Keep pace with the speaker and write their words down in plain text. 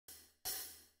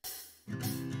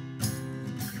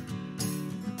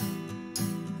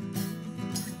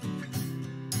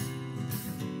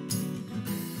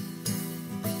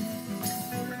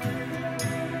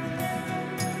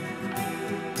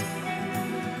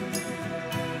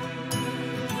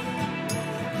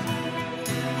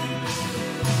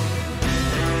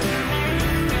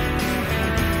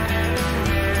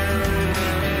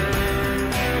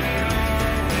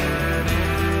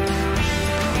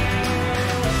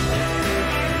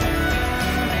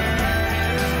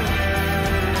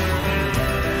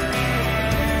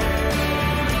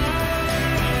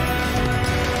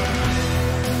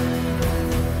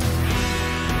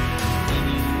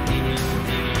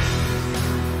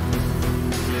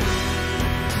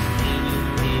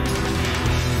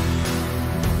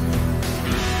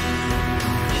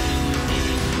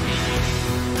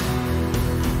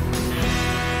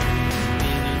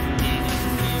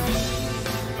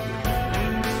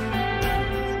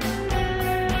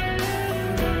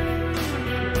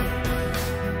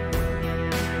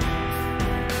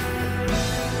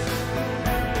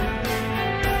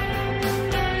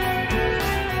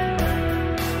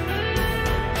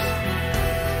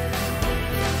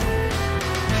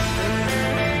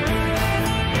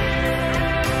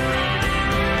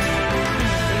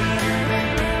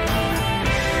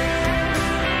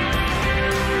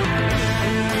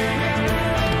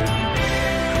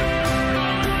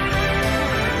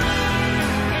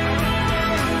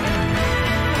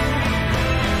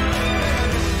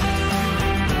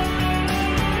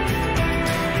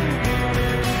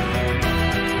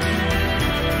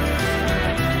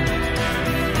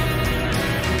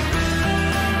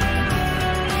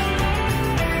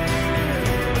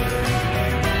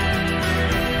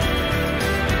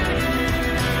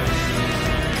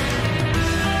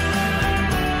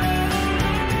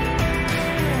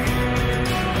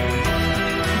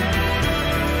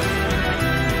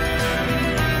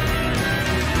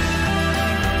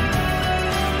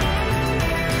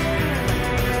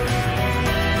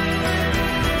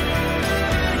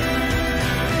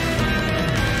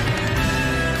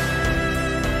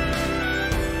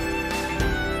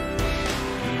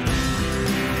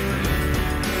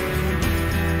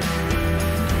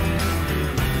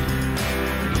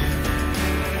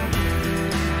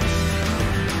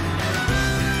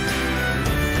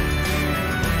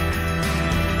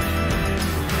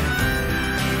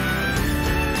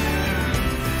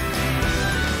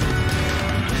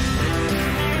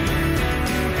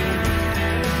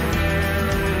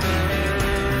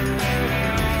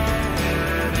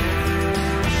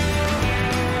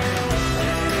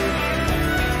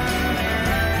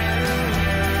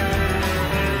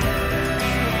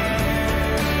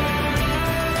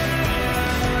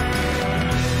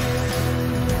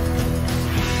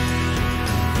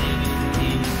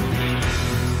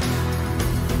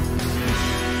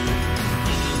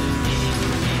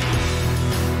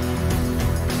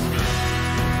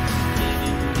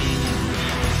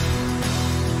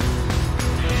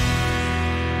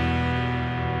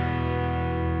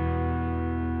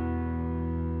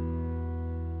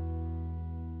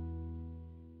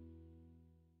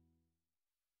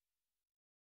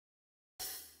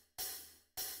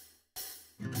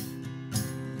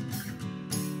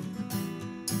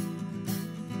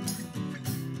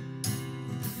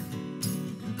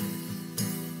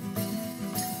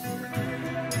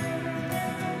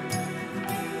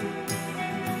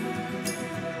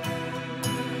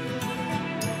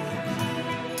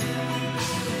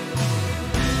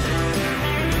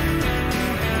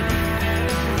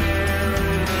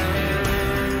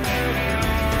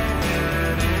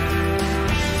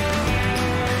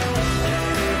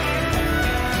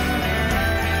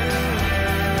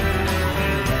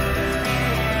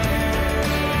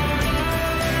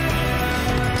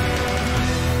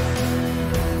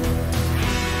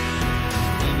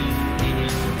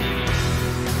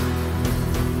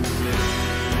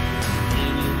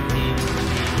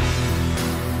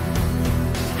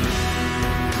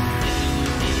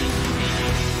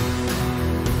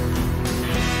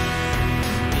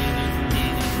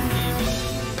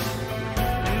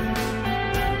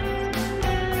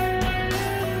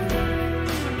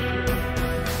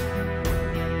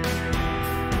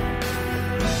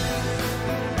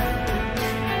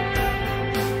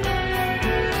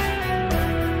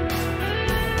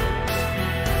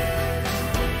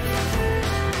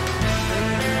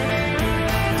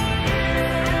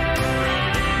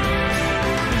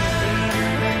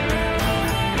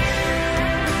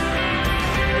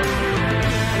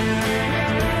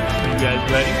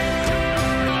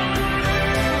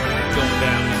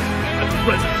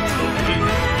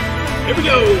we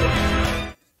go!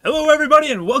 Hello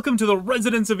everybody and welcome to the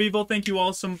Residents of Evil. Thank you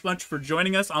all so much for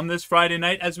joining us on this Friday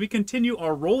night as we continue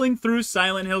our Rolling Through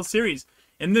Silent Hill series.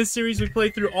 In this series we play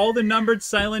through all the numbered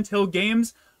Silent Hill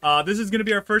games. This is going to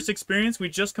be our first experience. We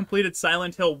just completed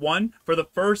Silent Hill 1 for the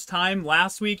first time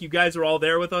last week. You guys were all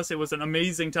there with us. It was an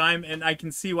amazing time and I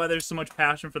can see why there's so much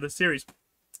passion for this series.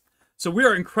 So we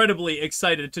are incredibly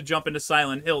excited to jump into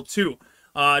Silent Hill 2.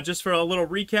 Just for a little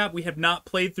recap, we have not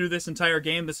played through this entire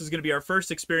game. This is going to be our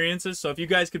first experiences, so if you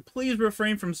guys could please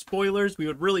refrain from spoilers, we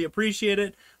would really appreciate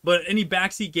it. But any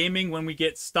backseat gaming when we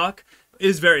get stuck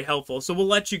is very helpful, so we'll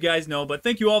let you guys know. But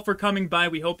thank you all for coming by.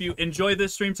 We hope you enjoy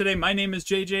this stream today. My name is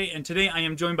JJ, and today I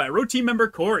am joined by ROE team member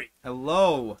Corey.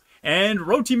 Hello. And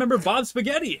ROE team member Bob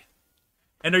Spaghetti.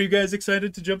 And are you guys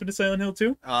excited to jump into Silent Hill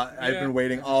 2? I've been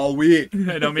waiting all week.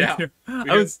 I know, me too.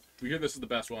 We hear this is the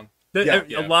best one.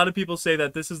 A lot of people say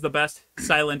that this is the best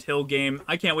Silent Hill game.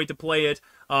 I can't wait to play it.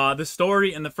 The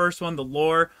story in the first one, the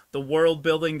lore, the world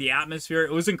building, the atmosphere,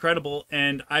 it was incredible.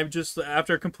 And I've just,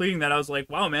 after completing that, I was like,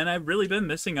 wow, man, I've really been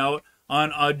missing out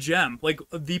on a gem. Like,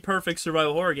 the perfect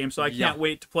survival horror game. So I can't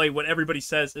wait to play what everybody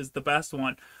says is the best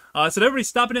one. So everybody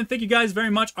stopping in, thank you guys very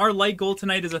much. Our like goal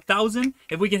tonight is 1,000.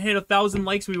 If we can hit 1,000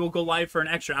 likes, we will go live for an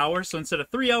extra hour. So instead of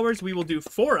 3 hours, we will do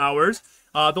 4 hours.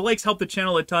 The likes help the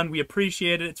channel a ton. We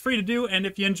appreciate it. It's free to do. And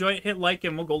if you enjoy it, hit like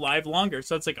and we'll go live longer.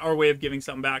 So it's like our way of giving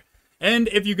something back. And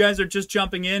if you guys are just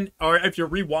jumping in, or if you're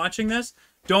rewatching this,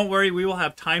 don't worry. We will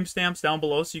have timestamps down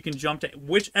below so you can jump to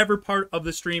whichever part of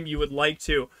the stream you would like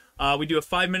to. We do a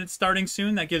 5-minute starting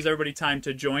soon. That gives everybody time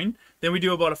to join. Then we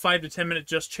do about a 5 to 10 minute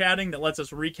just chatting that lets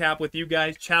us recap with you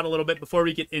guys, chat a little bit before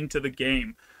we get into the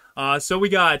game. So we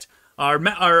got our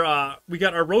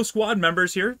Row Squad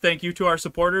members here. Thank you to our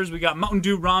supporters. We got Mountain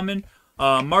Dew Ramen,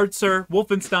 Martzer,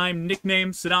 Wolfenstein,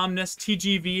 Nickname, Saddamness,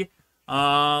 TGV.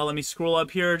 Let me scroll up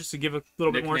here just to give a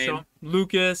little bit more show.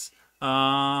 Lucas.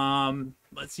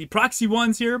 Let's see, Proxy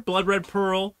One's here, Blood Red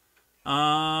Pearl.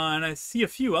 And I see a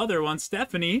few other ones.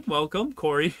 Stephanie, welcome.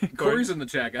 Corey's in the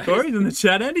chat, guys. Corey's in the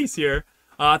chat, and he's here.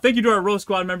 Thank you to our Row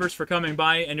Squad members for coming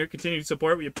by and your continued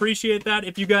support. We appreciate that.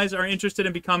 If you guys are interested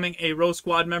in becoming a Row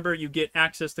Squad member, you get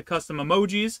access to custom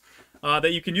emojis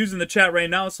that you can use in the chat right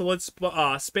now. So let's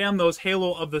spam those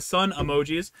Halo of the Sun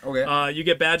emojis. Okay. You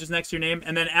get badges next to your name.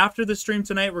 And then after the stream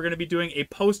tonight, we're going to be doing a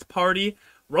post-party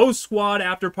Row Squad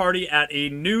after party at a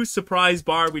new surprise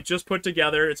bar we just put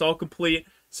together. It's all complete.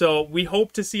 So we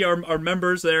hope to see our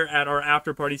members there at our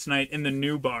after party tonight in the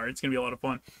new bar. It's going to be a lot of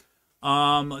fun.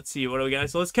 Let's see, what do we got?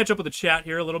 So let's catch up with the chat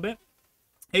here a little bit.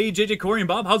 Hey, JJ, Corey, and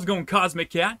Bob. How's it going, Cosmic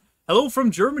Cat? Hello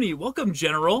from Germany. Welcome,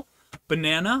 General.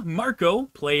 Banana, Marco,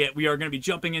 play it. We are going to be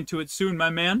jumping into it soon, my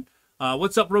man.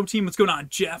 What's up, Row Team? What's going on,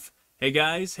 Jeff? Hey,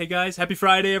 guys. Hey, guys. Happy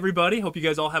Friday, everybody. Hope you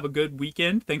guys all have a good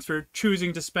weekend. Thanks for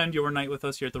choosing to spend your night with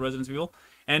us here at the Residents of Evil.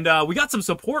 And we got some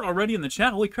support already in the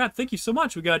chat. Holy crap. Thank you so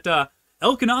much. We got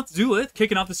Elkanath Zulith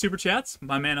kicking off the super chats.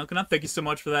 My man Elkanath, thank you so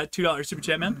much for that $2 super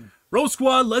chat, man. Row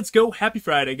Squad, let's go. Happy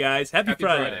Friday, guys. Happy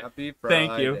Friday. Happy Friday.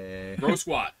 Thank you. Row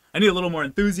Squad. I need a little more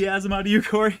enthusiasm out of you,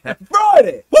 Corey. Happy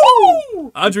Friday.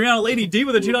 Woo! Adriana Lady D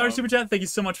with a $2 super chat. Thank you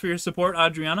so much for your support,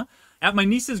 Adriana. At my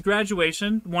niece's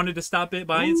graduation, wanted to stop it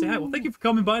by and say hi. Well, thank you for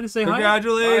coming by to say hi.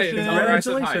 Congratulations.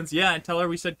 Congratulations. Yeah, and tell her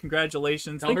we said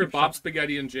congratulations. Tell her Bob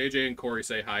Spaghetti and JJ and Corey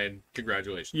say hi and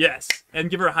congratulations. Yes, and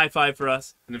give her a high five for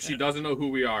us. And if she doesn't know who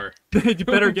we are, you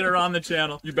better get her on the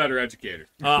channel. You better educate her.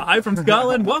 Hi from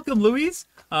Scotland. Welcome, Louise.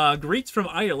 Greets from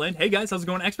Ireland. Hey, guys, how's it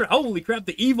going, Expert? Holy crap,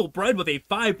 the Evil Bread with a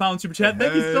 £5 super chat.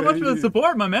 Thank you so much for the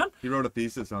support, my man. He wrote a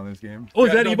thesis on this game. Oh,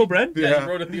 is that Evil Bread? Yeah, he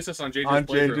wrote a thesis on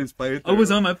JJ's playthrough. Oh, it was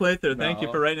on my playthrough. Thank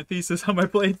you for writing a thesis on my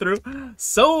playthrough.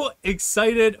 So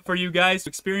excited for you guys to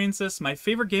experience this. My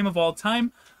favorite game of all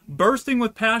time. Bursting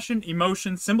with passion,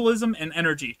 emotion, symbolism, and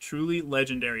energy. Truly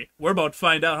legendary. We're about to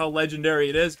find out how legendary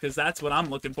it is because that's what I'm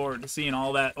looking forward to seeing.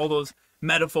 All those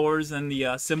metaphors and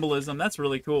the symbolism. That's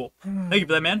really cool. Thank you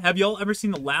for that, man. Have y'all ever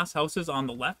seen The Last Houses on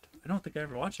the Left? I don't think I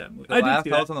ever watched that movie. The Last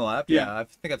House on the Left? Yeah, I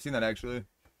think I've seen that actually.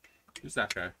 Who's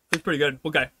that guy? It's pretty good.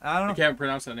 What guy? I don't know. I can't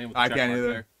pronounce that name. With the I check can't mark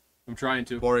either. There. I'm trying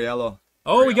to. Boreello.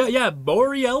 Oh, we got,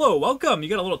 Boreello. Welcome. You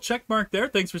got a little check mark there.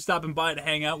 Thanks for stopping by to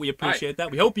hang out. We appreciate that.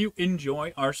 We hope you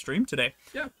enjoy our stream today.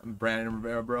 Yeah. I'm Brandon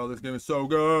Rivera, bro. This game is so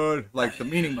good. Like, the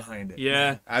meaning behind it.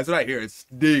 Yeah. That's what I hear. It's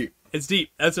deep. It's deep.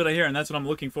 That's what I hear, and that's what I'm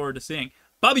looking forward to seeing.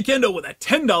 Bobby Kendo with a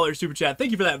 $10 super chat.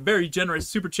 Thank you for that very generous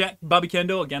super chat, Bobby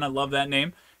Kendo. Again, I love that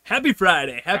name. Happy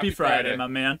Friday. Happy Friday, my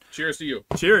man. Cheers to you.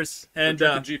 Cheers. And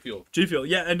G Fuel. G Fuel.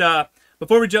 Yeah, and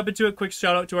Before we jump into it, quick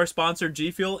shout out to our sponsor, G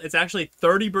Fuel. It's actually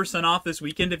 30% off this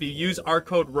weekend if you use our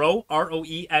code ROE,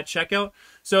 R-O-E, at checkout.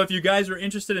 So if you guys are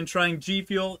interested in trying G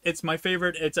Fuel, it's my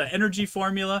favorite. It's an energy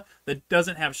formula that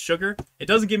doesn't have sugar. It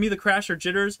doesn't give me the crash or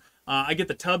jitters. I get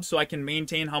the tub so I can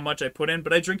maintain how much I put in,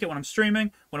 but I drink it when I'm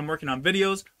streaming, when I'm working on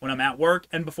videos, when I'm at work,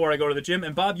 and before I go to the gym.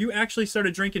 And Bob, you actually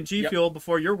started drinking G Fuel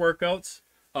before your workouts.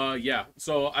 Yeah.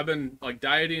 So I've been like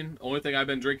dieting. The only thing I've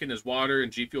been drinking is water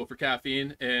and G Fuel for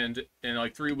caffeine. And in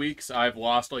like 3 weeks, I've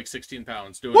lost like 16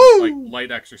 pounds doing like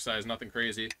light exercise, nothing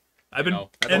crazy. I've been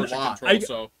that's a lot. Control,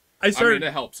 so I started. mean,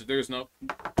 it helps. There's no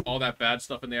all that bad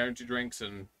stuff in the energy drinks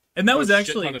and And that was shit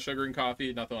actually ton of sugar in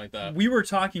coffee, nothing like that. we were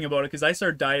talking about it because I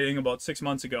started dieting about 6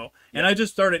 months ago, and I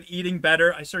just started eating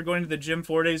better. I started going to the gym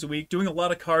 4 days a week, doing a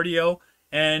lot of cardio,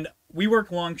 and we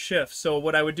work long shifts. So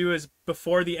what I would do is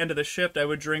before the end of the shift, I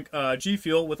would drink G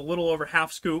Fuel with a little over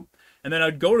half scoop, and then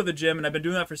I'd go to the gym, and I've been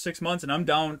doing that for 6 months, and I'm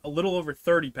down a little over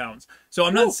 30 pounds. So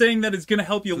I'm not saying that it's going to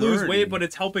help you lose 30. weight, but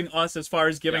it's helping us as far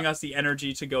as giving us the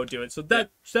energy to go do it. So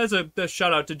that's a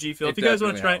shout out to G Fuel. If you guys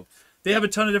want to try it, they have a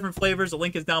ton of different flavors. The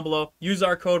link is down below. Use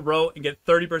our code ROE and get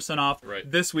 30% off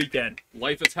this weekend.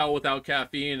 Life is hell without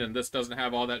caffeine, and this doesn't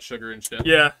have all that sugar and shit.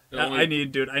 Yeah, I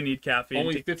need caffeine.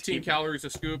 Only 15 calories a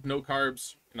scoop, no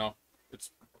carbs. No, it's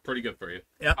pretty good for you.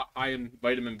 Yeah. I am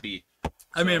vitamin B.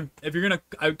 I mean, if you're gonna,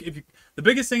 the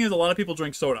biggest thing is a lot of people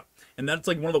drink soda, and that's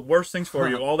like one of the worst things for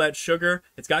you. All that sugar,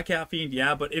 it's got caffeine,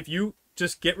 yeah, but if you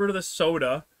just get rid of the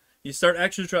soda, you start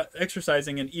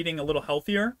exercising and eating a little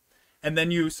healthier, and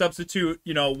then you substitute,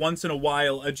 once in a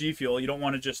while a G Fuel. You don't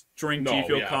want to just drink G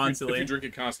Fuel constantly. If you drink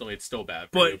it constantly, it's still bad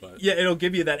for but, you. But yeah, it'll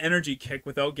give you that energy kick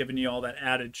without giving you all that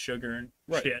added sugar and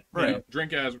shit. Right.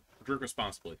 Drink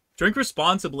responsibly. Drink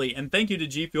responsibly, and thank you to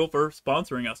G Fuel for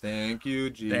sponsoring us. Thank you,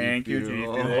 G Thank you, G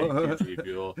Fuel. Fuel. G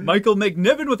Fuel. Michael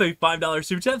McNiven with a $5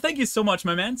 super chat. Thank you so much,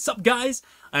 my man. Sup, guys?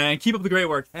 And keep up the great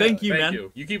work. Thank you, man.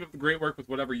 You keep up the great work with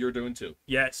whatever you're doing too.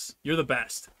 Yes, you're the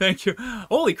best. Thank you.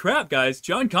 Holy crap, guys.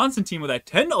 John Constantine with a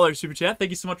 $10 super chat.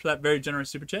 Thank you so much for that very generous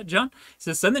super chat, John.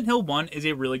 Says Silent Hill 1 is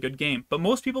a really good game, but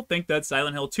most people think that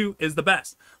Silent Hill 2 is the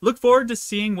best. Look forward to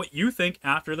seeing what you think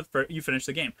after you finish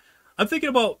the game. I'm thinking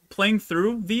about playing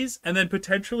through these and then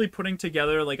potentially putting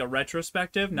together like a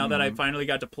retrospective now that I finally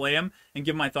got to play them and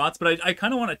give my thoughts. But I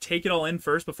kind of want to take it all in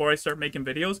first before I start making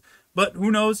videos. But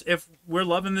who knows, if we're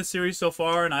loving this series so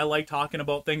far and I like talking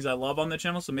about things I love on the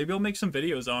channel, so maybe I'll make some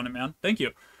videos on it, man. Thank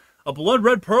you. A Blood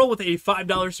Red Pearl with a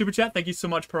 $5 super chat. Thank you so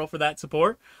much, Pearl, for that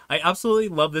support. I absolutely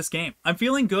love this game. I'm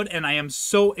feeling good, and I am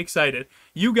so excited.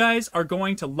 You guys are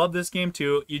going to love this game,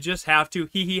 too. You just have to.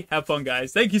 Hee hee. Have fun,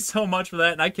 guys. Thank you so much for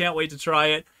that, and I can't wait to try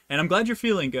it. And I'm glad you're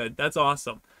feeling good. That's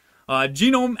awesome.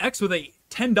 Genome X with a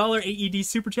 $10 AED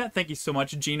super chat. Thank you so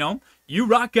much, Genome. You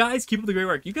rock, guys. Keep up the great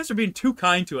work. You guys are being too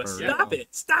kind to us. Stop it.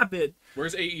 Stop it.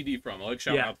 Where's AED from? I like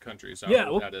shouting out the countries.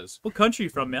 What that is. What country you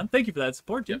from, man? Thank you for that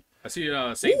support, dude. I see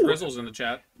St. Grizzle's in the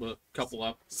chat with a couple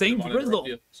up. St. Grizzle.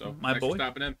 So my boy.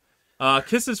 Stopping in.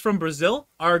 Kisses from Brazil.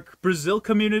 Our Brazil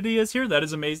community is here. That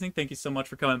is amazing. Thank you so much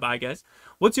for coming by, guys.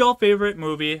 What's y'all favorite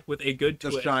movie with a good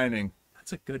twist? The Shining.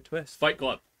 That's a good twist. Fight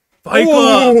Club. Fight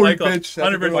Club. Ooh, Fight Club. bitch,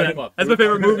 that's a good 100%. one. That's my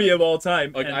favorite movie of all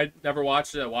time. Like And I never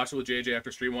watched it. I watched it with JJ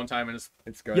after stream one time, and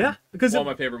It's good. yeah, because one of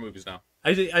my favorite movies now.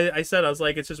 I said, I was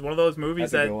like, it's just one of those movies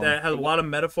That's a that, good one. that has a lot of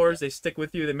metaphors. They stick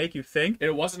with you. They make you think. And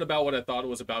it wasn't about what I thought it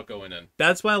was about going in.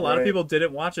 That's why a lot of Right. people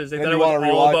didn't watch it. They And thought it you was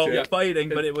wanna all rewatch about it. fighting,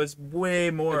 but it was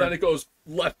way more. And then it goes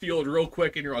left field real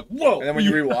quick, and you're like, whoa! And then when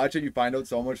you rewatch it, you find out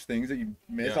so much things that you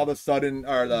miss. Yeah. All the sudden,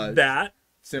 or the that.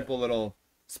 simple little,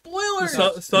 Spoilers!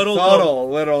 Subtle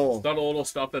little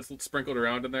stuff that's sprinkled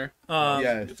around in there.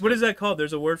 yes. What is that called?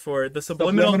 There's a word for it. The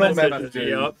subliminal Subliminal message. messages.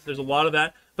 Yep. There's a lot of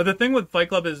that. But the thing with Fight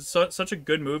Club is such a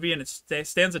good movie, and it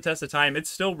stands the test of time. It's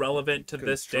still relevant to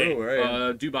this day. True,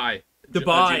 right? Dubai.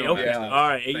 Dubai. Genome Okay. X. Yeah. All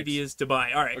right. AD Thanks. is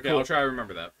Dubai. All right. Okay, cool. I'll try to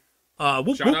remember that.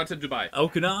 Whoop, Shout whoop. out to Dubai.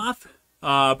 Okanath.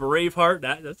 Braveheart.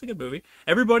 That's a good movie.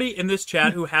 Everybody in this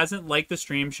chat who hasn't liked the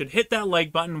stream should hit that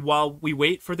like button while we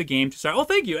wait for the game to start. Oh,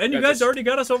 thank you. And you Yeah, guys just- already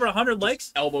got us over 100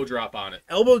 likes. Elbow drop on it.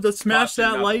 Elbow to smash Costs you that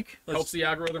nothing. like. Let's Helps the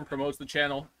algorithm, promotes the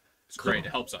channel. It's great.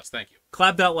 It helps us. Thank you.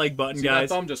 clap that like button, See guys.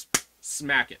 that thumb? Just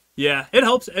smack it. Yeah, it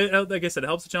helps. Like I said, it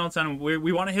helps the channel sound.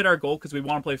 We want to hit our goal because we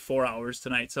want to play 4 hours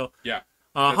tonight. So, Yeah.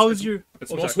 how's your?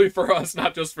 It's oh, sorry. mostly for us,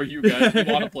 not just for you guys. We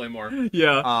want to play more.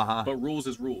 Yeah. But rules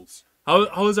is rules.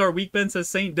 How has our week been? Says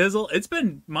Saint Dizzle.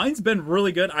 Mine's been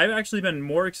really good. I've actually been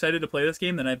more excited to play this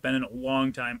game than I've been in a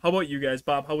long time. How about you guys,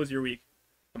 Bob? How was your week?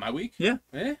 My week? Yeah.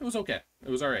 It was okay. It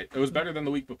was all right. It was better than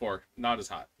the week before. Not as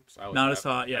hot. sucks. I like Not that. as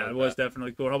hot. I Yeah, like it was that.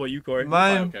 definitely cool. How about you, Corey?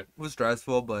 Mine Okay. was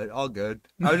stressful, but all good.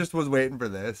 I just was waiting for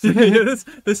this.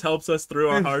 this helps us through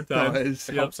our hard times. Guys,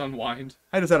 It helps unwind.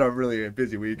 I just had a really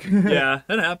busy week. Yeah,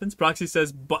 that happens. Proxy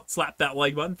says, butt slap that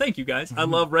like button. Thank you, guys. I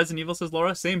love Resident Evil, says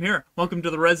Laura. Same here. Welcome to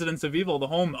the Residence of Evil, the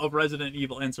home of Resident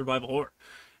Evil and survival horror.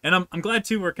 And I'm glad,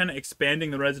 too, we're kind of expanding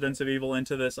the Residence of Evil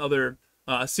into this other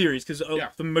series, because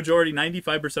the majority,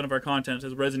 95% of our content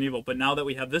is Resident Evil. But now that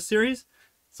we have this series,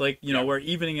 it's like, you know, we're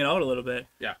evening it out a little bit.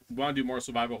 Yeah, we want to do more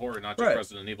survival horror, not just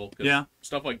Resident Evil. 'Cause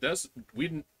stuff like this,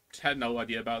 we had no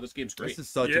idea about. This game's great. This is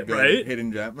such a good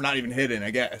hidden gem. Well, not even hidden,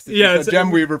 I guess. It's Yeah, just a gem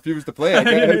we refused to play, I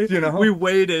guess, you know? We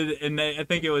waited, and I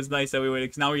think it was nice that we waited,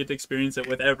 because now we get to experience it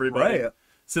with everybody. Right.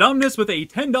 Sidonus with a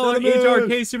 $10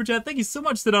 HRK super chat. Thank you so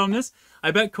much, Sidonus.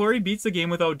 I bet Corey beats the game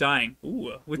without dying.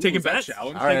 Ooh, we're taking bets.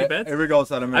 Challenge? All right, bets. here we go,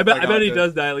 Sidonus. I bet he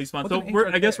does die at least once. So What's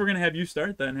an I guess HRK? we're gonna have you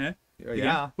start then, hey?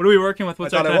 Yeah. What are we working with?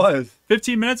 What's I our thought time? it was.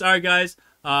 15 minutes. All right, guys.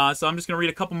 So I'm just gonna read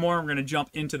a couple more. And we're gonna jump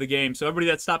into the game. So everybody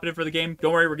that's stopping in for the game,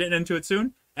 don't worry, we're getting into it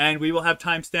soon, and we will have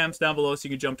timestamps down below so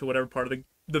you can jump to whatever part of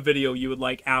the video you would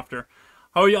like after.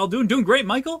 How are y'all doing? Doing great,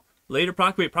 Michael. Later,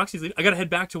 Proxy's leaving. I gotta head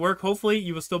back to work. Hopefully,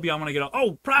 you will still be on when I get out.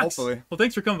 Oh, Prox! Hopefully. Well,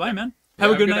 thanks for coming by, man.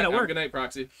 Have a good night at work. Have a good night,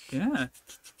 Proxy. Yeah.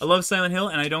 I love Silent Hill,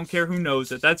 and I don't care who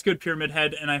knows it. That's good, Pyramid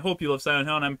Head, and I hope you love Silent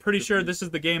Hill, and I'm pretty sure this is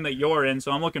the game that you're in,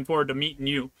 so I'm looking forward to meeting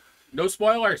you. No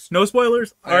spoilers. No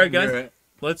spoilers? All right, I knew guys. it.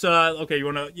 Let's, okay, you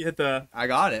want to hit the... I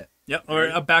got it. Yep, all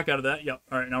right, I'll back out of that. Yep,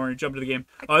 all right, now we're going to jump to the game.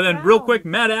 Then real quick,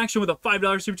 Mad Action with a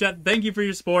 $5 super chat. Thank you for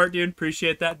your support, dude.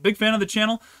 Appreciate that. Big fan of the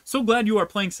channel. So glad you are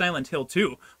playing Silent Hill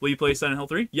 2. Will you play Silent Hill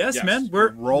 3? Yes, man.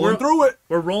 We're rolling through it.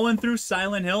 We're rolling through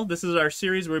Silent Hill. This is our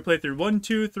series where we play through 1,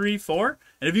 2, 3, 4.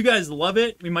 And if you guys love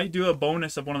it, we might do a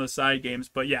bonus of one of the side games.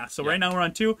 But yeah, so right now we're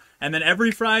on 2. And then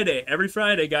every Friday,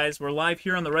 guys, we're live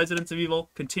here on the Residence of Evil,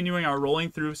 continuing our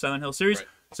rolling through Silent Hill series. Right.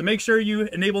 So make sure you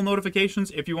enable notifications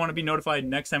if you want to be notified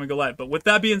next time we go live. But with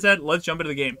that being said, let's jump into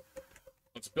the game.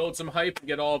 Let's build some hype and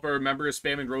get all of our members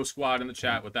spamming Row Squad in the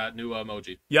chat with that new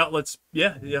emoji. Yeah,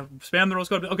 spam the Rose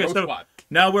Code. Okay, Row so Squad.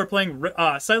 now we're playing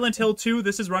Silent Hill 2.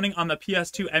 This is running on the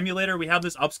PS2 emulator. We have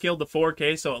this upscaled to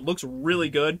 4K, so it looks really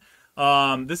good.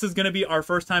 This is going to be our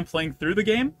first time playing through the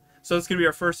game, so it's going to be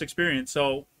our first experience.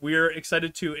 So we're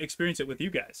excited to experience it with you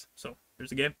guys. So here's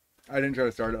the game. I didn't try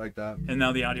to start it like that. And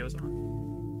now the audio is on.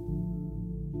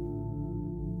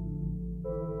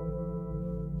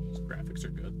 Graphics are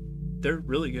good. They're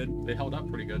really good. They held up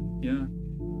pretty good. Yeah.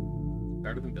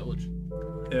 Better than Village.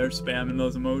 They're spamming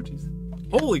those emojis.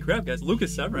 Holy crap, guys.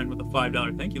 Lucas Severin with a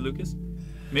 $5. Thank you, Lucas.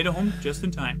 Made it home just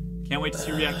in time. Can't wait to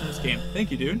see you react to this game.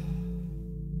 Thank you, dude.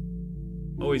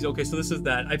 Oh, he's okay. So this is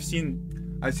that. I've seen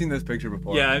this picture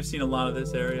before. Yeah, I've seen a lot of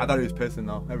this area. I thought he was pissing,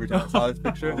 though, every time I saw this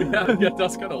picture. Yeah, it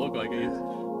does kind of look like it.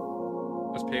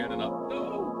 I was panning up.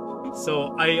 No.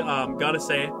 So I gotta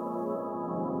say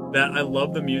that I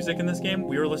love the music in this game.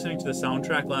 We were listening to the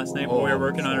soundtrack last night when we were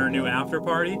working on our new after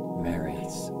party. Mary,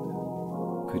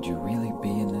 could you really be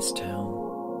in this town?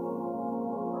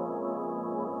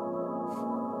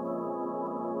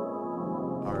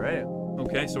 All right.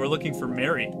 Okay, so we're looking for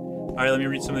Mary. All right, let me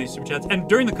read some of these super chats. And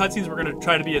during the cutscenes, we're going to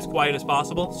try to be as quiet as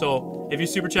possible. So if you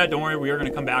super chat, don't worry, we are going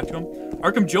to come back to him.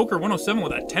 Arkham Joker 107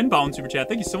 with a 10-pound super chat.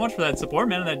 Thank you so much for that support,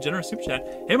 man, and that generous super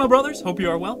chat. Hey, my brothers, hope you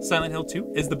are well. Silent Hill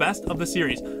 2 is the best of the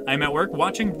series. I am at work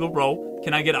watching The Row.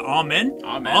 Can I get an amen?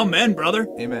 Amen. Amen, brother.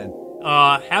 Amen.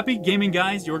 Happy gaming,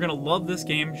 guys. You're going to love this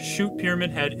game. Shoot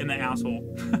Pyramid Head in the asshole.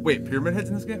 Wait, Pyramid Head's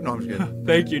in this game? No, I'm just kidding.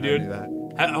 Thank you, I dude. knew that.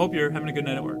 I hope you're having a good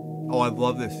night at work. Oh, I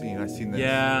love this scene. I've seen this.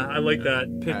 Yeah, I like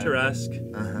that. Picturesque.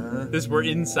 Uh-huh. We're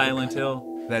in Silent Hill.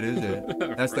 That is it.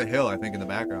 That's the hill, I think, in the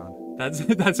background. That's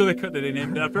what they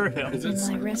named it after a hill. Is it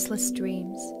In my restless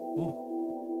dreams, Ooh.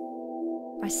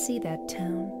 I see that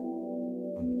town.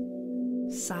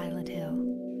 Silent Hill.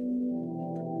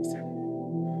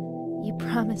 You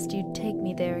promised you'd take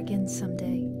me there again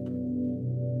someday.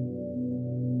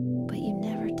 But you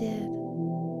never did.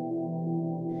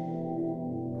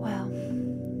 Well,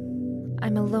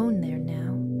 I'm alone there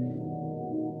now.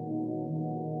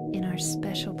 In our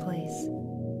special place,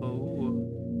 Oh,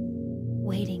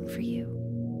 waiting for you.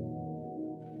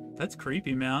 that's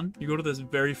creepy, man. You go to this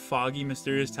very foggy,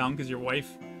 mysterious town because your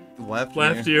wife Left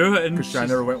you, and Because I she's-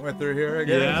 never went with her here, I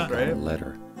guess, Yeah. A right?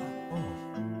 letter.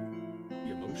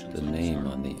 The emotions. The of name sorrow.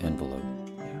 on the envelope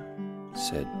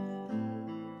said,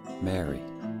 Mary,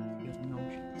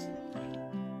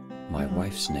 my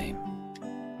wife's name.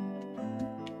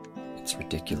 It's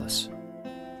ridiculous.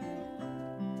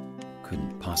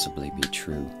 Couldn't possibly be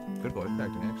true. Good voice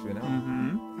acting, actually, now.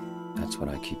 Mm-hmm. That's what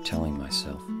I keep telling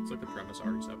myself. It's like the premise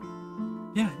RE7.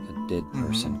 Yeah. A dead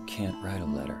person can't write a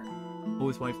letter. Oh,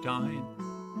 his wife died.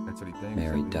 That's what he thinks.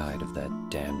 Mary died of that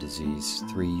damn disease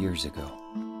 3 years ago.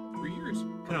 3 years.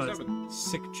 What kind of 27. a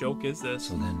sick joke is this?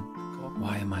 So then,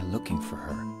 why am I looking for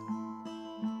her?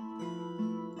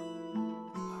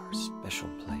 Our special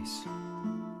place.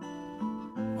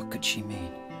 What could she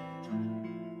mean?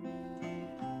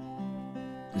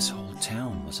 This whole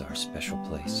town was our special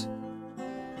place.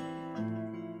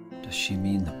 Does she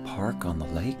mean the park on the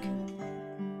lake?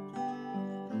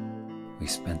 We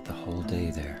spent the whole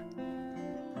day there.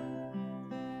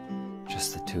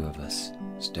 Just the two of us,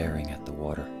 staring at the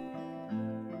water.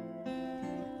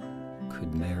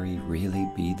 Could Mary really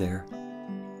be there?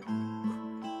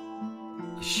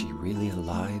 Is she really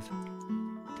alive?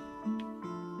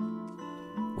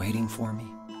 Waiting for me?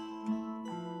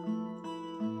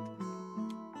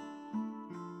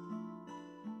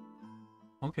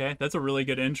 Okay, that's a really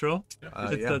good intro.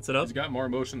 It Yeah. sets it up. He's got more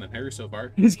emotion than Harry so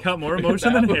far. He's got more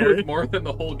emotion than That was Harry. More than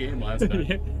the whole game last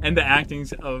time. And the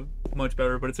acting's much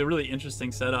better, but it's a really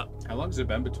interesting setup. How long has it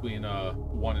been between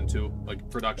 1 and 2, like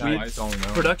production I wise? don't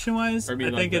know. Production-wise, Or I mean,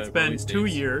 I think like it's the been release 2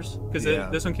 dates. years, because Yeah.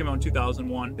 this one came out in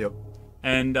 2001. Yep.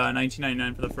 And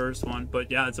 1999 for the first one. But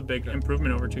yeah, it's a big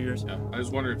improvement over 2 years. Yeah, I was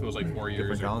wondering if it was like 4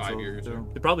 years Different or 5 consoles, years. Or... too.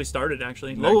 It probably started,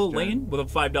 actually. Next Lola gen. Lane with a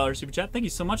 $5 super chat. Thank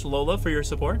you so much, Lola, for your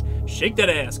support. Shake that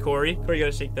ass, Corey. Corey, you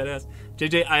gotta shake that ass.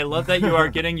 JJ, I love that you are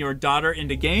getting your daughter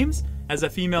into games. As a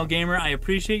female gamer, I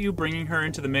appreciate you bringing her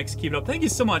into the mix. Keep it up. Thank you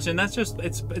so much. And that's just,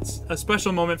 it's a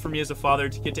special moment for me as a father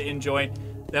to get to enjoy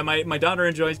that my daughter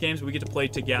enjoys games. We get to play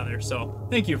together. So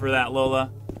thank you for that,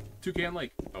 Lola. Toucan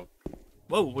Lake. Oh,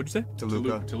 Whoa, what'd you say?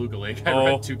 Toluca. Toluca Lake. I Oh.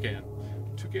 read Toucan.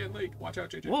 Toucan Lake. Watch out,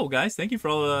 JJ. Whoa, guys, thank you for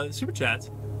all the super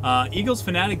chats. Eagles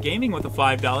Fanatic Gaming with a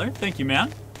 $5. Thank you, man.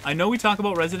 I know we talk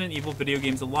about Resident Evil video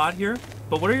games a lot here,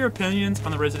 but what are your opinions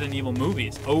on the Resident Evil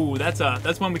movies? Oh, that's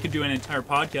one we could do an entire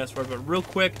podcast for, but real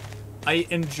quick, I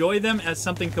enjoy them as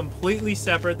something completely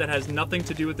separate that has nothing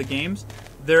to do with the games.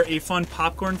 They're a fun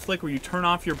popcorn flick where you turn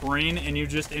off your brain and you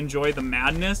just enjoy the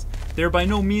madness. They're by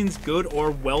no means good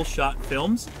or well-shot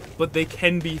films, but they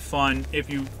can be fun if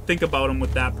you think about them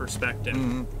with that perspective.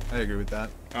 I agree with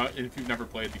that. And if you've never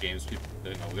played the games,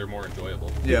 they're more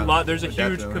enjoyable. Yeah. There's a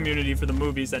huge definitely. community for the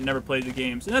movies that never played the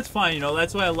games, and that's fine.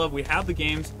 That's why I love. We have the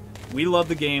games, we love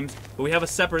the games, but we have a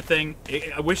separate thing.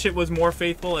 I wish it was more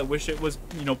faithful. I wish it was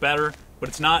better, but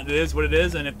it's not. It is what it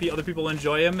is, and if other people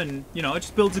enjoy them, and it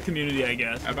just builds a community, I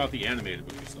guess. How about the animated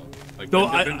movies though? Like Though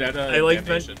Vendetta. I like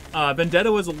Damnation. Vendetta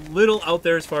was a little out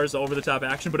there as far as the over-the-top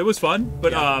action, but it was fun.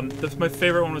 But my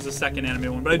favorite one was the second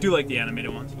animated one. But I do like the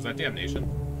animated ones. Was that Damnation?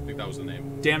 I think that was the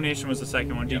name. Damnation was the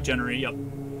second one. Yep. Degenerate. Yep.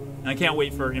 And I can't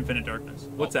wait for Infinite Darkness.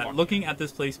 What's that? fuck. Looking at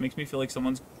this place makes me feel like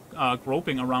someone's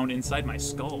groping around inside my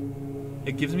skull.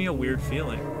 It gives me a weird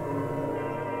feeling.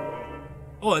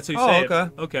 Oh, that's how you say okay.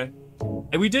 it. Okay.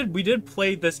 And we did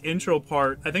play this intro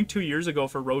part, I think 2 years ago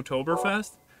for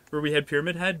Rotoberfest, where we had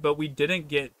Pyramid Head, but we didn't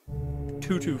get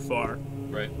too far.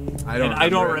 Right. I don't. I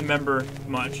don't it. remember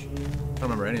much. I don't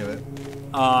remember any of it.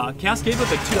 Cascade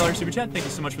with a $2 super chat. Thank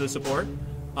you so much for the support.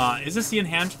 Is this the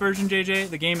enhanced version, JJ?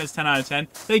 The game is 10 out of 10.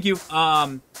 Thank you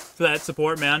for that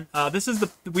support, man. This is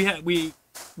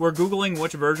we're googling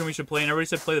which version we should play, and everybody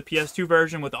said play the PS2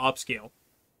 version with the upscale.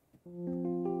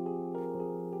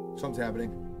 Something's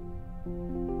happening.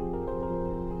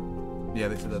 Yeah,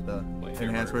 they said that the Like,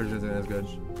 enhanced version isn't as good.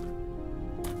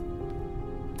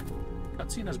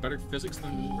 Cutscene has better physics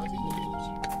than Resident Evil games.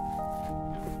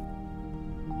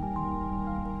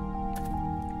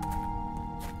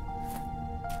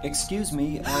 Excuse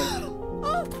me,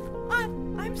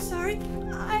 I'm sorry.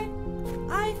 I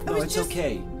No, was it's just...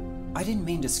 okay. I didn't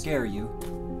mean to scare you.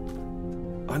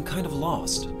 I'm kind of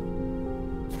lost.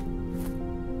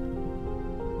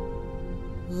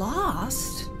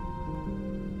 Lost?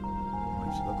 Why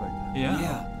does she look like that?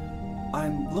 Yeah.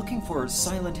 I'm looking for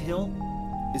Silent Hill.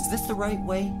 Is this the right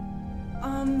way?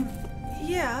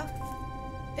 Yeah.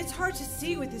 It's hard to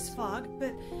see with this fog,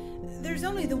 but there's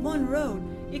only the one road.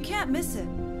 You can't miss it.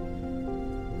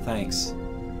 Thanks.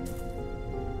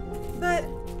 But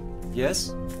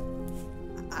Yes?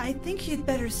 I think you'd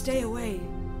better stay away.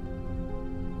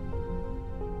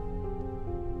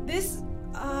 This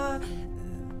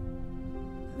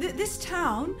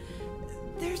town,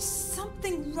 there's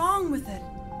something wrong with it.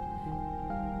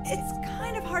 It's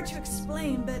kind of hard to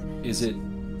explain, but Is it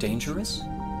dangerous?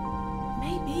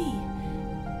 maybe.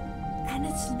 And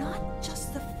it's not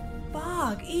just the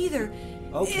fog either.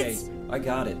 Okay, It's... I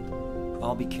got it.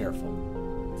 I'll be careful.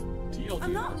 TLD.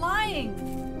 I'm not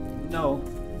lying. No,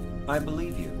 I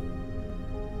believe you.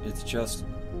 It's just...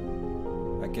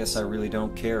 I guess I really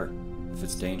don't care if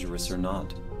it's dangerous or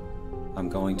not. I'm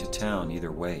going to town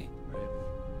either way.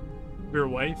 Your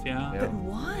wife, yeah. Yeah. But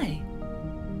why?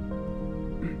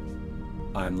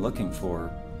 I'm looking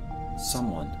for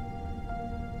someone.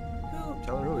 Who?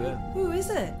 Tell her who, yeah. Who is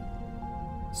it?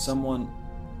 Someone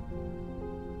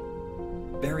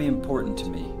very important to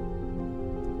me.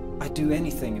 I'd do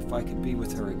anything if I could be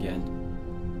with her again.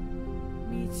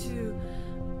 Me too.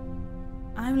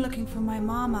 I'm looking for my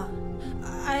mama.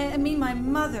 I mean my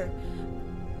mother.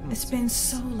 It's been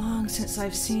so long since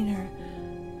I've seen her.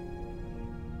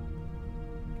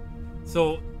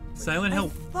 So, Silent I Hill.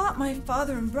 thought my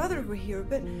father and brother were here,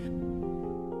 but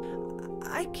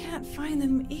I can't find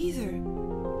them either.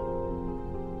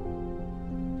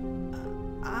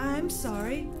 I'm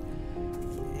sorry.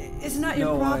 It's not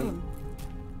your No, problem.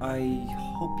 I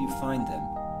hope you find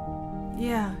them.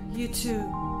 Yeah, you too.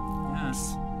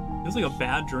 Yes. Feels like a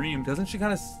bad dream. Doesn't she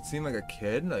kind of seem like a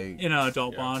kid? Like. In an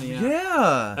adult body, yeah.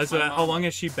 Yeah. That's what, how long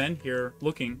has she been here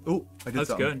looking? Ooh, I did That's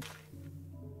something. good.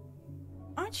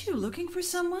 Aren't you looking for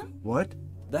someone? What?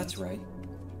 That's right.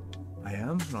 I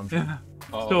am? No, I'm Yeah.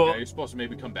 Oh, So- okay. You're supposed to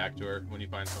maybe come back to her when you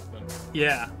find something.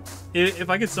 Yeah. If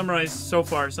I could summarize so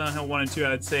far, Silent Hill 1 and 2,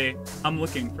 I'd say I'm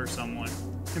looking for someone.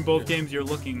 In both games, you're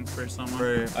looking for someone.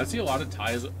 Right. I see a lot of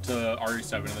ties to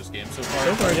RE7 in this game so far.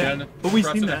 So far, yeah. Again, But we've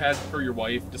pressing seen that. ahead for your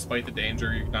wife, despite the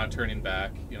danger, you're not turning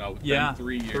back. You know, it's Yeah. been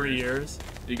 3 years. 3 years.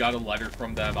 You got a letter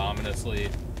from them ominously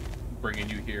bringing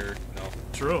you here, you know.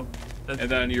 True. That's, And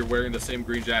then you're wearing the same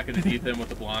green jacket as Ethan with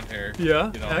the blonde hair.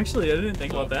 yeah. You know. Actually, I didn't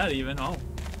think about So- that even. Oh.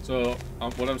 So,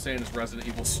 what I'm saying is Resident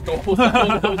Evil stole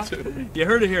Silent Hill 2. You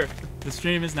heard it here. The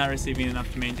stream is not receiving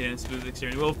enough to maintain a smooth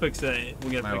experience. We'll fix that. We'll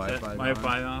get My fix that. Wi-Fi's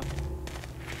Wi-Fi off.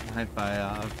 High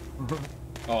five.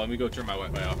 Oh, let me go turn my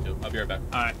Wi-Fi off too. I'll be right back.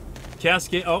 All right.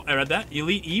 Cascade. Oh, I read that.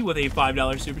 Elite E with a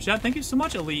 $5 super chat. Thank you so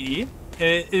much, Elite E.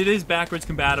 It is backwards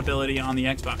compatibility on the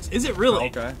Xbox. Is it really?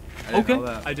 Okay. I didn't know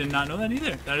that. I did not know that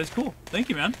either. That is cool. Thank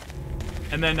you, man.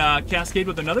 And then Cascade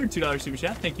with another $2 super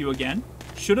chat. Thank you again.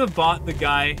 Should have bought the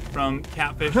guy from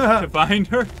Catfish to find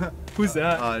her. Who's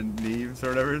that? Neves or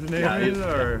whatever his name Yeah, is,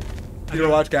 or you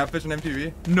ever watch Catfish on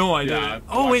MTV? No, I Yeah, didn't. I've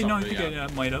Oh watched wait, no, I something, think yeah.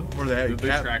 I might have. Or they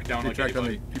track down, they like, track down the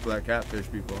anybody. people that catfish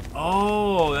people.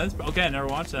 Oh, that's okay. I never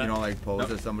watched that. You know, like pose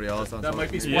Nope. as somebody else on That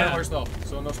might be social media. spoilers though,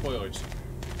 so no spoilers.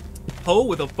 Poe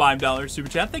with a $5 super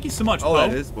chat. Thank you so much, Oh, Poe.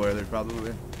 that is spoiler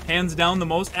probably. Hands down, the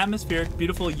most atmospheric,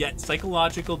 beautiful yet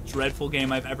psychological, dreadful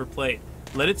game I've ever played.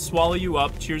 Let it swallow you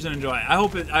up. Cheers and enjoy. I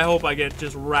hope I get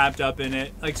just wrapped up in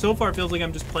it. Like so far, it feels like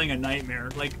I'm just playing a nightmare.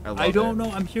 Like I love I don't it.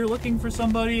 know. I'm here looking for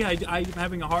somebody. I'm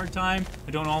having a hard time.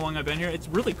 I don't know how long I've been here. It's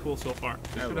really cool so far.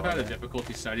 They I should have love had a it.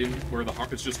 difficulty setting where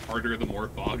it's just harder the more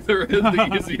fog there is.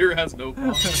 The easier has no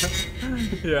fog.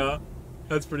 Yeah,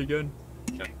 that's pretty good.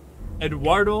 Okay.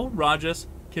 Eduardo Rajas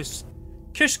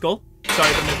Kishkel. Sorry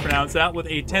if I mispronounced that. With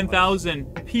a 10,000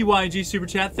 PYG super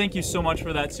chat. Thank you so much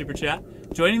for that super chat.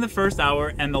 Joining the first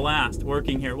hour and the last,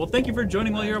 working here. Well, thank you for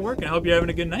joining while you're at work, and I hope you're having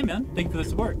a good night, man. Thank you for the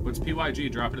support. What's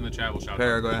PYG? Drop it in the chat. We'll shout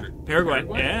Paraguay. it out. Paraguay,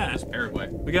 yeah. It's Paraguay.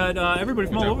 We got everybody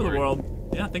from Good all job, over the Corey.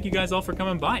 world. Yeah, thank you guys all for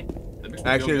coming by. That makes me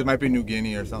Actually, feel it good. might be New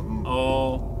Guinea or something.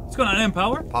 Oh, what's going on,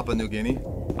 Empower? Papua New Guinea.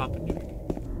 Papa New.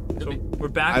 Could So be. we're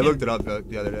back. I in- looked it up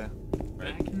the other day.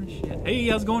 Back in the shit. Hey,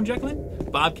 how's it going, Jacqueline?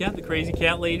 Bobcat, the crazy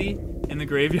cat lady in the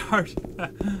graveyard.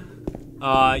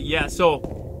 Yeah,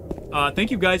 so thank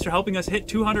you guys for helping us hit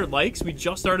 200 likes. We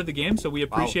just started the game, so we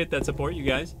appreciate that support, you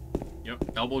guys.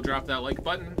 Yep. Elbow drop that like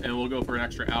button, and we'll go for an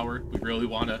extra hour. We really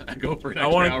want to go for an I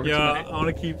extra want hour to, yeah, tonight. I want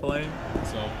to keep playing.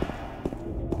 So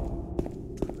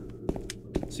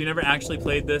you never actually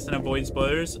played this and avoid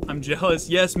spoilers? I'm jealous.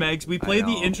 Yes, Megs. We played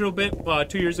the know. intro bit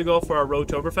 2 years ago for our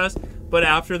Rotoberfest, but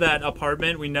after that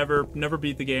apartment, we never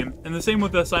beat the game. And the same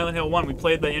with the Silent Hill 1. We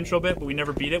played the intro bit, but we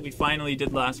never beat it. We finally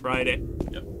did last Friday.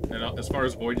 Yep. And as far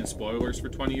as avoiding spoilers for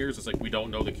 20 years, it's like we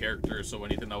don't know the characters, so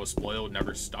anything that was spoiled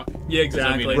never stuck. Yeah, 'Cause,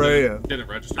 I mean, exactly. it Right. didn't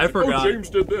register. I It's like, forgot. Oh, James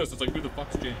did this. It's like, who the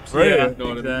fuck's James? Right. Yeah, Know what I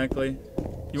mean? exactly.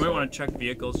 You might So- want to check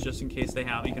vehicles just in case they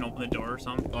have. You can open the door or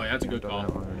something. Oh, yeah, that's a good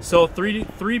call. So three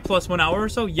plus 1 hour or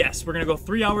so. Yes, we're gonna go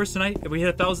 3 hours tonight. If we hit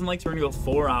 1,000 likes, we're gonna go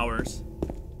 4 hours.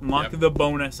 Unlock Yep. the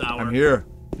bonus hour. I'm here.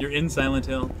 You're in Silent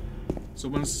Hill.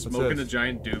 Someone's smoking a this?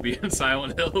 giant doobie in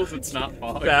Silent Hills. It's not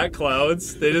fog. Fat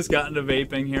clouds. They just got into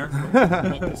vaping here.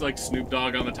 It's like Snoop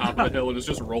Dogg on the top of the hill and it's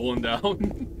just rolling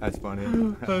down. That's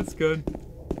funny. That's good.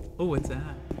 Oh, what's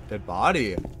that? Dead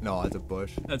body. No, that's a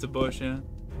bush. That's a bush, yeah.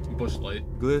 Bush light.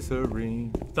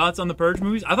 Glycerine. Thoughts on the Purge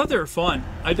movies? I thought they were fun.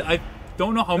 I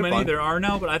don't know how They're many fun. there are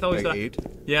now, but I thought Like thought, 8.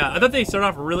 yeah, I thought they started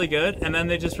off really good, and then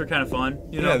they just were kind of fun.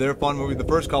 You know? Yeah, they're fun movies. The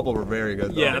first couple were very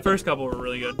good. Though. Yeah, the first couple were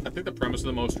really good. I think the premise of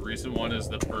the most recent one is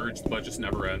the purge, but just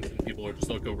never ends. And people are just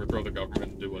like overthrow the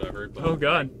government and do whatever. But Oh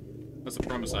God. That's the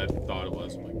premise I thought it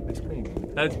was. I'm like, It's pretty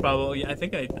neat. That's probably. I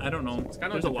think I don't know. it's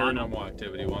kind of There's like a the lot. paranormal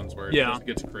activity ones where it Yeah. just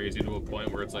gets crazy to a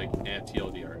point where it's like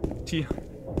TLDR. Do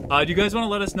you guys want to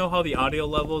let us know how the audio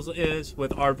levels is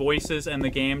with our voices and the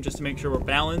game, just to make sure we're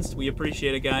balanced? We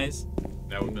appreciate it, guys.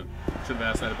 That would should have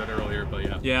asked that a bit earlier, but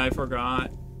yeah. Yeah, I forgot.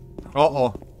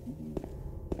 Uh-oh.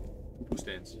 Who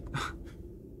stands?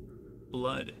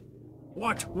 Blood.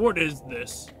 What is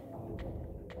this?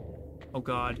 Oh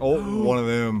God. Oh, one of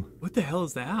them. What the hell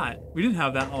is that? We didn't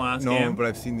have that in the last No, game. but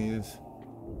I've seen these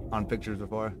on pictures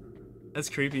before. That's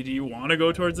creepy. Do you want to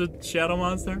go towards the shadow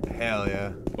monster? Hell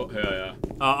yeah. Oh, yeah.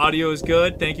 Audio is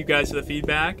good. Thank you guys for the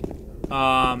feedback.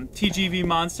 TGV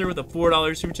Monster with a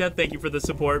 $4 super chat. Thank you for the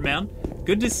support, man.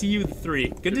 Good to see you, the 3.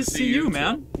 Good to see you,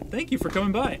 man. Thank you for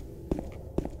coming by.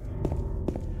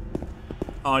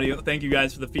 Audio. Thank you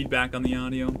guys for the feedback on the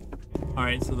audio. All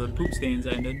right, so the poop stains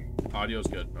ended. Audio's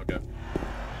good. Okay.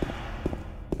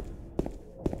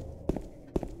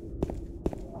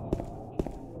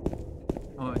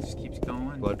 Oh, it just keeps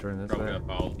going. Blood turn this Probably way. gonna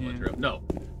follow the Yeah. trip. No.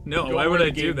 No, Go why where would the I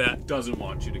do game that? Doesn't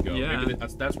want you to go. Yeah. Maybe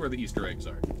that's where the Easter eggs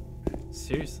are.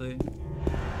 Seriously.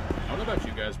 I don't know about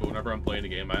you guys, but whenever I'm playing a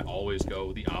game, I always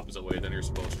go the opposite way than you're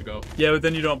supposed to go. Yeah, but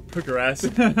then you don't progress.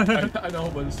 I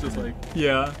know, but it's just like,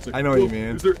 Yeah. it's like, I know what you "Well,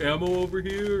 mean." Is there ammo over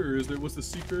here, or is there? What's the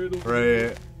secret? Over here?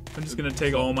 Right. I'm just gonna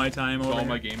take all my time So over all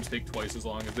my here. games take twice as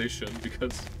long as they should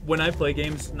because When I play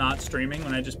games not streaming,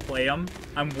 when I just play them,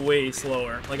 I'm way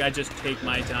slower. Like, I just take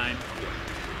my time.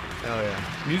 Hell yeah.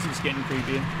 Music's getting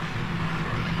creepy.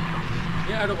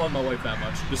 yeah, I don't love my wife that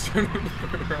much. Just turn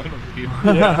around over here.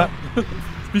 Yeah.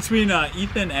 Between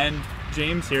Ethan and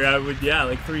James here, I would,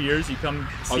 like 3 years, you come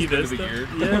see Husband this of the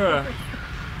stuff. year. Yeah.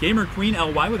 Gamer Queen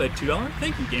LY with a $2.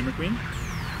 Thank you, Gamer Queen.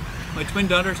 My twin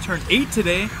daughters turned 8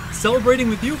 today. Celebrating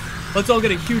with you. Let's all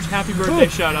get a huge happy birthday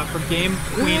shout out for Game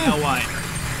Queen LY.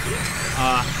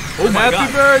 Oh my Happy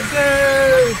God.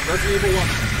 birthday! Resident Evil 1.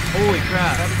 Holy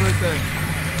crap. Happy birthday.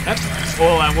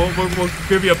 Hold on, we'll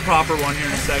give you a proper one here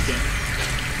in a second.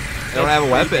 I don't have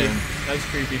a weapon. That's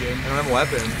creepy, dude. I don't have a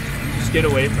weapon. Just get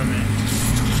away from it.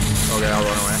 Okay, I'll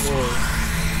run away. Whoa.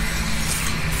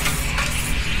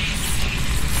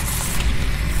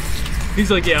 He's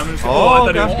like, yeah, I'm just. Oh, I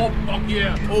thought okay. he was. Oh, fuck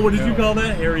yeah. Oh, what did you call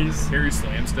that? Harry's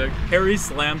Slam Stick.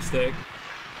 Slam Stick.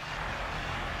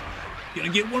 Gonna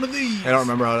get one of these. I don't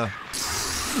remember how to.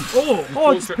 Oh,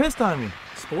 Oh, it's pissed on me.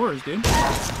 spores, dude.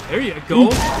 There you go.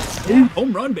 Yeah,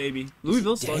 home run, baby.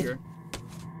 Louisville Slugger.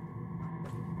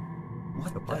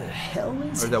 What the hell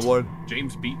is Or is that one?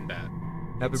 James Beaton Bat.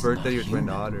 Happy birthday to your twin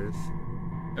daughters.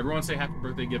 Everyone say happy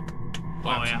birthday, give Oh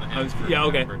claps in the yeah, hands for yeah, happy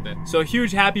okay. birthday. So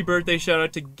huge happy birthday shout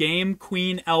out to Game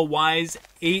Queen LY's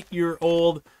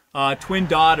 8-year-old twin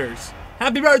daughters.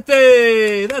 Happy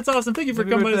birthday! That's awesome. Thank you for Happy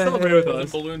coming to birthday. celebrate with Put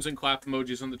us. some balloons and clap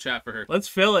emojis in the chat for her. Let's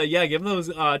fill it. Yeah, give those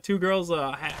 2 girls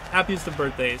happiest of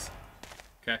birthdays.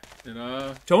 Okay.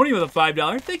 And Tony with a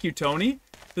 $5. Thank you, Tony.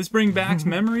 This brings back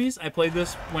memories. I played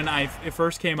this when it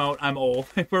first came out. I'm old.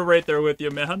 We're right there with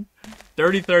you, man.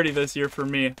 30-30 this year for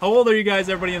me. How old are you guys,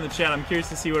 everybody in the chat? I'm curious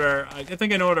to see what I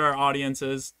think I know what our audience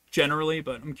is generally,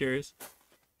 but I'm curious.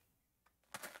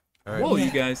 All right. Whoa,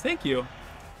 you guys. Thank you.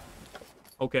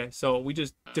 Okay, so we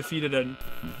just defeated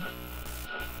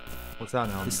What's that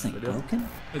now? this thing Video? broken?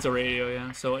 it's a radio,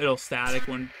 yeah. So it'll static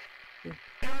when...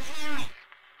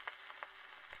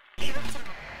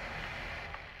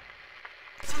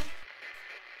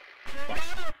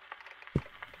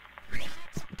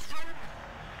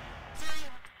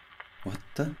 What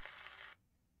the?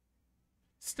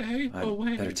 stay I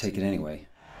away. better take it anyway.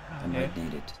 I might Okay.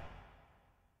 need it.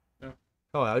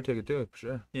 Oh, I would take it too, for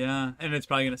sure. Yeah, and it's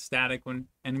probably going to static when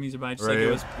enemies are by, just Right. like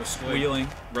it was The squealing.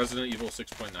 Resident Evil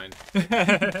 6.9.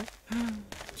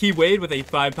 Key Wade with a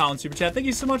 £5 super chat. Thank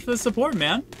you so much for the support,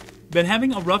 man. Been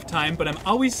having a rough time, but I'm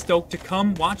always stoked to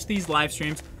come watch these live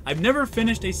streams. I've never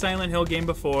finished a Silent Hill game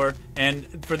before, and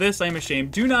for this, I'm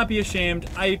ashamed. Do not be ashamed.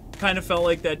 I kind of felt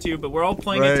like that too, but we're all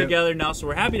playing it Right. together now, so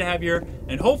we're happy to have you here,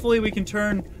 and hopefully we can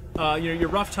turn your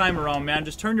rough time around, man.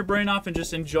 Just turn your brain off and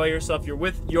just enjoy yourself. You're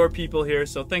with your people here,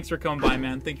 so thanks for coming by,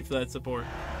 man. Thank you for that support.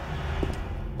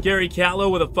 Gary Catlow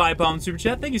with a £5 super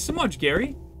chat. Thank you so much,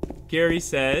 Gary. Gary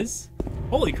says,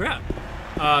 holy crap.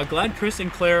 Glad Chris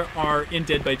and Claire are in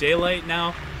Dead by Daylight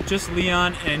now. Just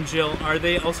Leon and Jill. Are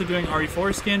they also doing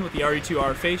RE4 skin with the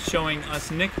RE2R face, showing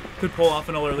us Nick could pull off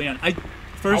another Leon?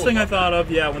 First thing I thought of,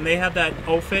 yeah, when they had that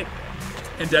outfit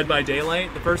in Dead by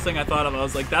Daylight, the first thing I thought of, I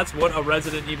was like, that's what a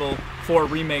Resident Evil 4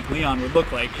 remake Leon would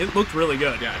look like. It looked really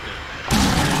good. Yeah, it did.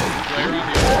 Player on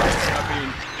the other,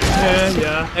 I mean,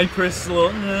 Yeah. And Chris is a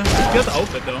little, he got the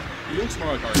outfit though. he looks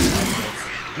more like RE.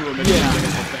 who initially didn't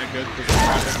look that good because of the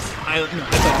graphics. I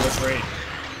thought it was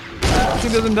great. He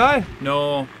doesn't die.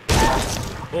 No.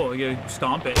 Oh, you gotta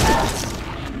stomp it.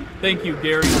 Thank you,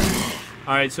 Gary.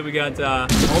 All right, so we got all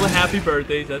the happy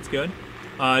birthdays. That's good.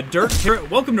 Dirt Carrot,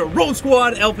 welcome to Row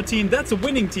Squad Alpha Team. That's a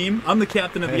winning team. I'm the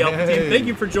captain of the Alpha Team. Thank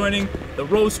you for joining the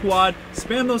Row Squad.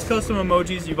 Spam those custom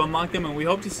emojis. You've unlocked them, and we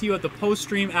hope to see you at the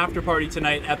post-stream after party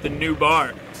tonight at the new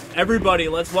bar. Everybody,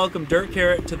 let's welcome Dirt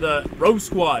Carrot to the Row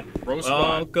Squad. Row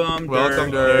Squad. Welcome,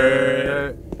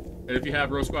 Dirt. And if you have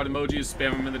Row Squad emojis,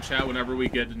 spam them in the chat whenever we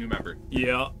get a new member.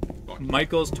 Yeah.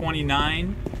 Michael's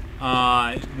 29.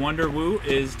 Wonder Woo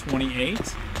is 28.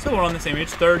 So we're on the same age.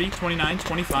 30, 29,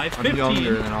 25, 15. I'm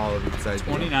younger than all of you besides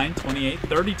 29, 28,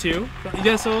 32.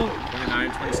 Yeah, so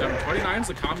 29, 27. 29 is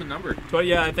a common number.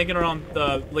 yeah, I think around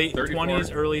the late 34.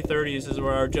 20s, early 30s is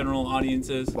where our general audience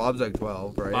is. Bob's like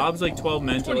 12, right? Bob's like 12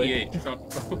 mentally.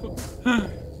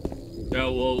 28. Yeah,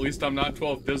 well, at least I'm not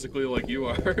 12 physically like you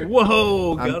are.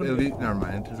 Whoa, I'm, got at him. least, never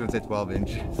mind. I was gonna say 12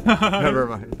 inches. Never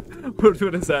mind. What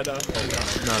is that?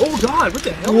 Oh God, what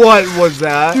the hell? What was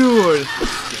that? Dude.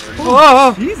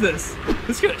 Oh, Jesus.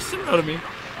 This scared the shit out of me. I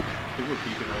think we're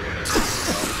peeking over there.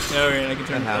 Yeah, alright, I can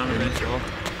turn it down a bit.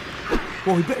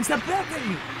 Whoa, he stepped back at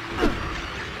you.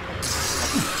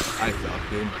 I suck,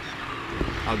 dude.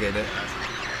 I'll get it.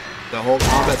 The whole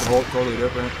combat's totally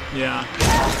different. Yeah.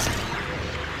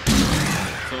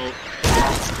 So,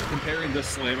 comparing this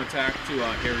slam attack to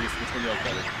Harry's, which one do you like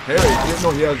better? Harry,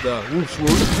 no, he has the whoosh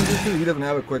whoosh. He doesn't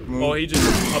have a quick move. Oh, he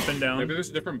just up and down. Maybe there's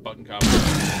a different button combination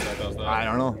that does that. I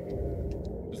don't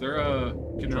know. Is there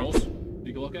controls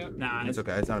you can look at? Nah, It's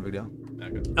okay. It's not a big deal.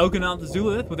 Okay. Elkanop the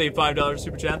Zulith with a $5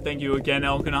 super chat. Thank you again,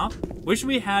 Elkanop. Wish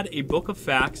we had a book of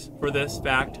facts for this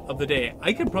fact of the day.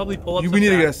 I could probably pull up. We some need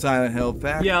to get a facts. Silent Hill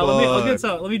fact. Yeah,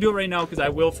 let me do it right now because I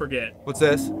will forget. What's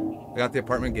this? I got the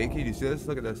apartment gate key. Do you see this?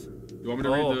 Look at this. You want me to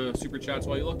read the super chats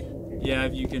while you look? Yeah,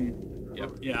 if you can.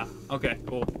 Yep. Yeah. Okay.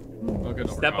 Cool. Okay,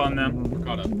 no, Step on them. We're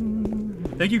caught up.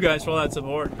 Thank you guys for all that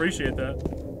support. Appreciate that.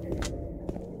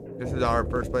 This is our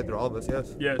first playthrough. All of us,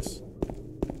 yes. Yes.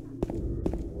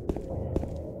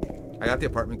 I got the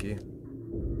apartment key.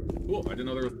 Cool. I didn't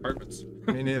know there were apartments.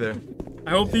 Me neither.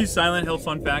 I hope these Silent Hill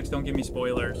fun facts don't give me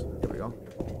spoilers. Here we go.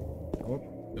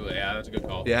 Oh, yeah, that's a good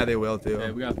call. Yeah, they will too.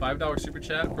 Okay, we got $5 super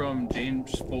chat from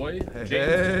James Foy. Hey, James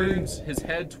hey. turns his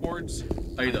head towards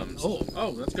items.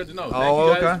 Oh, that's good to know. Thank Oh,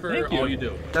 you guys okay. for Thank you. all you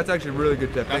do. That's actually a really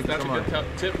good tip. That's, Thank you so that's a much.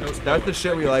 good tip. No That's the spoilers.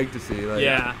 shit we like to see. Like,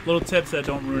 Yeah, little tips that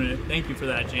don't ruin it. Thank you for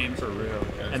that, James. For real.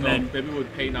 Okay, And so then- maybe it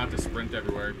would pay not to sprint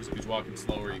everywhere because if he's walking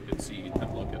slower, you could see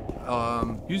him looking.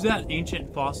 Use that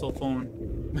ancient fossil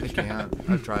phone. I can't.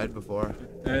 I've tried before.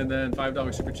 And then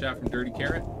 $5 super chat from Dirty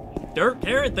Carrot. Dirt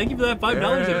Carrot, thank you for that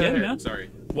 $5 again, man. Sorry.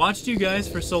 Watched you guys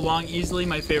for so long, easily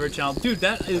my favorite channel. Dude,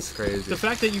 that is crazy. The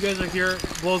fact that you guys are here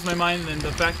blows my mind, and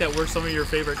the fact that we're some of your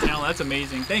favorite channel, that's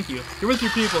amazing. Thank you. You're with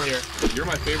your people here. You're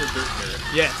my favorite Dirt Carrot.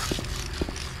 Yes.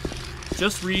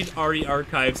 Just read RE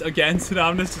Archives. Again,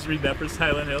 Synonymous, just read that for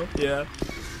Silent Hill. Yeah.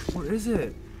 Where is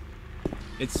it?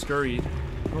 It's scurried.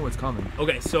 Oh, it's coming.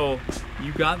 Okay, so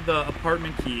you got the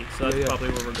apartment key, so that's Yeah, yeah. probably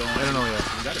where we're going. I don't know yet.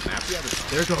 You got a map yet or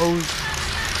something? There it goes.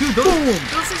 Dude, those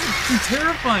are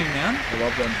terrifying, man. I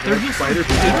love them. They're like just so spider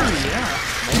jittery, people. yeah.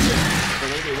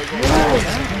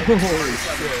 Holy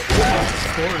shit.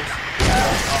 Scores.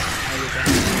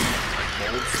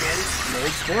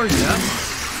 Mold scores, yeah.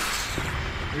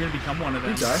 You're gonna become one of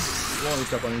them. Die. I want to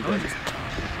step on these guys.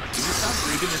 Did you stop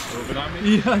reading this COVID on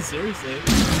me? Yeah, seriously.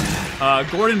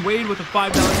 Gordon Wade with a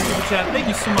 $5 super chat. Thank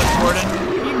you so much, Gordon.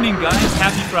 Evening, guys.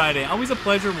 Happy Friday. Always a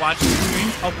pleasure watching the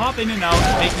streams. I'll pop in and out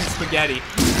making spaghetti.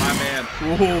 My man.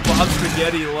 Whoa, Bob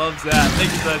Spaghetti loves that.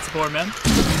 Thank you for that support, man.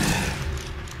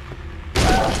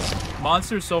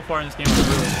 Monsters so far in this game are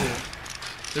really cool.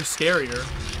 They're scarier.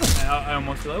 I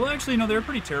almost feel like, well, actually, no, they were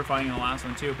pretty terrifying in the last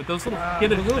one, too. But those little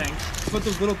hidden things. But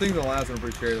those little things in the last one are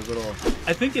pretty scary. Those little.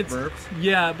 I think it's Smurfs?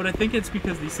 yeah, but I think it's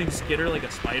because these things skitter like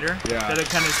a spider. Yeah. That it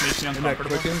kind of just makes me And that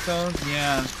uncomfortable. clicking sound.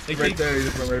 Yeah. Right there, you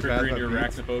just went right past Triggering your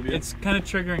that. arachnophobia. It's kind of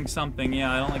triggering something.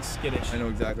 Yeah, I don't like skittish. I know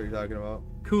exactly what you're talking about.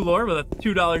 Coolor with a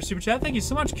 $2 super chat. Thank you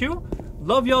so much, Q.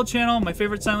 Love y'all channel. My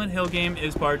favorite Silent Hill game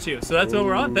is part 2. So that's what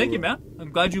we're on. Thank you, man.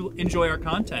 I'm glad you enjoy our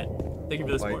content. Thank you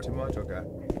for the Fight support. too much? Okay.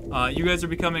 You guys are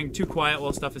becoming too quiet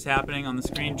while stuff is happening on the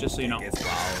screen, just so you know. It's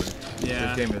loud.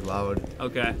 Yeah. This game is loud.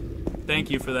 Okay. Thank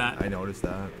you for that. I noticed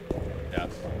that. Yeah.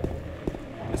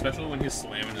 Especially when he's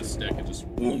slamming his stick, it just.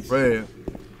 Right.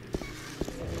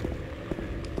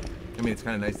 I mean, it's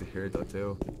kind of nice to hear it though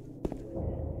too.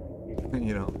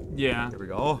 You know. Yeah. Here we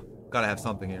go. Oh, gotta have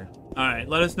something here. All right.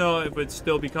 Let us know if it's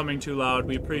still becoming too loud.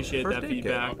 We appreciate First that aid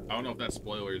kit. feedback. I don't know if that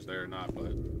spoiler is there or not,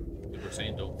 but. were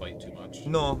saying don't fight too much.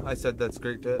 No, I said that's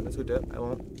great tip. That's a good tip. I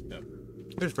won't. Yep.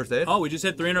 Here's first aid. Oh, we just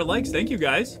hit 300 likes. Thank you,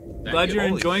 guys. Glad you. you're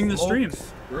Holy enjoying the stream.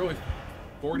 smokes. We're only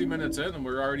 40 minutes in, and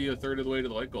we're already a third of the way to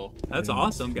the like goal. That's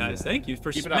awesome, guys. Thank you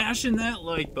for Keep it up. smashing that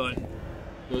like button.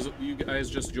 Those of you guys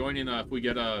just joining, if we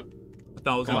get a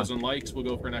 1,000 likes, we'll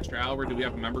go for an extra hour. Do we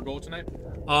have a member goal tonight?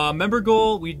 Member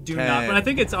goal, we do not, 10. but I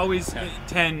think it's always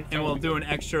 10, and we'll do an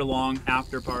extra long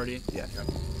after party. Yeah.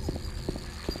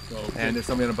 So, And there's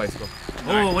somebody on a bicycle.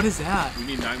 Oh, what is that? we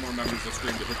need 9 more members to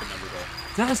stream to hit the member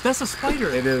goal. That's a spider.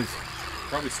 It is.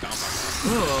 Probably stomp on that.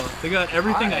 Oh, they got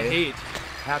everything I hate.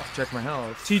 Have to check my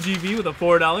health. TGV with a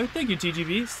 $4. Thank you,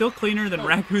 TGV. Still cleaner than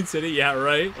Raccoon City. Yeah,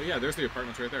 right. Oh yeah, there's the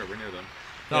apartments right there. We're near them.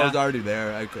 No, I was already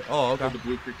there. I could. Oh, okay. The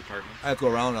Blue Creek apartments. I have to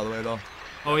go around all the way though.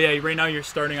 Oh yeah, right now you're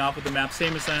starting off with the map,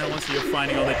 same as Silent Hill, so you're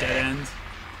finding all the dead ends.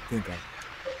 Think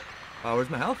I. Where's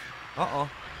my health? Uh-oh.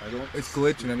 I don't. It's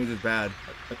glitching. That means it's bad.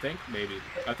 I think maybe.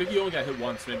 I think you only got hit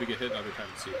once. Maybe get hit another time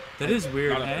to see. That is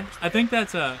weird, Not a eh? first. I think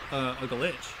that's a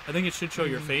glitch. I think it should show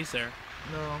your face there.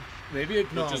 No. Maybe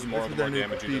it No. glitches more This the is more their new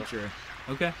damage you do. feature.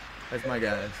 Okay. That's my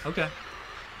guess. Okay.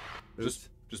 Just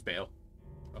bail.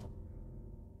 Oh.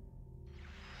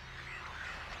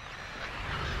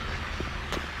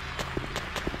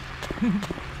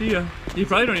 See ya. You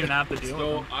probably don't even have to deal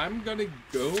So with them. I'm gonna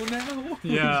go now.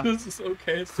 Yeah. This is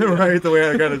okay. Right, the way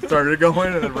I got it started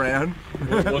going and it ran.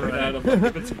 We're looking at him. Like,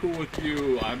 if it's cool with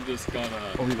you, I'm just gonna.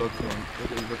 Oh, he looks.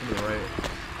 He's looking to the right.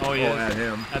 Oh yeah. Oh, at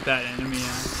him. At that enemy,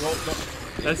 yeah. Well, no,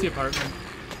 That's the apartment.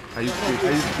 I used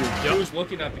to. he was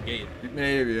looking at the gate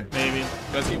Maybe. Maybe.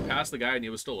 because he passed the guy and he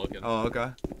was still looking. Oh,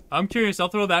 okay. I'm curious. I'll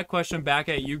throw that question back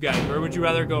at you guys. Where would you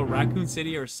rather go, Raccoon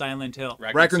City or Silent Hill?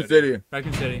 Raccoon City.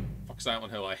 Raccoon City. Fuck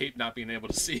Silent Hill. I hate not being able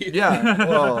to see. Yeah.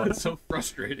 Well, It's so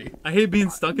frustrating. I hate being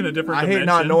stuck in a different I dimension. hate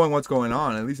not knowing what's going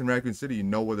on. At least in Raccoon City, you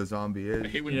know where the zombie I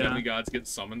is. hate when Yeah. demigods get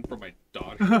summoned for my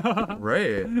daughter.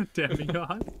 Right.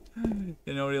 Demigod.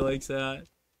 Nobody likes that.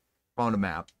 Found a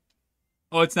map.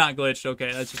 Oh, it's not glitched.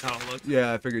 Okay, that's just how it looks.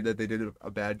 Yeah, I figured that they did a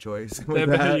bad choice. With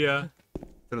that. Yeah.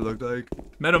 What it looked like.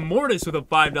 Metamortis with a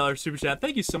 $5 super chat.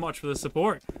 Thank you so much for the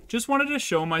support. Just wanted to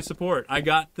show my support. I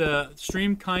got the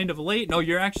stream kind of late. No,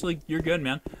 you're good,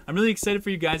 man. I'm really excited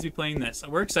for you guys to be playing this.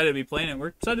 We're excited to be playing it. We're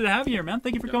excited to have you here, man.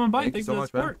 Thank you for coming by. Thank you Thanks so for the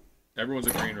much, man. support. Everyone's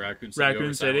agreeing Raccoon City. Raccoon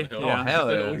over City, Silent Hill. yeah. Oh, hell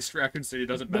At yeah. least Raccoon City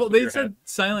doesn't mess Well, with they your said head.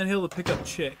 Silent Hill to pick up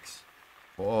chicks.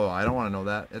 Oh, I don't want to know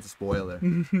that. That's a spoiler.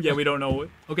 Yeah, we don't know.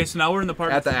 Okay, so now we're in the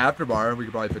part. At the after bar, we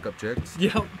could probably pick up chicks.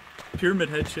 Yeah, pyramid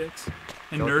head chicks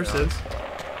and Okay. nurses.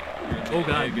 Oh, God.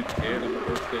 Yeah, get the kid on the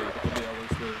birthday. Nobody else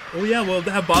did. Oh yeah, we'll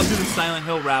have Bob do the Silent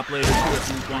Hill rap later too if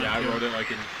you want Yeah, I to. wrote it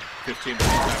like in 15 minutes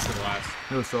after the last.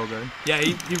 It was so good. Yeah,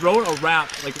 he wrote a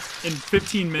rap like in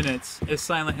 15 minutes, a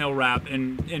Silent Hill rap,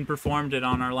 and performed it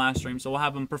on our last stream. So we'll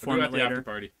have him We'll perform do it it at the after later.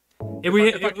 party. If we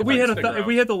If I hit can stick if around.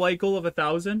 we hit the like goal of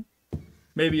 1,000,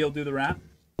 maybe you'll do the rap.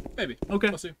 Maybe. Okay.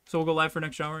 We'll see. So we'll go live for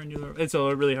next hour and do the. It's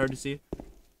really hard to see.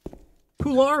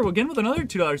 Coolar again with another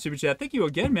 $2 super chat. Thank you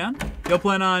again, man. You'll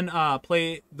plan on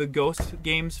play the Ghost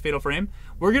games Fatal Frame.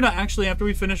 We're gonna actually, after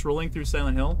we finish rolling through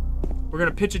Silent Hill, we're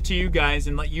gonna pitch it to you guys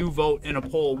and let you vote in a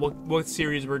poll what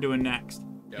series we're doing next.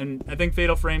 Yep. And I think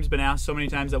Fatal Frame's been asked so many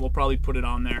times that we'll probably put it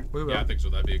on there. We will. Yeah, I think so.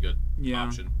 That'd be a good Yeah.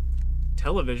 option.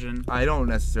 Television. I don't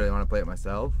necessarily want to play it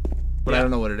myself, but I Yeah.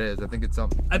 don't know what it is. I think it's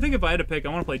something. I think if I had to pick, I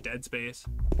want to play Dead Space.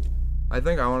 I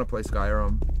think I want to play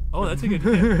Skyrim. Oh, that's a good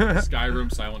pick.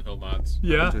 Skyrim, Silent Hill mods.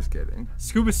 Yeah. I'm just kidding.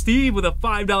 Scuba Steve with a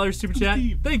 $5 super chat.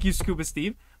 Thank you, Scuba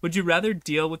Steve. Would you rather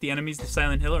deal with the enemies of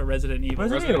Silent Hill or Resident Evil?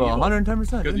 Resident Evil.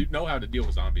 110%. Because you know how to deal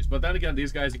with zombies. But then again,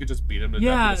 these guys, you could just beat them to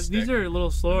Yeah, death with a these stick. are a little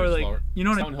slower. They're Like slower. you know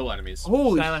what? Silent Hill enemies.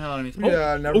 Holy Silent Hill enemies.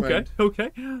 Yeah, never okay, mind.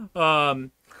 okay.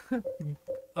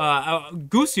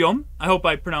 Gusium. I hope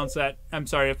I pronounced that. I'm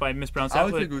sorry if I mispronounced I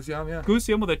that. would say but Gusiam, yeah.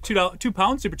 Gusium with a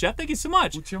 £2 super chat. Thank you so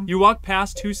much. Gusium. You walk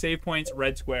past 2 save points,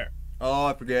 red square. Oh,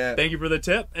 I forget. Thank you for the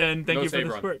tip and thank No you for save the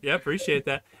run. support. Yeah, appreciate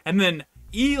that. And then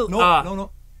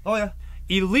No. Oh, yeah.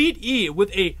 Elite E with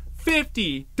a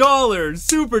 $50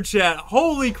 super chat.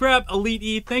 Holy crap, Elite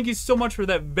E. Thank you so much for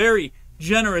that very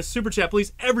generous super chat.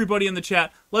 Please, everybody in the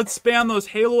chat, let's spam those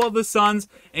Halo of the Suns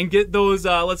and get those,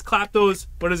 let's clap those,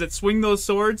 what is it, swing those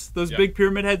swords, those Yep. big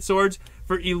pyramid head swords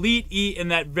for Elite E in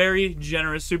that very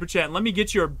generous super chat. And let me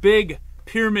get your big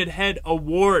pyramid head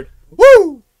award.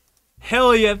 Woo!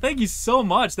 Hell yeah, thank you so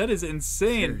much. That is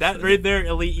insane. That Seriously. right there,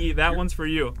 Elite E, that one's for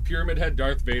you. Pyramid Head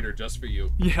Darth Vader just for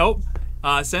you. Yep.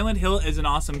 Silent Hill is an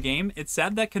awesome game. It's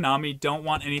sad that Konami don't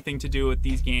want anything to do with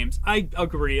these games. I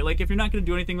agree. Like, if you're not going to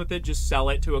do anything with it, just sell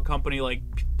it to a company like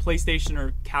PlayStation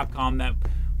or Capcom that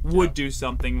would do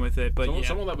something with it. But yeah.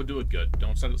 Someone that would do it good.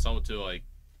 Don't sell it to like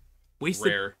Wasted.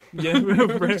 Rare. Yeah,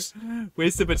 rare.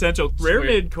 Wasted potential. Rare Swear.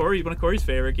 made one of Corey's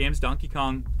favorite games, Donkey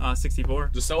Kong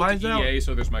 64. Just sell Why it is to that- EA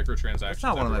so there's microtransactions. That's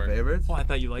not one of my everywhere. favorites. Oh, I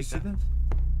thought you liked See that. that?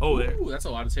 Oh, there. Ooh, that's a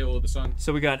lot of Tale of the Sun.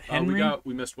 So we got Henry.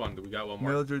 We missed one. We got one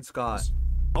more. Mildred Scott.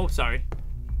 Oh, sorry.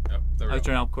 Yep, there I we was go.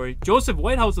 trying to help Corey. Joseph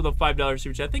Whitehouse with a $5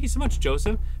 super chat. Thank you so much,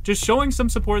 Joseph. Just showing some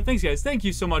support. Thanks, guys. Thank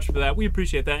you so much for that. We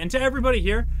appreciate that. And to everybody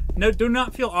here, no, do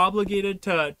not feel obligated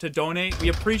to donate. We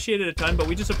appreciate it a ton, but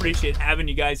we just appreciate having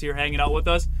you guys here hanging out with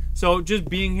us. So just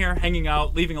being here, hanging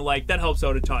out, leaving a like, that helps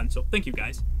out a ton. So thank you,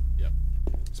 guys. Yep.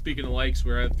 Speaking of likes,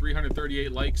 we're at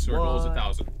 338 likes. So our goal is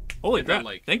 1,000. Holy Hit that crap.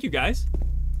 like. Thank you, guys.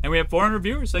 And we have 400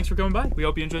 viewers. Thanks for coming by. We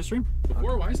hope you enjoy the stream.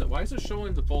 Before, why is it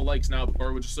showing the full likes now? Before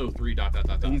it would just show 3 ...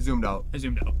 He zoomed out. I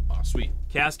zoomed out. Oh, sweet.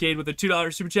 Cascade with a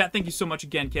 $2 super chat. Thank you so much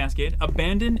again, Cascade.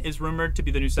 Abandon is rumored to be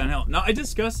the new Silent Hill. Now, I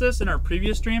discussed this in our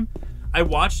previous stream. I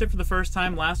watched it for the first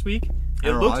time last week.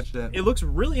 It looks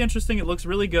really interesting. It looks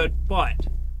really good, but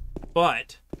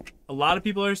a lot of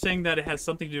people are saying that it has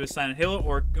something to do with Silent Hill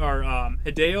or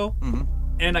Hideo. Mm-hmm.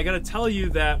 And I gotta tell you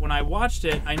that when I watched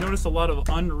it, I noticed a lot of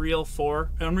Unreal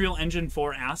Engine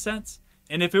 4 assets.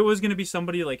 And if it was gonna be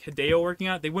somebody like Hideo working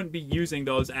on it, they wouldn't be using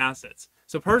those assets.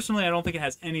 So personally, I don't think it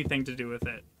has anything to do with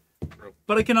it.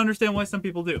 But I can understand why some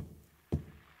people do.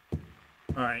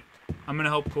 All right, I'm gonna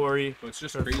help Corey. But it's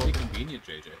just crazy convenient,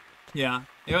 JJ. Yeah,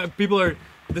 people are.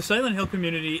 The Silent Hill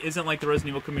community isn't like the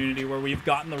Resident Evil community where we've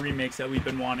gotten the remakes that we've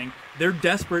been wanting. They're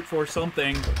desperate for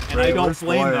something, and I don't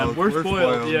blame them. We're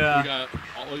spoiled. Yeah.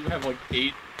 We have like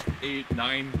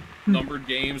 9 numbered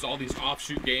games, all these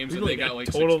offshoot games, and they got like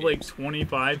total 6 like games.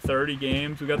 25, 30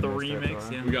 games. We got the remakes.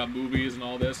 Yeah. We got movies and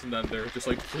all this, and then they're just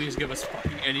like, please give us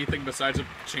fucking anything besides a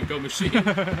Pachinko machine.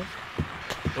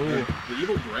 Oh, The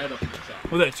evil bread up in the chat.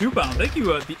 well, that £2. Thank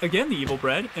you again. The evil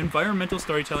bread. Environmental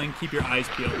storytelling. Keep your eyes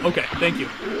peeled. Okay, thank you.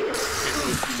 Can't really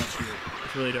see much here.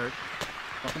 It's really dark.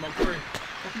 Fuck him up, Corey.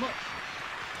 Fuck him up.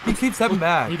 He keeps stepping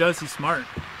back. He does. He's smart.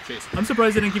 Chase. I'm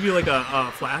surprised they didn't give you like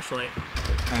a flashlight.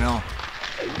 I know.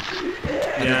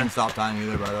 It Yeah. doesn't stop time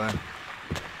either, by the way.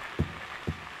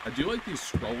 I do like these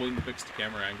scrolling fixed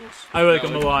camera angles. I like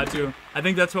them a lot too. I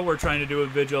think that's what we're trying to do with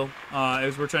Vigil.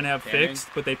 Is we're trying to have Panning? fixed,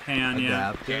 but they pan. Yeah.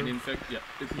 Adapt. Canyon fix. Yeah.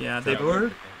 Yeah, they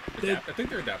were- I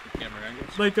think they're adaptive camera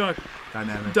angles. Like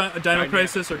Dynamic. Dino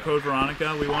Crisis or Code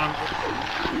Veronica. We want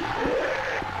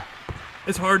them.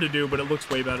 It's hard to do, but it looks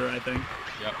way better, I think.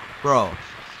 Yep. Bro,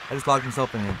 I just locked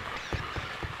myself in here.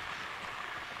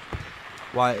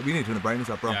 Why? We need to turn the brightness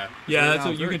up, bro. Yeah. Yeah, Right that's now, what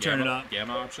you Is there can a turn it gamma- up.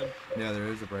 Gamma option. Yeah, there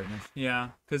is a brightness. Yeah,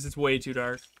 because it's way too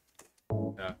dark.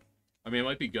 Yeah. I mean, it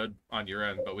might be good on your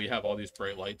end, but we have all these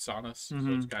bright lights on us, so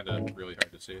it's kind of really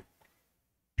hard to see.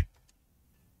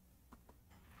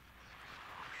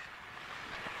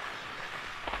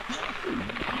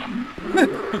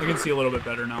 I can see a little bit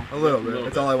better now. A little bit. Little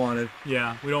That's bit. all I wanted.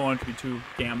 Yeah, we don't want it to be too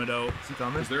gammaed out. Is he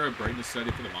coming? Is there a brightness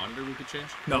setting for the monitor we could change?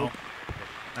 No.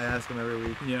 I ask him every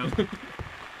week. Yeah.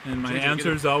 And my JJ, answer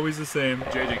get is always the same.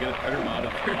 JJ, get a better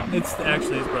monitor. It's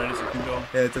actually as bright as it can go.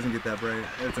 Yeah, it doesn't get that bright.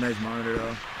 It's a nice monitor,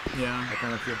 though. Yeah. I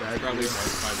kind of feel bad. Probably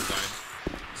for by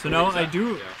design. So now Where is I that?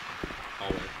 do. Yeah.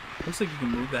 Hallway. Looks like you can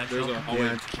move that. There's shelf. a hallway.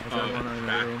 Yeah, I saw one in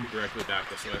that room. Directly back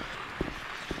this way.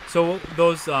 So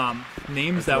those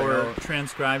names That's that the were layout.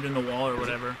 transcribed in the wall or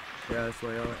whatever. Yeah, that's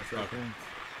layout. That's right Okay. there.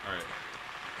 All right.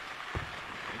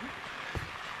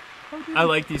 I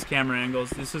like these camera angles.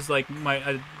 This is like my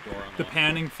Door the unlocked.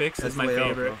 panning fix That's is my layout,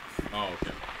 favorite. Oh,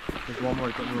 okay. Bro. There's one more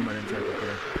room I didn't check up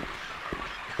there.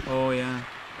 Oh yeah.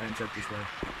 I didn't check this way.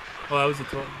 Oh, that was the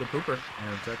pooper. I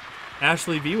haven't checked.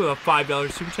 Ashley V with a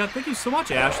 $5 super chat. Thank you so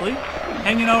much, Ashley.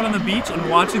 Hanging out on the beach and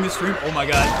watching the stream. Oh my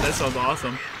god, that sounds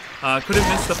awesome. Couldn't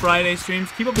miss the Friday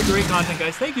streams. Keep up the great content,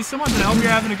 guys. Thank you so much, and I hope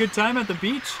you're having a good time at the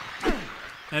beach.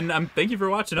 And thank you for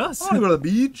watching us. I want to go to the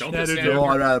beach. Don't Yeah, get dude, sand. No,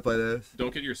 I'd rather play this.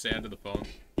 Don't get your sand in the phone.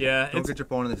 Yeah, Don't get your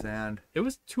phone in the sand. it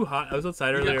was too hot. I was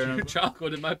outside You earlier. got and your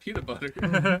chocolate and my peanut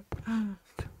butter.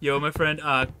 Yo, my friend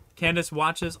Candace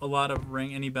watches a lot of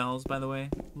Ring Any Bells, by the way.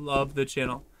 Love the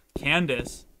channel.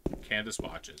 Candace Candace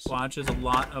watches. watches a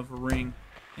lot of Ring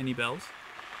Any Bells.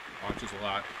 Watches a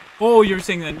lot. Oh, you're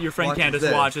saying that your friend Watches Candace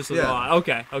this, watches a yeah. lot.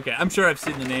 Okay. I'm sure I've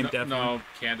seen the name definitely. No,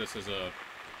 Candace is a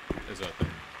thing. It's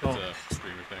Oh. a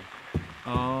streamer thing.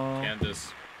 Oh. Candace.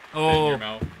 Spit in Oh, your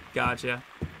mouth. gotcha.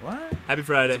 What? Happy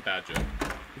Friday. It's a bad joke.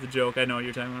 It's a joke. I know what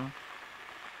you're talking about.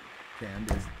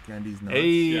 Candy's nuts. Hey,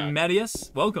 Yeah.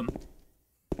 Mattias, welcome.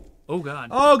 Oh God.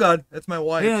 Oh god, that's my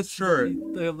wife's yeah, shirt.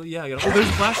 Yeah, I got. Oh, there's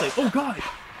a flashlight. Oh God.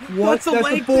 What? That's a That's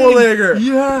leg a four-legger. thing.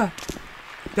 Yeah.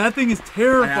 That thing is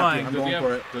terrifying. I'm Does going he for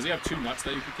have, it. does he have 2 nuts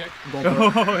that you can kick? I'm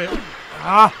going for it. Oh, yeah.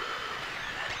 Ah.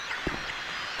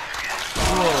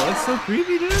 Oh, that's so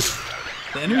creepy, dude.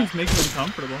 The enemies make them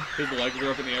uncomfortable. His legs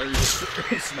are up in the air, you just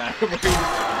smack him.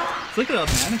 It's like a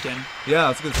mannequin. Yeah,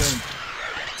 that's a good thing.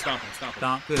 Stop him, stop him.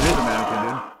 Stomp. It is a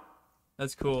mannequin, dude.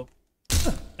 That's cool.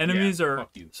 Enemies Yeah, are fuck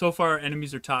you. so far.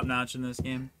 Enemies are top notch in this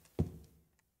game.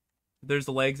 There's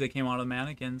the legs that came out of the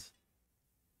mannequins.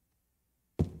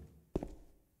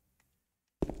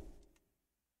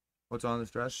 What's on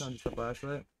this dress? Just a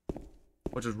flashlight,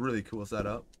 which is really cool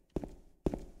setup.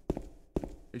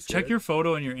 Check your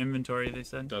photo in your inventory. They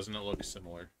said. Doesn't it look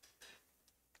similar?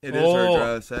 It is her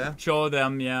dress, eh? Show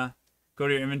them, yeah. Go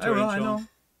to your inventory and show I know. them.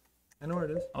 I know where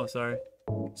it is. Oh, sorry.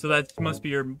 So that must be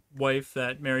your wife,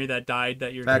 that Mary, that died.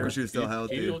 That you're Back here. when she was still Can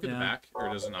healthy. you look at Yeah. the back, or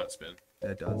does it not spin? Yeah,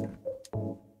 it does.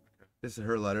 This is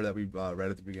her letter that we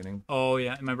read at the beginning. Oh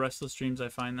yeah, in my restless dreams I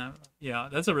find that. Yeah,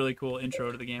 that's a really cool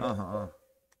intro to the game.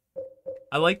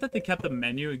 I like that they kept the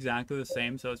menu exactly the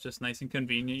same, so it's just nice and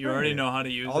convenient. You already know how to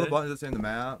use All it. the buttons are the same. The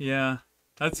map. Yeah,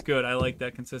 that's good. I like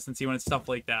that consistency when it's stuff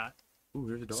like that. Ooh,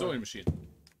 here's a door. Sewing machine.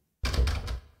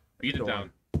 Beat it Door.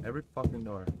 down. Every fucking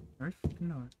door. Very fucking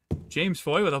know it. James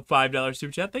Foy with a $5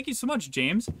 super chat. Thank you so much,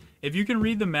 James. If you can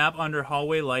read the map under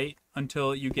hallway light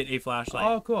until you get a flashlight.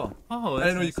 Oh, cool. Oh, I that's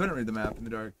didn't know you nice. couldn't read the map in the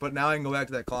dark. But now I can go back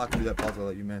to that clock and do that puzzle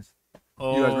that you missed.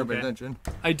 Oh, You guys weren't paying okay. attention.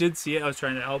 I did see it. I was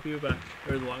trying to help you, but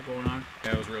there's a lot going on.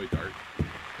 Yeah, it was really dark.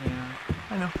 Yeah.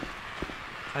 I know.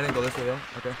 I didn't go this way though.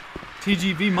 Okay.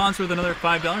 TGV Monster with another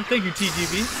 $5. Thank you,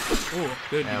 TGV. Oh,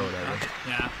 good. Yeah, whatever.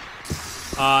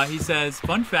 Yeah. He says,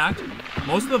 fun fact,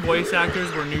 most of the voice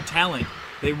actors were new talent.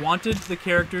 They wanted the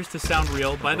characters to sound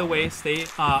real. By the way, stay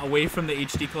away from the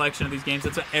HD collection of these games.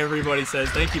 That's what everybody says.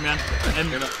 Thank you, man.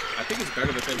 And And I think it's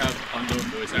better that they have unknown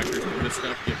voice actors for this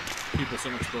stuff. Give people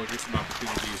some exposure, some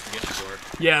opportunities to get in the door.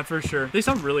 yeah, for sure. They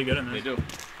sound really good in They this. do.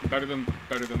 Better than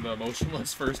the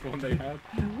motionless first one they had.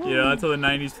 Yeah, that's how the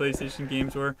 90s PlayStation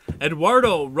games were.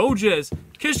 Eduardo, Roges,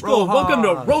 Kishko, Rojas. welcome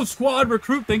to Road Squad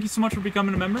Recruit. Thank you so much for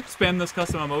becoming a member. Spam those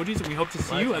custom emojis, and we hope to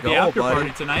see you at the go, after buddy.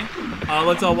 party tonight.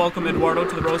 Let's all welcome Eduardo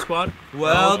to the Road Squad.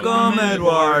 Welcome,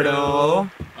 Eduardo.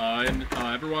 And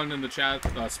everyone in the chat,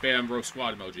 spam row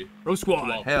squad emoji. Road Squad.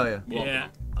 Welcome. Hell yeah. Welcome. Yeah,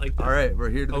 I like that. All right, we're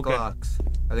here to the Okay. clocks.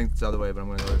 I think it's the other way, but I'm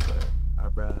going to go this way. All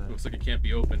right. Looks like it can't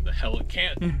be opened. The hell it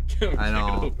can't. Can't I know.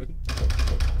 get open.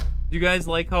 You guys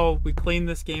like how we cleaned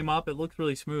this game up? It looks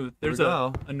really smooth. There's we a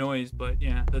go. noise, but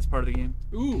yeah, that's part of the game.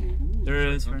 Ooh. There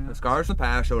is. Sorry, Right now. The scars from the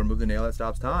past shall remove the nail that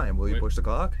stops time. Will you Wait. push the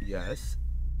clock? Yes.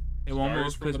 It won't Stars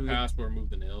move from because the we. past will remove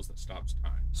the nails that stops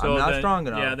time. So I'm not the- strong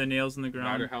enough. Yeah, the nails in the No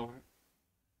matter ground.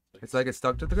 how. It's like it's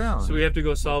stuck to the ground. So we have to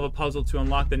go solve a puzzle to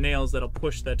unlock the nails that'll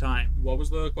push the time. What was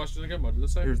the question again? What did it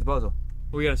say? Here's the puzzle.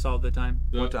 We gotta solve the time.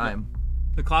 What time?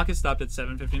 The clock is stopped at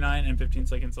 7:59 and 15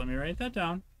 seconds. Let me write that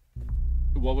down.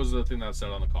 What was the thing that said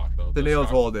on the clock though? The nails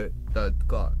scar- hold it. The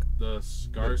clock. The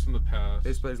scars from the past.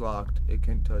 This plays locked. It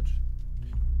can't touch.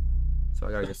 So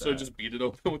I gotta get So that. just beat it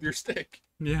open with your stick.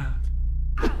 Yeah.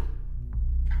 God,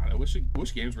 I wish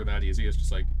games were that easy. It's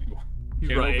just like you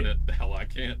can't Right. open it. The hell I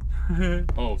can't.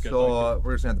 Oh, good. So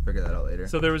we're just gonna have to figure that out later.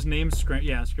 So there was names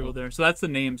scribbled there. So that's the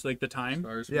names, like the time.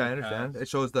 Scars from Yeah, I the understand. past. It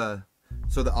shows the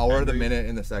hour, the minute,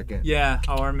 and the second. Yeah,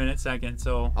 hour, minute, second.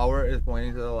 So Hour is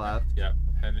pointing to the left. Yeah.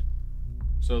 And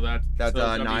so That's so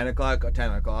that'd 9 be, o'clock,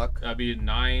 10 o'clock. That'd be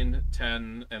 9,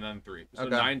 10, and then 3. So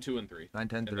Okay. 9, 2, and 3. 9,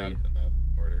 10, In 3. that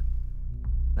order.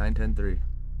 9, 10, 3.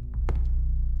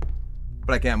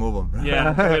 But I can't move them.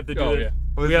 yeah, so we have to do Oh, it. yeah.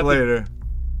 What's we have to- later?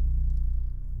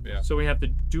 Yeah. So we have to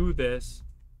do this.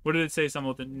 What did it say? Something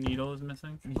with the needle is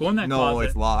missing. Go in that No, closet.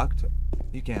 it's locked.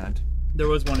 You can't. There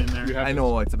was one in there. You have I to,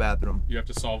 know it's a bathroom. You have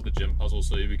to solve the gym puzzle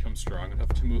so you become strong enough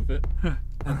to move it.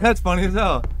 That's funny as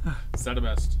hell. Set a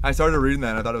best. I started reading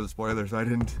that and I thought it was a spoiler, so I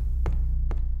didn't.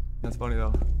 That's funny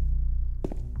though.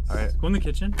 Alright. Go in the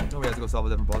kitchen. No, we have to go solve a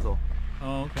different puzzle.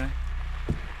 Oh, okay.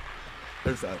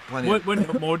 There's plenty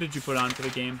What mode did you put on for the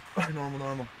game? normal.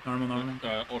 Normal.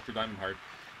 Ultra Diamond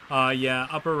Hard. Yeah,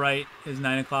 upper right is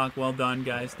 9 o'clock. Well done,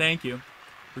 guys. Thank you.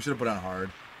 We should have put on hard.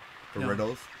 For No.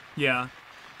 riddles. Yeah.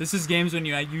 This is games when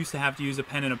you used to have to use a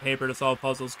pen and a paper to solve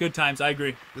puzzles. Good times, I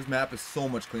agree. This map is so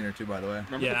much cleaner too, by the way.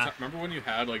 Remember, Yeah. remember when you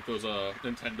had like those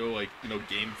Nintendo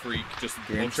Game Freak just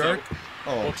Game books Shark? That,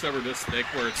 Oh. books that were this thick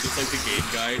where it's just like the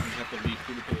game guide and you have to leaf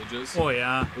through the pages. Oh,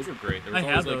 yeah. Those were great. There I was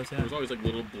have always, those, yeah. There was always like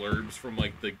little blurbs from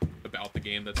like about the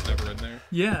game that's never in there.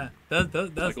 Yeah. That's Like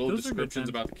little those are good descriptions times.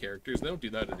 about the characters. They don't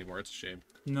do that anymore. It's a shame.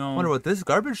 I No. wonder what this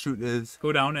garbage chute is.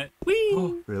 Go down it.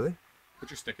 Whee! Really? Put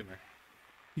your stick in there.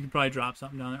 You can probably drop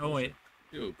something down there. Oh, wait.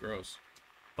 Ew, gross.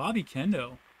 Bobby Kendo.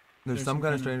 There's There's some some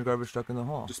kind of kinda- strange garbage stuck in the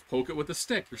hole. Just poke it with a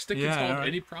stick. Your stick Yeah, can solve alright.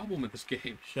 any problem in this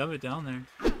game. Shove it down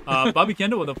there. Bobby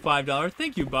Kendo with a $5.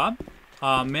 Thank you, Bob.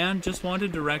 Man just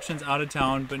wanted directions out of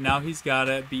town, but now he's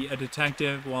gotta be a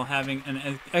detective while having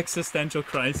an existential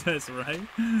crisis, right?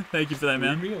 Thank you for that,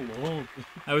 man. Leave me alone.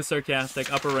 I was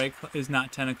sarcastic. Upper right is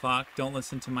not 10 o'clock. Don't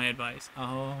listen to my advice.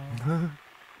 Oh.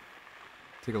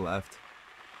 Take a left.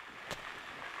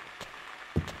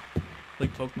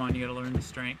 Like Pokemon, you gotta learn the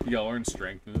strength. You gotta learn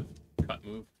strength move, cut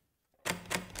move.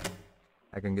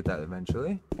 I can get that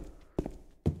eventually.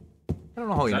 I don't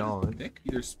know how Is you that know. thick?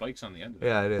 There's spikes on the end of it.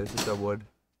 Yeah, it is. It's a wood.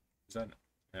 Is that?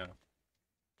 Yeah.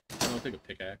 I don't think a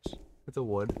pickaxe. It's a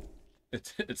wood.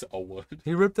 It's a wood.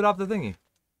 He ripped it off the thingy.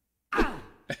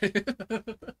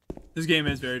 This game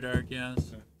is very dark,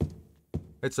 yes.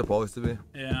 It's supposed to be.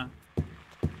 Yeah.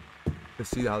 To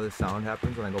see how this sound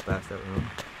happens when I go past that room.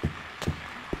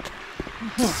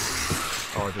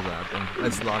 Oh, it's a bathroom.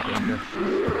 It's locked in there.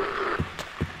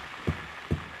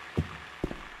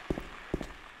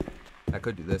 I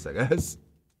could do this, I guess.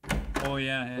 Oh,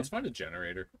 yeah. Hey. Let's find a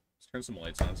generator. Let's turn some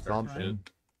lights on. And start some Something.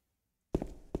 shit.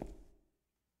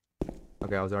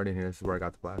 Okay, I was already in here. This is where I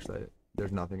got the flashlight.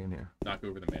 There's nothing in here. Knock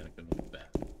over the mannequin with that.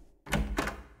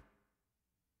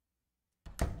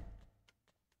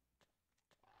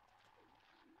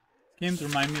 Games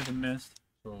remind me of The Mist.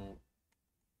 So.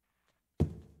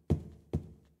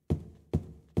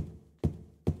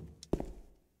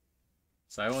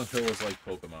 Silent Hill is like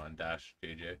Pokemon Dash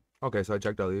JJ. Okay, so I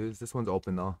checked all these. This one's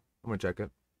open though. I'm gonna check it.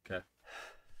 Okay.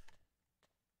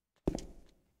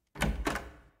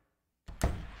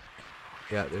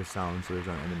 Yeah, there's sound, so there's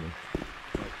an enemy.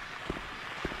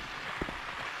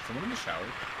 Someone in the shower.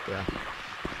 Yeah.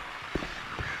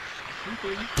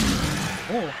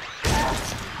 Oh.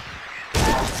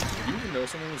 Did you even know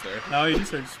someone was there? No, you just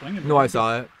started swinging. No, I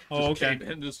saw it. Oh, Just okay. came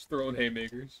in, just throwing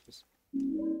haymakers. Just...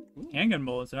 Handgun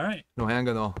bullets, alright. No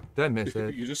handgun though. Did I miss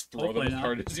it? You just throw Hopefully them as not.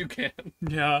 hard as you can.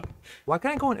 Yeah. Why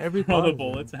can't I go in every Throw the closet?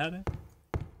 bullets at it.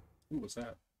 Ooh, what's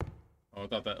that? Oh, I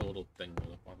thought that little thing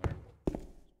was up on there.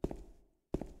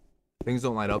 Things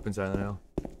don't light up in Silent Hill.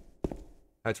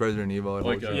 That's Resident Evil. I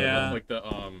Like, told you. Yeah. like the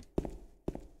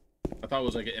I thought it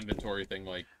was like an inventory thing,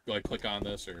 like click on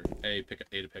this or A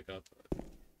to pick up.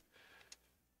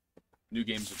 New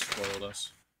games have spoiled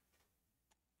us.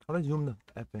 How did I zoom the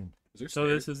F in? Is there So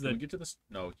stairs? this is Can the- we get to this?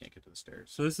 No, we can't get to the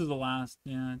stairs. So this is the last,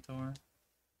 door.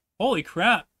 Holy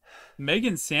crap.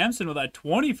 Megan Sampson with that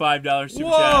 $25 super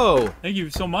chat. Whoa! Thank you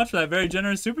so much for that very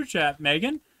generous super chat,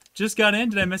 Megan. Just got in.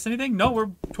 Did I miss anything? No, we're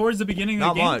towards the beginning of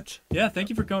Not the game. much. Yeah, thank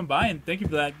you for coming by, and thank you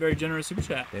for that very generous super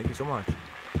chat. Thank you so much.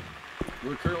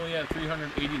 We're currently at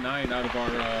 389 out of our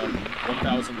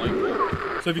 1,000 like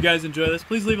goal. So if you guys enjoy this,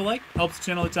 please leave a like. Helps the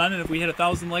channel a ton, and if we hit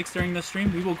 1,000 likes during this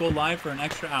stream, we will go live for an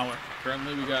extra hour.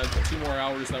 Currently, we got 2 more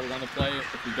hours that we're gonna play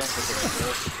if we don't hit the like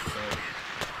goal.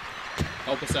 So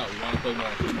help us out. We want to play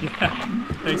more.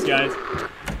 Yeah. Thanks, guys.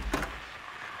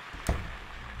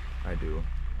 I do.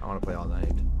 I want to play all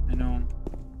night. I know.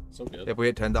 So good. If we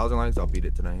hit 10,000 likes, I'll beat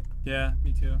it tonight. Yeah,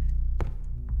 me too.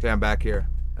 Okay, I'm back here.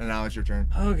 And now it's your turn.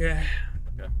 Okay.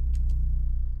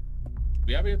 Do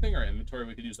we have anything in our inventory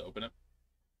we could use to open it?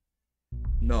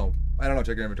 No. I don't know.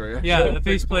 Check your inventory. Yeah, the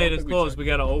Fix faceplate the is wall. closed. We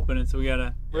gotta open it, so we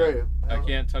gotta. Right. I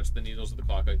can't touch the needles of the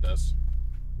clock like this.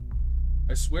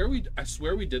 I swear we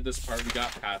did this part. We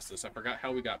got past this. I forgot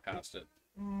how we got past it.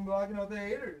 Blocking out the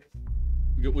haters.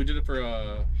 We did it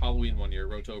for Halloween one year,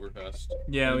 Rotoberfest.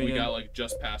 Yeah, and we we did. got like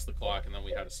just past the clock, and then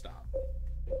we had to stop.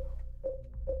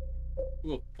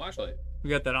 Ooh, flashlight. We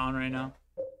got that on right now.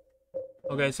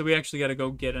 Okay, so we actually gotta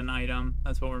go get an item.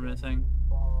 That's what we're missing.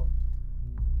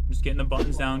 Just getting the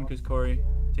buttons down because Corey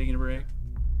taking a break.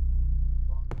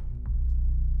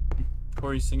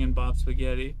 Corey's singing Bob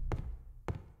Spaghetti.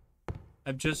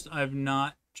 I've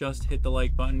not just hit the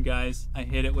like button, guys. I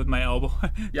hit it with my elbow.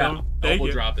 Yeah, Thank elbow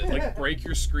you. drop it. Like break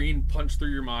your screen, punch through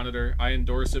your monitor. I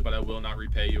endorse it, but I will not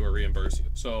repay you or reimburse you.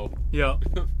 So Yeah.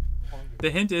 The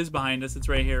hint is behind us. It's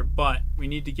right here, but we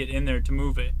need to get in there to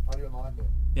move it. How do you unlock it?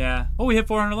 Yeah. Oh, we hit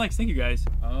 400 likes. Thank you, guys.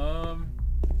 um,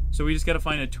 So we just gotta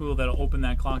find a tool that'll open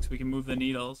that clock so we can move the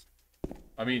needles.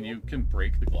 I mean you can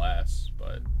break the glass,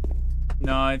 but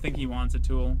No, I think he wants a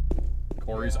tool.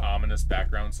 Corey's ominous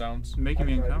background sounds. It's making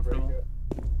me uncomfortable.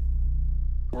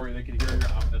 Corey, they can hear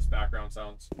your ominous background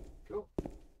sounds. Cool.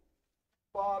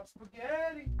 Bob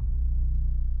Spaghetti.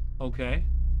 Okay.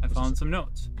 I found some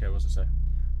notes. Okay, what's it say?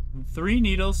 3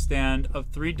 needles stand of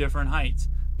 3 different heights: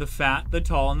 the fat, the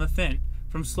tall, and the thin.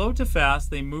 From slow to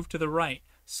fast, they move to the right.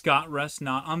 Scott rests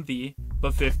not on 3,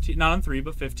 but 15. Not on 3,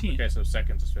 but 15. Okay, so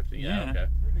seconds is 50. Yeah.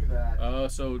 Yeah. Okay.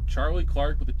 So Charlie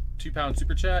Clark with a £2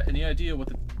 super chat. Any idea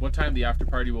what time the after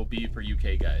party will be for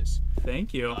UK guys?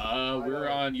 Thank you. We're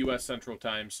on U.S. Central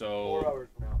Time, so 4 hours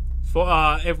from now.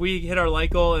 If we hit our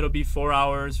light goal, it'll be 4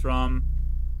 hours from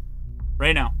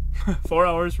right now. 4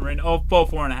 hours from right now. Oh, about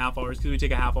 4.5 hours because we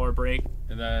take a half-hour break.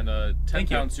 And then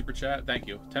 10-pound super chat. Thank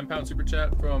you. 10-pound super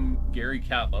chat from Gary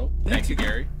Catlow. Thank you,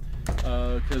 Gary.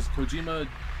 Because Kojima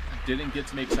didn't get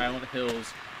to make Silent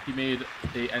Hills, he made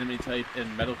a enemy type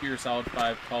in Metal Gear Solid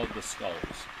 5 called the Skulls.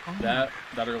 That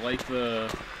are like the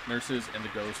nurses and the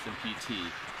ghost in PT.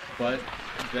 But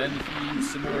then he used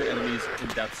similar enemies in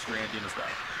Death Stranding as well.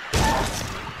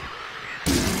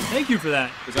 Thank you for that.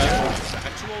 Is that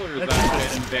factual or is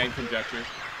that van conjecture?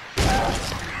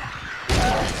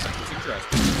 It's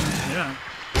interesting. Yeah.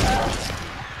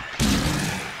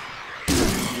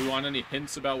 Do you want any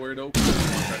hints about where it opens? Or do you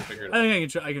want to try to figure it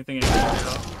out? I can figure it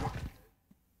out.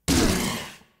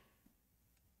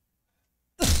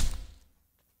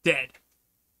 Dead.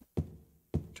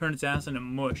 Turn its ass into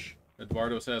mush.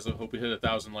 Eduardo says, I hope we hit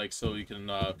 1,000 likes so you can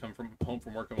come home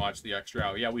from work and watch the extra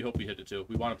hour. Yeah, we hope we hit it too.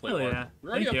 We want to play more. Yeah. We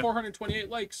already have 428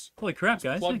 likes. Holy crap,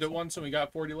 guys. Plugged it once and we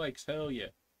got 40 likes. Hell yeah.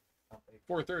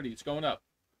 430. It's going up.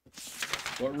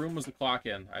 What room was the clock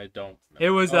in? I don't know. It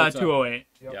was 208.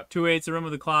 Yep. 208's the room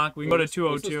of the clock. We can go to What's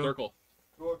 202. the circle?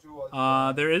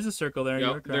 There is a circle there.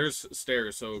 Yep, there's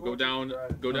stairs. So go down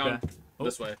Okay.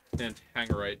 this way and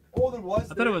hang a right. I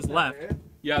thought it was left.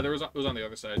 Yeah, it was on the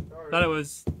other side. I thought it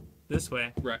was this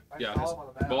way. Right. Yeah.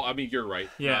 Well, I mean, you're right.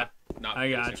 Yeah. Not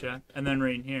I gotcha. And then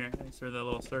right in here, that's where the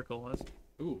little circle was.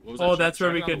 Ooh, what was Oh, that? that's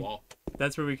where we Shine it on could. the wall.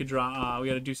 That's where we could draw. We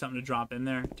got to do something to drop in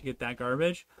there to get that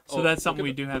garbage. So that's something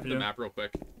we do have to the do. map real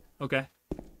quick. Okay.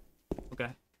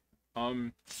 Okay. So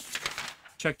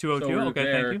Check 202. we're Okay,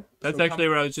 there. thank you. That's So actually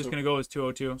where I was just gonna go is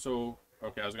 202. So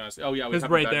okay, I was gonna say. Oh yeah, we It's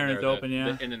have right a there and bed it's open,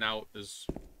 yeah. The in and out is.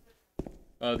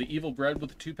 The evil bread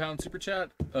with a 2-pound super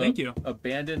chat. Thank you.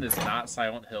 Abandon is not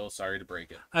Silent Hill. Sorry to break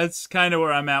it. That's kind of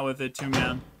where I'm at with it too,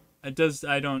 man. It does.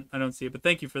 I don't see it, but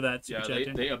thank you for that super Yeah,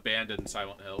 chat. they abandoned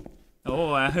Silent Hill.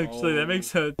 Oh, actually, that makes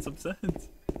some sense.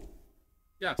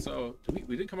 Yeah. So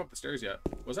we didn't come up the stairs yet.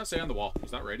 What does that say on the wall?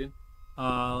 Is that rating?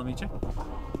 Let me check.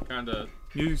 Kinda.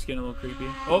 Music's getting a little creepy.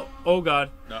 Oh God.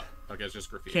 No. Okay, it's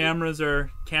just graffiti.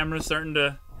 Cameras starting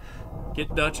to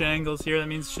get Dutch angles here. That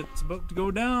means shit's about to go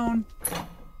down.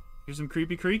 Here's some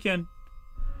creepy creaking.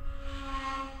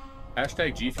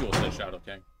 Hashtag G Fuel says Shadow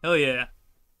King. Hell yeah.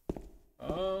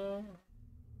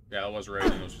 Yeah, it was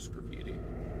rating. It was just graffiti.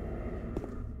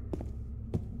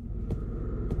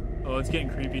 Oh, it's getting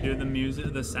creepy, dude. The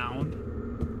music, the sound.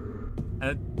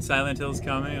 That Silent Hill's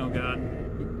coming. Oh God.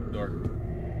 Oop, door.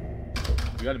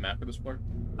 You got a map for this floor?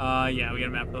 Yeah, we got a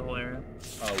map for the whole area.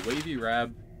 Wavy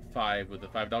Rab 5 with a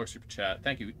 $5 super chat.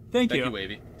 Thank you. Thank Thank you. you,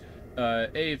 Wavy.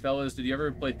 Hey, fellas, did you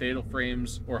ever play Fatal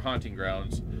Frames or Haunting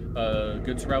Grounds?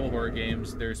 Good survival horror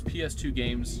games. There's PS2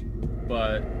 games,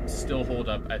 but still hold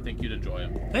up. I think you'd enjoy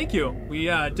them. Thank you. We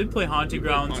did play Haunting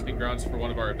Grounds. Haunting Grounds for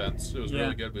one of our events. It was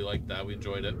really good. We liked that. We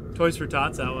enjoyed it. Toys for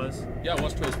Tots, that was. Yeah, it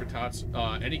was Toys for Tots.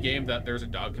 Any game that there's a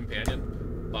dog companion,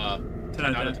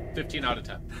 15 out of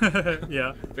 10.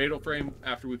 Yeah. Fatal Frame,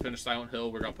 after we finish Silent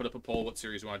Hill, we're going to put up a poll what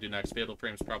series we want to do next. Fatal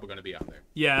Frame's probably going to be on there.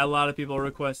 Yeah, a lot of people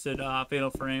requested Fatal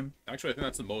Frame. Actually, I think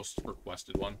that's the most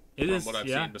requested one It from is, what I've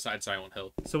yeah. seen besides Silent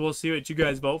Hill. So we'll see what you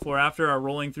guys vote for after our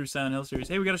rolling through Silent Hill series.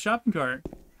 Hey, we got a shopping cart.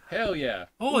 Hell yeah.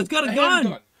 Oh, it's got a gun.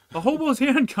 handgun. A hobo's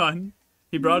handgun.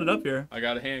 He brought it up here. I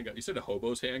got a handgun. You said a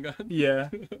hobo's handgun? Yeah.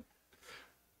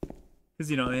 Because,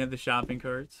 you know, they have the shopping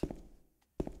carts.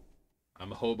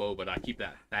 I'm a hobo, but I keep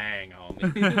that thing on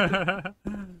me.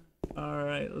 All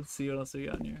right, let's see what else we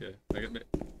got in here. Okay.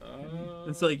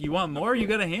 It's like, you want more? You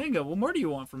got a handgun. What more do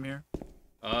you want from here?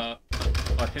 A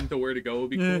hint of where to go would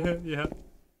be cool. Yeah.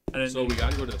 So we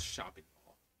got to go to the shopping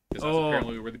mall. Because that's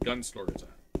apparently where the gun store is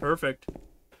at. Perfect.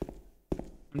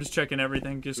 I'm just checking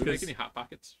everything just Do we because. make any Hot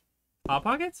Pockets? Hot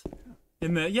Pockets?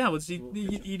 Let's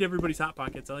eat everybody's Hot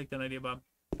Pockets. I like that idea, Bob.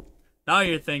 Now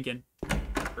you're thinking.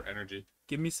 For energy.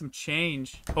 Give me some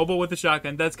change. Hobo with a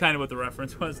shotgun. That's kind of what the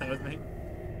reference was. That was me.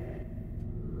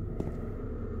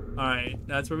 Alright,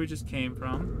 that's where we just came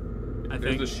from. I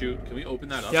think. There's the chute. Can we open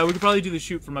that up? Yeah, we could probably do the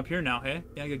shoot from up here now, hey?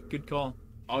 Yeah, good call.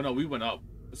 Oh, no, we went up.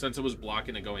 Since it was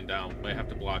blocking it going down, we might have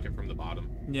to block it from the bottom.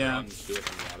 Yeah. Do it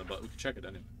from the bottom, but we can check it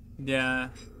anyway. Yeah.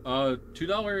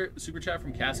 $2 super chat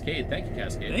from Cascade. Thank you,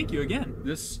 Cascade. Thank you again.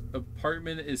 This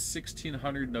apartment is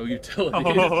 1,600, no utilities.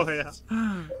 Oh, yeah.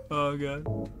 Oh, God.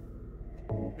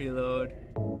 Reload.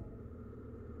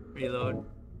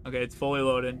 Okay, it's fully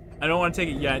loaded. I don't want to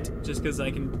take it yet, just because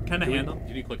I can kind of handle.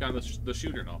 Can you click on the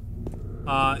chute or no?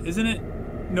 Isn't it?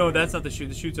 No, that's not the chute.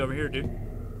 The chute's over here, dude.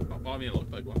 Oh, I mean, it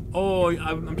looked like one. Oh,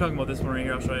 I'm talking about this one right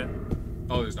here. I'll show you.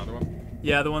 Oh, there's another one?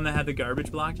 Yeah, the one that had the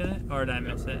garbage blocked in it? Or did I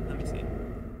miss it? Let me see.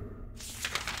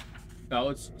 No,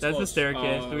 it's That's the close.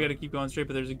 staircase. We gotta keep going straight,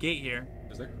 but there's a gate here.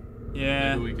 Is there?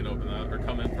 Yeah. Maybe we can open that or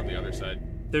come in from the other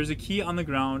side. There's a key on the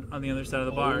ground on the other side of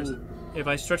the bars. Oh. If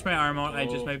I stretch my arm out, I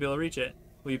just Oh. might be able to reach it.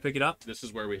 Will you pick it up? This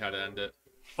is where we had to end it.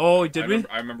 Oh, did we?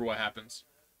 I remember what happens.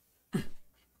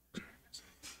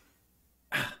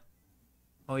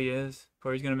 Oh, he is.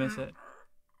 Corey's gonna miss it.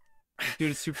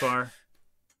 Dude, it's too far.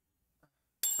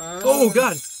 Oh,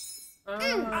 God!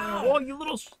 Oh, you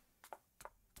little...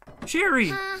 Sherry!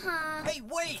 Hey,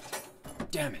 wait!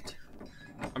 Damn it.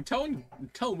 I'm telling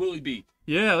Willie B.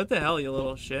 Yeah, what the hell, you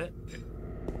little shit?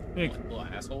 Hey, Little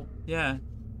asshole. yeah.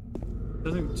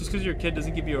 Just because you're a kid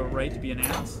doesn't give you a right to be an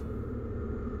ass.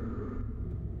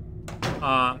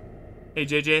 Hey,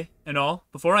 JJ and all,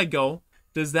 before I go,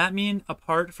 does that mean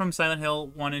apart from Silent Hill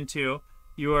 1 and 2,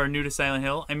 you are new to Silent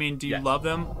Hill? I mean, do you Yes. love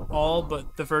them all,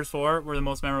 but the first 4 were the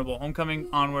most memorable? Homecoming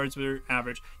onwards were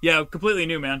average. Yeah, completely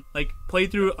new, man. Like,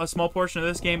 played through a small portion of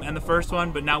this game and the first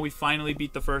one, but now we finally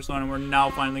beat the first one, and we're now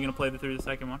finally going to play through the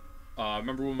second one.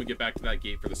 Remember when we get back to that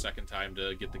gate for the second time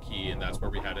to get the key, and that's where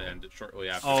we had to end it shortly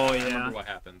after. Oh, that. yeah. I remember what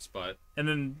happens, but And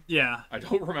then, yeah, I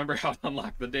don't remember how to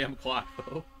unlock the damn clock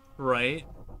though. right.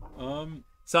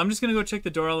 So I'm just gonna go check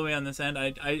the door all the way on this end. I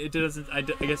guess I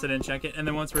didn't check it. And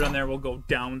then once we're done there, we'll go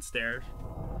downstairs.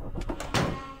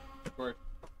 Or-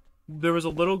 There was a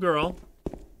little girl,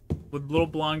 with a little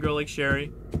blonde girl like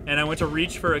Sherry, and I went to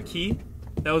reach for a key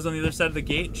that was on the other side of the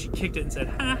gate. She kicked it and said,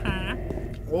 "Ha ha."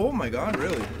 Oh my god,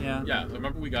 really? Yeah. Yeah, I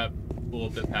remember we got a little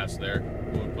bit past there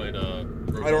when we played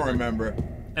Road I don't Warrior. remember.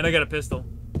 And I got a pistol.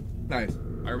 Nice.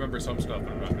 I remember some stuff,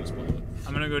 but I'm not gonna spoil it.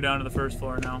 I'm gonna go down to the first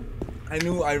floor now. I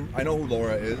know who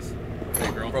Laura is Hey,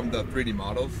 girl. from the 3D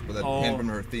models, but that Oh. came from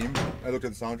her theme. I looked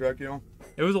at the soundtrack, you know?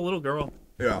 It was a little girl.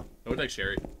 Yeah. I would like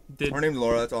Sherry. Did Her name's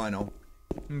Laura, that's all I know.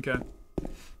 okay.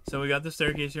 So we got the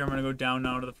staircase here. I'm gonna go down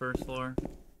now to the first floor.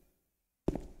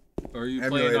 Or are you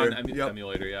Emulator. playing on Yep.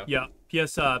 emulator? Yeah. Yeah.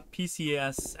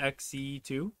 PCS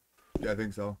XE2. Yeah, I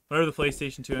think so. Whatever the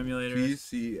PlayStation 2 emulator is.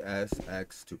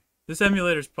 PCSX2. This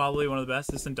emulator is probably one of the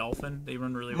best. This and Dolphin, they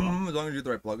run really well. As long as you get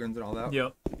the right plugins and all that.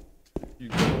 Yep. You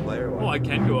can play or what? Oh, I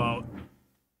can go out.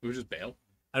 We would just bail.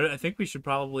 I think we should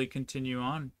probably continue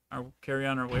on carry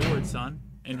on our wayward son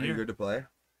in Are you here. good to play?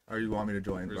 Or you want me to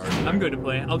join? Where's- Sorry. I'm good to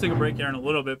play. I'll take a break here in a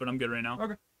little bit, but I'm good right now.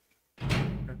 Okay.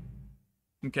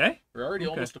 Okay. We're already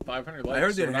Okay. almost to 500 likes. I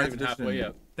heard so the we're not enhanced even halfway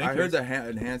edition. yet. Thank I you. heard the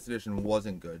enhanced edition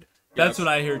wasn't good. That's what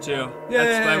I hear too. Yay!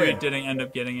 That's why we didn't end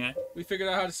up getting it. We figured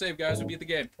out how to save, guys. We beat the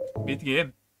game. Beat the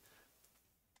game.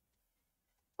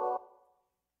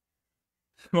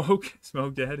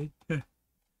 Smoke, daddy. All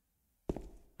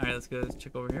right, let's go. Let's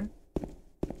check over here.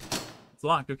 It's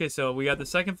locked. Okay, so we got the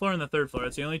second floor and the third floor.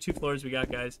 That's the only 2 floors we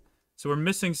got, guys. So we're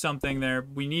missing something there.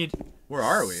 We need Where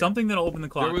are we? something that'll open the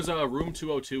clock. There was a room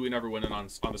 202. We never went in on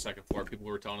the second floor. People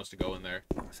were telling us to go in there.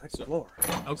 Second floor.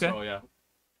 Okay. So yeah,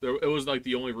 it was like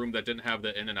the only room that didn't have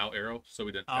the in and out arrow, so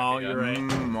we didn't. check Oh, it yet. you're right.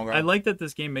 Okay. I like that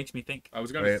this game makes me think. I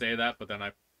was gonna Right. say that, but then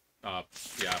I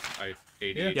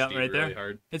ADHD Yeah, right really there.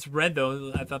 hard. It's red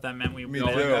though. I thought that meant we. Me No,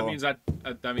 too. that means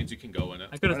that means you can go in it.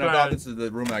 I could have And I thought thought this is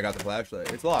the room I got the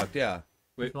flashlight. It's locked, yeah.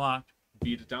 it's locked.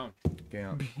 Beat it down.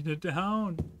 Can't. Beat it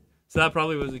down. So that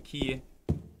probably was a key.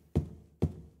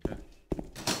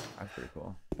 That's pretty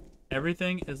cool.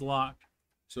 Everything is locked.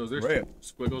 So is there Right.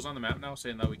 squiggles on the map now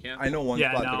saying that we can't? I know one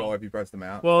Yeah, spot to no. go if you press the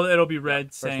map. Well, it'll be red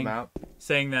Press the saying map.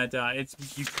 that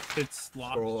it's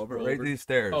locked. Scroll over. Scroll right over. these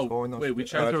stairs. Oh, Go in those wait, we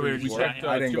stairs. checked- That's what we were that's just where checking.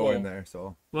 I didn't go in 201. there,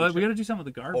 so. Well, we gotta do something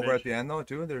with the garbage. Over at the end though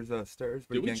too, there's stairs,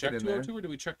 but Did you we can't check get in there. 202 or did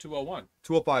we check 201?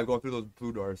 205, go through those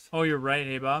blue doors. Oh, you're right.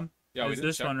 Hey, Bob. Yeah, we It's did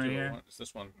this check one right 201. here. It's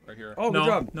this one right here. Oh, no, good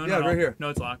job. No, yeah, no, right here. No,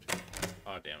 it's locked.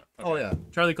 Oh damn it. Oh yeah.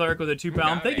 Charlie Clark with a 2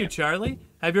 pound. God Thank you, damn. Charlie.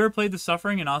 Have you ever played The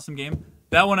Suffering? An awesome game.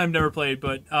 That one I've never played,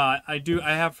 but I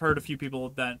have heard a few people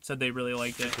that said they really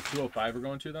liked it. The 205 we're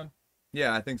going to then?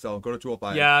 Yeah, I think so. Go to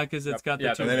 205. Yeah, because it's Yep. got the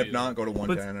Yeah, two. And then if Amazing. not, go to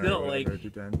 110 still, or whatever, like-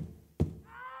 210.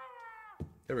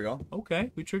 There we go.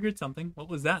 Okay, we triggered something. What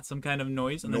was that? Some kind of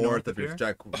noise in the North, north if of you here?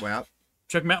 check map.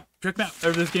 Check map. Check map.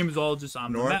 Or this game is all just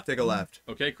on the North, map. take a left.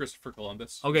 Okay, Christopher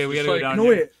Columbus. Okay, we Just gotta go down No,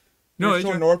 here. wait. No, No, it's so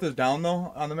your- north is down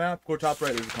though on the map. Go top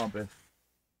right. There's a compass.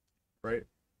 Right.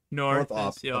 North, North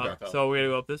up. is- yeah. Okay. So we gotta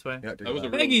go up this way. Yeah. Take That was a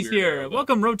left. really Beggy's weird here. arrow, though.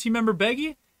 Welcome, road team member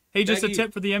Beggy. Hey, just a Beggy.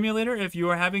 tip for the emulator: if you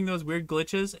are having those weird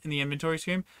glitches in the inventory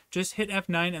screen, just hit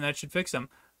F9 and that should fix them.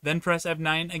 Then press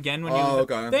F9 again when you. Oh,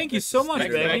 okay. Thank you It's so just much,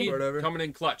 Thanks, standard Beggy. Beggy. whatever. Coming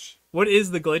in clutch. What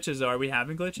is the glitches? Are we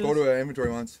having glitches? Go to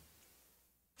inventory once.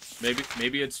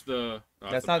 Maybe it's the.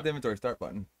 That's not the inventory start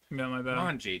button. Yeah, my Come bad.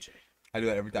 on, JJ. I do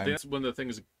that every I time. think that's when the thing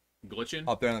is glitching.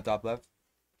 Up there on the top left.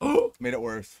 Oh, Made it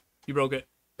worse. you broke it.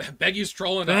 Beggy's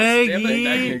trolling us. Damn it,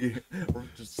 Beggy. Beggy. We're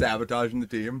just sabotaging the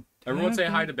team. Everyone say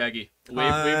hi to Beggy. Wave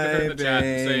to her in the chat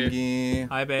and say, Baggy.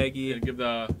 Hi, Baggy. and give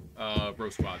the Row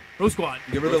Squad. Row Squad.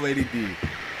 Give her the Lady D.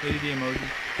 Lady D emoji.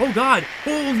 Oh, God.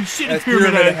 Holy shit, That's it's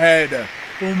Pyramid Head. Head.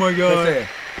 Oh, my That's God. it.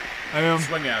 I am.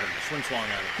 Swing at him. Swing at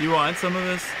him. You want some of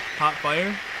this hot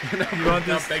fire? You want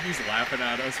this? Becky's laughing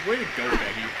at us. Way to go,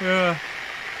 Becky. Yeah.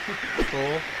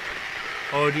 Cool.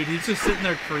 Oh, dude, he's just sitting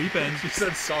there creeping. She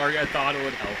said, sorry, I thought it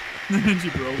would help. And she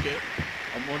broke it.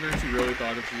 I'm wondering if she really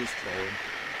thought if she was trolling.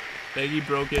 Peggy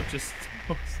broke it just...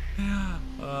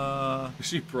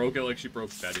 She broke it like she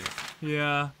broke betting.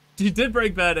 Yeah. She did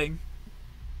break betting.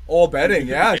 Oh, betting.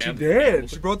 Yeah, she Gambling. did.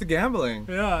 She broke the gambling.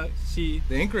 Yeah, she...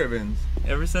 The ink ribbons.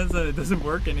 Ever since then, it doesn't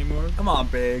work anymore. Come on,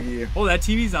 Baggy. Oh, that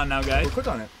TV's on now, guys. Well, click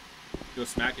on it. Go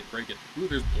smack it, break it. Ooh,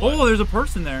 there's blood. Oh, there's a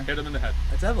person there. Hit him in the head.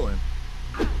 That's Evelyn.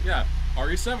 Yeah.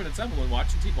 RE7, it's Evelyn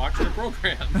watching her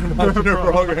program. Watching her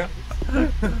program.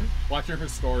 Watching her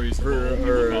stories. Yeah,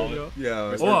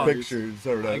 Oh, her pictures.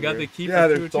 Or whatever. I got the key Yeah,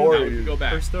 for their 202. stories. Go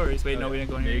back. For stories. Wait, no, we didn't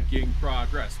go in here. Making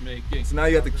progress. Making. So now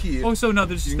you got the key. Oh, so no,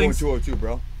 there's You can go in things... 202,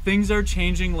 bro. Things are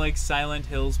changing like Silent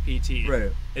Hills PT.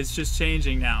 Right. It's just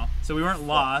changing now. So we weren't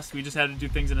lost. We just had to do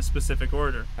things in a specific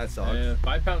order. That sucks.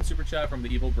 £5 super chat from the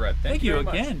Evil Bread. Thank you you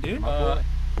very again, much.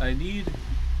 dude. I need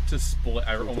to split.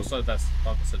 I almost said that.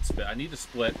 Said split. I need to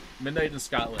split. Midnight in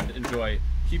Scotland. Enjoy.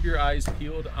 Keep your eyes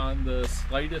peeled on the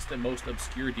slightest and most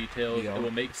obscure details. Yo. It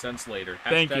will make sense later.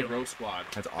 Thank you. Row Squad.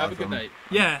 That's Have a good awesome. night.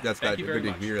 Yeah, That's Thank you very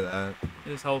good much. to hear that.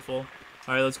 it's helpful.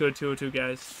 All right, let's go to 202,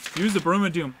 guys. Use the Broom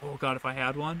of Doom. Oh, God, if I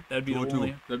had one, that'd be the 202.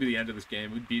 only... That'd be the end of this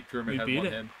game. We'd beat Pyramid We'd Head beat one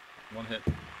it. hit. One hit.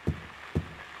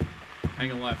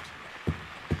 Hanging left.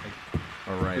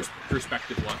 All right.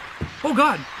 Perspective one. Oh,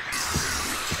 God!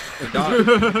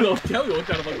 No, Kelly looked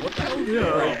at him like, what the hell is your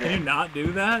problem? Can you not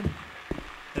do that?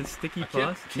 That's sticky I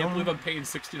can't, pus. can't believe I'm paying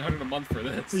 $1,600 a month for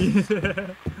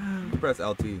this. Press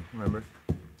LT, remember?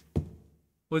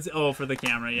 What's... Oh, for the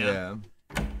camera, yeah. Yeah.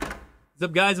 What's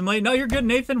up, guys? I'm late. No, you're good,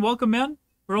 Nathan. Welcome, man.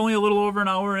 We're only a little over an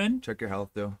hour in. Check your health,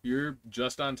 though. You're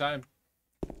just on time.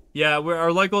 Yeah,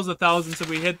 our like goal's 1,000, so if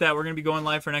we hit that, we're going to be going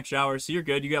live for an extra hour, so you're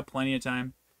good. You got plenty of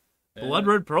time. Blood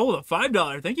Red Pearl with a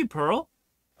 $5. Thank you, Pearl.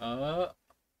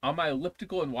 On my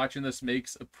elliptical and watching this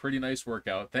makes a pretty nice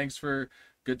workout. Thanks for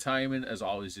good timing as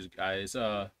always, you guys.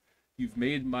 You've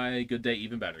made my good day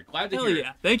even better. Glad to Hell hear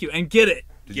yeah. Thank you. And get it.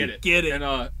 Get it. Get it.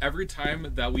 And every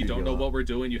time that we Here don't you know go. what we're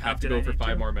doing, you have to Did I go for need 5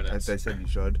 to? more I minutes. said you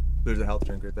should. There's a health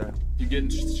drink right there. You get in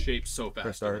shape so fast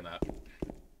Press start. doing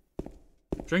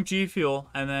that. Drink G Fuel,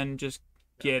 and then just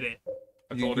get it.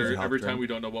 I You told use her a health every time drink. we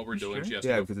don't know what we're doing, sure? she has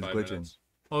Yeah, to go for because 5 it's glitching. minutes.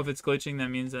 Oh, if it's glitching, that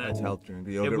means that That's health drink.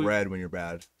 You'll If get we- red when you're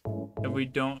bad. if we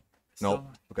don't... Nope.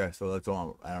 Okay, so that's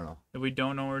all. I don't know. If we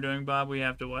don't know what we're doing, Bob, we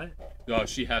have to what? Oh,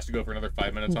 she has to go for another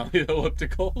 5 minutes on the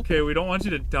elliptical. Okay, we don't want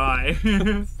you to die.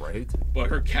 Right? But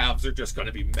her calves are just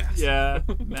gonna be massive. Yeah,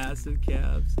 massive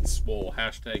calves. Swole.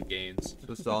 Hashtag gains.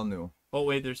 So it's all new. Oh,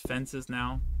 wait, there's fences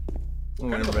now. We've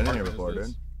kind never of been in here apartment before, is dude.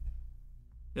 this?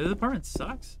 Yeah, this apartment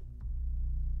sucks.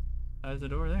 There's the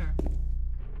door there.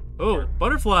 Oh,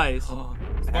 butterflies.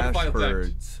 Butterfly effect.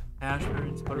 Ashfords.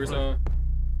 Ashburns, Where's butterflies.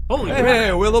 Holy Hey,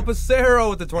 crap. Willow Pacero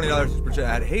with the $20 super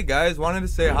chat. Hey guys, wanted to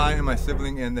say hi, and my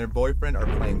sibling and their boyfriend are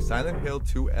playing Silent Hill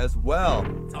 2 as well.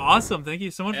 It's awesome. Thank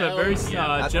you so much for that Hell very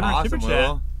yeah. That's generous awesome, super chat.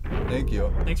 Willow. Thank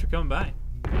you. Thanks for coming by.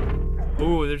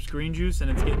 Ooh, there's green juice and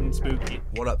it's getting spooky.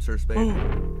 What up, Sir Spade?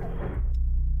 Ooh.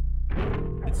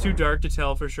 It's too dark to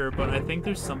tell for sure, but I think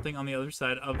there's something on the other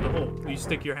side of the hole. Will you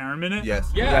stick your arm in it?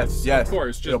 Yes. Yes, Yes. of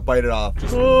course, just- It'll bite it off.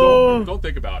 Just Oh. don't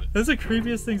think about it. That's the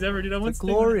creepiest things ever, dude. I want It's a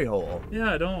glory hole.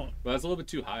 Yeah, I don't. But that's a little bit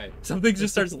too high. Something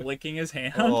just starts licking his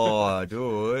hand. Oh,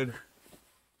 dude.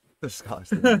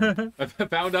 Disgusting. I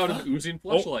found out an oozing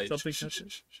flashlight. something touched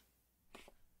it.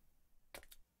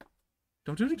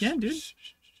 Don't do it again, dude.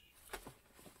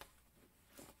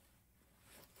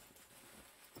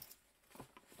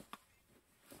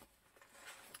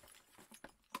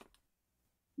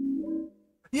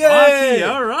 Yay! Hockey,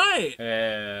 all right.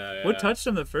 Yeah. What touched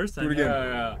him the first time? Do it again.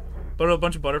 Yeah. But a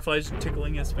bunch of butterflies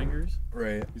tickling his fingers.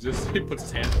 Right. He puts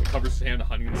his hand, covers his hand in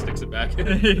honey and sticks it back in.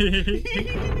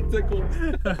 Tickle.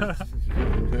 Thinking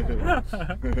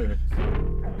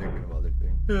of other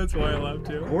things. That's why I laugh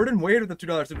too. Gordon Wade with the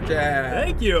 $2 super chat.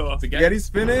 Thank you. Spaghetti's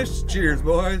finished. Cheers,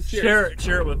 boys. Share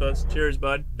it with us. Cheers,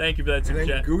 bud. Thank you for that And super then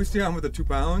chat. Goostion with the 2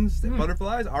 pounds. The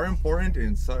butterflies are important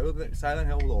in Silent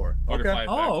Hill lore. Butterfly Okay. effect.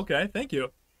 Oh, okay. Thank you.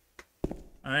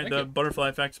 All right, Thank the you. butterfly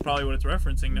effect is probably what it's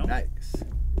referencing. No, Nice.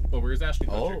 Oh, where's Ashley?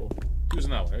 Oh. Who's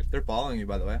in that one, right? They're following you,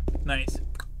 by the way. nice.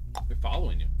 They're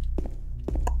following you.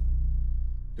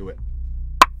 Do it.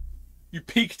 You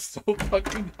peeked so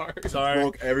fucking hard. Sorry,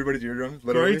 Broke everybody's eardrums,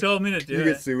 literally. Corey told me to do You it.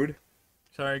 get sued.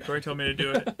 Sorry, Corey told me to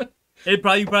do it. You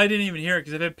probably didn't even hear it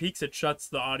because if it peaks, it shuts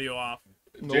the audio off.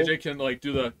 Nope. JJ can like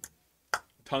do the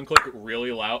tongue click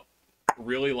really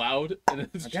loud, and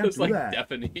it's just like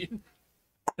deafening.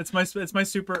 It's my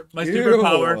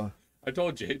superpower. I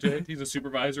told JJ he's a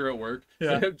supervisor at work.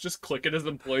 Yeah. So just click at his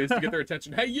employees to get their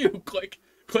attention. Hey, you click,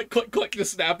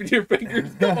 just snapping your fingers.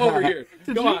 Come over here.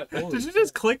 Come on. Did you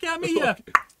just click at me? Yeah.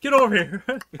 Get over here.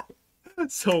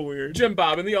 That's so weird. Jim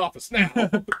Bob in the office now.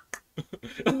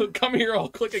 Come here, I'll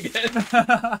click again.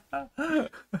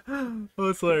 Oh,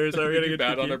 it's hilarious. I'm gonna get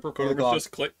bad on their performance.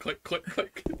 Just click.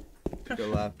 The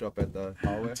laptop at the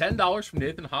hallway. $10 from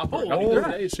Nathan Hopper.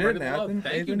 Shit, Nathan.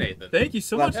 Thank you, Nathan. Thank you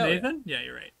so much, Hell yeah. Nathan. Yeah,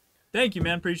 you're right. Thank you,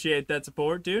 man. Appreciate that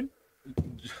support, dude.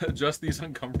 Just these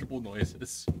uncomfortable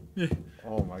noises.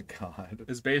 Oh my god.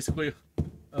 It's basically,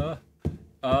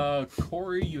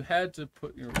 Corey, you had to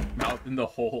put your mouth in the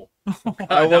hole.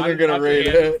 I wasn't gonna read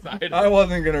it. I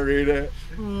wasn't gonna read it.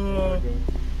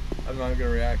 I'm not gonna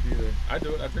react either. I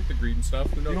do it. I drink the green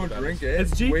stuff. Who knows You what don't that drink is? it.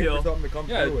 It's G Wait Fuel. for something to come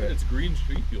Yeah, through it. it's green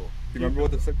street fuel. Do you remember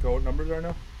what the code numbers are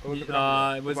now? Was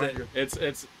it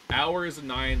It's hours is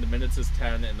 9, the minutes is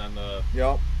 10, and then the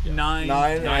Yep. 9,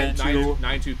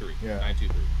 923. Yeah.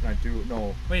 923. 9-2.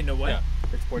 No. Wait, no, what? Yeah.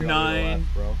 It's pointing all the way to the 9,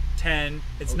 left, bro. 10.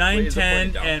 It's Oh, 9, wait, is it 10,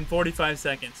 pointing down? and 45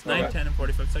 seconds. 9, Okay. 10, and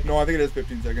 45 seconds. No, I think it is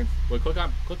 15 seconds. Wait, click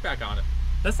back on it.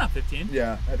 That's not 15.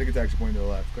 Yeah, I think it's actually pointing to the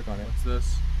left. Click on it. What's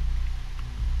this?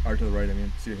 Or to the right, I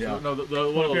mean. See, yeah. So, no, the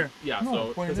little, here. yeah. No, So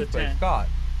it's pointing is this it way. 10? Scott.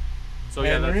 so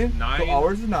yeah, Henry. that's 9. So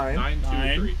ours is 9, 9, 2,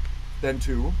 9. 3. then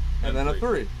 2, and then a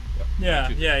 3. Yeah,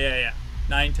 9, 2, yeah.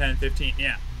 9, 10, 15.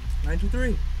 Yeah. 9, 2,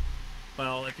 3.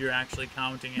 Well, if you're actually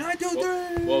counting it. 9, 2,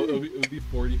 3. Well, it would be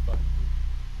 45.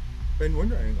 Been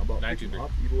wondering about 9, 2, picking 3.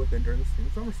 up Evil Within during the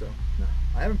Steam Summer Sale. No,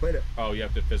 I haven't played it. Oh, you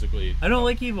have to physically. I don't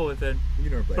like Evil Within,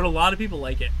 You never played but a it. lot of people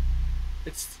like it.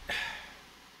 It's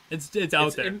It's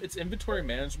there. It's inventory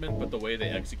management, but the way they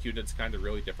execute it's kind of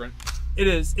really different. It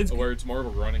is. It's Where it's more of a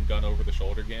run and gun over the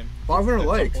shoulder game. 500 at some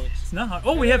likes. points. It's not hard.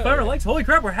 Oh, we have 500 likes. Holy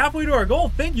crap, we're halfway to our goal.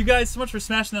 Thank you guys so much for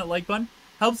smashing that like button.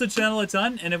 Helps the channel a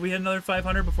ton. And if we hit another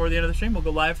 500 before the end of the stream, we'll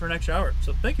go live for an extra hour.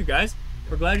 So thank you guys.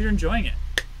 We're glad you're enjoying it.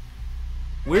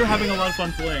 We're having a lot of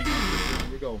fun playing.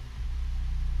 Here we go.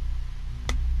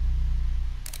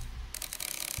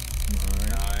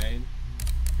 9.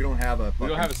 We don't have a. We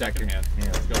don't have a second hand.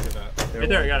 Let's go for that. Right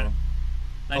there, I got it.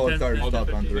 Oh, it started 9, 10,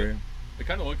 stopped on 15. 3. It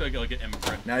kind of looked like an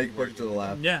imprint. Now you can push it to the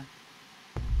left. Yeah,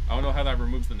 I don't know how that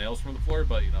removes the nails from the floor,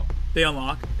 but you know. they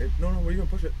unlock. No, where are you gonna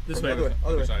push it? This Other way. way.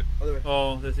 Other way. side. Other way.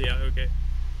 Oh, this, yeah, okay.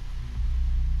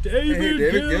 Hey, David,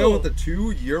 David Gill Gill. with the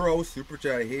 €2 super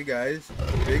chat. Hey guys,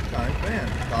 big time fan.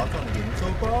 Thoughts on the game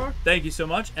so far? Thank you so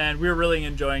much, and we're really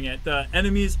enjoying it. The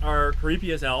enemies are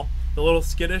creepy as hell. The little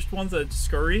skittish ones that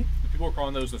scurry. People are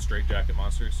calling those the straitjacket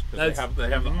monsters because they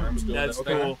have the arms doing That's that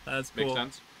thing. cool. That's Makes cool.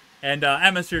 sense. And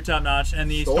atmosphere top notch,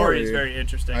 and the story is very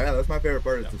interesting. Yeah, that's my favorite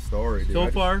part. Is the story, dude. So I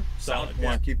just far, solid.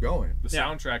 want to keep going. The Yeah.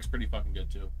 soundtrack's pretty fucking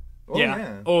good too. Oh, yeah.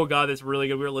 man. Oh god, it's really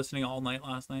good. We were listening all night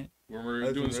last night. When we were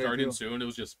That's doing very Starting cool. Soon, it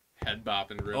was just head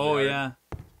bopping really Oh hard. yeah.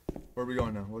 Where are we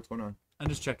going now? What's going on? I'm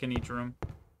just checking each room.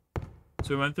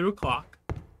 So we went through a clock.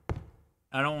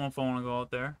 I don't know if I want to go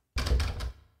out there.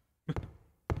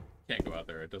 Can't go out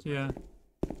there. It doesn't. Yeah.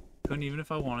 Couldn't even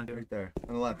if I wanted to. Right there,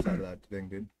 on the left side of that thing,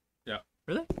 dude.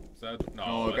 Really? Is that, no,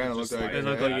 Oh, it kinda just looked like- It sliding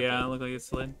looked back. like it looked like it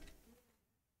slid.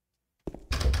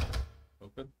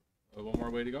 Open. One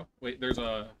more way to go. Wait, there's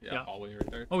a Yeah. hallway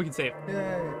right there. Oh, we can save.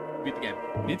 Yay! Beat the game.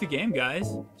 Beat the game,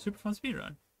 guys. Super fun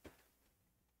speedrun.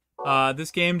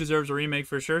 This game deserves a remake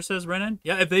for sure, says Brennan.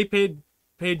 Yeah, if they paid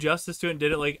justice to it and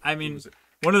did it like, I mean, Was it-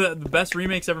 one of the best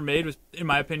remakes ever made was, in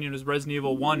my opinion, was Resident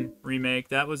Evil 1 remake.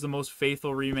 That was the most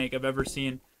faithful remake I've ever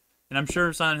seen. And I'm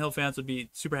sure Silent Hill fans would be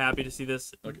super happy to see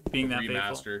this Like being a that faithful.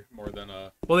 remaster more than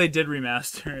a Well, they did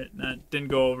remaster it. And that didn't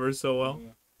go over so well.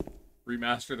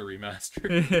 remaster. The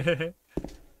remaster.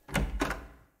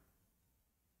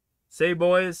 Save,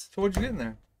 boys. So what'd you get in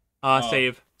there?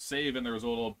 Save. Save, and there was a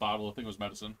little bottle. I think it was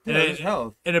medicine. And Yeah, it- just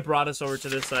health. And it brought us over to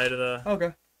this side of the...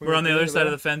 Okay. We're on the other side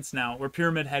of the fence now, where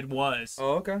Pyramid Head was.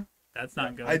 Oh, okay. That's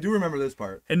not good. I do remember this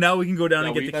part. And now we can go down No,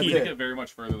 and get we the that's key. didn't it. get very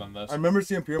much further than this. I remember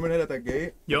seeing Pyramid Head at that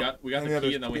gate. We Yep. got And the the key,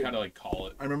 other and then we key. had to like call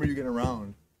it. I remember you getting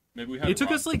around. Maybe we had. It took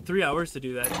run. us like 3 hours to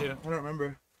do that too. I don't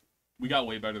remember. We got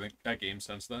way better than that game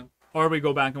since then. Or we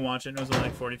go back and watch it and it was only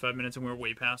like 45 minutes and we're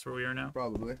way past where we are now.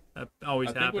 Probably. That always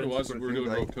I think what happens. it was, That's we what were it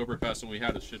doing seems Oktoberfest, and we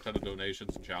had a shit ton of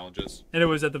donations and challenges. And it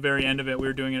was at the very end of it. We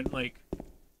were doing it like...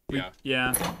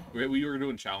 Yeah. We were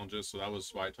doing challenges, so that was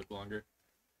why it took longer.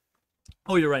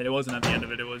 Oh, you're right. It wasn't at the end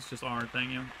of it. It was just our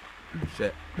thing, yeah.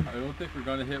 Shit. I don't think we're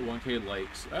gonna hit 1K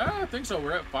likes. I think so.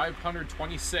 We're at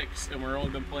 526, and we're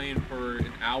only been playing for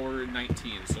an hour and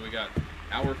 19. So we got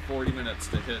hour 40 minutes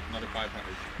to hit another 500.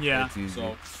 Yeah. That's easy.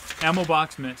 So Ammo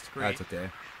box missed. Great. That's okay.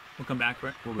 We'll come back for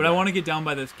it. We'll be But I back. want to get down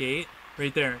by this gate.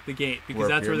 Right there. The gate. Because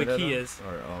that's where the Pyramid key at, is.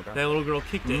 Or, oh, okay. That little girl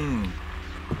kicked it. Little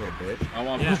bitch. I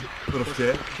want Yeah. Little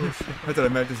shit. That's what I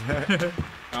meant to say.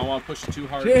 I don't want to push it too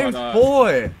hard. James, but,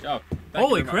 boy! yeah, thank you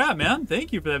Holy very much. crap, man.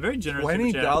 Thank you for that very generous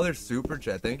super chat. $20 super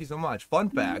chat. Thank you so much. Fun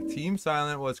fact, Team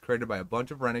Silent was created by a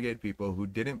bunch of renegade people who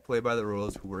didn't play by the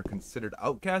rules, who were considered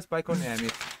outcast by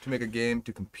Konami to make a game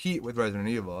to compete with Resident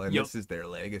Evil, and Yup. this is their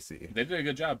legacy. They did a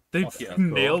good job. They Fuck yeah.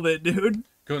 nailed it, dude.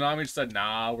 Konami just said,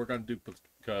 nah, we're going to do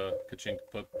Pachinko.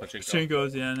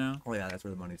 Chinkos, yeah, no. Oh yeah, that's where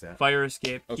the money's at. Fire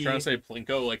escape. I was Key. trying to say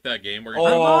Plinko, like that game where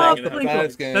Oh, you're the banging Plinko. it.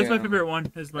 Fast game. That's my favorite one.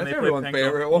 Is when That's they play everyone's Plinko.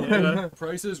 favorite one. Yeah.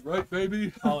 Price is right,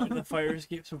 baby. Oh, the fire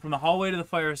escape. So from the hallway to the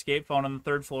fire escape, found on the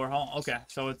 3rd floor hall. Okay,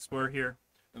 so we're here.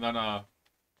 And then our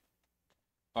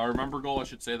member goal, I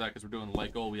should say that because we're doing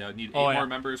light goal. We need 8 Oh, yeah. more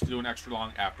members to do an extra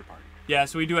long after party. Yeah,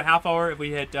 so we do a half hour. If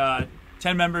we hit 10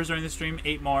 members during the stream,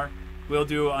 8 more. We'll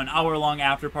do an hour-long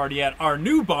after party at our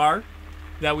new bar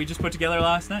that we just put together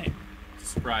last night.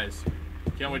 Surprise.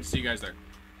 Can't wait to see you guys there.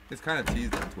 It's kind of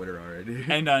teased on Twitter already.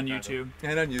 And on YouTube.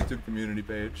 And on YouTube community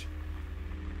page.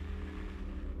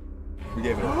 We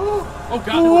gave it a... Oh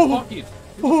god, they were fucking.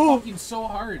 They were fucking so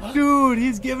hard. Dude,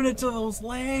 he's giving it to those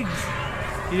legs.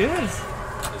 He is.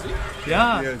 Is he?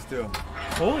 Yeah. Yes, too.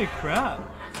 Holy crap.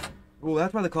 Oh,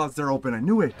 that's why the closets are open. I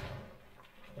knew it.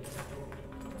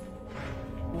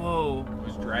 Whoa.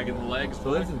 He's dragging the legs.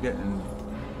 So this is getting...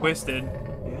 Twisted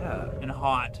Yeah. and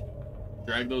hot.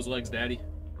 Drag those legs, daddy.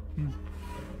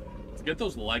 Let's get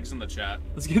those legs in the chat.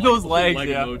 Let's get those legs, leg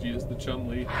yeah. emojis, the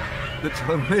Chun-Li. The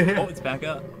Chun-Li. Oh, it's back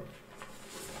up.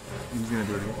 He's gonna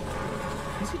do it again.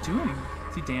 What's he doing?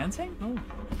 Is he dancing? Oh.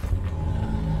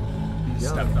 He's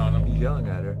Stepped on him. He's yelling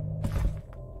at her.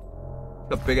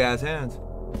 He's got big ass hands.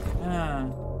 Yeah.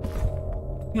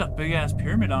 He got a big ass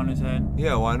pyramid on his head.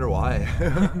 Yeah, I wonder why.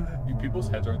 People's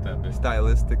heads aren't that big.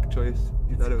 Stylistic choice.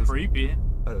 You thought it was Creepy.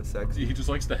 thought it was sexy. He just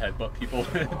likes to headbutt people.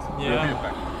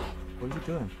 Yeah. What is he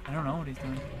doing? I don't know what he's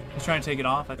doing. He's trying to take it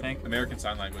off, I think. American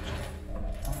Sign Language.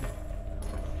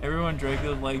 Everyone drag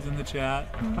those legs in the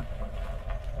chat.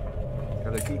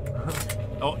 Got a geek.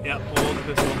 Oh, yeah, hold the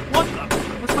pistol. What the?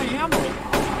 What's my ammo?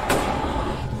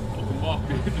 Oh, come on.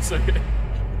 It's like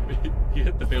he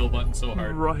hit the fail button so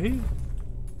hard. Right?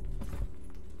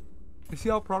 Is he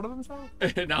all proud of himself?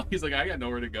 And now he's like, I got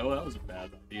nowhere to go. That was a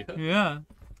bad idea. Yeah.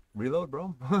 Reload, bro.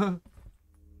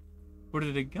 Where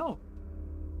did it go?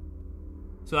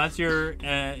 So that's your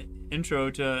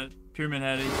intro to Pyramid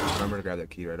Head. Remember to grab that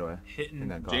key right away. Hitting. In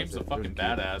that James is a closet. fucking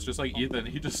There's a key. badass. Just like Ethan.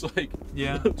 He just like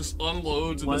Yeah. just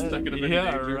unloads and doesn't take it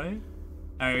Yeah, right?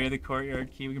 Alright, we have the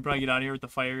courtyard key. We can probably get out of here with the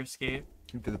fire escape.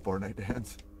 He did the Fortnite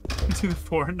dance. To the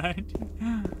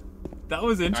Fortnite. That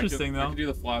was interesting, I though. can do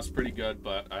the floss pretty good,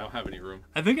 but I don't have any room.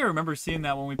 I think I remember seeing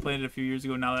that when we played it a few years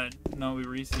ago. Now we've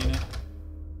re-seen it.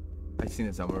 I've seen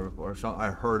it somewhere before. I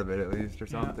heard of it at least or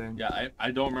something. Yeah,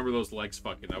 I don't remember those legs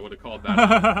fucking. I would have called that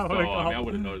out. So, I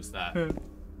would have noticed that.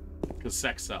 Because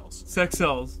sex sells. Sex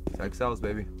sells. Sex sells,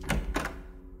 baby.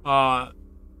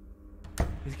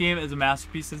 This game is a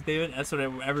masterpiece, says David. That's what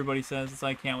everybody says. So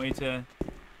I can't wait to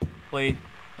play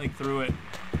through it.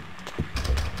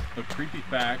 A creepy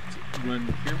fact: when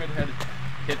Pyramid Head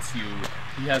hits you,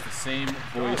 he has the same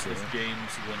voice as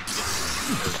James when he gets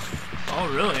hurt. Oh,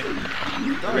 really?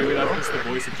 Maybe that's just the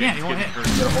voice of Yeah, James he won't getting hit.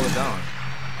 You hurt. gotta hold it down.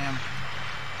 Damn.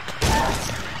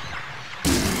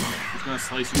 He's gonna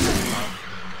slice you from the top.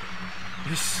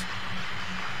 Just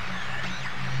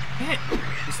hit.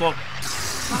 He's slow.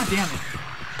 God damn it.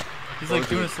 He's like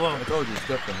doing it slow. I told you it's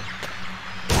different.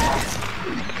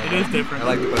 It is different. I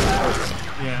like it, but it's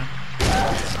different. Yeah.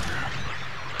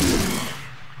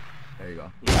 There you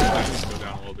go. Go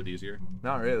down a little bit easier.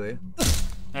 Not really.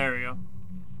 There we go.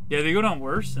 Yeah, they go down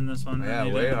worse in this one. than Yeah, they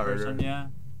did way in the first harder. one, yeah.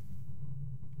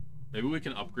 Maybe we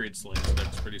can upgrade sling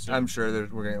sticks pretty soon. I'm sure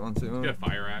we're getting one soon. Get a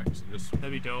fire axe and just.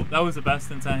 That'd be dope. That was the best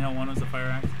in Silent Hill 1 was the fire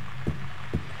axe.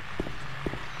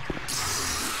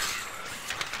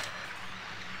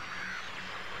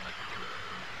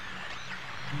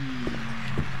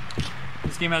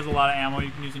 This game has a lot of ammo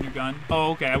you can use in your gun.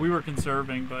 Oh, okay. We were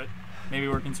conserving, but maybe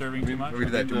we're conserving too much. We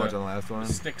did that too The- much on the last one.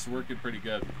 The stick's working pretty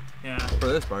good. Yeah. For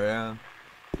this part, yeah.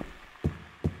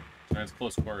 And it's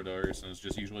close corridors, and it's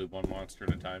just usually one monster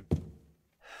at a time.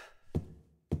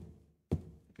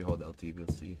 If you hold LT, you'll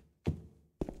see.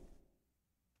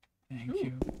 Thank Ooh.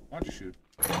 you. Why don't you shoot?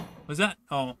 Was that?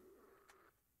 Oh.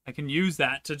 I can use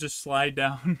that to just slide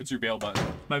down. It's your bail button.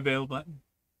 My bail button.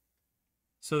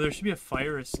 So there should be a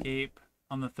fire escape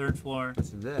on the 3rd floor.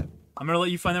 This is it. I'm going to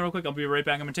let you find that real quick. I'll be right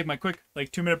back. I'm going to take my quick,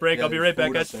 2-minute break. Yeah, I'll be right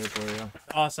back, there's guys. food up there for you.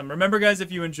 Awesome. Remember, guys,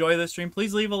 if you enjoy this stream,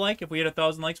 please leave a like. If we hit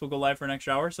 1,000 likes, we'll go live for an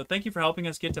extra hour. So thank you for helping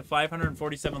us get to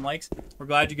 547 likes. We're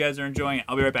glad you guys are enjoying it.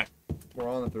 I'll be right back. We're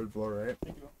on the 3rd floor, right?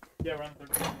 Yeah, we're on the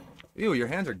 3rd floor. Ew, your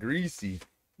hands are greasy.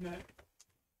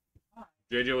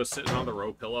 JJ was sitting on the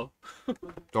row pillow.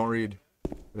 Don't read.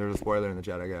 There's a spoiler in the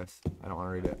chat, I guess. I don't want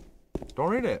to read it. Don't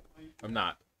read it. I'm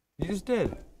not. You just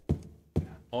did.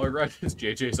 All I read is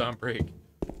JJ's on break.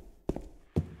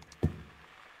 So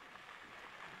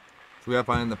we gotta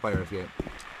find the fire escape.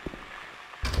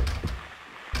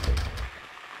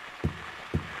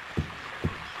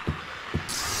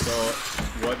 So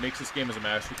what makes this game as a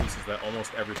masterpiece is that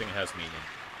almost everything has meaning.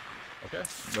 Okay.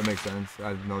 That makes sense.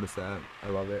 I've noticed that. I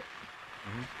love it.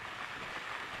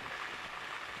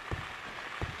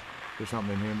 There's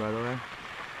something in here, by the way.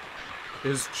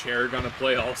 Is Chair gonna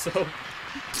play also?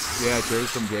 Yeah, Chair's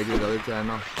from JJ's other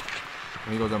channel.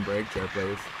 When he goes on break, Chair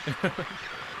plays.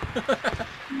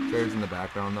 Chair's in the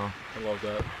background, though. I love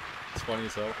that. It's funny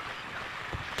as hell.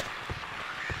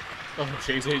 Oh,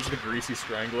 JJ's the greasy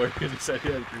strangler because he said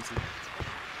he had greasy.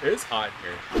 It is hot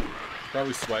in here.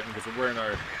 Probably sweating because we're wearing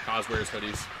our cosplayers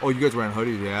hoodies. Oh, you guys wearing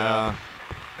hoodies, yeah.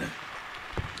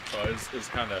 So it's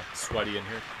kind of sweaty in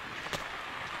here.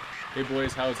 Hey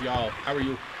boys, how's y'all? How are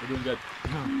you? We're doing good.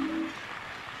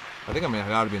 I think I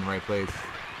gotta be in the right place.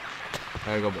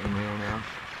 I gotta go in here now.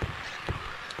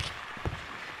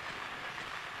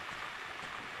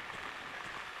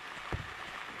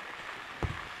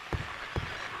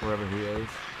 Wherever he is.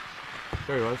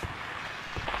 There he was.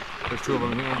 There's 2 of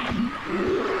them here.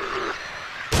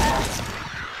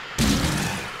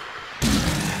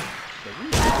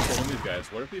 These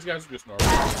guys. What if these guys are just normal?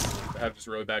 They have just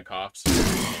really bad coughs,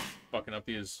 fucking up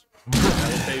these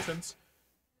patients.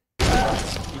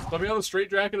 Just let me on the straight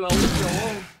jacket and I'll leave you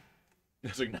alone.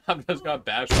 It's like, nah, I just got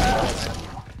bashed.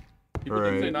 People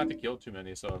think they not to kill too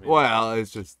many, so I mean. Well,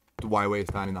 it's just why waste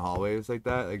time in the hallways like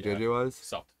that, like JJ was.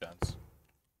 Self-defense.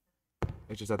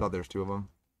 It's just I thought there's 2 of them.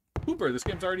 Pooper. This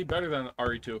game's already better than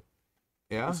RE2.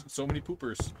 Yeah. There's so many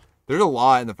poopers. There's a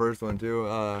lot in the first one too.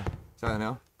 Silent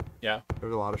Hill. Yeah.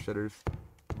 There's a lot of shitters.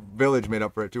 Village made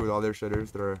up for it too with all their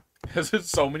shitters. There are. There's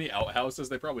so many outhouses.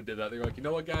 They probably did that. They were like, you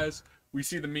know what, guys? We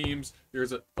see the memes.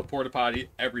 There's a porta potty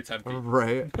every 10 feet.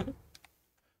 Right.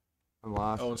 I'm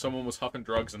lost. Oh, and someone was huffing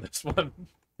drugs in this one.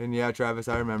 And yeah, Travis,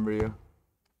 I remember you.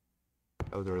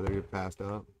 That was earlier. You passed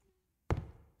up.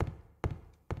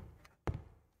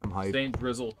 I'm hyped. Saint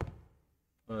Drizzle.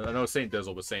 I know Saint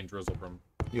Dizzle, but Saint Drizzle from.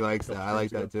 He likes that. I like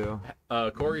that too.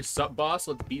 Corey, sup boss?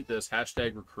 Let's beat this.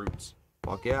 Hashtag recruits.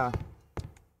 Fuck yeah.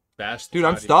 Bash. Dude,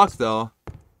 I'm stuck though.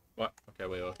 What? Okay,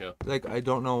 wait, okay. Like I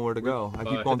don't know where to go. I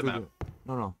keep going through the.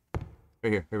 No.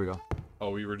 Right here. Here we go.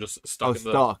 Oh, we were just I stuck was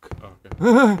in the. stuck. Oh,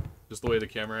 okay. Just the way the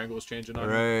camera angle was changing on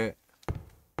you. Right.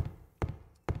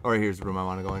 All right, here's the room I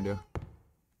want to go into.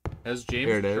 Has Here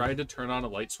James it is. tried to turn on a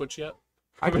light switch yet?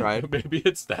 I tried. Maybe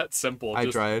it's that simple. I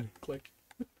Just tried. Click.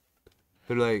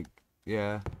 They're like,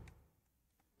 yeah.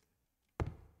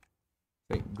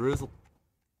 Saint Drizzle.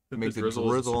 Makes it Drizzle is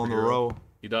a drizzle on the superhero. row.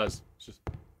 He does. It's just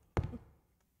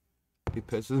He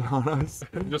pisses on us.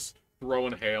 just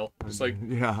throwing hail. Just like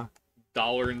yeah.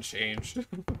 dollar and change.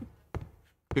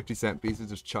 50-cent pieces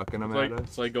just chucking them Like, at us.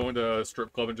 it's like going to a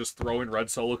strip club and just throwing red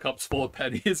Solo cups full of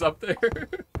pennies up there.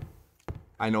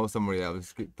 I know somebody that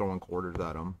was throwing quarters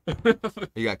at him.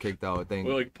 He got kicked out, I think.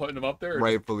 We're like putting them up there. Or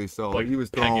Rightfully so. like, He was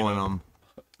pegging throwing them. them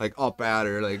like up at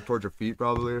her, like towards her feet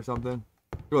probably or something.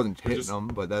 He wasn't hitting just- them,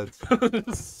 but that's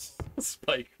just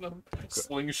spiking them.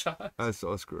 Slingshot. that's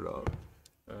so screwed up.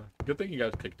 Good thing you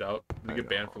got kicked out. You I get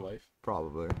banned know. for life.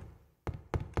 Probably.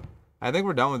 I think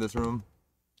we're done with this room.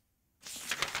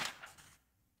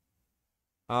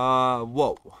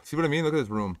 Whoa. See what I mean? Look at this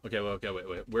room. Okay, well, okay,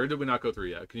 wait. Where did we not go through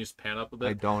yet? Can you just pan up a bit?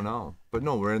 I don't know. But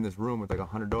no, we're in this room with like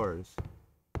 100 doors.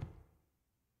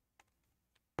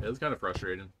 It was kind of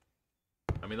frustrating.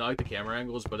 I mean, I like the camera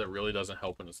angles, but it really doesn't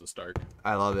help when it's this dark.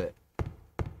 I love it.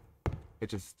 It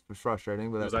just was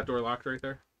frustrating, but Was that door locked right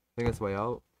there? I think it's way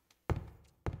out.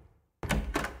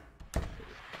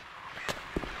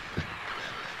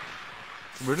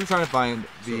 We're just trying to find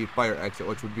the fire exit,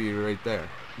 which would be right there.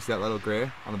 You see that little gray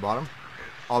on the bottom?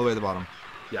 All the way to the bottom.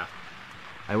 Yeah.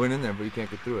 I went in there, but you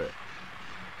can't get through it.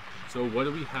 So what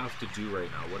do we have to do right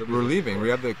now? What are we We're looking leaving. for? We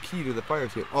have the key to the fire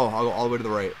escape. Oh, I'll go all the way to the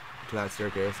right to that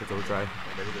staircase. That's what we'll try.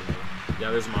 Yeah,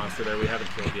 there's a monster there. We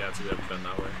haven't killed yet, so we haven't been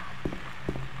that way.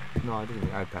 No, I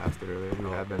didn't. I passed it earlier. We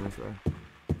have been this way.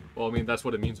 Well, I mean, that's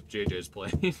what it means if JJ's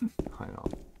playing. I know.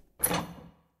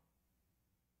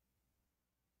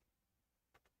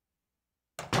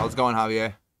 How's it going,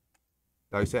 Javier?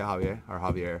 Did you say Javier or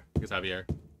Javier? It's Javier.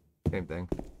 Same thing.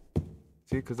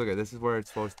 See, because look at this is where it's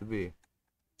supposed to be.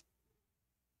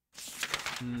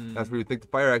 That's where you think the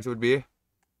fire exit would be.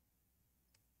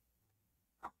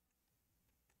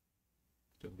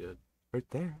 Doing good. Right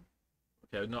there.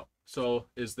 Okay, no. So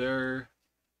is there?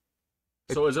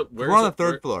 So is it? We're on the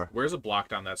third floor. Where's it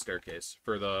blocked on that staircase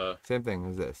for the? Same thing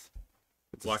as this.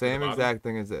 It's the Blocked at the same bottom? exact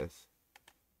thing as this.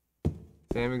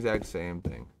 Same exact same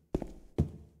thing.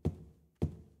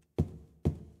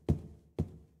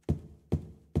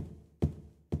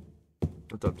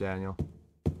 What's up, Daniel?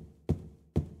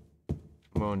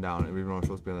 I'm going down, even though we're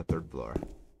supposed to be on the third floor.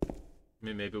 I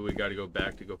mean, maybe we got to go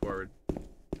back to go forward.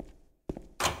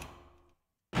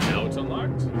 Now it's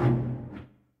unlocked.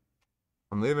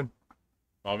 I'm leaving.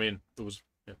 Well, I mean, it was,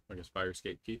 yeah, I guess, fire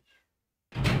escape key.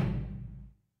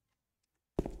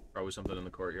 Probably something in the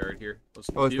courtyard here. Let's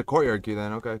Oh, it's see the courtyard key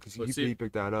then, okay, because Let's see. he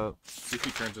picked that up. see if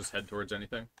he turns his head towards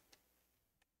anything.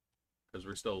 Because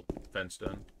we're still fenced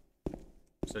in.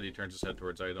 Said he turns his head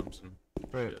towards items and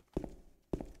Right. shit.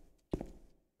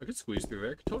 I could squeeze through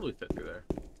there. I could totally fit through there.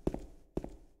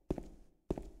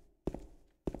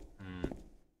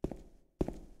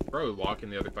 Probably walk in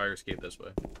the other fire escape this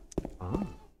way. Oh.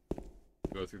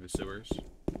 Go through the sewers.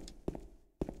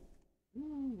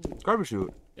 Garbage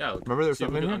chute. Yeah, Remember there was see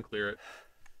if we something in can here? unclear it.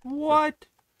 What?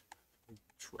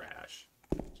 Trash.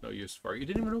 There's no use for it. You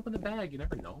didn't even open the bag. You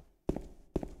never know.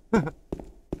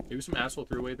 Maybe some asshole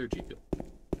threw away their G Fuel.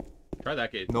 Try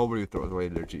that gate. Nobody throws away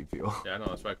their G Fuel. Yeah, I know.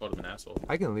 That's why I called him an asshole.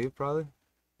 I can leave, probably.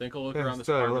 Think I'll look Yeah, around this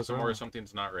still apartment look somewhere around.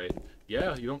 something's not right.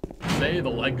 Yeah, you don't say the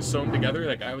leg sewn together.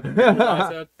 That guy with the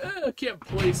eyes out. I can't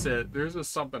place it. There's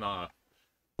just something off.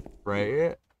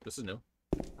 Right? This is new.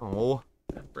 Oh.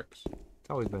 Yeah, bricks. It's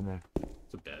always been there.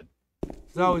 It's a bed.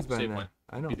 It's always been Save there. one.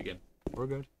 I know. Beat again. We're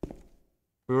good.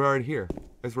 We were already here.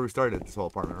 That's where we started this whole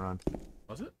apartment run.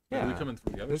 Was it? Yeah. We come in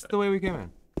from the other This is side. the way we came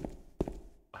in.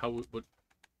 How? What?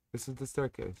 This is the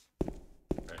staircase.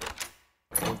 Right.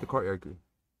 With the courtyard key.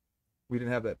 We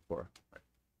didn't have that before.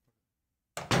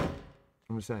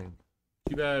 I'm just saying.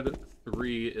 Too bad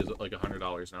 3 is like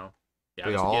 $100 now. Yeah,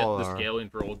 They the, all the are. scaling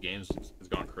for old games has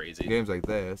gone crazy. Games like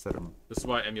this that are This is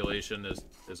why emulation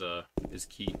is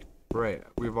key. right.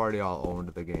 We've already all owned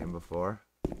the game before.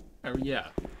 Oh, yeah.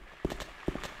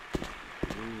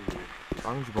 As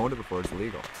long as you've owned it before, it's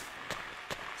legal.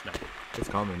 Snap. It's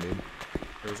coming, dude.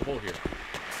 There was a hole here.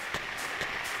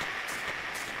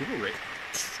 People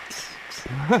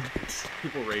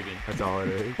People raving. That's all it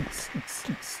is.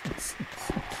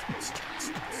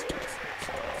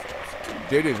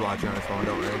 JJ's watching on his phone,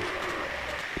 don't worry.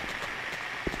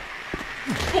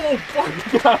 Oh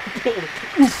my god!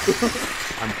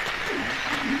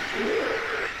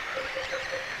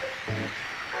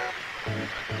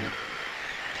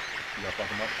 You gotta fuck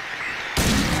him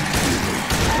up.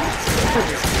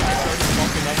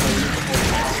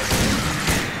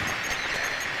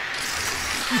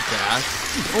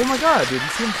 Oh my god, dude. You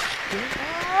see him?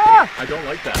 I don't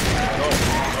like that. No.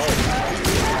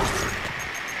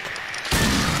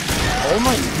 Oh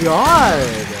my god.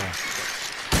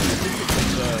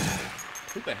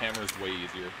 I think the hammer is way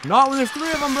easier. Not when there's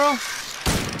 3 of them, bro. What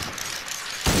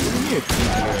do you mean it's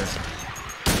easier?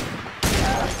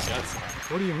 Yes.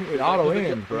 What do you mean? It auto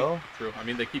aims, bro. True. I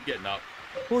mean, they keep getting up.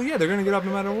 Well, yeah, they're gonna get up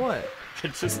no matter what. I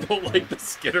just don't like the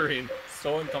skittering.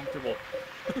 So uncomfortable.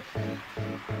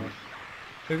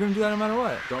 They're gonna do that no matter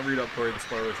what. Don't read up Corey the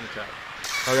spoilers in the chat.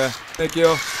 Okay, thank you.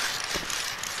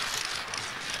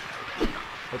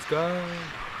 Let's go.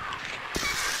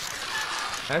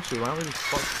 Actually, why don't we just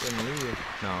fucking leave?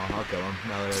 No, I'll kill him.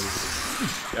 Now that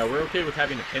I... Yeah, we're okay with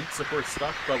having hints if we're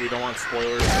stuck, but we don't want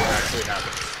spoilers of what actually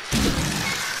happens.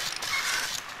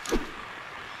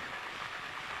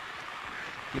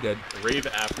 He did. Rave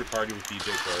after party with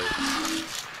DJ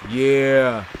Corey.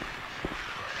 Yeah.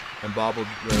 And bobbled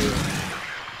rave.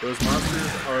 Those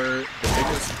monsters are the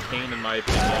biggest pain in my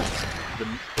opinion. The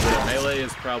melee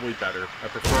is probably better. I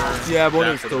prefer. Yeah, but when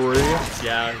that there's for the- 3,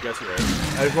 Yeah, I guess you're right.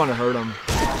 I just want to hurt him.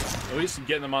 At least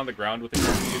getting them on the ground with the gun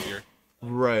is easier.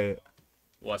 Right.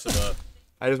 Less of a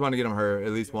I just want to get him hurt,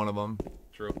 at least one of them.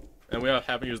 true. And we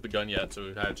haven't used the gun yet, so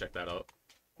we had to check that out.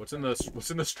 What's in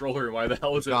the stroller? And why the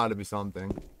hell is it? Gotta be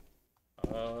something.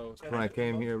 When When I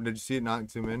came here, did you see it not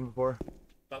zoom in before?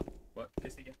 What?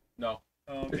 Kiss again. No.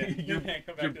 Oh, okay. you're can't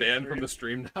come back you're to banned from the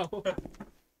stream now.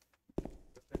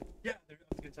 Yeah, I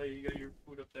was gonna tell you, you got your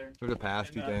food up there. There's a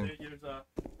pasty And, thing. There's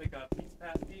like a pizza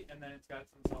pasty, and then it's got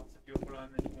some sauce if you put on,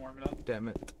 and then you warm it up. Damn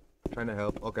it. Trying to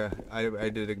help. Okay, I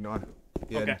did ignore.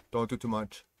 Yeah, Okay. don't do too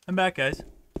much. I'm back, guys.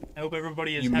 I hope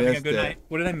everybody is You having a missed good it. night.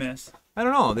 What did I miss? I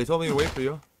don't know. They told me to wait for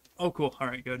you. Oh, cool. All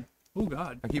right, good. Oh,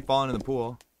 God. I keep falling in the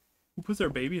pool. Who puts their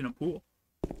baby in a pool?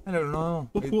 I don't know.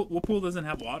 What pool doesn't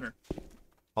have water?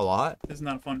 A lot? This is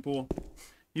not a fun pool.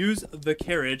 Use the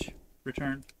carriage.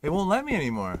 Return. It won't let me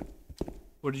anymore.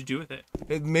 What did you do with it?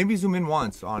 It maybe zoom in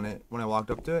once on it when I walked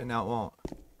up to it. Now it won't.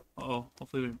 Uh-oh.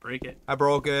 Hopefully we didn't break it. I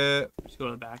broke it. Just go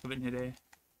to the back of it today.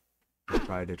 I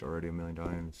tried it already a million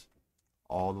times.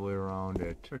 All the way around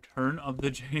it. Return of the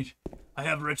Jade. I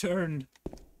have returned.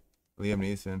 Liam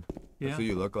Neeson. Yeah. That's who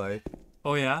you look like.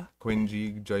 Oh, yeah?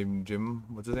 Quingy Jim.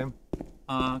 What's his name?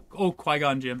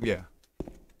 Qui-Gon Jinn. Yeah.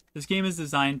 This game is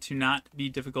designed to not be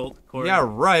difficult. Corey. Yeah,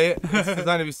 right. It's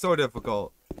designed to be so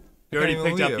difficult. You already can't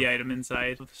even picked up leave. the item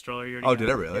inside with the stroller. You already Oh, got did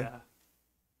I it. really? Yeah.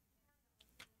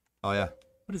 Oh yeah.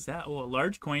 What is that? Oh, a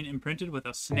large coin imprinted with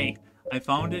a snake. I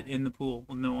found it in the pool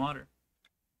with no water.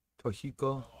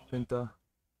 Tohiko Pinta.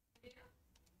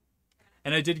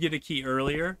 And I did get a key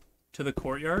earlier to the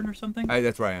courtyard or something.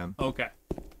 That's where I am. Okay.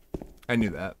 I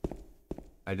knew that.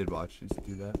 I did watch you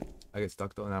do that. I get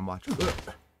stuck though, and I'm watching.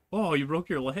 Oh, you broke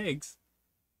your legs.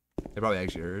 It probably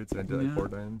actually hurts, and I did Yeah. like 4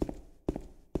 times.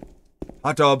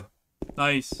 Hot tub.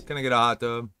 Nice. Can I get a hot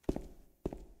tub?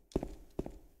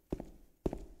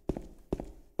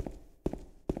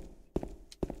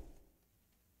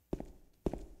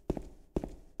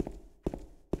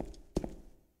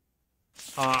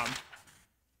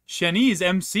 Shani's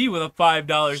MC with a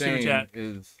 $5 super Shane chat.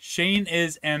 is. Shane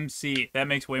is MC. That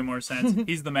makes way more sense.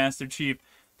 He's the Master Chief.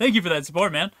 Thank you for that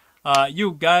support, man.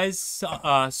 You guys,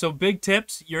 so big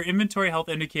tips. Your inventory health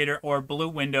indicator or blue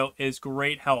window is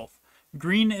great health.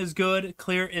 Green is good.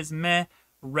 Clear is meh.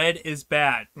 Red is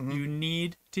bad. You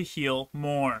need to heal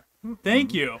more.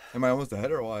 Thank you. Am I almost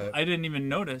ahead or what? I didn't even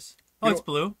notice. Oh, You it's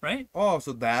blue, right? Oh,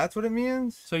 so that's what it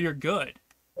means? So you're good.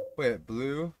 Wait,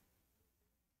 blue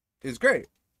is great.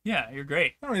 Yeah, you're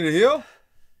great. I don't need to heal.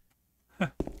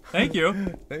 Thank you.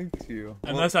 Thank you.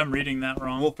 Unless I'm reading that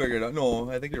wrong. We'll figure it out. No,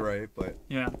 I think you're right, but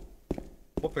Yeah.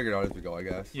 we'll figure it out as we go, I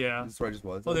guess. Yeah. This is where I just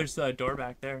was. Oh, there's a door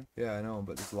back there. Yeah, I know,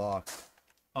 but it's locked.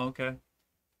 Oh, okay.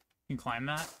 You can climb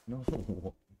that? No.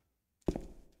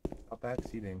 Stop back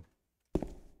seating.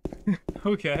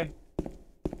 Okay.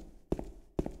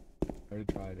 I already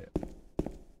tried it.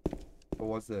 But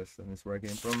what's this? And this is where I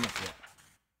came from? Yeah.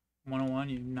 101,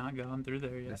 you've not gone through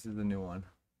there yet. This is the new one.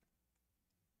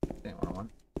 Ain't 101.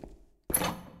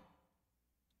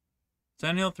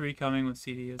 Silent Hill 3 coming with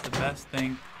CD is the best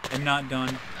thing. I'm not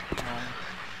done.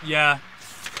 Yeah.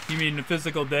 You mean the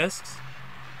physical discs?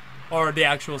 Or the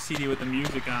actual CD with the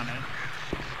music on it?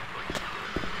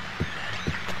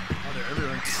 Oh, they're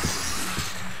everywhere.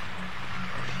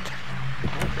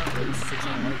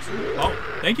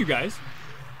 Oh, thank you guys.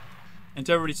 And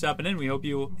to everybody stopping in, we hope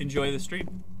you enjoy the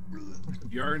stream.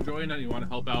 If you are enjoying it and you want to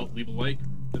help out, leave a like.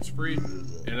 It's free,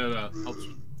 and it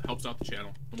helps out the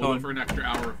channel. And we'll go for an extra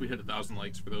hour if we hit 1,000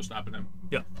 likes for those stopping in.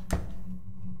 Yeah.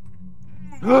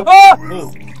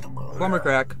 Oh! Plumber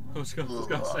crack. I was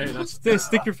gonna say that's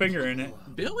Stick your finger in it.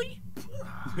 Billy.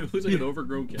 It looks like an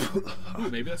overgrown kid. Ooh,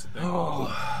 maybe that's the thing.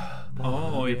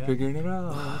 Oh, yeah. Figuring it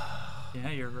out.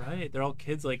 Yeah, you're right. They're all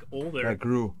kids like older. That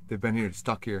grew. They've been here,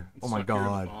 stuck here. Oh my Stuck here in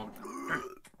god. the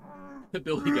bomb.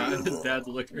 Billy got his dad's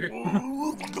liquor.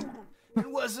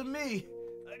 It wasn't me.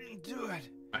 I didn't do it.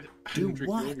 I didn't drink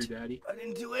your liquor, Daddy. I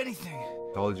didn't do anything.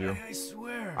 Told you. I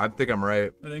swear. I think I'm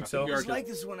right. I think I so. think you It are was like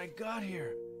this when I got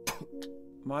here.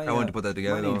 I wanted to put that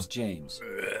together, My though. name's James.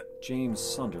 James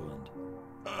Sunderland.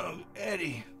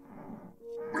 Eddie.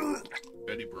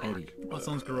 Betty Brock. Eddie. That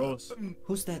sounds gross.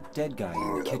 Who's that dead guy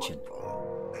in the kitchen?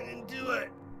 I didn't do it.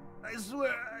 I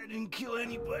swear I didn't kill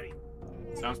anybody.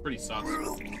 Sounds pretty sus.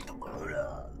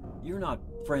 You're not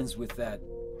friends with that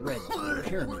red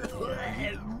pyramid thing, are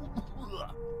you?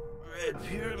 Red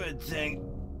pyramid thing.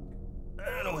 I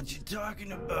don't know what you're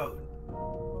talking about.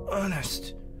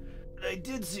 Honest. But I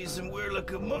did see some weird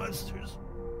looking monsters.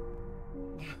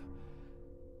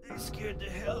 They scared the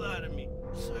hell out of me,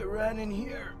 so I ran in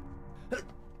here.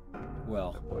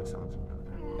 Well, Boy, sounds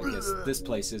familiar. I guess this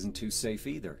place isn't too safe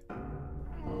either.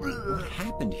 What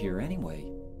happened here anyway?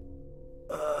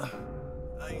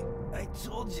 I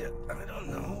told you, I don't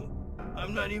know.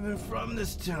 I'm not even from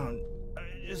this town. I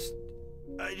just...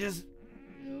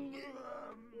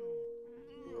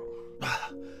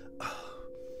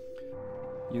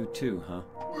 You too, huh?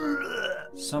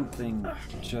 Something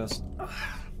just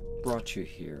brought you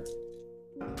here,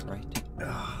 right?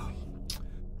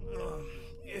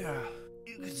 Yeah,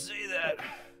 you could say that.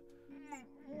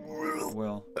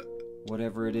 Well,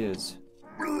 whatever it is,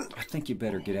 I think you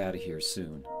better get out of here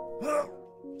soon.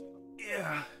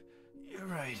 Yeah, you're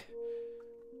right.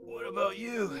 What about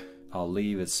you? I'll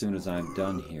leave as soon as I'm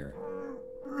done here.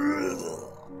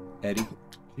 Eddie,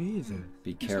 Jesus.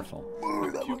 be careful.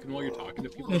 You're puking while you're talking to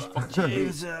people.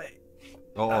 James,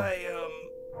 Oh.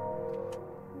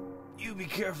 you be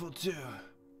careful too.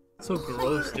 So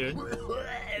gross, dude.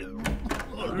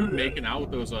 You're making out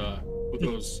with those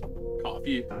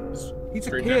coffee. He's a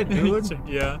straight kid, down. dude.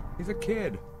 Yeah. He's a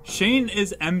kid. Shane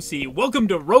is MC. Welcome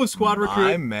to Row Squad Recruit.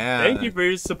 My man. Thank you for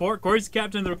your support. Corey's the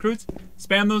captain of the recruits.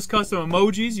 Spam those custom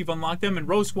emojis. You've unlocked them. And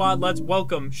Row Squad, let's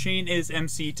welcome Shane is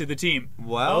MC to the team.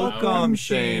 Welcome,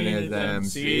 Shane is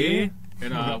MC.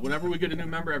 And whenever we get a new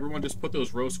member, everyone just put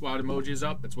those Row Squad emojis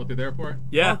up. That's what they're there for.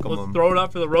 Yeah, Welcome let's 'em. throw it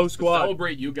up for the Row Squad.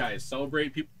 Celebrate you guys.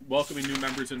 Celebrate people welcoming new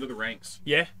members into the ranks.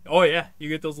 Yeah. Oh, yeah. You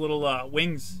get those little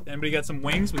wings. Anybody got some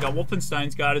wings? We got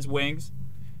Wolfenstein's got his wings.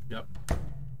 Yep.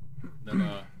 Then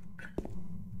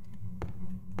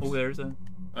Oh, there's a...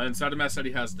 and Sadames said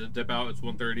he has to dip out. It's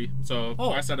 1:30. So Oh.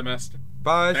 bye, Sadames.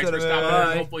 Bye, Thanks for Sediment.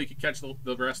 stopping in. Hopefully you can catch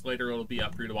the rest later. It'll be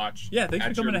up for you to watch. Yeah, thanks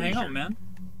for at your coming to hang leisure. out, man.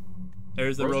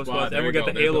 There's the Row Row Squad, Squad. there And we you got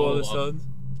go. the There's Halo of the the whole Suns.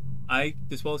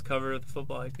 As well as cover of the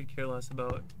football, I could care less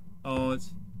about. Oh,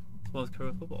 it's as well as cover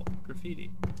of football.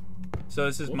 Graffiti. So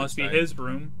this is, must be Wolfenstein. his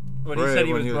room. But he Right, said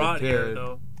he when was he was a brought here, kid.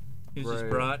 though. He was just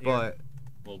Right, brought here.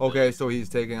 But, Little okay, bit. so he's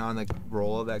taking on the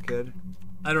role of that kid?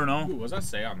 I don't know. Ooh, what does that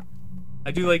say on? I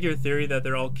do like your theory that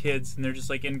they're all kids and they're just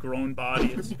like in grown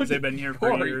bodies because they've been here for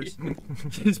Corey. years.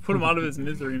 Just put him out of his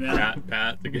misery, man.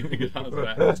 Pat, to get out of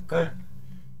that.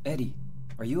 Eddie,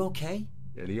 are you okay?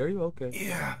 Eddie, are you okay?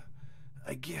 Yeah,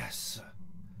 I guess.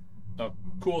 Oh,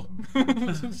 cool. All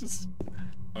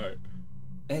right.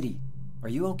 Eddie, are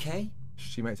you okay?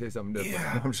 She might say something different.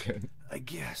 Yeah. No, I'm just kidding. I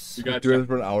guess. You gotta Do it check.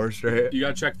 for an hour straight. You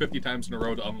gotta check 50 times in a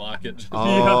row to unlock it.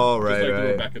 Oh, Just right, like the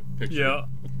right. Rebecca picture.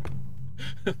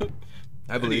 Yeah.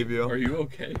 I believe Eddie, you. Are you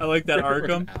okay? I like that For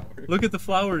an Arkham. hour. Look at the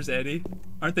flowers, Eddie.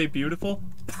 Aren't they beautiful?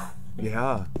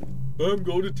 Yeah. I'm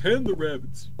going to tend the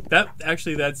rabbits.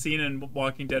 That scene in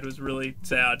Walking Dead was really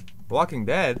sad. Walking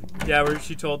Dead. Yeah, where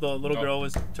she told the little Oh. girl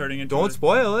was turning into Don't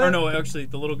spoil it. Or no, actually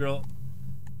the little girl.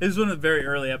 It was one of the very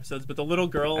early episodes, but the little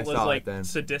girl I was saw it like then.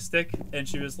 sadistic and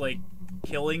she was like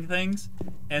killing things.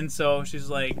 And so she's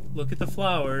like, look at the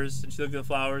flowers, and she looked at the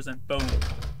flowers and boom.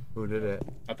 Who did it?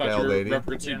 I That thought you old were lady.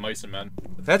 referencing Yeah. Mice and Men.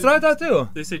 That's what I thought too.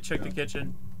 They say check the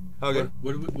kitchen. Okay.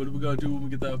 What do we gotta do when we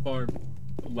get that farm?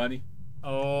 Lenny,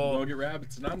 I'm Oh. gonna get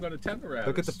rabbits, and I'm gonna tend the rabbits.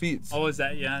 Look at the feet. Oh, is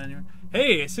that yeah?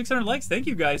 Hey, 600 likes. Thank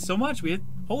you guys so much.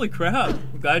 Holy crap!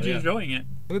 I'm glad you're Yeah. enjoying it.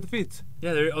 Look at the feet.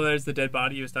 Yeah, there's the dead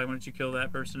body you was talking about. Did you kill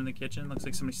that person in the kitchen? Looks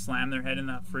like somebody slammed their head in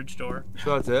that fridge door.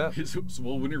 So that's it.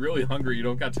 Well, when you're really hungry, you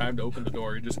don't got time to open the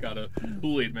door. You just gotta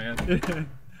Kool-Aid, man.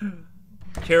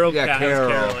 Carol. Yeah, Cat- Carol.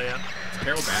 Carol. Yeah. It's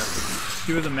Carol Baskin.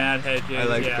 She was a mad head. Yeah, I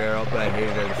like yeah. Carol, but I hate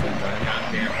her at the same time.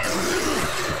 God damn.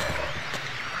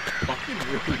 Fucking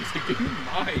rude. He's like, give me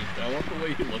mine. I love the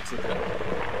way he looks at that.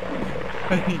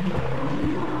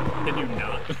 Can you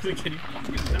not? Can you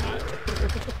fucking not?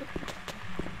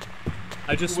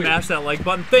 I just Wait. smashed that like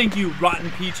button. Thank you, Rotten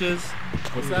Peaches.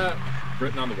 What's that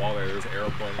written on the wall there? There's an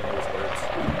arrow pointing at those words.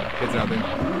 It's nothing.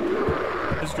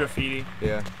 It's graffiti.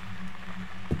 Yeah.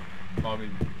 I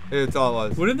mean, It's all it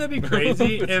was. Wouldn't that be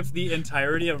crazy if the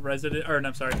entirety of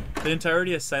the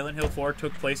entirety of Silent Hill 4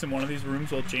 took place in one of these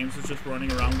rooms while James was just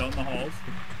running around out in the halls?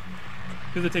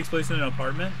 Because it takes place in an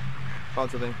apartment.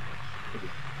 Found something.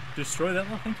 Destroy that.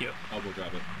 Well, thank you. I'll go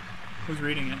grab it. Who's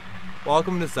reading it?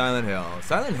 Welcome to Silent Hill.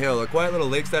 Silent Hill, a quiet little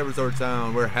lakeside resort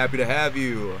town. We're happy to have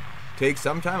you. Take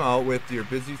some time out with your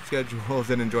busy schedules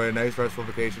and enjoy a nice restful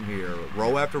vacation here.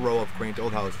 Row after row of quaint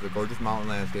old houses, a gorgeous mountain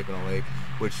landscape and a lake,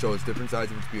 which shows different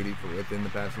sides of its beauty for within the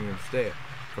passing of the stay.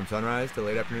 From sunrise to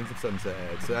late afternoons of sunset,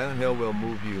 Silent Hill will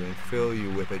move you and fill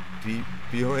you with a deep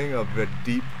feeling of a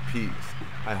deep peace.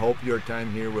 I hope your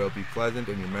time here will be pleasant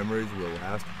and your memories will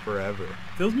last forever.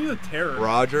 Fills me with terror.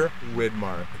 Roger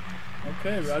Widmark.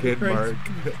 Okay, Roger Skid Craig.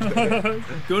 Mark.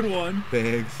 Good one.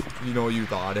 Thanks. You know you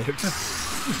thought it.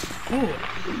 Ooh.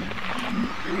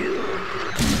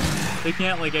 They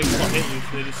can't like actually hit you,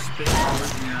 so they just spit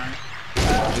words in your eye.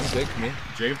 Didn't take me.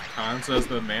 Jay Khan says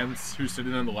the man who's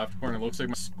sitting in the left corner looks like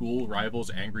my school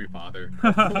rival's angry father.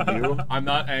 You? I'm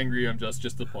not angry, I'm just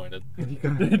disappointed.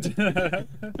 That's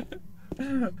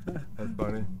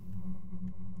funny.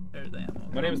 There's ammo.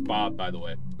 My name is Bob, by the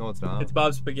way. No, it's not. It's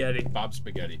Bob Spaghetti Bob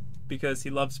Spaghetti. because he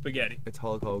loves spaghetti. It's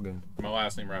Hulk Hogan. My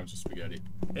last name rhymes with spaghetti.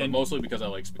 But And- mostly because I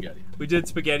like spaghetti. We did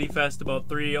Spaghetti Fest about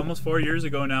almost 4 years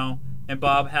ago now, and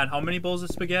Bob had how many bowls of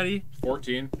spaghetti?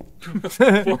 14.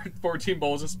 14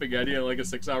 bowls of spaghetti in like a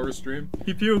 6-hour stream.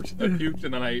 He puked. I puked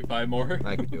and then I ate 5 more.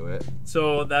 I could do it.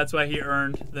 So that's why he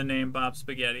earned the name Bob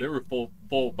Spaghetti. They were full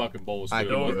fucking bowls too. I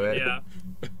can do it. Yeah.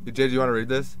 Jay, do you want to read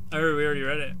this? We already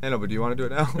read it. I know, but do you want to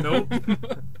do it now? Nope.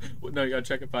 No, you gotta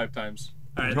check it 5 times.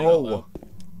 All right. No.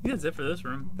 I think that's it for this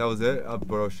room. That was it? A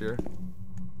brochure.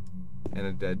 And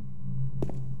a dead.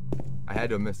 I had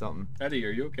to have missed something. Eddie,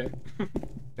 are you okay?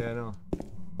 Yeah, I know.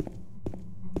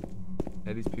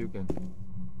 Eddie's puking.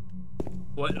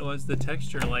 What was the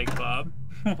texture like, Bob?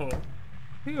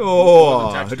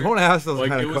 Oh, Texture? don't ask those Like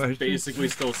kind it of was questions. basically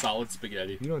still solid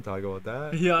spaghetti. You don't talk about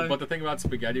that. Yeah. But the thing about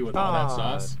spaghetti with all that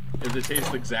sauce is it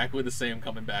tastes exactly the same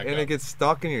coming back And up. it gets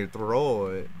stuck in your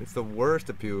throat. It's the worst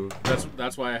to puke.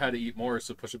 That's why I had to eat more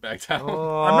to push it back down.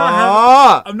 Oh,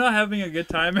 I'm not having a good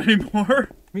time anymore.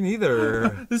 me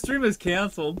neither. The stream is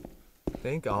canceled.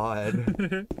 Thank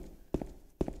God.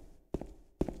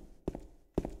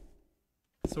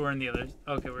 So we're in the others.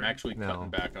 Okay, we're I'm actually No. cutting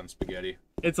back on spaghetti.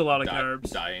 It's a lot of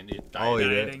carbs. Dying. I'll eat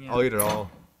it. dieting, yeah. I'll eat it all.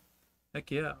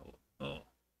 Heck yeah. Oh.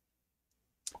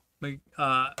 Like,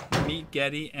 meat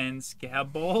Getty and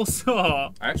scab balls.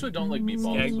 Oh. I actually don't like Skag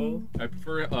meatballs. bowl. I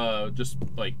prefer just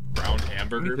like ground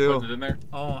hamburger, Me too. putting it in there.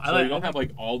 Oh, I So like. you don't have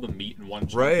like all the meat in one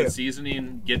chunk. Right. The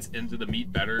seasoning gets into the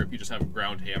meat better if you just have a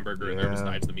ground hamburger in there Yeah.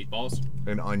 besides the meatballs.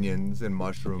 And onions and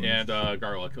mushrooms. And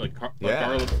garlic, like Yeah.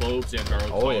 garlic cloves and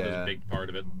garlic Oh, salt is yeah. a big part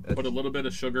of it. That's- Put a little bit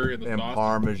of sugar in the and sauce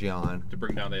Parmesan. to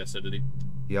bring down the acidity.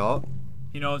 Yup.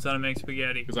 He knows how to make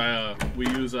spaghetti. Because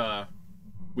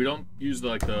we don't use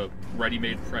the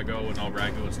ready-made Prego and all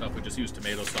ragu and stuff. We just use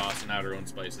tomato sauce and add our own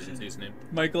spices and seasoning.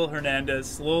 Michael Hernandez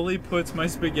slowly puts my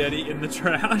spaghetti in the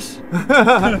trash.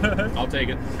 I'll take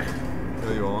it.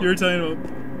 No, you won't. You were telling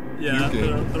him, yeah,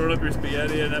 Puking. throwing up your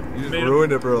spaghetti and it You just made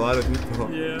ruined it for a lot of people.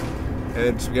 him, yeah.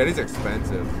 And spaghetti's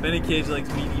expensive. Benny Cage likes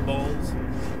meaty balls.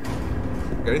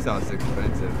 Spaghetti sauce is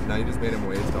expensive. Now you just made him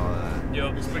waste all that.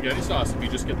 Yo, The spaghetti sauce, if you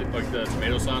just get the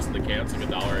tomato sauce in the can, it's like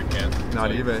 $1 a can. Not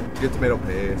So even. You get tomato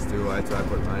paste too. That's what I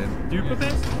put mine. do you put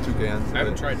paste? 2 cans. of I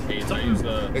haven't it. tried paste. I use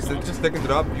the It sauce. just thickens it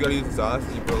up. You gotta use the sauce.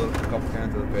 You put a couple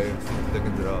cans of the paste. It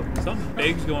thickens it up. Something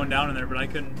big's going down in there, but I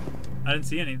didn't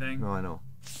see anything. No, I know.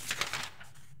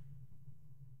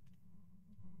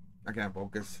 I can't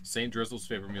focus. St. Drizzle's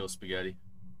favorite meal is spaghetti.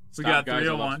 We Stop, got guys,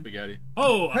 I love 301. spaghetti.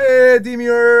 Oh, Hey,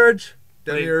 Demiurge!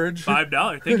 wait, Demiurge.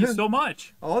 $5. Thank you so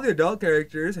much. All the adult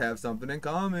characters have something in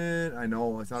common. I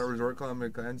know, it's not a resort club.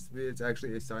 It's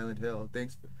actually a Silent Hill.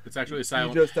 Thanks. It's actually a You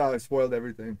silent. just spoiled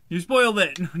everything. You spoiled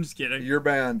it. No, I'm just kidding. You're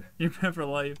banned. You're banned for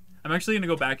life. I'm actually gonna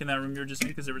go back in that room you were just in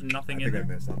because there was nothing I in think I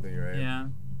there. missed something. You're right. Yeah.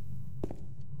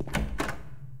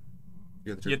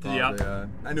 You You get to the yeah.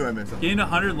 I knew I missed something. Gained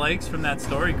 100 likes from that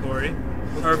story, Corey.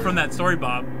 Or from that story,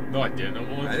 Bob. No, I didn't. I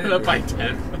only I put didn't it up do by it.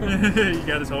 10. You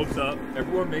got his hopes up.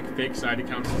 Everyone make fake side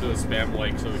accounts to a spam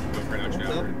like so we can go for an Don't extra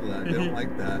tell hour. people that. They don't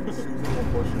like that. Susan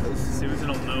will push us. Susan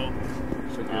will know.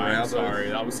 She'll be I'm rabid.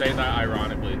 sorry. I was saying that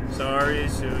ironically. Sorry,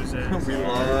 Susan. We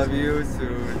love you,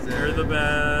 Susan. You're the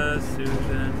best,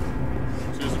 Susan.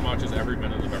 Susan watches every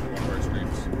minute of every one of our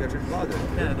streams. We got your closet.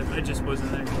 Yeah, I just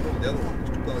wasn't there. Oh, the other one.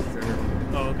 There's 2 closets there.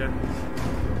 Oh, okay.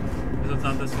 So it's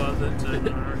not this closet.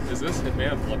 So Is this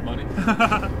Hitman Blood Money?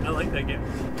 I like that game.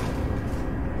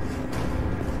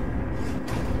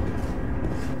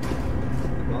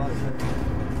 The closet.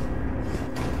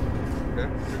 Okay,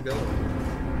 here's the other one.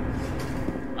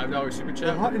 $5 super The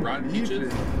chat. hot and Rotten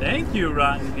Peaches. Thank you,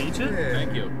 Rotten Peaches. Yeah.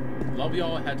 Thank you. Love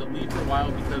y'all. I had to leave for a while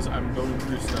because I'm going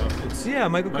through stuff. It's Yeah,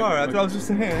 Michael Michael- Carr. That's what I was just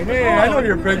saying. Hey, I know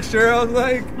your picture. I was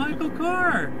like, Michael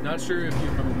Carr. not sure if you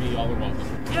remember me. All are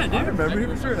welcome. Yeah, I dude. remember you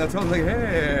for sure. That's why I was like,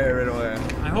 hey, right away.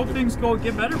 I hope things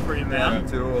get better for you, man.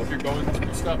 Me too. If you're going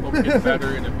through stuff, hope it gets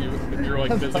better. And if you're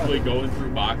like physically going through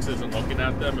boxes and looking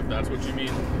at them, if that's what you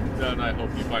mean, then I hope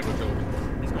you find what you're looking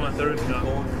for. He's going through stuff.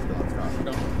 Stop.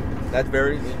 No, That's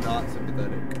very not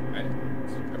sympathetic. everyone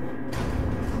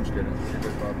I'm just kidding. You're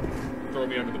good, Bob. throw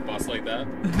me under the bus like that.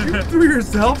 You threw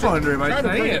yourself under him by Trying to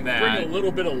saying bring a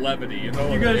little bit of levity, you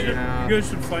know. You what I guys, mean? Yeah. you guys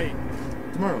should fight.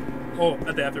 Tomorrow. Oh,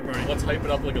 at the after party. Let's hype it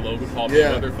up like a Logan Paul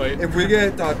Yeah. Mayweather fight, If we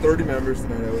get 30 members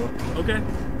tonight, I will. Okay.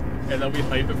 and then we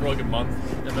hype it for like a month,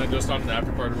 and then just on an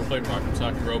after party we'll play Rock'em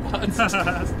Sock'em Robots.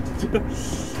 The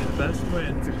best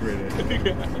win. It's a great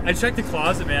idea. I checked the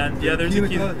closet, man. Yeah, there's Key in a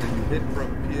the key. closet. You hid from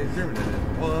PA Pyramid in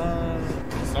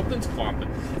it. Something's clomping.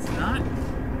 It's not.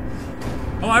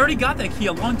 Oh, I already got that key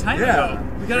a long time Yeah. ago.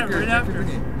 We got it right Check your after.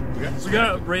 thingy. We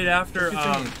got it right after. Check your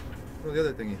thingy. Oh, the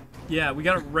other thingy. Yeah, we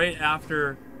got it right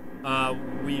after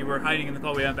we were hiding in the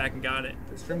closet. We went back and got it.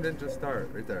 The stream didn't just start.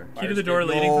 Right there. Key to the door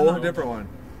leading from No, the. different one.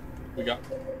 We got.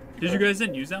 Did you guys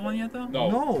didn't use that one yet though? No.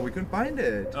 No, we couldn't find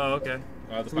it. Oh, okay.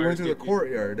 The So we went through the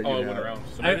courtyard. That Oh, you it went had. around.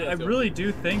 So I maybe that's it. really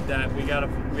do think that we gotta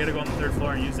go on the third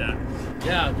floor and use that.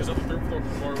 Yeah, because on the third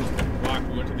floor was blocked.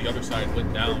 We went to the other side,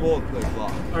 went They're down. both like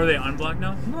blocked. Are they unblocked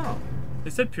now? No. They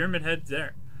said Pyramid Head's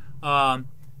there.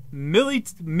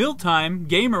 Mealtime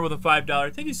Gamer with a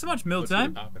 $5. Thank you so much, Let's get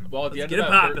it Mealtime. poppin'. Well, at the Let's end get of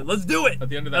it that poppin'. Let's do it. At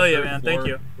the end of that Hell yeah, third man. floor, Thank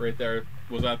you. right there,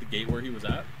 was that the gate where he was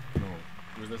at? No.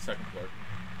 Or was that second floor?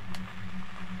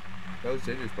 That was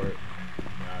JJ's part. Nah,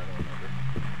 I don't remember.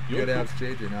 You look gotta ask cool.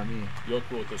 JJ, not me. You look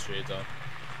cool with those shades on.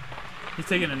 He's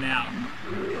taking a nap.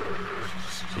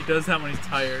 He does that when he's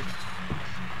tired.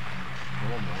 Oh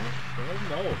no.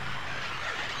 I don't know.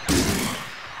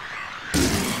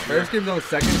 First game's on the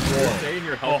second floor. Saying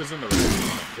your health is in the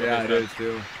room. Yeah, it is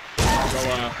too. So,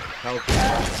 Help me.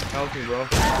 Help me, bro.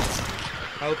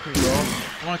 Help me, bro.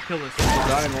 I want to kill this. I'll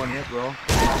die in one hit, bro.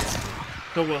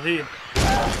 So will he.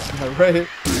 Yeah, right.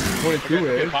 22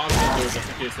 okay, is. pause and do it just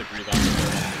in case they breathe on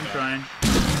I'm trying.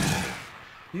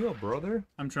 Heal, brother.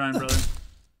 I'm trying, brother.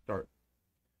 Start.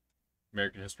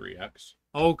 American History X.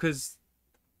 Oh, because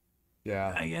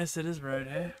Yeah. I guess it is right,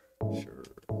 eh? Sure.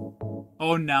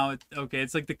 Oh, now it's okay.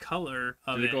 It's like the color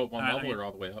of Did it. it go up one Alright, level or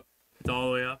all the way up? It's all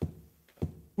the way up.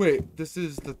 Wait, this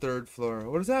is the third floor.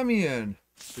 What does that mean?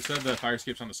 You said the fire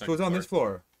escape's on the So second it's on floor. this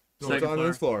floor. No, it's Second on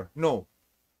this floor. No.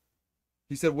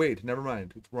 He said, wait, never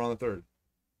mind. We're on the third.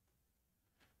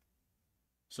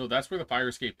 So that's where the fire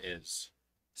escape is.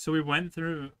 So we went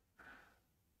through.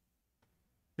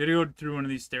 We had to go through one of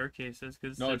these staircases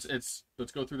because No, it's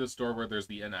let's go through this door where there's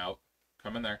the in out.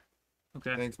 Come in there.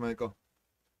 okay. Thanks, Michael.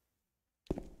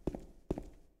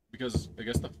 Because I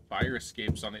guess the fire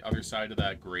escape's on the other side of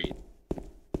that grate.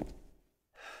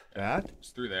 That? It's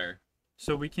through there.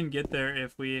 So we can get there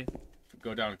if we.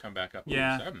 Go down and come back up.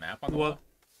 Yeah. Is there a map on the Well, wall?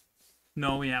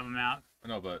 no, we have a map. I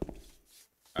know, but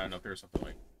I don't know if there's something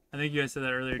like I think you guys said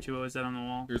that earlier too. What was that on the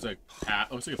wall? there's like path.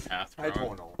 Oh, it's like a path. I around.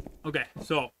 don't know. Okay,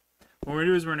 so what we're gonna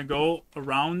do is we're gonna go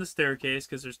around the staircase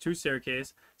because there's two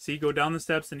staircases. See, go down the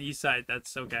steps on the east side.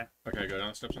 That's okay. Okay, go down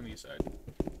the steps on the east side.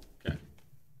 Okay.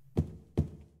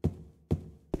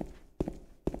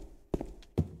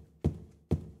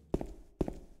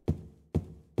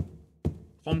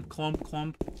 Clump, clump,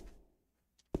 clump.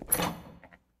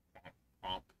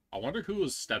 I wonder who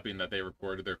was stepping that they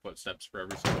recorded their footsteps for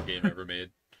every single game ever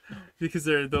made. Because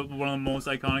they're one of the most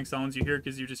iconic sounds you hear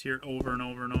because you just hear it over and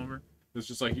over and over. It's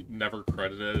just like never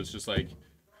credited. It's just like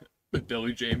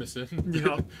Billy Jameson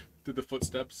Yeah. did the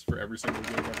footsteps for every single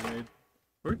game ever made.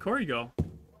 Where'd Corey go?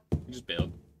 He just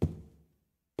bailed.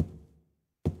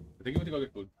 I think he went to go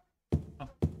get food.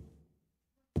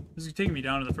 This is taking me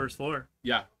down to the first floor.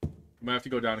 Yeah. We might have to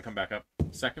go down and come back up.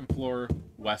 Second floor,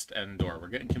 west end door. We're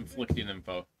getting conflicting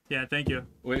info. Yeah, thank you.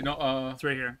 Wait, no, It's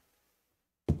right here.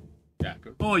 yeah,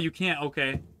 go. Oh, you can't.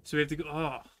 Okay. So we have to go.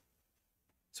 Oh.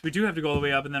 So we do have to go all the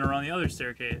way up and then around the other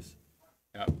staircase.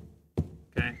 Yeah.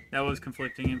 Okay. That was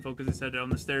conflicting info because it said on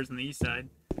the stairs on the east side.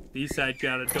 The east side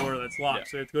got a door that's locked. Yeah.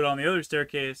 So we have to go down the other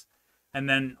staircase and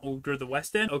then over the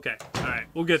west end. Okay. All right.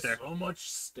 We'll get there. So much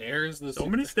stairs. So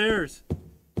many stairs.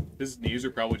 His knees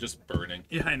are probably just burning.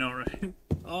 Yeah, I know, right?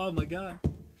 Oh my god.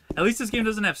 At least this game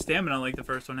doesn't have stamina like the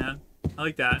first one had. I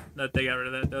like that they got rid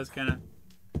of that. That was kind of.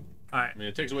 Alright. I mean,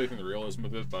 it takes away from the realism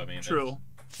of it, but I mean, True.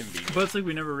 It can be. But it's like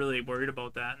we never really worried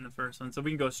about that in the first one. So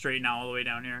we can go straight now all the way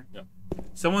down here. Yep.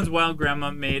 Someone's wild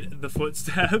grandma made the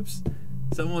footsteps.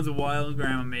 Someone's wild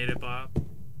grandma made it, Bob.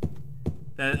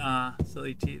 That,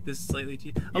 this is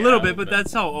slightly a little bit, but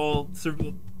that's how all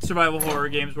survival horror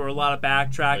games were. A lot of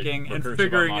backtracking Like and recursive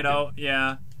figuring it unlocking. out.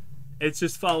 Yeah. It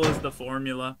just follows the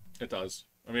formula. It does.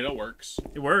 I mean, it works.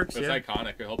 It works, It's yeah.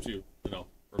 iconic. It helps you,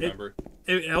 remember.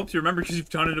 It helps you remember because you've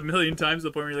done it a million times to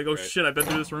the point where you're like, oh Right. shit, I've been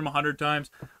through this room 100 times.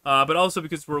 But also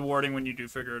because it's rewarding when you do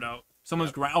figure it out.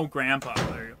 Someone's grandpa.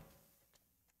 There you go.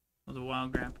 That was a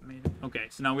wild grandpa made it. Okay,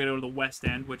 so now we gotta go to the west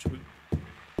end, which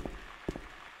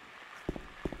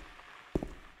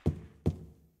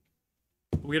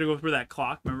we gotta go through that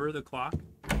clock. Remember the clock?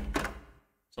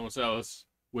 Someone said I was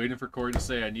waiting for Corey to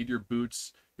say, I need your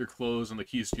boots, your clothes, and the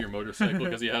keys to your motorcycle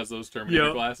because he has those Terminator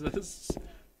Yep. glasses.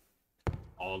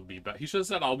 I'll be back. He should have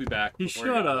said, I'll be back. He before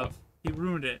should got have. left. He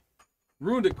ruined it.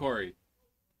 Ruined it, Corey.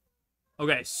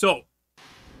 Okay, so.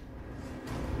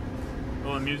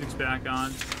 Oh, the music's back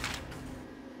on.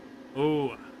 Oh,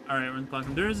 alright, we're in the clock.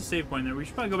 There is a save point there. We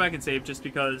should probably go back and save just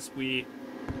because we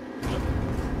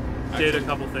did a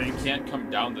couple things. We can't come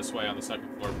down this way on the second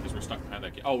floor because we're stuck behind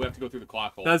that gate. Oh, we have to go through the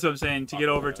clock hole. That's what I'm saying. To get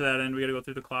Clock over hole, to that end, we gotta go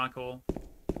through the clock hole.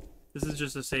 This is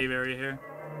just a save area here.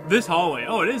 This hallway.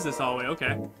 Oh, it is this hallway.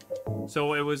 Okay.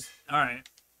 So it was... Alright.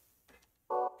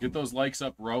 Get those likes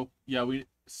up, bro. Yeah,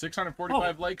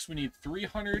 645 likes. We need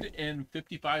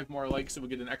 355 more likes, so we'll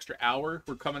get an extra hour.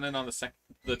 We're coming in on the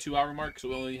 2-hour mark, so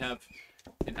we only have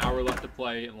an hour left to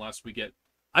play unless we get.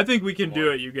 I think we can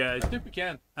do it, you guys. I think we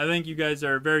can. I think you guys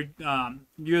are very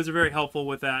helpful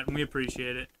with that, and we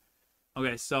appreciate it.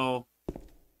 Okay, so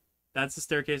that's the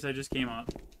staircase I just came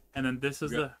up, and then this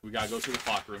is we gotta go through the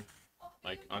clock room,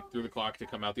 like through the clock to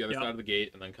come out the other side of the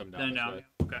gate, and then come down this way.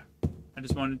 Okay. I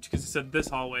just wanted because it said this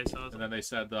hallway, so. And then they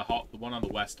said the one on the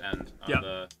west end on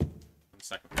the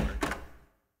second floor.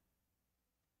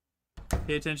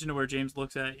 Pay attention to where James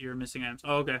looks at your missing items.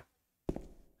 Oh, okay.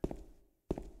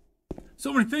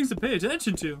 So many things to pay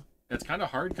attention to. It's kind of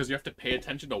hard because you have to pay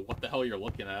attention to what the hell you're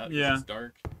looking at. Yeah. It's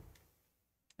dark.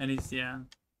 And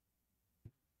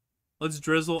let's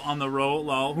drizzle on the row.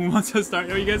 Lol. Who wants to start?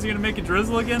 Are you guys gonna make a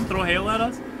drizzle again? Throw hail at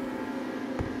us?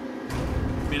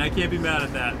 I mean, I can't be mad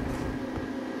at that.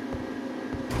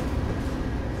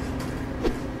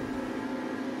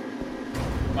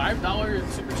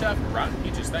 $5 super chat from Rotten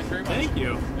Peaches. Thank you very much. Thank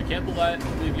you. I can't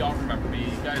believe y'all remember me.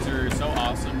 You guys are so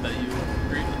awesome that you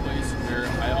create a place where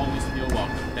I always feel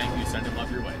welcome. Thank you. Sending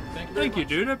love your way. Thank you,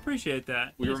 dude. I appreciate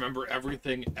that. We remember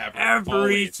everything ever.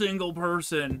 Every single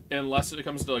person. Unless it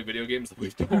comes to like video games that we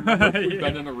don't remember if we've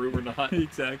been in a room or not.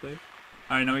 Exactly.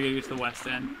 All right, now we gotta get to the west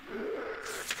end.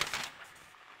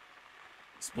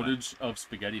 This footage of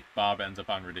Spaghetti Bob ends up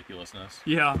on ridiculousness.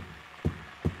 Yeah.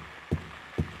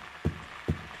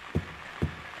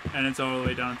 And it's all the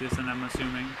way down at this end, I'm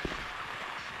assuming.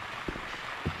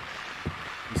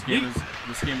 This game is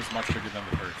much bigger than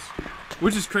the first.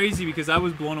 Which is crazy because I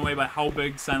was blown away by how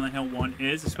big Silent Hill 1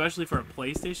 is, especially for a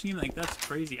PlayStation game. Like, that's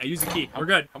crazy. I use the key. We're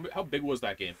good. How big was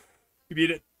that game? You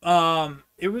beat it.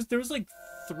 There was like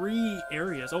 3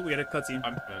 areas. Oh, we got a cutscene.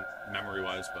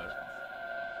 Memory-wise, but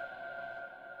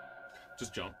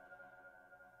just jump.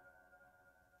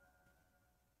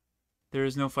 There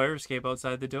is no fire escape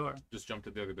outside the door. Just jump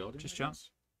to the other building? Just jump.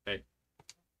 Hey.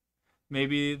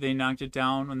 Maybe they knocked it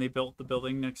down when they built the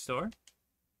building next door.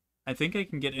 I think I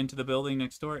can get into the building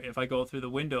next door if I go through the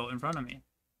window in front of me.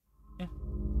 Yeah.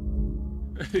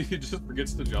 He just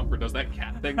forgets to jump or does that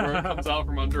cat thing where it comes out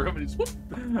from under him and he's whoop.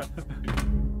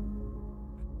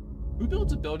 Who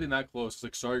builds a building that close? It's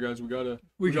like, sorry guys, we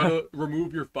gotta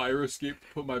remove your fire escape to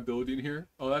put my building here.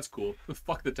 Oh, that's cool.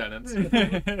 Fuck the tenants.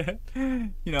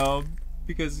 You know,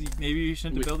 because maybe you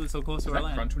shouldn't have built it so close to our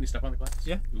land. Crunch when you step on the glass?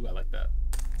 Yeah. Ooh, I like that.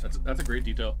 That's a great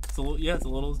detail. It's a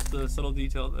little the subtle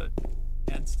detail that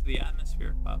adds to the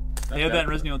atmosphere. They have that in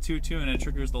Resident Evil 2 too, and it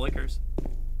triggers the lickers.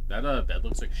 That bed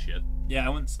looks like shit. Yeah, I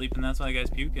wouldn't sleep in. That's why the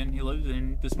guy's puking. He lives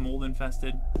in this mold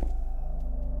infested.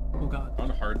 Oh god. On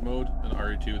hard mode in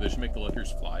RE2, they should make the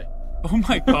lickers fly. Oh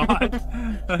my god.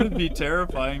 That'd be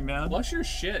terrifying, man. Flush your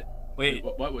shit. Wait,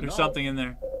 there's something in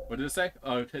there. What did it say?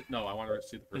 No, I want to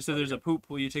see the first. It said there's a poop.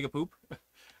 Will you take a poop?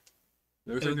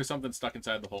 Looks like there's something stuck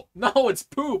inside the hole. No, it's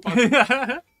poop!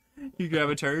 You grab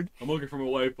a turd? I'm looking for my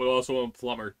wife, but also I'm a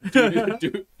plumber.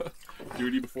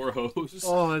 Duty before hose.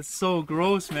 Oh, it's so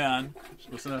gross, man.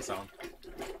 Listen to that sound.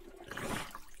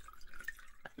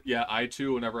 Yeah, I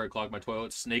too, whenever I clog my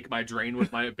toilet, snake my drain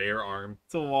with my bare arm.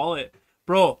 It's a wallet.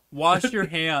 Bro, wash your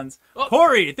hands.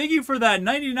 Corey, thank you for that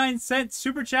 99-cent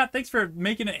super chat. Thanks for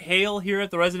making it hail here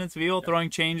at the Residence of Evil, throwing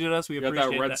change at us. We appreciate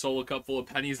that. Got that red Solo cup full of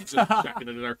pennies and just checking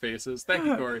it in our faces. Thank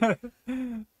you, Corey.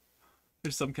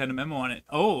 There's some kind of memo on it.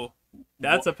 Oh,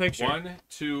 that's a picture. 1,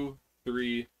 2,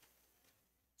 3,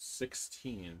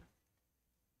 16.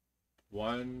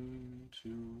 1, 2.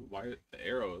 Why are the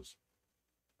arrows?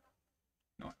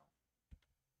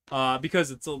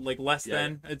 Because it's like less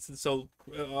than. It's so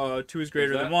 2 is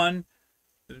greater than 1.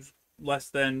 There's less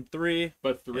than 3.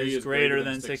 But 3 is greater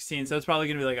than 16. So it's probably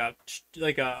gonna be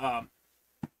like a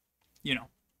you know.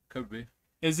 Could be.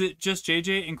 Is it just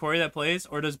JJ and Corey that plays,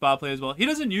 or does Bob play as well? He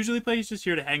doesn't usually play. He's just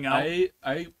here to hang out.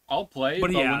 I'll play,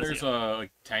 but when there's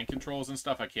like tank controls and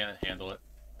stuff, I can't handle it.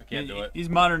 I can't do it. He's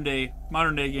modern day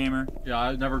gamer. Yeah,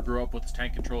 I never grew up with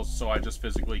tank controls, so I just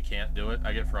physically can't do it.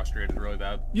 I get frustrated really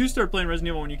bad. You started playing Resident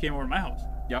Evil when you came over to my house.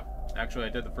 Yep, actually I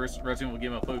did. The first Resident Evil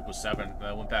game I played was 7, and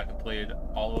I went back and played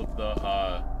all of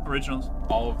the originals,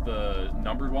 all of the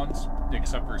numbered ones,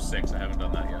 except for 6. I haven't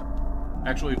done that yet.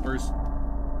 Actually, first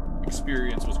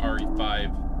experience was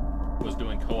RE5. Was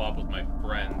doing co-op with my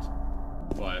friend,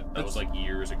 but that was like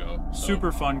years ago. So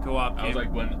super fun co-op game. I was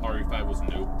like when RE5 was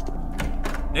new.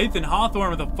 Nathan Hawthorne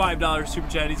with a $5 super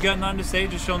chat. He's got nothing to say,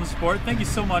 just showing the support. Thank you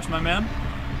so much, my man.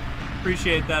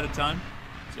 Appreciate that a ton.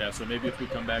 Yeah, so maybe if we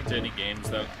come back to any games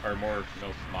that are more,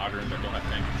 modern, that don't have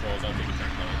tank controls, I'll take a turn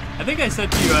playing. I think I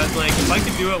said to you, I was like, if I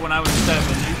can do it when I was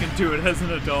 7, you can do it as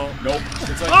an adult. Nope.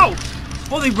 It's like, oh!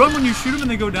 Oh, they run when you shoot them and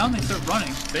they go down. They start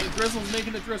running. St. Drizzle's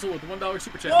making a drizzle with $1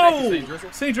 super chat. Whoa! Thank you, St.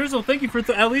 Drizzle. St. Drizzle, thank you for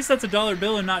at least that's a $1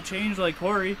 bill and not change like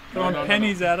Corey throwing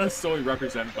pennies at us. It's only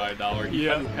represented by $1. He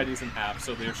cut his pennies in half,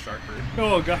 so they're sharper.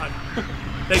 Oh God.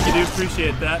 Thank you, dude.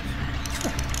 Appreciate that.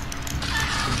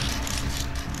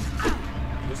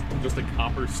 Just a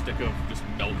copper stick of just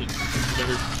melted.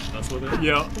 Better mess with it.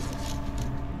 Yeah.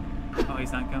 Oh,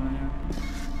 he's not coming here.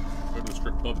 Go to the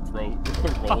strip club, throw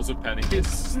rolls of pennies.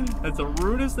 That's the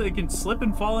rudest. They can slip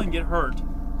and fall and get hurt.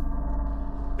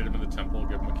 Hit him in the temple,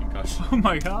 give him a concussion. Oh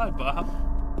my God, Bob.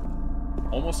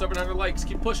 Almost 700 likes.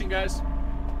 Keep pushing, guys.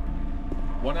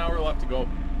 1 hour left to go.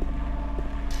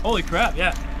 Holy crap,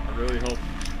 yeah. I really hope.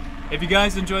 If you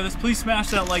guys enjoy this, please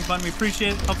smash that like button. We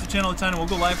appreciate it. Helps the channel a ton, and we'll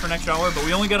go live for an extra hour. But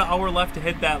we only got an hour left to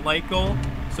hit that like goal.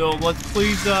 So let's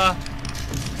please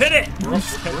hit it. We're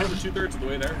over 2/3 of the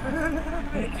way there.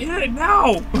 Hit it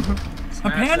now.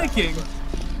 I'm panicking.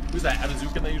 Who's that?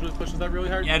 Adazukin that usually pushes that really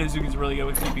hard? Yeah, Adazukin's really good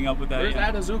with keeping up with that. Where's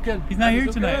Adazukin? He's not here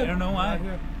tonight. I don't know why.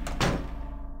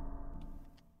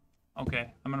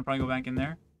 Okay, I'm gonna probably go back in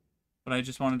there. But I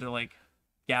just wanted to like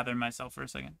gather myself for a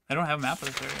second. I don't have a map of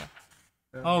this area.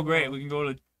 Oh, great. We can go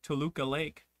to Toluca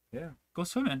Lake. Yeah. Go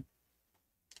swimming.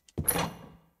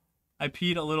 I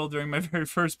peed a little during my very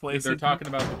first place. If they're talking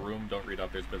about the room, don't read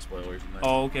up. There's been spoilers in there.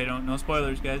 Oh, okay. No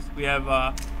spoilers, guys. We have,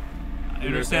 I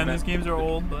understand these games are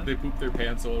old, but... They pooped their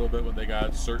pants a little bit when they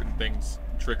got certain things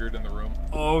triggered in the room.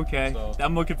 Oh, okay. So,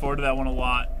 I'm looking forward to that one a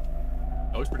lot.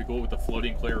 That was pretty cool with the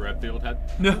floating Claire Redfield head.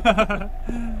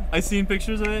 I've seen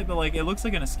pictures of it, but like it looks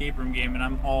like an escape room game, and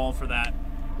I'm all for that.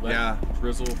 Let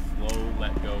drizzle, flow,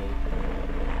 let go.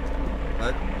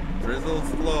 Let drizzle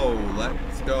flow.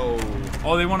 Let's go.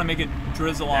 Oh, they want to make it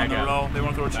drizzle on the row. They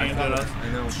want to throw a change at us. I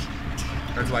know.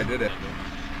 That's why I did it.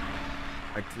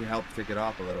 I helped kick it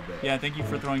off a little bit. Yeah, thank you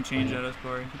for throwing change at us,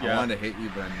 Corey. I wanted to hit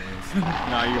you, but I missed.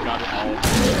 Now you got it all.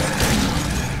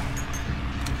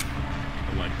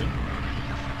 I liked it.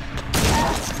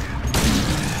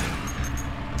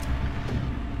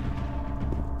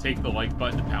 Take the like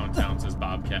button to Pound Town, says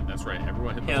Bobcat. That's right.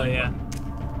 Everyone hit the like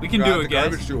button. We can do it, guys.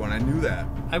 Garbage chute one. I knew that.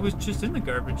 I was just in the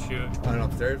garbage chute. I don't know,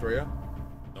 upstairs, were you?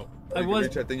 Nope. I was.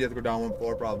 I think you have to go down one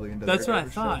floor probably. Into That's the what I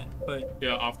garbage thought, chute. but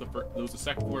yeah, off the first. There was the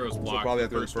second floor. It was blocked. So probably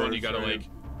the first one, you gotta like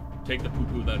take the poo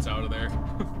poo that's out of there.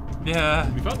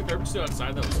 Yeah. We found the garbage chute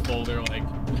outside that was full. They're like,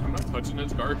 I'm not touching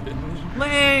this garbage.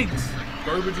 Legs.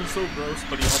 Garbage is so gross,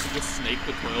 but he also just snaked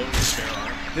the toilet with his bare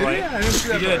arm. Did he? I didn't see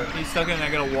that. He did. He stuck it, and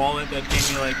I got a wallet that gave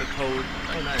me like a code.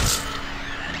 Oh, nice.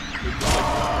 It was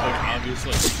like obvious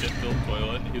like shit-filled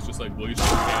toilet, and he was just like, will you stick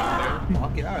your hand there?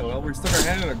 Fuck yeah, well, we stuck our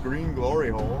hand in a green glory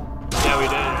hole. Yeah, we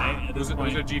did. Right? At It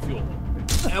was a G Fuel.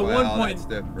 At Well, one point, that's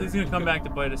different. he's gonna come back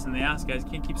to bite us in the ass, guys.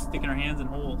 Can't keep sticking our hands in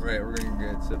holes. Right, we're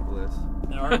gonna get syphilis.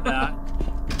 There are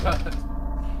that.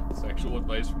 Sexual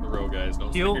advice from the row, guys.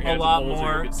 Don't Heal stick your a hands lot in holes or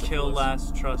more, you'll get kill syphilis.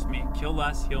 less. Trust me. Kill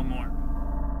less, heal more.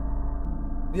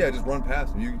 Yeah, just run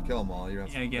past them. You can kill them all. You're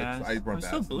not, Yeah, I guess. I run It's past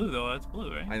still them. blue though. That's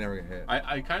blue, right? I never get hit.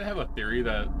 I kind of have a theory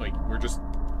that like we're just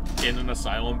in an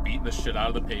asylum beating the shit out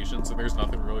of the patients, and there's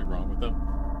nothing really wrong with them.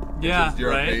 Yeah, just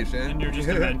you're a right. patient. And you're just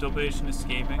a mental patient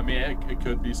escaping. I mean, it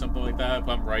could be something like that. If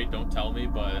I'm right, don't tell me.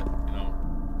 But you know,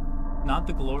 Not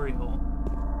the glory hole.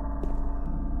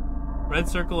 Red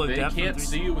circle of they depth. can't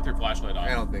see you with your flashlight on.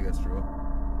 I don't think that's true.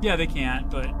 Yeah, they can't,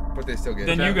 but But they still get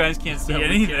then you. you guys can't see That we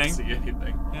anything. Can't see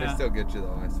anything. They Yeah. still get you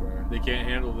though, I swear. They can't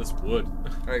handle this wood.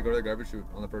 Alright, go to the garbage chute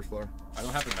on the first floor. I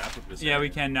don't have a map of this. Yeah, we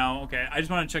area. can now. Okay, I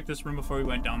just want to check this room before we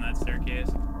went down that staircase.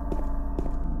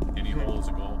 Any hole is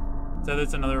a goal. So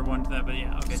that's another one to that, but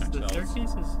yeah. Okay, so Sex the cells.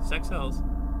 staircase is sex cells.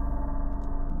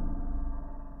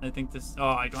 I think this. Oh,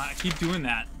 I keep doing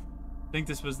that. I think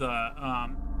this was the. I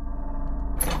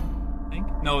think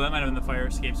no, that might have been the fire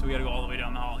escape. So we got to go all the way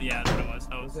down the hall. Yeah, that's what it was.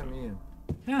 That What was. does that mean?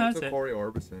 Yeah, that's What's a it. Corey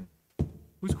Orbison?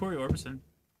 Who's Corey Orbison?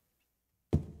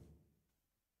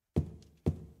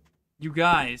 You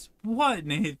guys, what,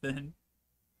 Nathan?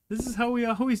 This is how we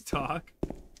always talk.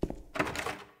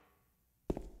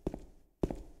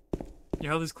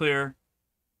 Your health is clear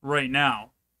right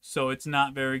now, so it's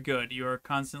not very good. You are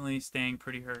constantly staying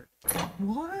pretty hurt.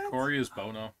 What? Corey is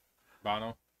Bono.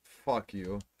 Fuck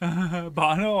you.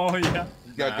 Bono? Oh, yeah.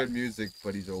 He's got good music,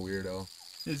 but he's a weirdo.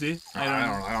 Is he?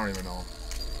 I don't even know.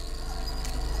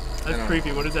 That's don't creepy.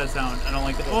 know. What does that sound? I don't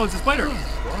like that. Oh, it's a spider.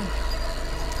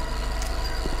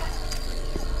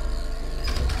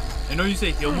 I know you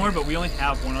say heal more, but we only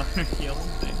have one other healing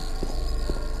thing.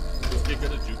 Just get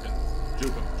good at juking.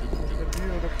 Juke him.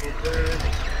 Beautiful bird.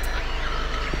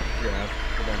 Yeah,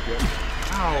 go back here.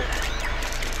 Ow.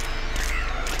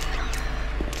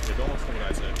 They don't listen to what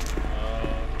I said.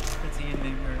 It's the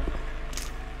ending.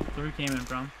 So where we came in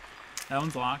from. That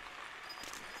one's locked.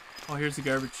 Oh, here's the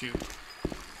garbage chute.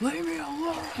 Leave me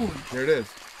alone. Here it is.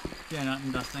 Yeah,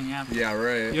 nothing happened. Yeah,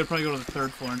 right. You gotta probably go to the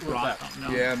 3rd floor and drop something. No,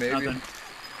 yeah, maybe. Nothing.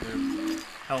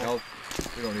 Help.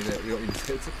 We don't need it. We don't use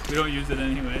it. We don't use it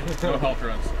anyway. No health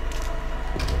runs.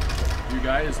 You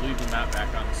guys leave the map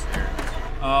back on the stairs.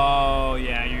 Oh,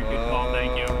 yeah, you're a good call.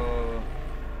 Thank you.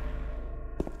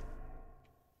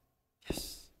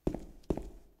 Yes.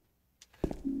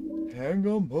 Hang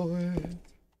on, boys. Man.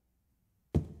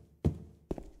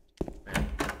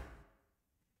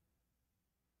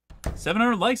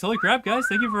 700 likes. Holy crap, guys.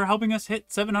 Thank you for helping us hit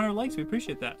 700 likes. We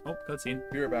appreciate that. Oh, cutscene.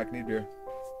 Beer back. Need beer.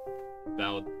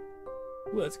 Valid.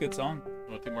 Ooh, that's a good song.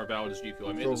 What more valid is G Fuel?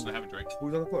 I made this and I haven't drank.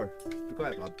 Who's on the floor? Be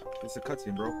quiet, Bob. It's a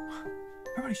cutscene, bro.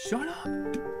 Everybody shut up.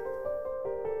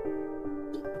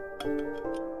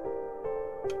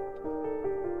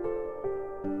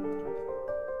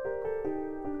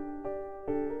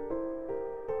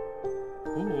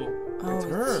 Ooh. Oh, It's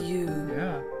her. it's you.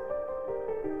 Yeah.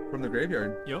 From the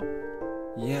graveyard. Yo,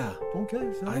 Yeah, Don't kill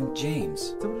yourself. I'm James.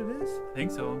 Is that what it is? I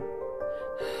think so.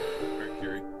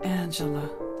 Mercury. Angela.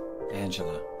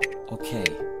 Angela. Okay.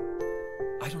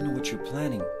 I don't know what you're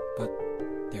planning, but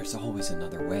there's always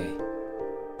another way.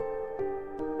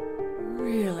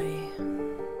 Really?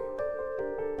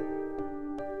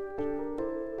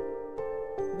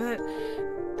 But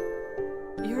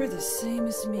you're the same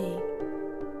as me.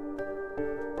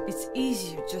 It's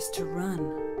easier just to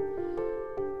run.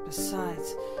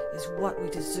 Besides, is what we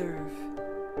deserve.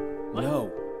 What?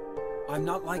 No, I'm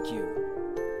not like you.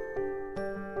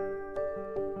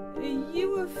 Are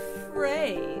you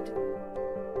afraid?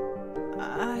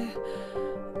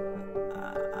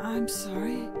 I'm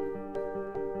sorry.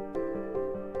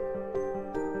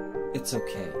 It's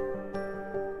okay.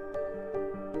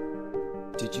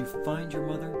 Did you find your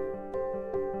mother?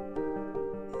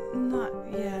 Not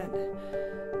yet.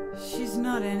 She's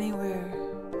not anywhere.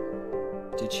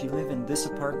 Did she live in this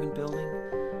apartment building?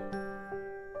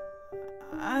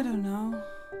 I don't know.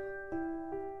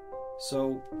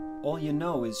 So, all you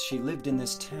know is she lived in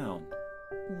this town.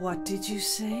 What did you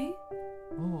say?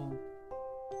 Oh.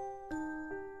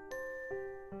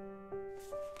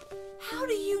 How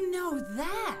do you know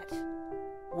that?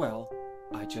 Well,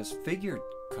 I just figured,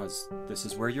 'cause this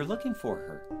is where you're looking for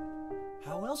her.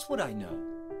 How else would I know?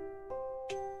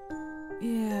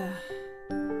 Yeah,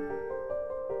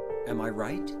 Am I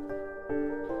right?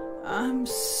 I'm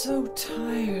so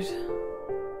tired.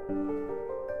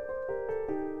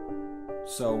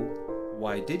 So,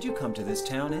 why did you come to this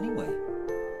town anyway?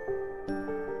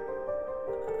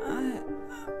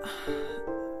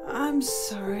 I'm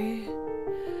sorry.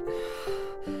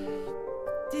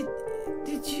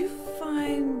 Did you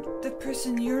find the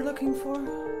person you're looking for?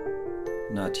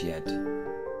 Not yet.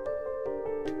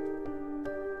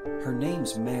 Her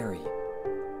name's Mary.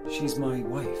 She's my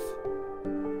wife.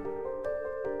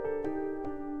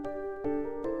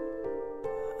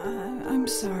 I'm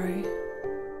sorry.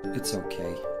 It's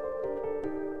okay.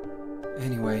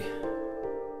 Anyway,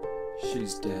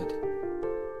 she's dead.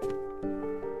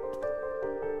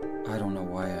 I don't know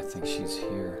why I think she's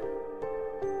here.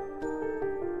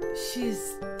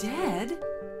 She's dead?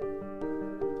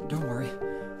 Don't worry.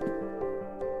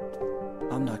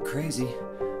 I'm not crazy.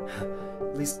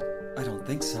 At least, I don't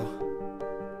think so.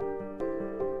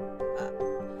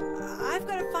 I've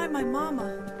got to find my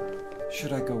mama.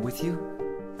 Should I go with you?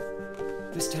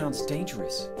 This town's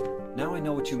dangerous. Now I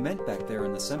know what you meant back there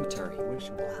in the cemetery.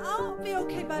 I'll be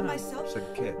okay by myself. She's like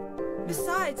a kid.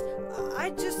 Besides,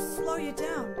 I'd just slow you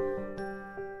down.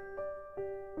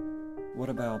 What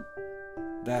about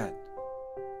that?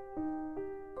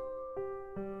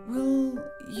 Will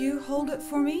you hold it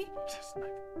for me?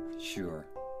 Sure.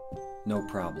 No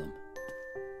problem.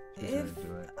 If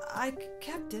I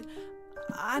kept it,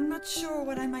 I'm not sure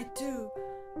what I might do.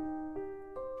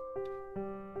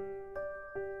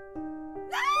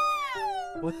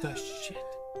 What the shit?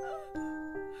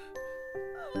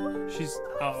 She's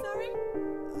I'm sorry.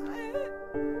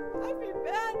 I feel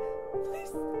bad.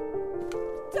 Please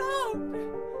don't.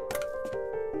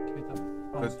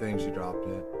 Good thing she dropped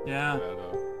it. Yeah.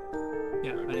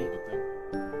 Yeah, honey.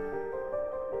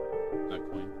 That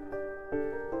coin.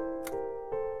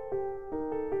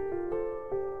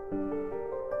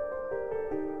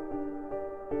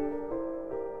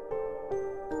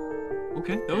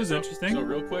 Okay, that was interesting. So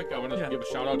real quick, I want to give a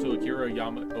shout out to Akira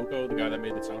Yamaoka, the guy that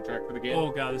made the soundtrack for the game.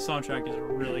 Oh god, the soundtrack is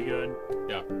really good.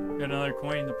 Yeah. Got another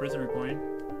coin, the prisoner coin.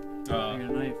 I got a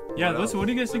knife. What Yeah, else? listen, what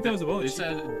do you guys think that was about? They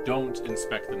said don't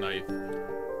inspect the knife.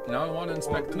 Now I want to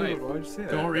inspect the knife. Why'd you say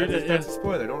that? Don't read it. That's a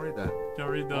spoiler. Don't read that. Don't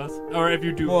read those. Or if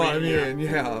you do Well, read I it, mean,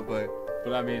 yeah, but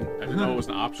But I mean, I didn't know it was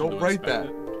an option. don't to write inspect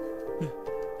that.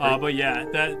 it. But yeah,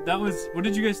 that was. What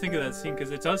did you guys think of that scene?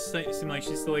 Because it does seem like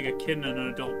she's still like a kid in an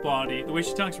adult body. The way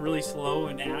she talks really slow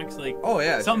and acts like oh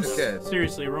yeah, she's something's a kid.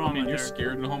 seriously wrong I mean, with you're her.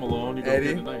 scared and home alone. You go Eddie?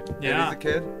 get the knife. Yeah. He's a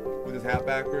kid with his hat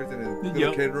backwards in his little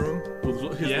Yep. kid room.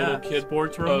 His Yeah, little kid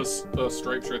sports room.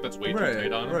 striped shirt that's way too Right,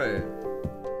 tight on him.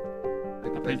 right.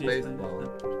 Like he plays Pages- baseball.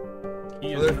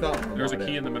 Key So in there's the- something There's a about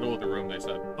key it. in the middle of the room. They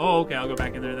said. Oh, okay, I'll go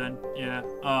back in there then. Yeah.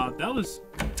 That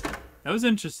was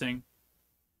interesting.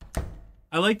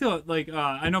 I like the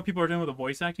I know people are doing with the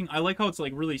voice acting. I like how it's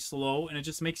like really slow and it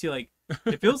just makes you like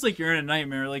it feels like you're in a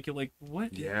nightmare. Like you're like,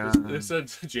 what? Yeah. They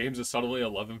said James is suddenly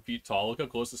 11 feet tall. Look how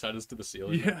close his head is to the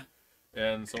ceiling. Yeah.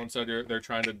 And someone said they're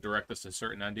trying to direct us to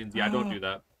certain endings. Yeah, don't do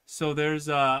that. So there's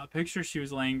a picture she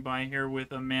was laying by here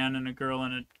with a man and a girl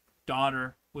and a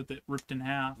daughter with it ripped in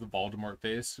half. The Voldemort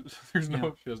face. There's no.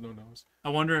 Yeah. She has no nose. I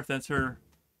wonder if that's her.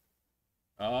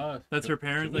 That's her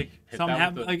parents. Like something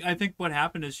happened. Like I think what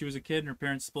happened is she was a kid and her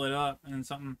parents split up and then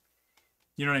something.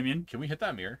 You know what I mean? Can we hit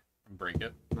that mirror and break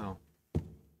it? No.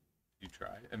 You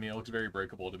try. I mean, it looks very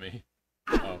breakable to me.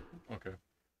 Oh, okay.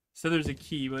 So there's a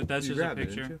key, but that's You just a grabbed it,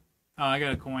 didn't picture. you? Oh, I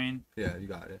got a coin. Yeah, you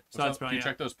got it. So that's Can probably you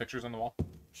check those pictures on the wall?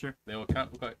 Sure. They look kind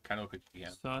of look like you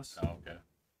can. Sus. Oh, okay.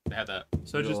 They had that.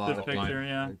 So You do a just lot this of picture, line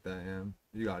yeah. Like that, yeah.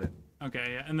 You got it.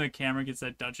 Okay, yeah. And the camera gets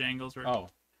that Dutch angles. Where Oh,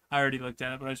 I already looked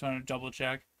at it, but I just wanted to double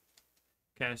check.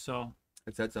 Okay, so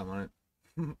It said something on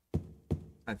it.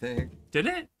 I think did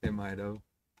it? it might have.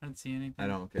 I didn't see anything. I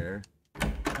don't care.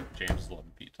 James is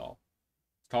 11 feet tall.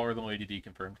 It's taller than Lady D.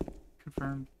 Confirmed.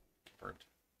 Confirmed.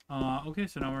 Confirmed. Okay,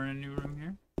 so now we're in a new room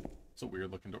here. It's a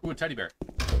weird looking door. Ooh, a teddy bear.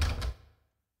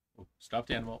 Ooh,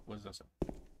 stuffed animal. What is this?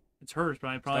 It's hers,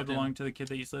 but it probably Stuffed belonged to the kid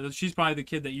that used to live. She's probably the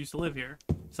kid that used to live here.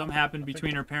 Something happened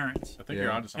between her parents. I think Yeah.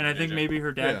 you're onto something. And I think AJ. maybe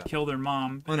her dad Yeah. killed her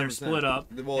mom and they're 100%. split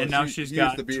up. Well, and now he she's used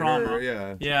got to beat trauma. her,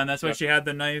 yeah. Yeah, and that's why Yep. she had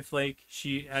the knife. Like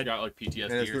she She had. got like PTSD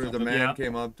And as or soon as the something. man Yeah.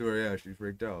 came up to her, yeah, she's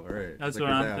freaked out. Right. That's Just what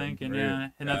like her I'm dad, thinking. right? Yeah,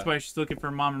 and that's Yeah. why she's looking for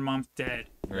mom, and mom's dead.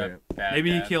 Right. Yep. Bad,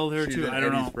 Maybe he bad. killed her She's too. in I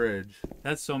don't Eddie's know. fridge.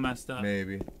 That's so messed up.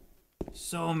 Maybe.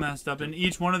 So messed up. And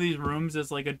each one of these rooms is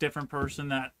like a different person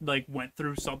that like went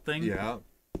through something. Yeah.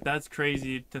 That's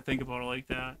crazy to think about it like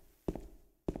that.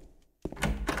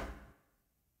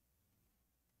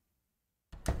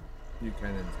 You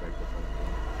can inspect the phone.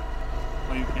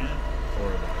 Oh, you can. Or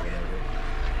the whatever.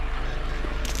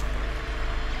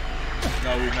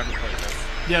 No, we've never played this.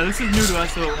 Yeah, this is new to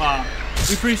us, so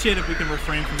we appreciate if we can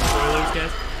refrain from spoilers,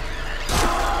 guys.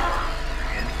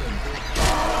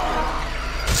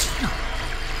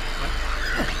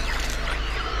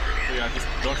 So yeah, just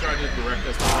don't try to direct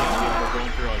us to we're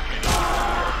going through like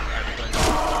everything.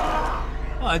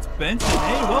 Oh, it's Benson.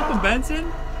 Hey, welcome,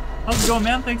 Benson. How's it going,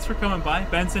 man? Thanks for coming by.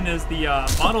 Benson is the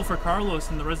model for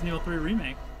Carlos in the Resident Evil 3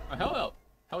 remake. Hell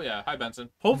yeah. Hi, Benson.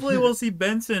 Hopefully we'll see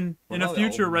Benson in a Well,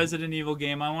 future no. Resident Evil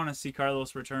game. I want to see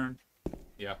Carlos return.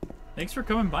 Yeah. Thanks for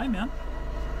coming by, man.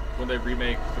 When they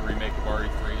remake the remake of RE3,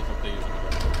 I hope they use it.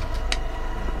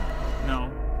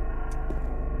 No.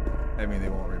 I mean, they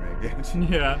won't remake it.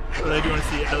 Yeah, but I do want to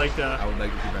see. I like I the. would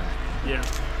like to see Ben. Yeah.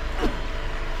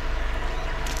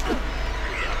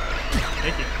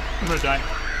 Thank you. I'm gonna die.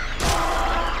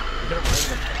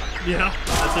 Yeah,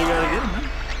 that's how you gotta get him, man.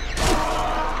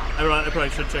 I probably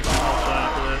should check my health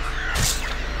after this.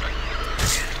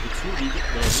 The two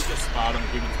weakest spot on the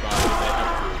human body, they have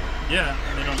to. Yeah,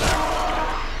 and they don't die.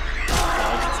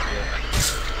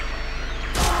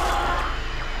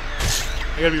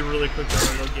 I gotta be really quick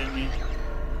or they'll get me.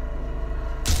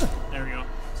 There we go.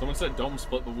 Someone said dome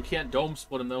split, but we can't dome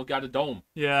split them. They'll got a dome.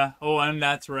 Yeah. Oh, and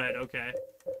that's red. Okay.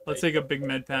 Let's take a big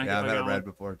med pack. Yeah, if I've I had it got read one.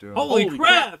 before too. Holy Holy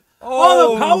crap!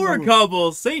 Oh! Oh, the power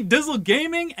couple, St. Dizzle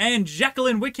Gaming and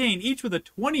Jacqueline Wickane, each with a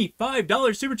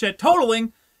 $25 super chat,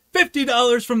 totaling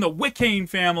 $50 from the Wickane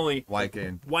family.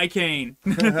 Wycane. Wickane.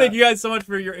 Thank you guys so much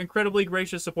for your incredibly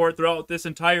gracious support throughout this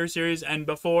entire series and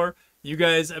before. You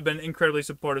guys have been incredibly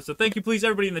supportive. So thank you, please,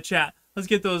 everybody in the chat. Let's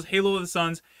get those Halo of the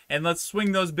Suns and let's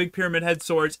swing those big pyramid head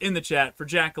swords in the chat for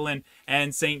Jacqueline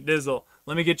and St. Dizzle.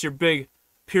 Let me get your big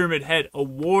pyramid head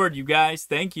award, you guys.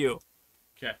 Thank you.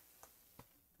 Okay.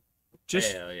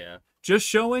 Just yeah. Just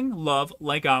showing love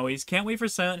like always. Can't wait for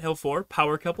Silent Hill 4,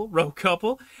 Power Couple, Row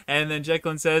Couple. And then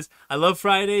Jacqueline says, I love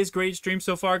Fridays. Great stream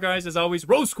so far, guys. As always,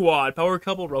 Row Squad, Power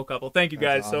Couple, Row Couple. Thank you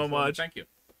guys That's so awesome. much. Thank you.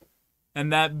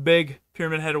 And that big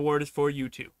Pyramid Head Award is for you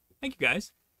too. Thank you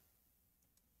guys.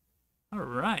 All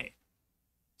right.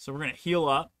 So we're going to heal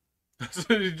up.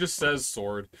 It just says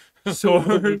sword. Sword.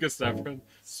 Lucas Efron.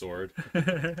 Sword.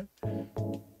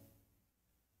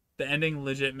 The ending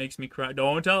legit makes me cry.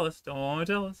 Don't tell us. Don't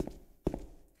tell us.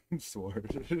 Sword.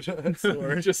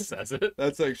 Sword just says it.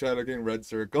 That's like Shadow King Red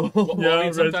Circle. Well, Yeah, I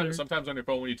mean, Red sometimes on your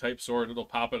phone when you type sword, it'll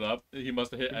pop it up. He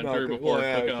must have hit enter No, before well,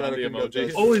 yeah, clicking on Shadow the King does emoji.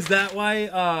 that. Oh, is that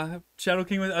why Shadow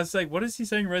King was... I was like, what is he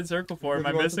saying red circle for? Am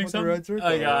I Because he missing wants to put the something? red circle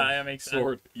Oh, yeah, on. that makes sense.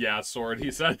 Sword. Yeah, sword. He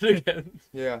said it again.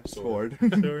 Yeah, Sword.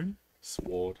 sword. Sword.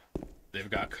 Sword. They've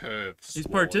got curves. He's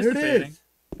Sword. There it participating. is.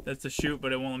 That's the shoot,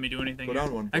 but it won't let me do anything. Go here.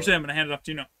 down one foot. Actually, I'm gonna hand it off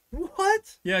to you now.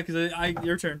 What? Yeah, because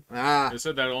your turn. Ah. They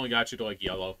said that only got you to like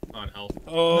yellow on health.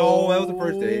 Oh, No, that was the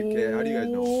first aid kit. How do you guys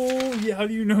know? Oh, yeah, how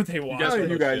do you know they watch? guys How know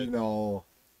do you guys shit. know?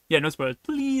 Yeah, no spoilers.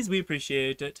 Please, we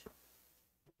appreciate it.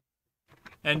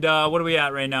 And what are we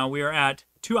at right now? We are at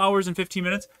 2 hours and 15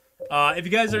 minutes. If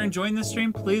you guys are enjoying this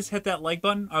stream, please hit that like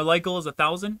button. Our like goal is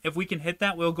 1,000. If we can hit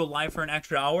that, we'll go live for an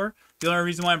extra hour. The only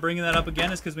reason why I'm bringing that up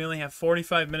again is because we only have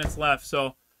 45 minutes left.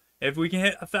 So if we can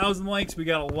hit 1,000 likes, we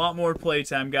got a lot more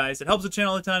playtime, guys. It helps the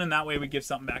channel a ton, and that way we give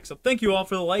something back. So thank you all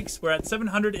for the likes. We're at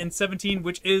 717,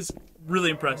 which is really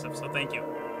impressive. So thank you.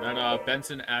 And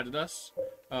Benson added us.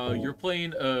 You're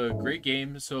playing a great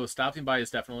game, so stopping by is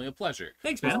definitely a pleasure.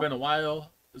 Thanks, It's man. been a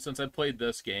while since I played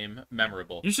this game.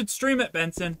 Memorable. You should stream it,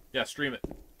 Benson. Yeah, stream it.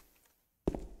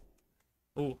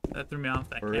 Ooh, that threw me off.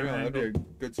 That For real, camera that'd be angle.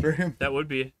 a good stream. That would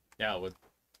be. Yeah, it would.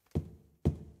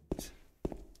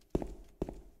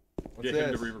 What's Get him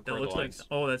to this? re-record That the looks like. lines.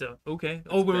 Oh, that's a okay.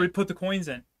 Oh, where we put the coins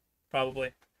in,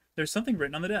 probably. There's something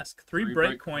written on the desk. Three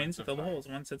bright coins fill the holes.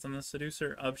 One sits on the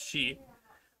seducer of she.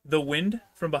 The wind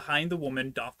from behind the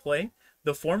woman doth play.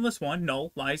 The formless one,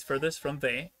 no, lies furthest from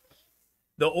they.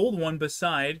 The old one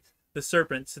beside the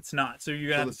serpent sits not. So you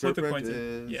So gotta the put the serpent coins in.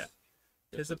 is... Yeah.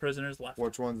 Is the prisoner's left.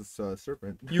 Which one's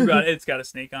serpent? You got it. It's got a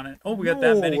snake on it. Oh, we got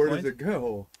that many where coins. does it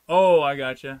go? Oh, I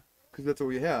gotcha. Because that's what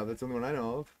we have. That's the only one I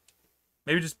know of.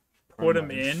 Maybe just put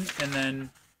them in and then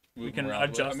we Move can around a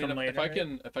little. adjust I mean, them later. right?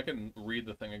 if I can read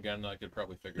the thing again, I could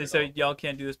probably figure They it say out. y'all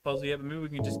can't do this puzzle yet, but maybe we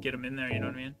can just get them in there. You know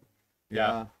what I mean?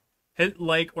 Yeah. Hit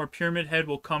like or pyramid head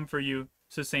will come for you,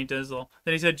 says Saint Dizzle.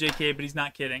 Then he said JK, but he's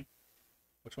not kidding.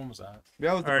 Which one was that?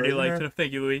 Yeah, it was the Already prisoner. liked it.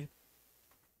 Thank you, Louis.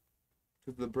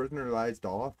 Because the prisoner lies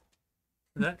off.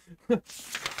 Is that?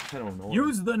 I don't know.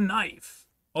 Use the knife.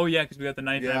 Oh yeah, because we got the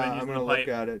knife. Yeah, and I'm using gonna the look pipe.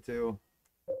 at it too.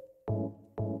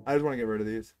 I just want to get rid of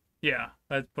these Yeah,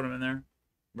 let's put them in there.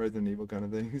 Resident Evil kind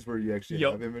of things where you actually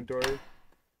Yup. have inventory.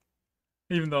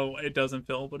 Even though it doesn't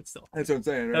fill, but it's still. That's what I'm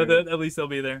saying. Right? At least they'll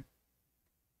be there.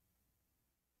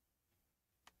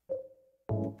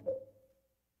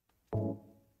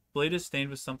 Blade is stained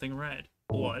with something red.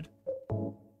 Blood.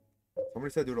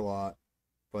 Somebody said do it a lot,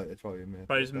 but it's probably a myth.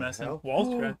 Probably just What the messing. hell? Wall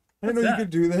Oh, scratch. I didn't know What's you that? could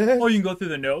do that. Oh, you can go through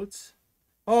the notes.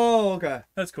 Oh, okay.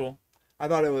 That's cool. I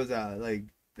thought it was like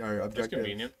our That's objective.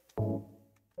 convenient. All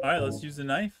right, let's use the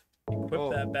knife. Equip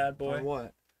Oh, that bad boy. On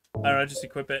what? I don't know, just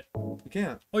equip it. You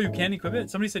can't. Oh, you can equip it?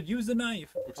 Somebody said use the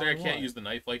knife. Looks like I On can't what? use the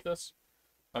knife like this.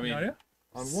 I mean, No idea?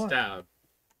 On what? stab.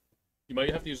 You might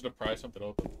have to use it to pry something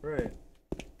open. Right.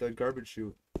 The garbage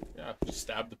chute. Yeah, just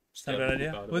stab the. Not Stab a the bad poop idea.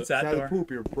 out of What's it. that It's out door? of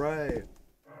poop. You're right.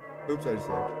 Oops, I just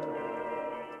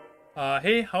said.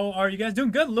 Hey, how are you guys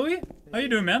doing? Good, Louis? How you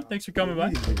doing, man? Thanks for coming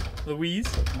by. Easy. Louise?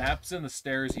 Naps in the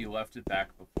stairs. You left it back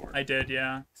before. I did,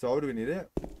 yeah. So do we need it?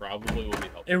 Probably will be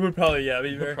helpful. It would probably, yeah, be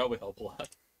It'll very... probably help a lot.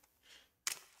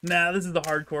 Nah, this is the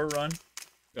hardcore run.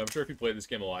 I'm sure if you played this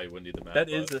game a lot, you wouldn't need the map. That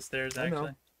is but the stairs, I know.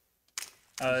 actually.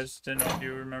 I just didn't know if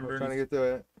you We're remembered. trying to get to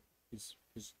it. He's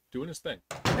doing his thing.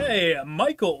 Hey,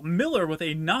 Michael Miller with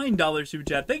a $9 super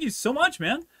chat. Thank you so much,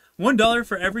 man. $1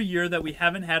 for every year that we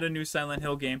haven't had a new Silent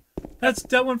Hill game.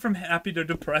 That went from happy to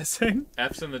depressing.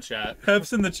 F's in the chat.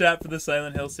 Peps in the chat for the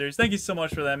Silent Hill series. Thank you so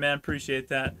much for that, man. Appreciate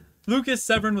that. Lucas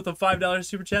Severin with a $5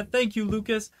 super chat. Thank you,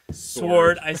 Lucas.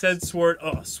 Sword. I said sword.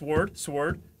 Oh, sword.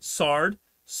 Sard.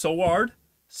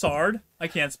 Sard. I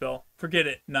can't spell. Forget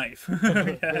it. Knife.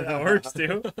 Yeah, that works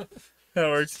too. That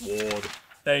works. Sword.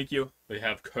 Thank you. They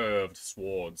have curved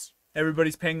swords.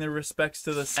 Everybody's paying their respects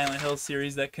to the Silent Hill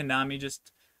series that Konami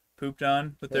just pooped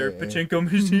on with their Hey. pachinko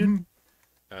machine.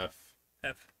 F.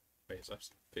 F. Wait, is that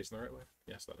facing the right way?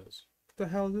 Yes, that is. What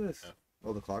the hell is this? Yeah.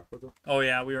 Oh, the clock puzzle? Oh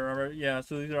yeah, we remember. Yeah,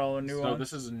 so these are all new So ones.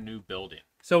 this is a new building.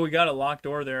 So we got a locked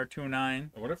door there,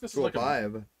 209. I wonder if this is like a.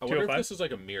 205. I wonder if 205? this is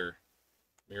like a mirror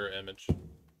image.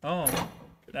 Oh,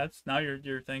 that's now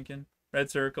you're thinking. Red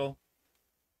circle.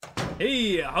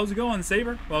 Hey, how's it going,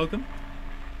 Saber? Welcome.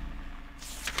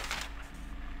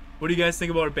 What do you guys think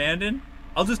about Abandon?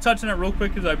 I'll just touch on it real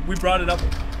quick because we brought it up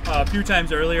a few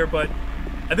times earlier, but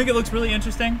I think it looks really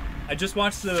interesting. I just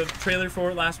watched the trailer for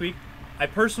it last week. I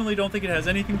personally don't think it has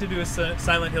anything to do with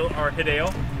Silent Hill or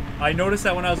Hideo. I noticed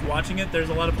that when I was watching it, there's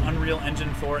a lot of Unreal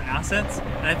Engine 4 assets,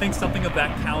 and I think something of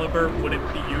that caliber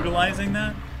wouldn't be utilizing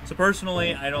that. So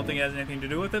personally, I don't think it has anything to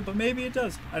do with it, but maybe it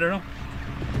does. I don't know.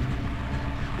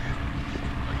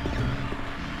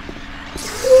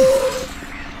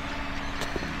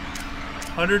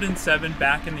 $107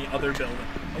 back in the other building.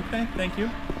 Okay, thank you.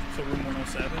 So room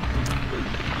 107.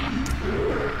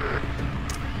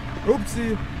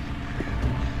 Oopsie.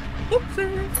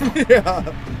 Oopsie.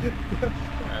 Yeah.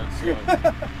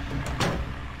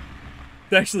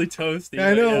 It's actually toasty.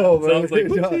 I know, yeah, but sounds like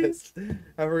it whoopsies. does.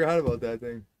 I forgot about that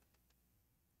thing.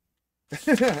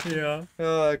 Yeah.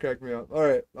 Oh, that cracked me up. All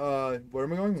right. Where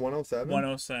am I going? 107?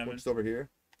 107. Just over here.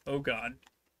 Oh, God.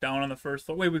 Down on the first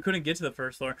floor. Wait, we couldn't get to the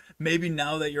first floor. Maybe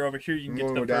now that you're over here, you can get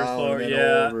to the first floor. And then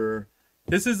Yeah. over.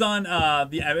 This is on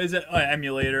the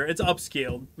emulator. It's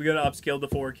upscaled. We got to upscale to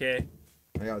 4K.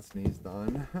 I got sneezed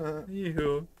on.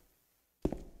 Yoo-hoo.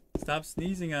 Stop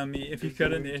sneezing on me. If you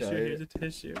got an issue, here's a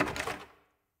tissue.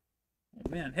 Oh,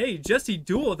 man. Hey, Jesse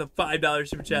Duel with a $5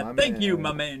 super chat. Thank you,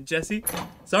 my man, Jesse.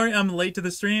 Sorry I'm late to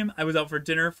the stream. I was out for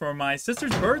dinner for my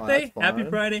sister's birthday. Happy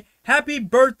Friday. Happy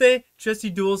birthday, Jesse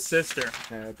Duel's sister.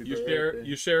 Happy You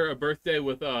birthday. share a birthday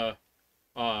with two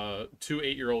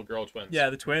 8-year-old girl twins. Yeah,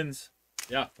 the twins.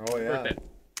 Yeah. Oh, yeah. Birthday.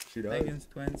 She does. Megan's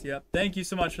twins, yep. Thank you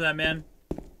so much for that, man.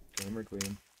 Gamer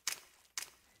Queen.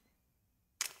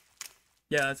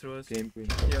 Yeah, that's what it was. Game Queen.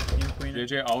 Yep, Game Queen.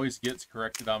 JJ always gets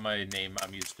corrected on my name.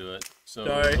 I'm used to it. So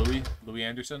Sorry. Louis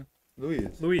Anderson.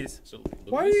 Louise. So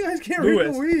Why do you guys can't Louis.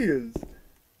 read Louise?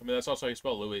 I mean, that's also how you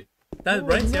spell Louis. That No,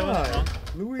 right? it's See, I wasn't wrong.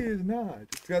 not. Louis is not.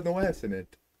 It's got no S in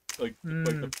it. Like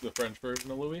the French version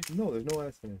of Louis. No, there's no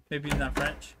S in it. Maybe he's not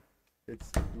French.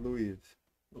 It's Louise.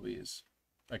 Louise.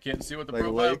 I can't see what the Like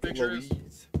profile Lake picture is.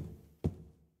 Louise.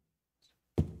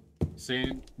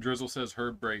 Saint Drizzle says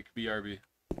herb break. BRB.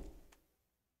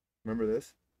 Remember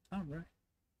this? All right.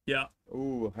 Yeah.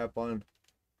 Ooh, have fun.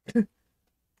 I'm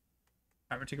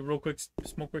gonna take a real quick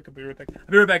smoke break. I'll be right back. I'll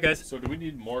be right back, guys. So do we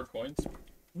need more coins?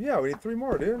 Yeah, we need 3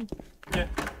 more, dude. Yeah.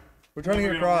 We're trying to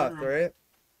get across, right?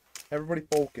 Everybody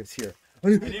focus here.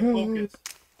 We need focus.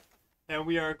 And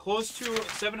we are close to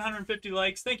 750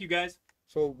 likes. Thank you, guys.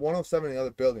 So 107 in the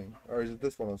other building, or is it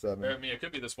this 107? I mean, it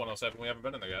could be this 107. We haven't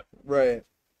been in there yet. Right.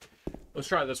 Let's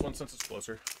try this one since it's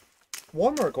closer.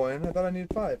 1 more coin. I thought I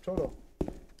needed 5 total.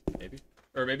 Maybe.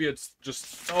 Or maybe it's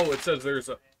just... Oh, it says there's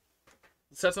a...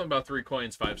 It says something about 3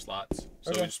 coins, 5 slots.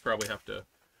 So Okay. we just probably have to...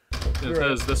 It You're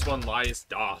says right. this one lies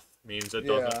doth. Means it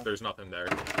doesn't... Yeah. There's nothing there.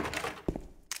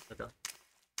 Okay.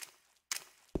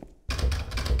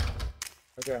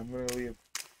 Okay, I'm gonna leave.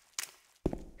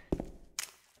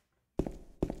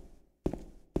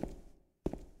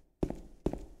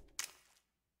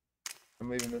 I'm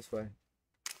leaving this way,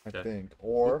 I Okay. think.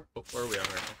 Or Oh, where are we at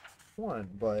right now? 1,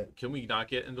 but Can we not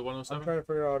get into I'm 107? trying to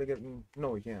figure out how to get in.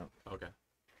 No, we can't. Okay.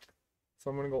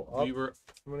 So I'm gonna go up. We were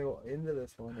I'm gonna go into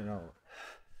this one and out.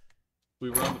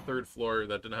 on the 3rd floor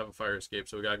that didn't have a fire escape,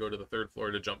 so we gotta go to the 3rd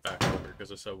floor to jump back over because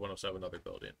it's a 107 other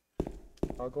building.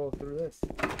 I'll go through this.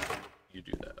 You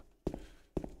do that.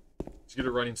 Let's get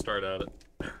a running start at it.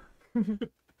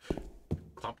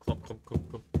 Clump, clump, clump, clump,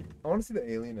 clump. I want to see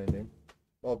the alien ending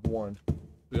of 1.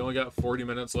 We only got 40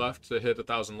 minutes left to hit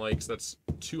 1,000 likes. That's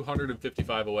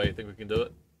 255 away. Think we can do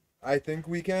it? I think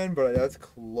we can, but that's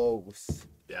close.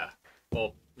 Yeah.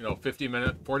 Well, 40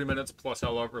 minutes plus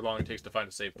however long it takes to find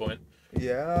a save point.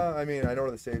 Yeah, I mean, I know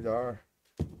where the saves are.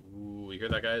 Ooh, you hear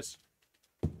that, guys?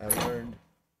 I learned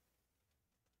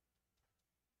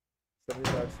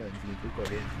 75 cents. You need 2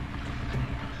 quarters.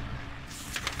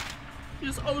 He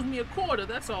just owes me a quarter,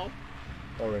 that's all.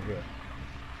 Oh, right here.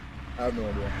 I have no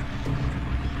idea.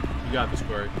 You got this,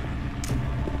 Corey.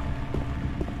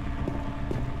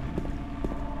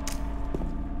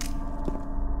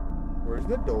 Where's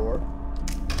the door?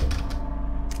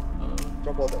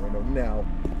 Jump out that window now.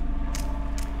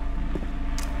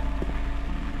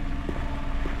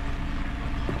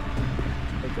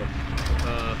 Okay.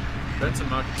 Benson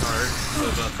Makatar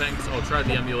says, thanks, I'll try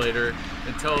the emulator.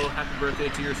 And tell happy birthday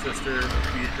to your sister.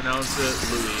 You pronounce it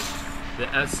Louis. The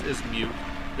S is mute.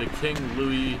 The King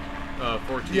Louis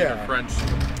 14, Yeah. the French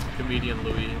comedian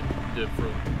Louis de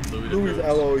Louis de Louis Cruz.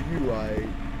 Louie.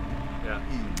 Yeah.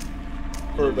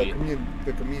 For the Louis.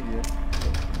 comedian.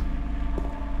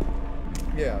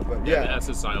 Yeah, but Yeah, the yeah. S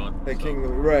is silent. The so- King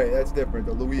Louis. Right, that's different.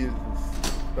 The Louise is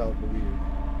spelled Louise.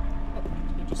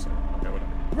 You just say it. Okay,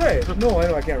 whatever. Right. No, I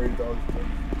know I can't read it though.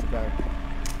 It's a fact.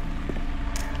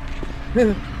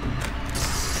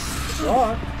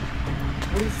 What?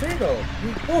 What does it say though?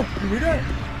 Oh, you read that?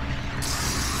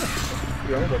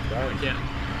 Yeah, I don't know about I that. can't.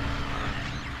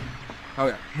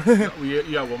 Okay. You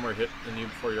got one more hit in you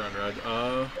before you're on red.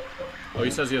 Oh, he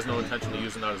says he has no intention of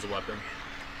using that as a weapon.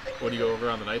 What do you go over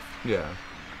on the knife? Yeah.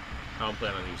 I don't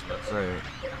plan on using this. Right.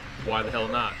 Why the hell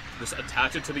not? Just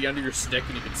attach it to the end of your stick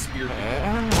and you can spear people.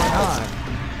 Why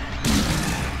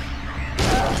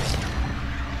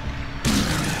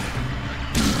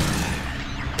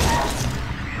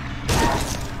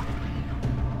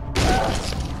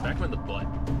Back him in the butt.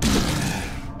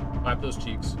 Clap those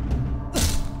cheeks. not?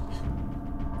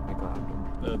 I clapped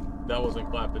him. That wasn't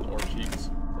clapping or cheeks.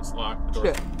 It's locked. The door.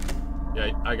 Shit.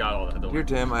 Yeah, I got all that. Don't Dear worry.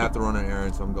 Tim, I have to run an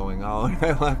errand, so I'm going out.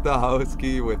 I left the house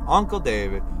key with Uncle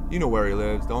David. You know where he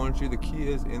lives, don't you? The key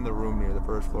is in the room near the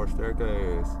first floor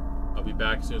staircase. I'll be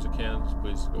back as soon as I can.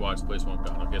 Please go watch the place won't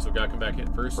gone. Okay, so we gotta come back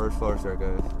in first. First floor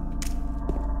staircase.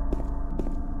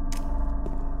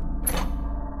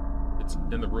 It's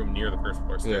in the room near the first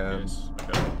floor staircase.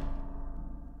 Okay.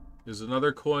 There's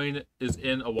another coin is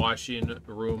in a washing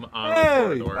room on the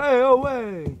corridor. Hey,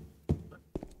 away!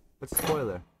 What's the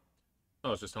spoiler?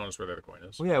 Oh, it's just telling us where the other coin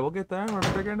is. Well, yeah, we'll get there. We're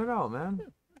figuring it out, man.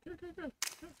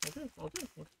 Okay.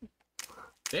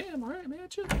 Damn, alright, man,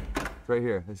 chill. It's right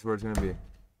here. This is where it's gonna be.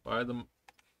 Why the...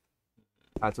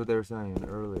 That's what they were saying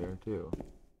earlier, too.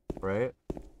 Right?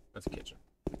 That's the kitchen.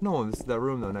 No, this is that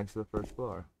room, though, next to the first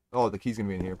floor. Oh, the key's gonna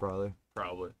be in here, probably.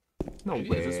 Probably. No Maybe.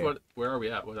 way. Is this what... Where are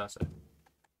we at? What does that say?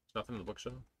 There's nothing in the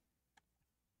bookshelf?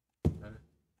 Okay.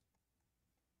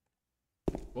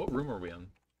 What room are we in?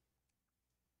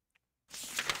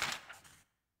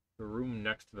 The room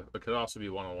next to the... It could also be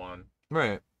 101.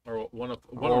 Right. Or 109.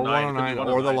 Or 109,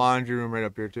 or the laundry room right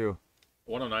up here, too.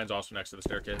 109 is also next to the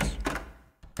staircase.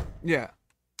 Yeah.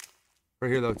 Right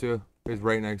here, though, too. It's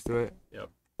right next to it. Yep.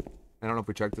 I don't know if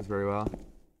we checked this very well.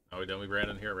 Oh, we done. We ran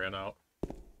in here, ran out.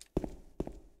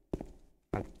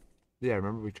 Yeah, I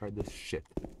remember we tried this shit.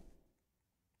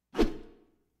 Okay.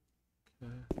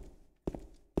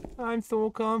 I'm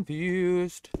so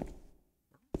confused.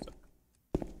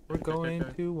 We're going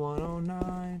to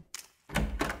 109.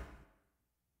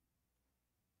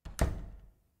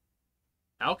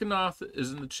 Alkanoth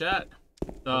is in the chat.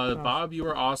 Bob, you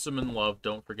are awesome and loved.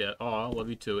 Don't forget. Oh, I love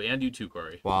you too. And you too,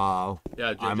 Corey. Wow.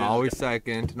 Yeah, I'm always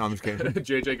second. No, I'm just kidding.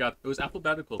 JJ got... It was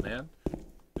alphabetical, man.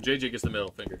 JJ gets the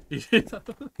middle finger.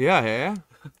 Yeah.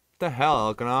 What the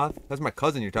hell, Alkanoth? That's my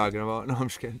cousin you're talking about. No, I'm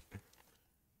just kidding.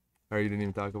 Or you didn't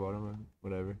even talk about him, or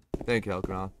whatever. Thank you,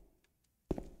 Alkanoth.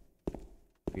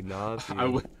 We love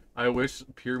you. I wish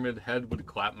Pyramid Head would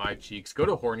clap my cheeks. Go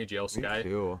to horny jail, Sky. Me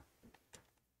too.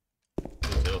 Me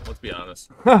too. Let's be honest.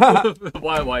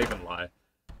 Why even lie?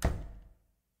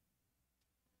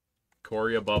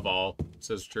 Corey above all,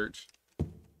 says Church.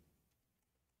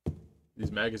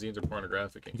 These magazines are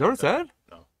pornographic. Is that what it said?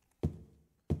 No. I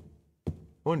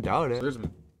wouldn't doubt So it. there's a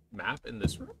map in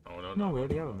this room? Oh, no. No, we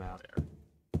already have a map. There.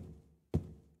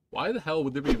 Why the hell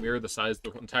would there be a mirror the size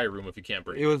of the entire room if you can't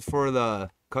breathe? It was for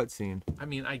the cutscene. I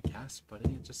mean, I guess, but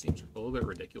it just seems a little bit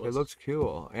ridiculous. It looks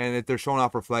cool. And they're showing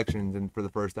off reflections and for the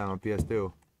first time on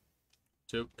PS2.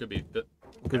 Too could be.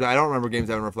 Because I don't remember games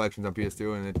having reflections on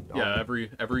PS2. And it Yeah,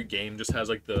 every game just has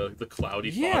like the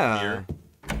cloudy fog mirror.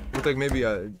 Looks like maybe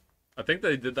a... I think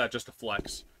they did that just to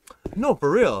flex. No, for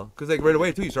real. Because like right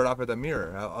away too, you start off at that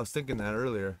mirror. I was thinking that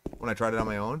earlier when I tried it on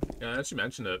my own. Yeah, as you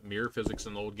mentioned it, mirror physics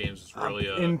in old games is really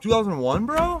in 2001,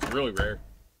 bro. really rare.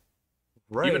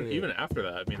 Right. Even after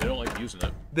that, I mean, they don't like using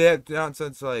it. They had done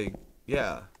since like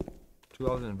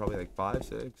 2000 and probably like 5,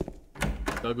 6.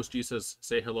 Douglas G says,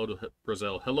 "Say hello to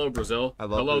Brazil. Hello, Brazil. I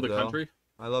love hello, Brazil. the country."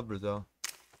 I love Brazil.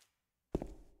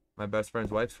 My best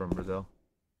friend's wife's from Brazil.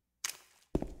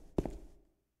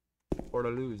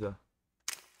 Fortaleza.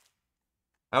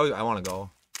 I want to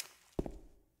go.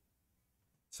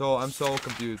 So I'm so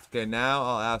confused. Okay, now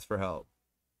I'll ask for help.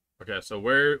 Okay, so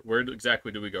where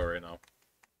exactly do we go right now?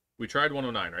 We tried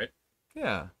 109, right?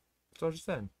 Yeah, that's what I just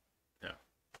said. Yeah.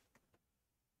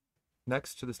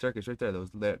 Next to the staircase, right there.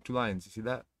 Those 2 lines. You see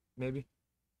that? Maybe.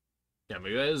 Yeah,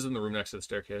 maybe that is in the room next to the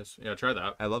staircase. Yeah, try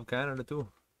that. I love Canada too.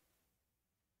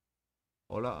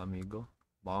 Hola, amigo.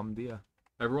 Bom dia.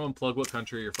 Everyone, plug what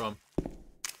country you're from.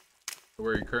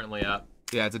 Where you're currently at.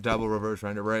 Yeah, it's a double reverse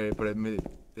render, right? But it made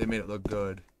it look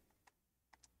good.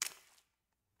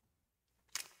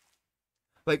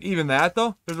 Like even that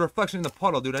though, there's a reflection in the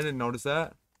puddle, dude. I didn't notice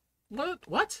that.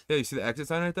 What? Yeah, you see the exit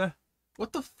sign right there?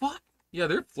 What the fuck? Yeah,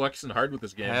 they're flexing hard with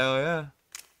this game. Hell yeah.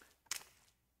 I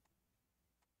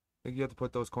think you have to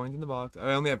put those coins in the box.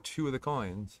 I only have 2 of the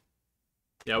coins.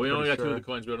 Yeah, we only got 2 of sure. the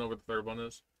coins. We don't know what the third one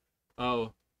is.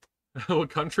 Oh, what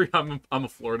country? I'm a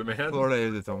Florida man. Florida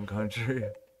is its own country.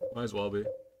 Might as well be.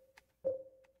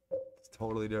 It's a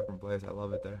totally different place. I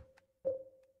love it there.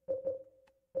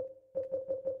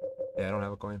 Yeah, I don't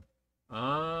have a coin.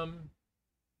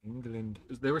 England.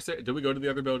 They were saying, did we go to the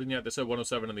other building yet? They said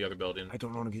 107 in the other building. I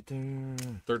don't know how to get there.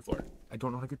 3rd floor. I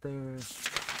don't know how to get there.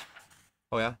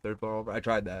 Oh yeah, 3rd floor over. I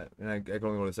tried that, and I can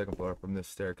only go to the 2nd floor from this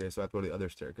staircase, so I have to go to the other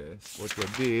staircase, which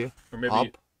would be Or maybe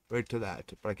up right to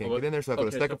that. But I can't Oh, get in there, so I have to go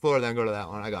to the okay, 2nd floor, then go to that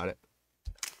one. I got it.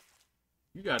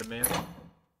 you got it, man.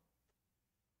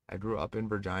 I grew up in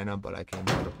Virginia, but I came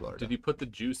down to Florida. Did you put the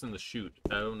juice in the chute?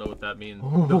 I don't know what that means.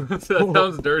 Oh. That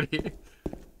sounds dirty.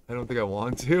 I don't think I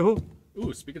want to.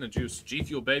 Ooh, speaking of juice, G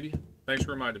Fuel, baby. Thanks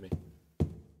for reminding me.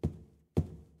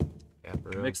 Yeah, for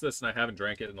real. Mix this, and I haven't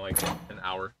drank it in like an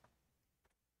hour.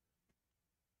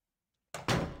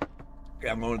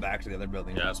 Yeah, I'm going back to the other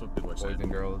building. Yeah, that's what people are Boys saying.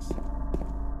 and girls.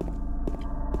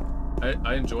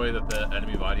 I enjoy that the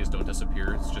enemy bodies don't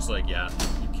disappear. It's just like, yeah,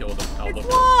 you kill them. Held them.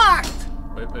 Locked!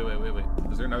 Wait.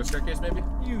 Is there another staircase, maybe?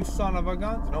 You son of a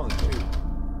gun. No, there's 2. I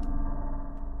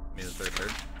mean, is there a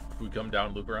 3rd? We come down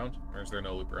and loop around? Or is there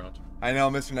no loop around? I know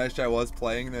Mr. Nice Guy was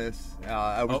playing this.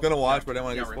 I was going to watch, but I didn't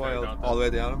want to get right there, spoiled. down. All the way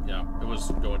down? Yeah, it was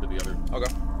going to the other.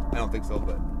 Okay. I don't think so,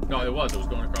 but... No, it was. It was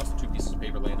going across the 2 pieces of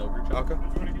paper laying over each other.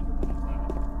 Okay.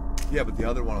 Yeah, but the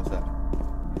other 107.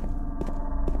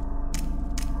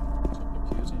 So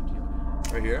confusing.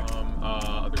 Right here?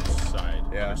 Other side.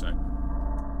 Yeah. Other side.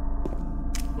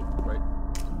 Oh, right.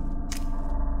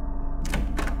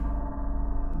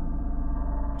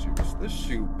 Choose the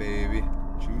shoot, baby.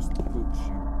 Choose the poop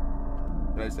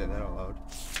shoot. Did I say that out loud?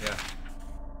 Yeah.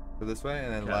 So this way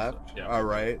and then Yeah, left? yeah. All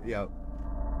right, yep.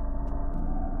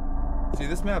 See,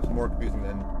 this map's more confusing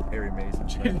than Harry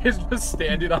Mason's map. He's just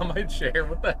standing on my chair.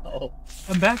 What the hell?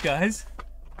 I'm back, guys.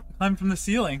 I'm from the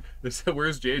ceiling.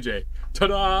 Where's JJ?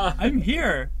 Ta-da! I'm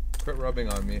here. Quit rubbing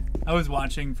on me. I was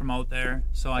watching from out there,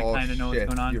 so I kind of know what's shit.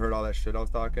 going on. You heard all that shit I was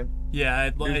talking? Yeah,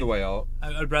 Here's the way out.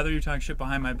 I'd rather you talk shit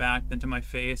behind my back than to my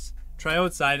face. Try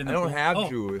outside and I don't have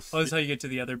juice. Oh, that's how you get to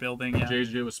the other building. Yeah.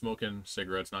 JJ was smoking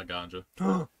cigarettes, not ganja.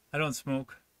 I don't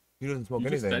smoke. He doesn't smoke You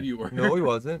just anything. said you were. No, he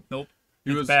wasn't. Nope. He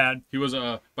It's was bad. He was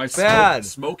Bad.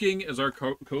 Smoking is our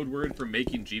code word for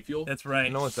making G Fuel. That's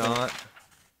right. No, it's not.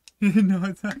 No,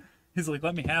 it's not. He's like,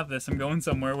 let me have this. I'm going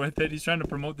somewhere with it. He's trying to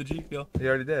promote the G Fuel. He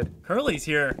already did. Curly's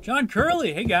here. John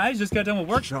Curly. Hey, guys. Just got done with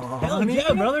work. Hell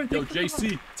yeah, brother. Yo,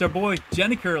 JC. It's our boy,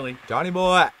 Jenny Curly. Johnny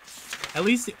boy. At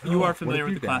least you are familiar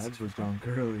with the class. classics. Was John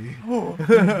Curly.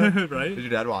 Right? Is your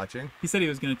dad watching? He said he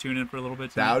was going to tune in for a little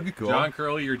bit. That would be cool. John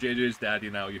Curly, you're JJ's daddy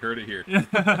now. You heard it here.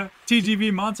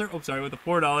 TGV Monster. Oh, sorry, with the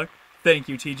 $4. Thank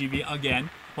you, TGV, again.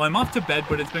 Well, I'm off to bed,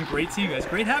 but it's been great seeing you guys.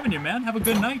 Great having you, man. Have a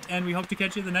good night, and we hope to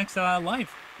catch you the next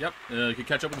live. Yep. You can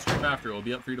catch up with the stream after. It'll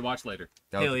be up for you to watch later.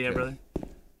 Hell yeah, brother.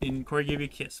 And Corey gave you a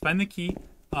kiss. Find the key.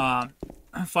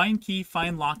 Find key,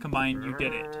 find lock, combine. You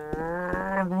did it.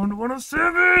 I'm going to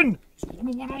 107.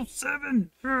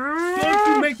 107. Don't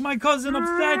you make my cousin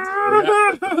upset.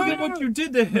 Look at what you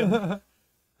did to him.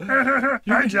 Hi,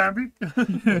 Jambi.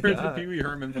 Where's the Pee Wee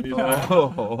Herman when he's back?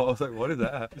 Oh, I was like, what is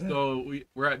that? So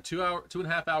we're at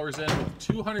 2.5 hours in with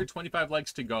 225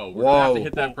 likes to go. We're gonna have to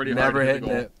hit that pretty hard. Never to hit hitting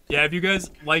the goal. it. Yeah, if you guys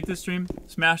like the stream,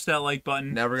 smash that like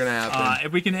button. Never gonna happen.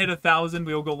 If we can hit 1,000,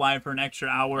 we'll go live for an extra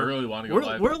hour. I really want to go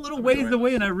live. We're a little ways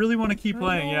away, and I really want to keep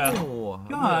playing. Yeah. I'm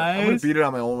Guys. gonna beat it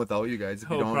on my own without you guys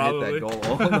if you don't hit that goal.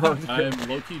 I am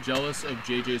low-key jealous of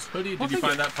JJ's hoodie. Did you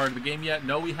find that part of the game yet?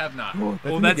 No, we have not. Oh,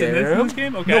 that's in this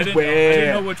game? Okay, No I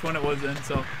didn't know which one it was in,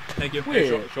 so thank you. Hey,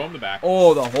 show him the back.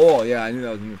 Oh, the hole. Yeah, I knew that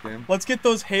was in this game. Let's get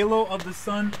those Halo of the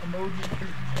Sun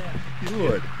emojis.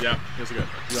 Good. Yeah, that's good.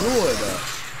 Good.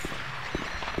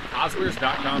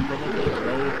 Oswares.com promo code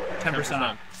ROE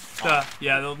 10% off.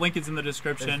 Yeah, the link is in the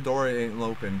description. This door ain't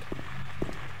opened.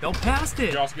 They'll past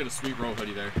it. You also get a sweet Row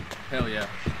hoodie there. Hell yeah.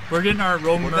 We're getting our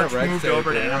Row What'd merch that Rex moved say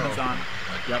over to there? Amazon.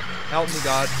 Yep. Help me,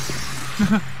 God.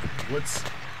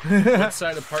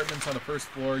 Woodside Apartments on the first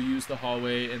floor. Use the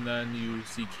hallway, and then you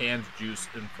see canned juice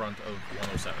in front of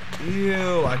 107.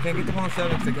 Ew, I can't get to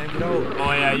 107 because I can't get out.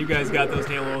 Oh yeah, you guys got those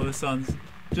Halo of the Suns.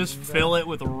 Just fill it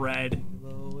with red.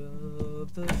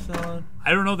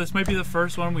 I don't know. This might be the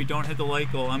first one we don't hit the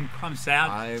like goal. I'm sad.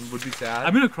 I would be sad.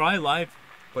 I'm gonna cry live.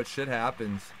 But shit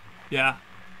happens. Yeah,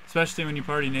 especially when you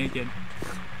party naked.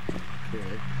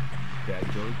 Okay.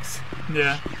 Bad jokes.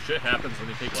 Yeah. Shit happens when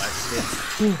you take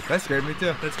laxatives. Ooh, that scared me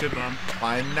too. That's good, Bob.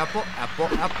 Pineapple, apple,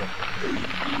 apple.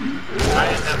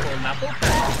 Pineapple.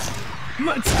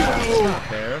 Let's go.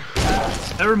 Pear.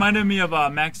 That reminded me of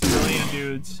Maximilian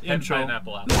Dude's intro.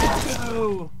 Pineapple apple. Let's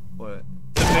go. What?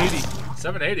 780.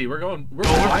 780. We're Oh, we're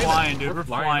flying, dude. We're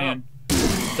flying.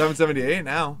 778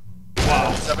 now.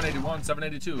 Wow. 781,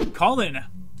 782. Colin,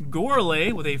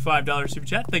 Gorley with a $5 super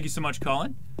chat. Thank you so much,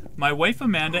 Colin. My wife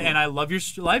Amanda and I love your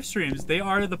live streams. They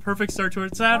are the perfect start to our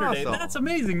Saturday. Awesome. That's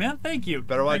amazing, man. Thank you.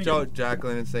 Better watch out,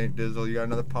 Jacqueline and St. Dizzle. You got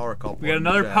another power couple. We got in the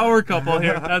another chat. power couple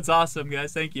here. That's awesome,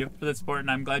 guys. Thank you for the support,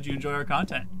 and I'm glad you enjoy our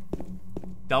content.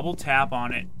 Double tap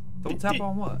on it. Don't tap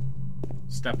on what?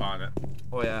 Step on it.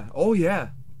 Oh yeah. Oh yeah.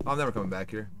 I'm never coming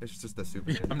back here. It's just a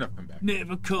super. I'm never coming back.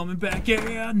 Never coming back,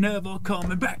 yeah. Never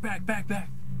coming back.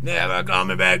 Never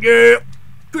coming back here.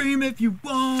 Scream if you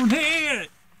want it.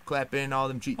 Clap in all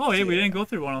them cheeks. Oh, hey, we didn't go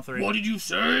through 103. What did you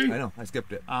say? I know. I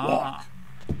skipped it. Ah.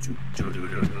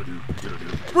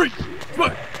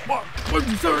 What did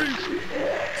you say?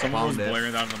 Someone was Found it.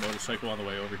 blaring out on the motorcycle on the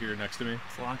way over here next to me.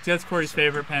 That's Corey's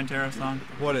favorite Pantera song.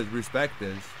 What is respect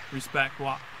is? Respect.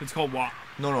 Walk. It's called Walk.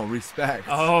 No, respect.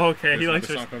 Oh, okay. He likes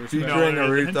the her. song called Featuring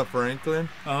Respect. No, Aretha Franklin.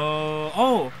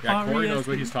 Oh. Yeah, Corey knows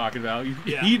what he's talking about.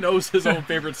 He knows his own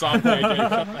favorite song. AJ.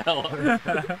 Shut the hell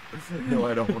up. No,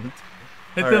 I don't.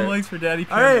 Hit All them right. links for Daddy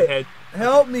All right. Head.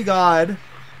 Help me, God.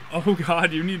 Oh,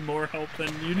 God. You need more help than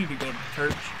you need to go to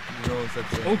church. You know what's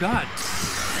that Oh, God.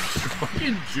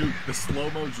 Fucking juke. The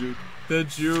slow-mo juke. The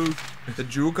Juke. The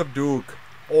Duke of Duke.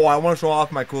 Oh, I want to show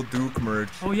off my cool Duke merch.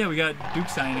 Oh, yeah. We got Duke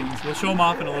signings. We'll show them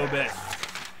off in a little bit.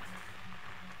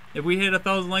 If we hit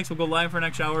 1,000 likes, we'll go live for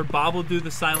next hour. Bob will do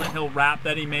the Silent Hill rap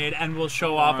that he made, and we'll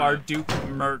show off our Duke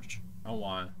merch. I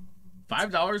want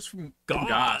 $5 from Goss.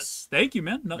 Goss. Thank you,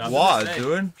 man. Nothing Waz, to say.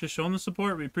 dude. Just showing the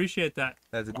support. We appreciate that.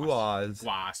 That's a guaz.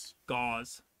 Goss.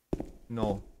 Gauze.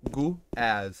 No,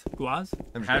 gu-as. Guaz?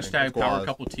 I'm just kidding. Hashtag It's power guaz.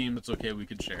 couple team. That's okay. We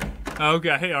can share.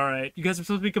 Okay, all right. You guys are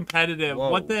supposed to be competitive. Whoa.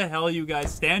 What the hell, you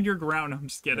guys? Stand your ground. I'm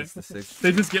just kidding. That's the sixth.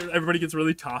 They just get everybody gets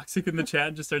really toxic in the chat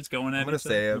and just starts going at I'm gonna each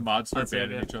say The it. mods start I'd say,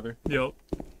 banning yeah. each other. other.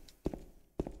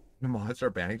 The mods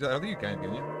start banning each other. I don't think you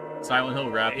can you? Silent Hill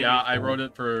rap. Yeah, I wrote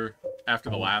it for after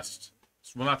the last.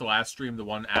 Well, not the last stream. The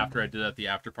one after I did at the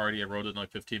after party. I wrote it in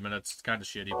like 15 minutes. It's kind of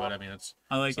shitty, but I mean it's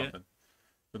I like something. it.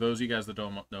 For those of you guys that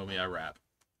don't know me, I rap.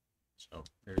 So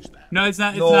there's that. No, it's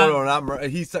not. It's No, not. not.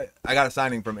 I got a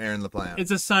signing from Aaron LaPlante.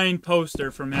 It's a signed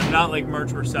poster from him, not like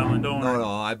merch we're selling. Don't worry. No,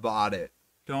 I bought it.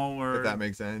 Don't worry. If that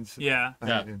makes sense. Yeah.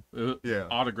 Yeah, Yeah.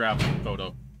 autograph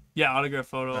photo. Yeah, autograph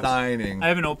photo. Signing. I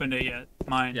haven't opened it yet.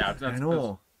 Mine. Yeah, I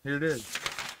know. Here it is.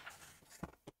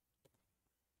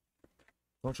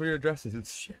 Don't show your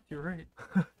addresses. Shit, you're right.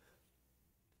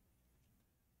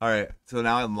 All right. So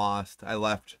now I'm lost. I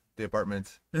left the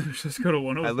apartments. Just go to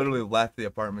one I of literally left the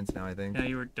apartments now, I think. Yeah,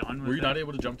 you were done with Were you it. not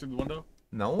able to jump through the window?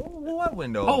 No? What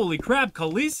window? Holy crap,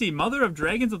 Khaleesi, Mother of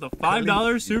Dragons with a $5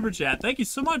 Khaleesi. super chat. Thank you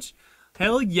so much.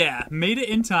 Hell yeah. Made it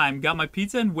in time. Got my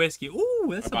pizza and whiskey. Ooh,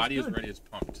 My that sounds body good. is ready. It's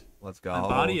pumped. Let's go. My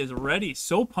body is ready.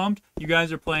 So pumped. You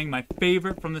guys are playing my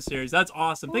favorite from the series. That's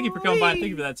awesome. Thank you for coming by. Thank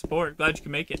you for that support. Glad you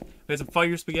can make it. We got some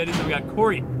Fire Spaghetti. And we got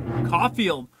Corey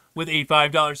Caulfield with a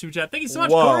 $5 super chat. Thank you so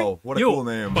much, Whoa, Corey. what a cool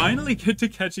name. Finally get to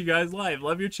catch you guys live.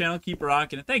 Love your channel. Keep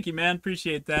rocking it. Thank you, man.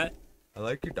 Appreciate that. I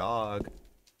like your dog.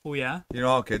 Oh, yeah? You know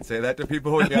how kids say that to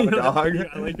people when you have a dog?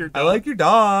 I like your dog. I like your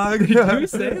dog. You do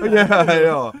say that? Yeah, I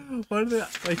know. What are they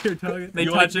like your dog? They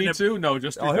You like touching me it. too? No,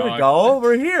 just your Oh, here dog. we go.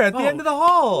 We're here at the Oh. end of the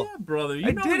hall. Yeah, brother. You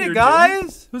I know did what it, you're guys.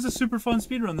 doing. It was a super fun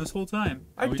speedrun this whole time.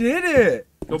 I did it.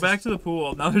 Go back to the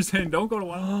pool. Now they're saying don't go to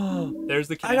one. There's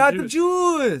the I got the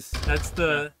juice. juice. That's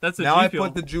the Now I G Fuel.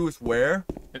 put the juice where?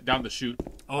 Down the chute.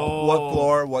 Oh, What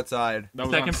floor? What side? That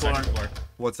was Second on the second floor. floor.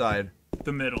 What side?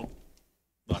 The middle.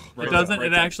 Left, right, It doesn't. right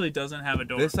It side. actually doesn't have a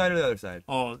door. This side or the other side?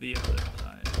 Oh, the other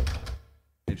side.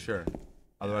 Are you sure?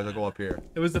 Otherwise, I'll go up here.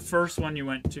 It was the first one you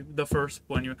went to. The first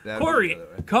one you. That'd be Corey the other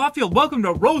way. Caulfield, welcome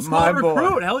to Rose My Squad boy.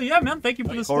 Recruit. Hell yeah, man! Thank you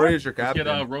for the support. Corey is your captain.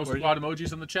 Get roast squad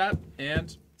emojis in the chat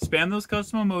and Spam those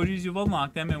custom emojis. You've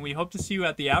unlocked them, and we hope to see you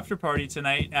at the after party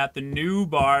tonight at the new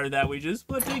bar that we just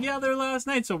put together last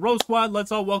night. So, Rose Squad,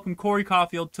 let's all welcome Corey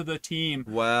Caulfield to the team.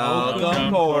 Welcome,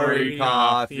 Welcome, Corey Corey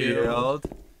Caulfield.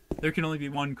 There can only be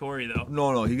one Corey, though.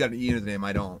 No, he got an E in his name.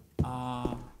 I don't.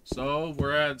 so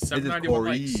we're at It is 791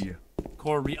 likes. Corey.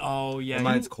 Corey. Oh yeah. And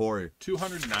mine's Corey.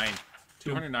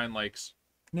 209 likes.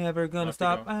 Never gonna Left to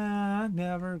stop. go.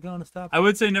 Never gonna stop. I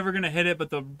would say never gonna hit it, but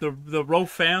the Ro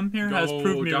fam here has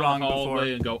proved me down wrong the before.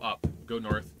 hallway and go up. Go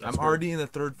north. I'm already in the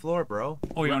 3rd floor, bro.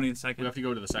 Oh, you don't need a We second. have to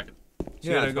go to the second. So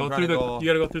you gotta so go I'm through trying the. to go- You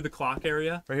gotta go through the clock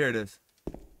area. Right here it is.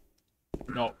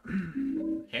 No.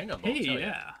 Handgun. Hey, tell ya.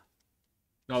 yeah.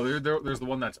 No, there's the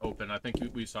one that's open. I think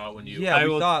we saw it when you. Yeah, I we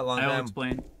will. saw it long I will time.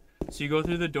 explain. So you go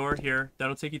through the door here.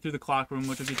 That'll take you through the clock room,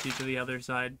 which will get you to the other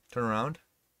side. Turn around.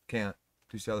 Can't.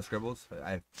 Do you see all the scribbles?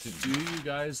 Do you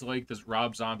guys like this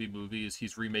Rob Zombie movies?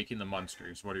 He's remaking the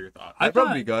Monsters. What are your thoughts? That'd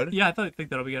probably be good. Yeah, I think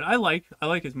that'll be good. I like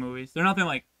his movies. They're nothing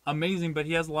like amazing, but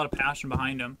he has a lot of passion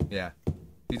behind him. Yeah.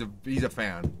 He's a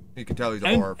fan. You can tell he's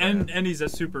a horror fan. And he's a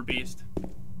super beast.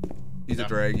 He's a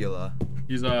Dragula.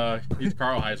 He's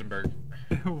Carl Heisenberg.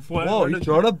 Whoa, he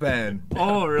should have been.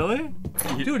 Oh, really?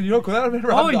 Dude, you know could that have been Oh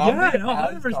Rob yeah, Zombie? no,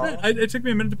 100%. It took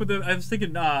me a minute to put the. I was thinking.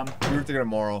 You were thinking of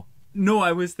Moral. No,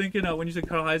 I was thinking when you said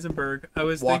Carl Heisenberg, I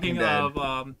was Walking thinking Dead.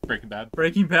 of Breaking Bad.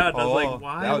 Breaking Bad. I was Oh, like,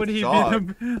 why that would he suck.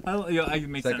 be? It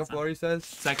makes Second sense. floor, he says.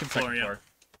 Second floor, yeah.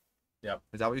 Yep.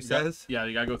 Is that what he You got- says? Yeah,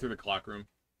 you gotta go through the clock room.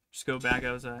 Just go back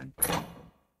outside.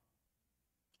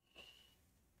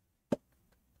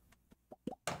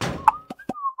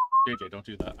 JJ, don't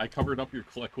do that. I covered up your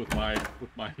click with my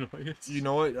noise. You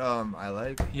know what? I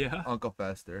like Yeah. Uncle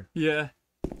Fester. Yeah.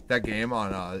 That game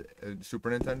on Super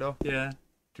Nintendo. Do Yeah. you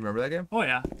remember that game? Oh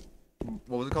yeah.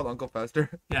 What was it called? Uncle Fester?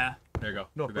 Yeah. There you go.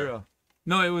 No, Through for there. real.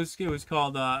 No, it was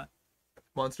called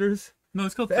Monsters. no,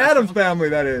 it's called The Fast- Addams Family.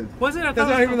 That is. Was it? I thought That's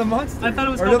it was not even the called- monsters. I thought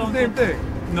it was Or called that's the same Uncle-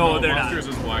 thing. No, they're Monsters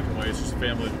not. is black and white. It's just a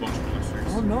family with a bunch of monsters.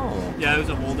 Oh no. Yeah, it was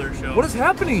an older show. What is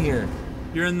happening here?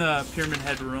 You're in the Pyramid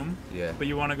Head room, Yeah. but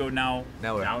you want to go now.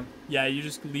 Now we're Down. Yeah, you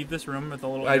just leave this room with a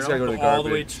little I just arrow, gotta go to go the all the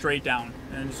way garbage. straight down,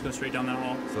 and just go straight down that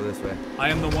hall. So this way. I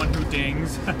am the one who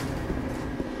dings.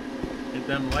 Hit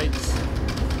them lights.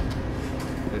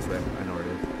 This way. I know where it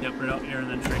is. Yep, right out here, and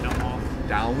then straight down the hall.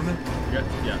 Down.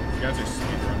 You guys are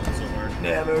speed running so hard.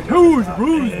 Touge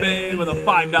Rouge, babe, with a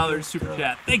 $5 super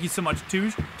chat. Thank you so much,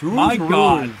 Touge. Touge My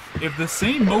God, Rouge. if the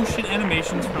same motion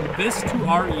animations from this to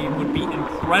RE would be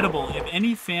incredible if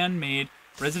any fan-made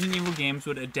Resident Evil games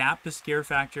would adapt the scare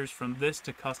factors from this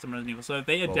to custom Resident Evil. So if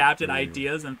they adapted dude.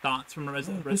 ideas and thoughts from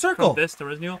circle. from this to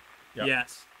Resident Evil, Yep.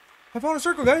 yes. I found a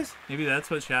circle, guys. Maybe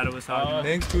that's what Shadow was talking about.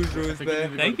 Thanks, Touge Rouge, I think you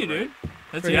babe. need to Thank go you, to the dude.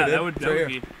 That's Right yeah, here, that would dude. Right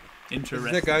be here. This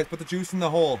interesting. is it, guys. Put the juice in the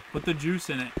hole. Put the juice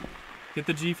in it. Get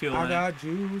the G fuel I in it. got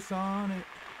juice on it.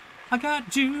 I got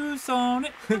juice on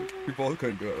it. We both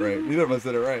couldn't do it right. Neither of us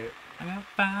did it right. I got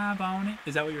 5 on it.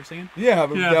 Is that what you were singing? Yeah,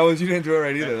 but Yeah. that was you didn't do it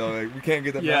right either though. Like we can't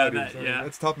get that Yeah, melody. that- so yeah.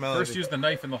 It's tough melody. First, use the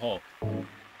knife in the hole.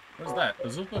 What is that?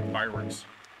 Those look like fireworks.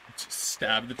 Just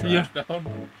stab the trash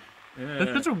down.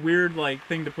 That's such a weird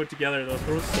thing to put together. They'll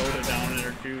throw soda down in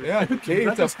or juice. Yeah, okay,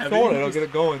 That it's a just heavy? soda. It'll get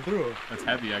it going through. That's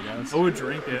heavy, I guess. I would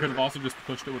drink You it. could have also just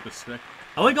pushed it with a stick.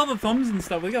 I like all the thumbs and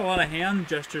stuff. We got a lot of hand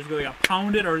gestures. They got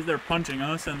pounded or they're punching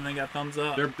us and they got thumbs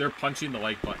up. They're punching the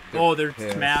like button. Oh, they're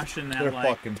pissed. smashing that They're like.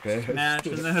 fucking pissed.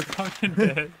 Smashing that fucking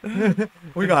bit.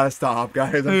 We gotta stop,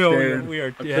 guys. I'm scared. we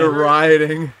are They're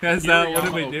rioting. Guys, Fury what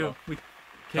did we on do? logo. We kicked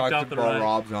Talked out the about riot.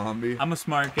 Rob Zombie. I'm a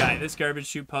smart guy. This garbage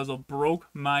chute puzzle broke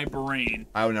my brain.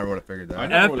 I would never would have figured that. I out.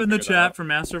 never F would've in the figured that chat out. for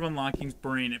Master of Unlocking's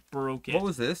brain. It broke it. What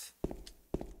was this?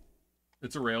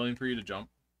 It's a railing for you to jump.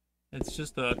 It's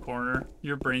just a corner.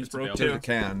 Your brain's It's a broke nail too. There's a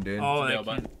can, dude. Oh, It's a that nail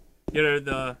button. can. You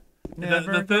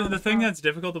know, the thing that's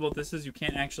difficult about this is you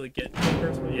can't actually get to the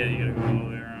first one. Yeah, you gotta go all the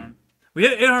way around. We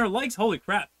hit our likes. Holy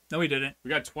crap! No, we didn't. We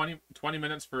got 20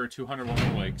 minutes for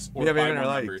 201 likes. Or We haven't 5 even more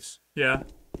liked. members. Yeah,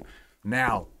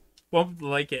 Now. won't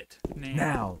like it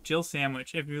Now. Jill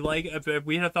sandwich. If you like, if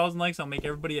we hit 1,000 likes, I'll make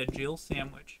everybody a Jill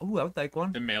sandwich, Ooh, I would like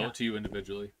one. And mail it to you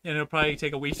individually. and it'll probably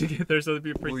take a week to get there, so it'll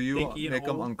be pretty Will you stinky and make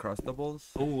them old. Uncrustables?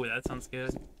 Oh, that sounds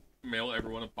good. Mail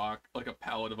everyone a box, like a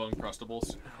pallet of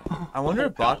Uncrustables. I wonder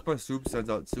if pallet. Bakba Soup sends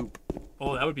out soup.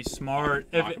 Oh, that would be smart.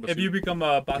 Bakba If you soup. become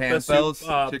a Bakba Campbell's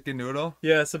soup, chicken noodle.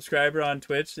 yeah, subscriber on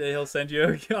Twitch, he'll send you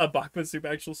a Bakba soup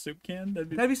actual soup can.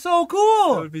 That'd That'd be so That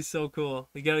cool. would be so cool.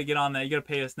 You gotta get on that. You gotta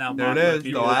pay us now. There it Bakba is. The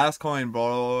people. last coin,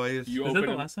 boys. You Is that open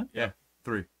the it- last one? Yeah.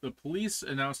 3. The police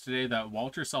announced today that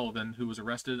Walter Sullivan, who was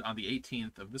arrested on the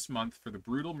 18th of this month for the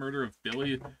brutal murder of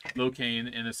Billy Locane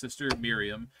and his sister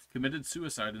Miriam, committed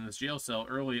suicide in his jail cell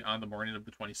early on the morning of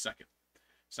the 22nd.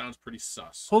 Sounds pretty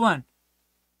sus. Hold on.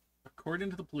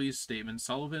 According to the police statement,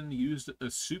 Sullivan used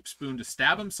a soup spoon to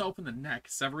stab himself in the neck,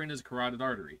 severing his carotid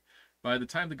artery. By the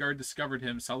time the guard discovered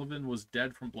him, Sullivan was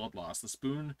dead from blood loss. The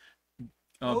spoon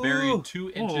buried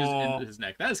 2 inches into his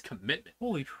neck. That is commitment.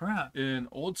 Holy crap. An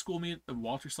old schoolmate of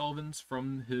Walter Sullivan's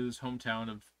from his hometown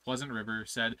of Pleasant River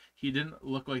said he didn't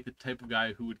look like the type of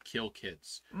guy who would kill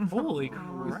kids. Holy So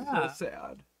crap.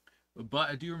 sad. But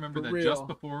I do remember For that real. just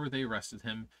before they arrested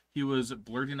him, he was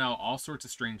blurting out all sorts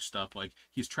of strange stuff like,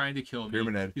 he's trying to kill me,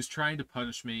 Pyramid Head. he's trying to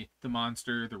punish me, the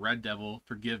monster, the red devil,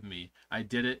 forgive me. I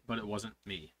did it, but it wasn't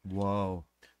me. Whoa.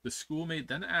 The schoolmate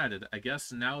then added, I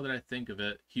guess now that I think of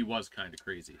it, he was kind of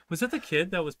crazy. Was that the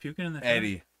kid that was puking in the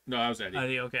Eddie. No, I was Eddie.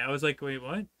 Eddie, okay. I was like, wait,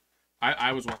 what?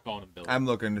 I was calling him Billy. I'm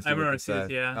looking to see I what remember it seeing it,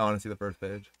 said. yeah. I want to see the first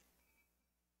page.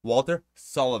 Walter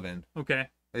Sullivan. Okay.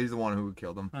 He's the one who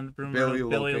killed him. On the broom Billy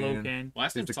Billy Locane. Locane.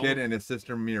 Last name It's the Sullivan. kid and his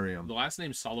sister Miriam. The last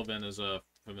name Sullivan is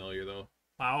familiar though.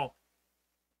 Wow.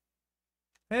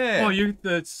 Hey. Oh,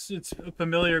 it's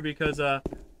familiar because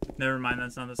Never mind,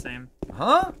 that's not the same.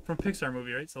 Huh? From Pixar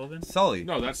movie, right, Sullivan? Sully.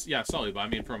 No, that's Sully, but I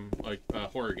mean from like a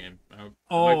horror game.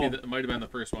 Oh. It might have been the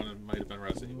first one. It might have been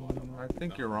Resident Evil. I don't know. I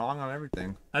think you're wrong on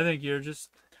everything. I think you're just...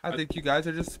 I think you guys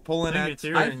are just pulling I think at. it's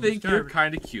your- I think you're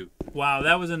kind of cute. Wow,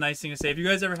 that was a nice thing to say. If you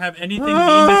guys ever have anything mean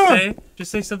to say,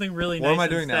 just say something really nice. What am I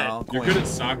doing instead. now? You're good at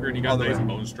soccer and you got Other nice way.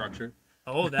 bone structure.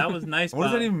 Oh, that was nice. What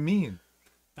does Bob. that even mean?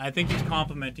 I think he's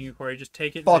complimenting you, Corey. Just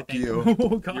take it. Fuck and say you. thank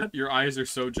Oh God. Your eyes are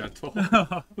so gentle.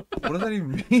 What does that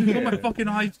even mean? Oh, my fucking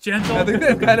eyes, gentle. I think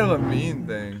that's kind of a mean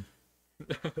thing.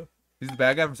 He's the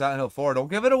bad guy from Silent Hill 4. Don't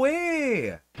give it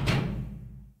away.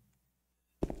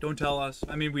 Don't tell us.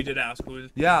 I mean, we did ask who.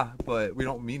 Yeah, but we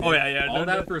don't mean it. Oh yeah. All No,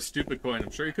 that for a stupid coin.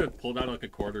 I'm sure you could have pulled out like a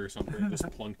quarter or something and just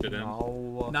plunked it in.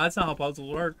 No. no, that's not how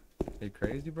puzzles work. Are you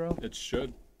crazy, bro? It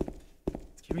should.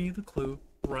 It's giving you the clue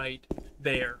right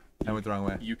there. I went the wrong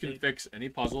way. You can fix any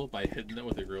puzzle by hitting it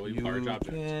with a really large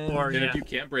object. can- Or And yeah, if you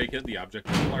can't break it, the object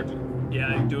is larger.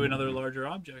 yeah, do another larger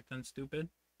object. Then stupid.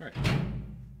 Right.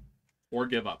 Or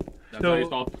give up. That's So- how you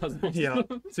solve puzzles. Yeah. So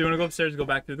you want to go upstairs and go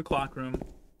back through the clock room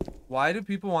Why do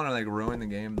people want to like ruin the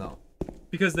game though?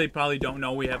 because they probably don't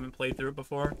know we haven't played through it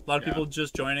before. A lot of Yeah. people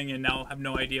just joining and now have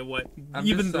no idea what I'm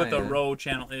even just what the saying. ROE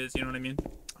channel is. You know what I mean?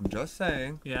 I'm just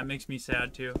saying. Yeah, it makes me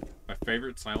sad too. My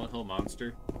favorite Silent Hill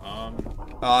monster.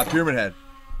 Pyramid Head.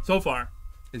 So far,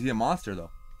 Is he a monster though?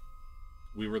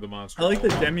 We were the monster. I like the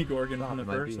all along. Demigorgon from the It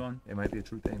might first be. one. It might be a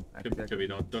true thing. I think that Could be.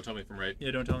 Don't tell me if I'm right.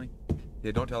 Yeah, don't tell me.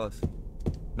 Yeah, don't tell us.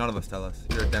 None of us tell us.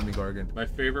 You're a Demigorgon. My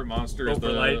favorite monster Go is for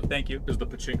the light. Thank you. is the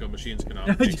pachinko machines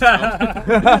konami.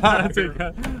 Yeah. That's a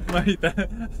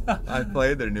good- I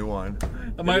played their new one.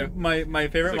 my favorite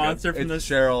Is it good? monster from It's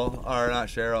the Cheryl, or not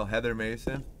Cheryl, Heather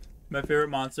Mason. my favorite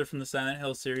monster from the Silent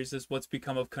Hill series is what's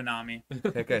become of Konami.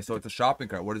 Okay, so it's a shopping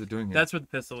cart. What is it doing here? That's what the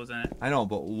pistol was in it. I know,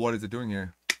 but what is it doing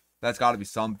here? That's got to be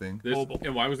something. Mobile.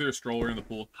 And why was there a stroller in the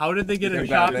pool? How did they get a Because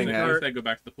shopping that Why cart? did I go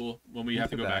back to the pool when we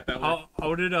have to go back that way?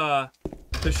 How did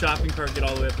the shopping cart get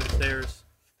all the way up the stairs?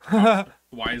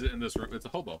 Why is it in this room? It's a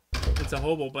hobo. It's a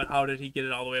hobo, but how did he get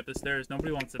it all the way up the stairs?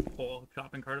 Nobody wants to pull a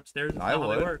shopping cart upstairs. That's I not how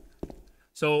they would. work.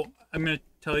 So I'm gonna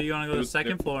tell you want to go to the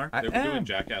second floor. I They were am. doing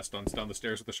jackass stunts down the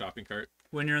stairs with the shopping cart.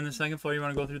 When you're on the second floor, you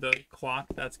want to go through the clock.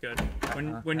 That's good.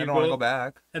 When I you don't want to go, go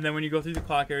back. and then when you go through the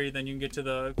clock area, then you can get to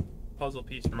the puzzle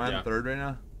piece. Am I on Yeah. the third right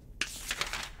now?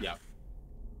 Yeah.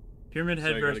 Pyramid So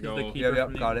Head you gotta versus go- the Keeper Yep,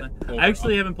 from the got Evil it. Within. Over, I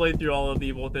actually up. haven't played through all of the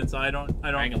Evil Within, so I don't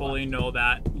Hang a fully know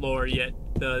that lore yet.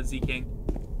 The Z King.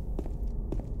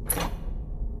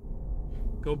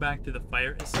 Go back to the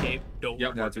fire escape door.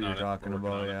 Yep. That's what Working you're on it. talking Working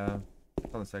about, on it. yeah.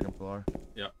 It's on the second floor.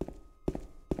 Yep.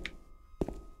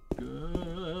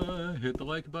 Good. Hit the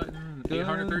like button.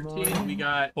 813. We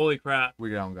got Holy crap!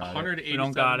 We don't got it.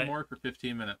 187 more for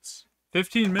 15 minutes.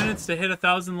 15 minutes to hit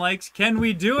 1,000 likes. Can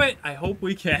we do it? I hope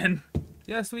we can.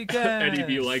 Yes, we can. Eddie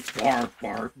B likes barf,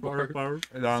 barf, Barf, barf. barf.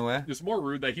 The wrong way? It's more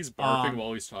rude that he's barfing Um,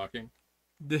 while he's talking.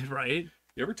 Right?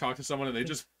 You ever talk to someone and they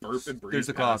just burp and breathe There's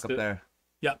the clock past up it? there.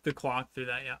 Yep, the clock through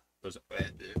that. Yeah, Goes,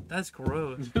 that's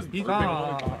gross. just He's- burping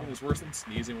while they're talking is worse than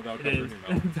sneezing without It covering is. your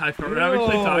mouth. I've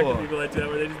actually talked to people that do that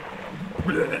where they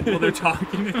just while they're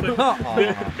talking. It's like,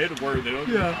 Aw. Mid-word, they don't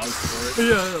Yeah. pause for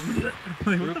it.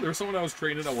 yeah. There was someone I was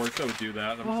training at work that would do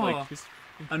that. And I'm Oh. like, "He's-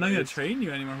 I'm not gonna train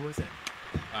you anymore. Who is it?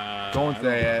 Don't I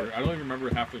say remember. I don't even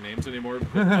remember half their names anymore.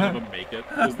 But none of them make it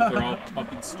because they're all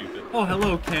fucking stupid. Oh,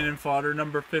 hello, cannon fodder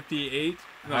number 58.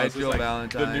 No, Hi, it's just Jill like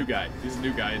Valentine. the new guy. He's a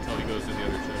new guy until he goes to the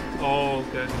other ship. Oh,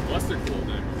 okay. Unless they're cool,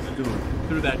 then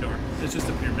Through that door. It's just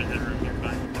a pyramid head room. You're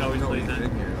fine. It always plays Nobody's that.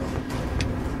 in here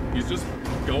though. he's just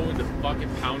going to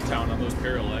fucking Pound Town on those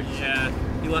paralegs. Yeah,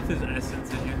 he left his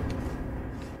essence in here.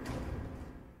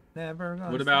 Never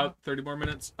gonna What about 30 more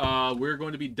minutes? We're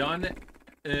going to be done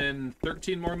in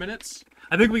 13 more minutes.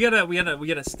 I think we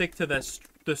gotta stick to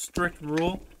the strict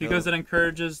rule because it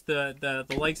encourages the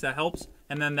likes, that helps,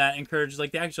 and then that encourages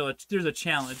like the actual. There's a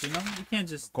challenge, you know. You can't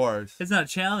just. Of course. It's not a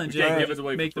challenge. We can't you give it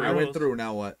away for make the free. I went rules. through.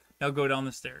 Now what? Now go down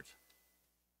the stairs.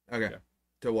 Okay. Okay.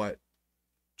 To what?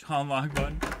 Unlock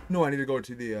button. No, I need to go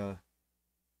to the.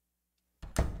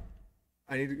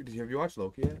 I need to. Have you watched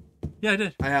Loki yet? Yeah, I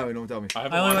did. I haven't. Don't tell me. I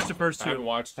only watched the first I haven't two.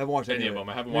 watched I haven't watched any any of of them.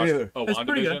 it. I haven't Me watched neither. oh, That's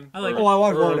pretty good. WandaVision. I like or- it. Oh, I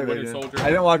watched or WandaVision. Winter Soldier. I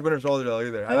didn't watch Winter Soldier though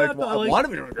either. I like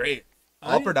WandaVision was great.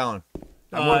 I- Up or down?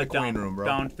 I'm more in the down, coin room, bro.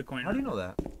 Down to the coin How do you room. know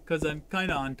that? Because I'm kind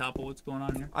of on top of what's going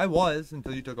on here. I was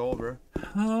until you took over.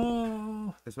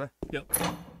 Oh. This way. Yep.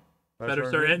 Better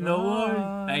start hitting the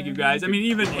line. Thank you guys. I mean,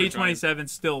 even A27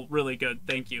 's still really good.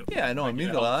 Thank you. Yeah, I know it Thank you,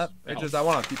 means it a lot. helps. It It's just helps.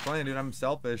 I want to keep playing, dude. I'm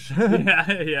selfish.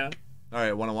 Yeah, yeah, All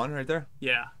right, 101 right there.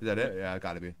 yeah. Is that it? Yeah, it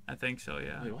gotta be. I think so.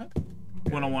 Yeah. Wait, what?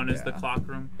 101 is the Yeah. clock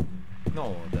room.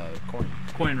 No, the coin.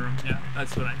 Coin room. Yeah,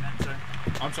 that's what I meant. Sorry.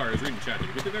 I'm sorry, I was reading chat. Did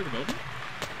we get the guy the building?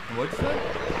 What'd you say?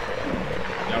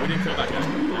 Yeah, we didn't kill that guy.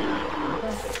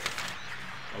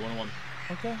 I 1-1.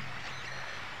 Okay.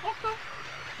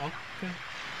 Okay.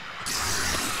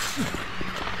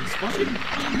 It's fucking.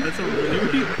 That's a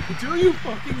really. Do you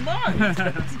fucking mind?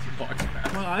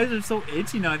 My eyes are so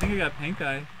itchy now. I think I got pink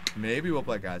eye. Maybe we'll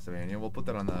play Castlevania. We'll put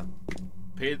that on the.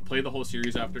 Play the whole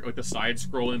series after, like the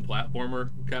side-scrolling platformer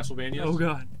Castlevania. Oh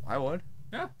god. I would.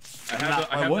 Yeah.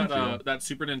 I have want that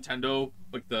Super Nintendo,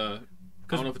 like the.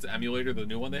 I don't know if it's an emulator, the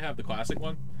new one they have, the classic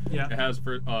one. Yeah. It has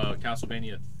for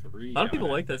Castlevania 3. A lot of people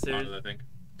like that series. I think.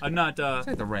 I'm not. That's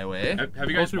not the right way. Have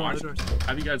you guys watched?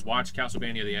 Have you guys watched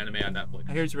Castlevania the anime on Netflix?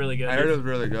 I hear it's really good. I heard it was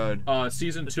really good.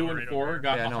 Season 2 and 4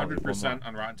 got Yeah, no, 100%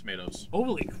 on Rotten Tomatoes.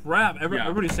 Holy crap! Yeah.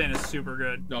 Everybody's saying it's super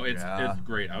good. No, it's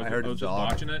great. I heard was it's just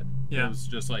awesome. watching it. Yeah. It was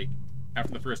just like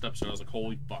after the first episode, I was like,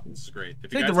 "Holy fuck, this is great!" If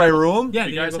Take the right room. Yeah. If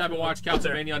you guys haven't watched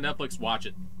Castlevania on Netflix, watch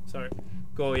it. Sorry.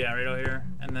 Go right over here,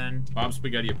 and then Bob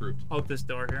Spaghetti approved. out this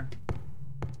door here.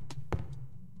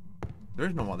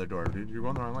 There's no other door, dude. You're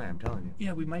going the wrong way. I'm telling you.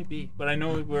 Yeah, we might be, but I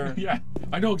know we're. Yeah,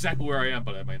 I know exactly where I am,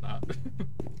 but I might not.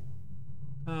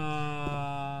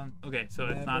 Okay, so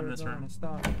it's not in this room.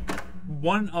 Stop.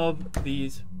 One of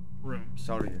these rooms,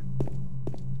 Out of here.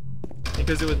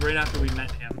 because it was right after we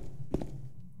met him.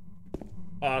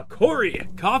 Corey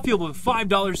Caulfield with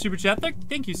 $5 super chat.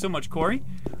 Thank you so much, Corey.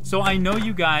 So I know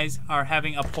you guys are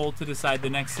having a poll to decide the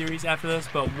next series after this,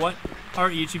 but what are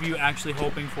each of you actually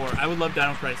hoping for? I would love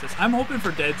Dino Crisis. I'm hoping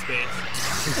for Dead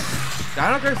Space.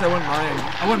 Dino Crisis, I wouldn't mind.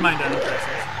 I wouldn't mind Dino Crisis.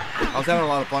 I was having a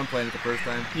lot of fun playing it the first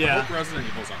time. I Yeah. hope Resident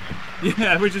Evil's on there.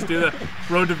 Yeah, we just do the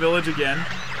Road to Village again.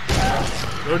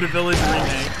 Road to Village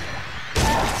remake.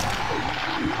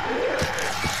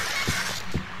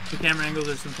 The camera angles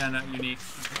are some kind of unique.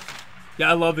 Yeah,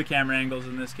 I love the camera angles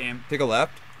in this game. Take a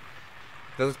left.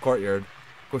 This is courtyard.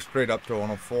 Go straight up to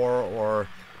 104 or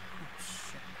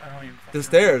I don't even the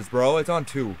stairs, bro. It's on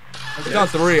 2. It's on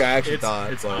 3. I actually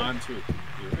thought. It's but on 2.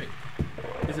 You're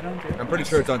right. Is it on there? I'm pretty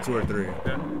sure it's on 2 or 3.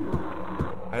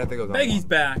 I didn't think it was on. Peggy's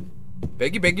back.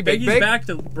 Beggy. Peggy's back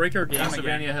to break our game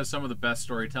Castlevania again. has some of the best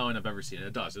storytelling I've ever seen.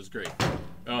 It does. It's great.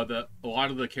 A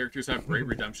lot of the characters have great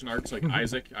redemption arcs, like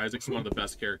Isaac. Isaac's one of the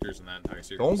best characters in that entire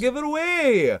series. Don't give it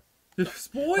away.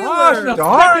 Spoiler! Gosh,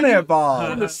 darn it,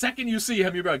 Bob. The second you see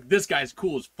him, you're like, this guy's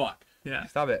cool as fuck. Yeah,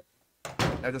 Stop it.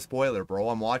 That's a spoiler, bro.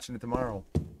 I'm watching it tomorrow.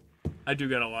 I do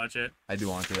gotta watch it. I do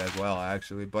want to as well,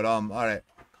 actually. But all right.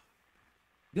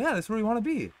 Yeah, that's where we want to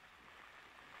be.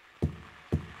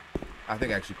 I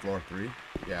think actually floor 3.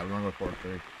 Yeah, we want to go floor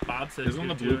 3. Bob says Isn't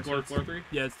the two, blue too, floor so it's- floor 3?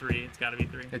 Yeah, it's 3. It's gotta be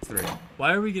 3. It's 3.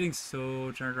 Why are we getting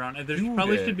so turned around? And there Dude.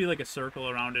 probably should be like a circle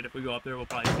around it. If we go up there, we'll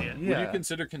probably see it. Yeah. Would you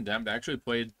consider Condemned? I actually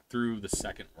played through the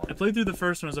second I one. played through the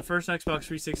first one. It was the first Xbox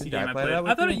 360 Did I game I play played. that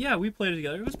with I thought, you? yeah, we played it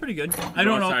together. It was pretty good. I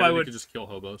don't know if I You would. could just kill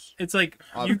hobos. It's like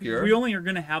Obscure. we only are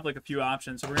gonna have like a few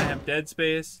options. So we're gonna have Dead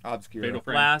Space, Obscure. Fatal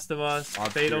Frame. Last of Us, Obscure.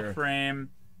 Fatal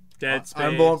Frame, Dead Space.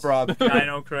 I'm going for obscure.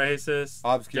 Dino Crisis,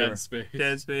 Obscure. Dead Space.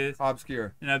 Dead Space,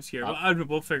 Obscure. and Obscure.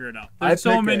 We'll figure it out. I'd There's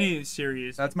so pick many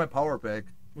series. That's my power pick.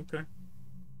 Okay.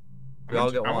 We all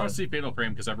get I one. want to see Fatal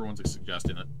Frame because everyone's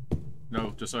suggesting it.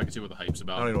 No, just so I can see what the hype's I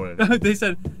about. don't even know what it is. They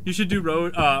said you should do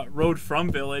Road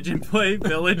from Village and play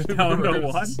Village down to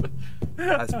 1.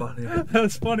 That's funny.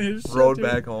 That's funny as shit, Road dude.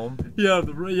 back home. Yeah,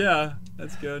 yeah,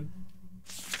 that's good.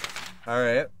 All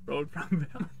right. Road from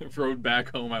Village. Road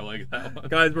back home, I like that one.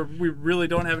 Guys, we really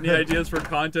don't have any ideas for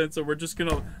content, so we're just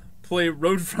gonna play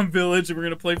Road from Village, and we're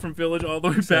gonna play from Village all the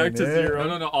way back to it.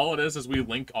 0. No. All it is we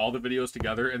link all the videos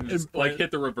together and just play like hit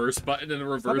the reverse button and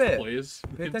the Stop reverse it. plays.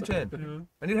 Pay attention.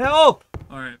 I need help.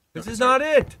 All right. This is not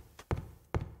it.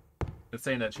 It's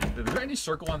saying that. Is there any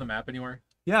circle on the map anywhere?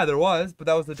 Yeah, there was, but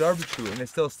that was the garbage chute, and it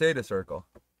still stayed a circle.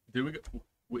 Did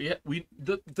we?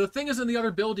 The thing is in the other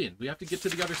building. We have to get to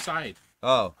the other side.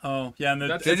 Oh. Oh, yeah, and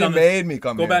That's- it's They on made me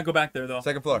come Go here. back, go back there though.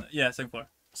 Second floor. Yeah, second floor.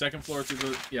 Second floor through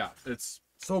the. Yeah, it's.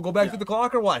 So go back Yeah. to the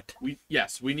clock or what?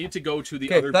 Yes, we need to go to the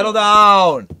Okay, other. settle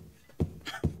building. down.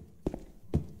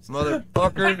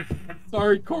 Motherfucker.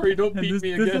 Sorry, Corey, don't And beat this,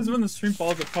 me this again. is when the stream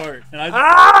falls apart, and I.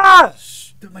 Ah!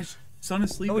 Shh, my son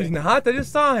is sleeping. No, he's not. I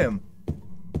just saw him.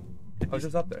 I was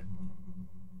just up there.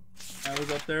 I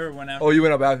was up there when after Oh, you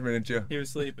went up after me, didn't you? he was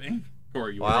sleeping.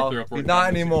 Corey, you were Well, up there. he's not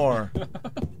anymore.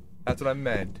 That's what I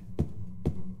meant.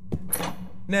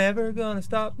 Never gonna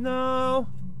stop, no.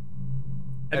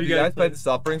 Have you guys played the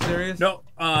Suffering series? No,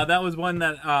 that was one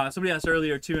that somebody asked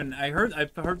earlier too, and I've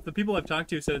heard the people I've talked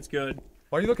to said it's good.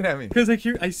 Why are you looking at me? Because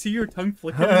I see your tongue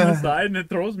flicking on the side, and it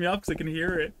throws me off because I can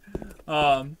hear it.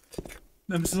 I'm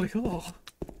just like, oh.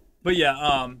 But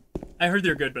yeah, I heard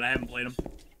they're good, but I haven't played them.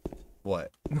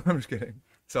 What? I'm just kidding.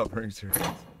 Stop being serious.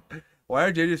 Why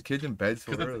are JJ's kids in bed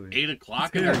so Because early? it's 8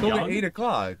 o'clock and they're It's only young. 8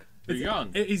 o'clock. They're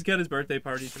young. He's got his birthday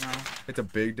party tomorrow. It's a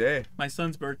big day. My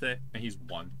son's birthday. And he's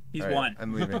 1. He's All right, 1.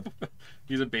 I'm leaving.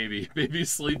 He's a baby.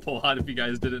 Babies sleep a lot if you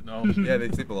guys didn't know. Yeah, they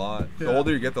sleep a lot. The Yeah.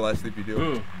 older you get, the less sleep you do.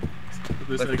 Ooh.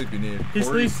 This Less like sleep you need. He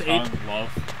Corey's sleeps 8. son,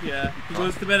 love. Yeah, he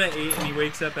goes to bed at 8 and he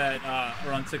wakes up at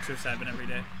around 6 or 7 every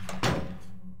day.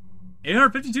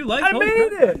 852 likes. I Holy made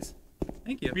crap, it! guys.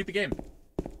 Thank you. Beat the game.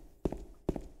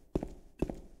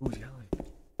 Who's yelling?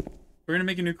 We're gonna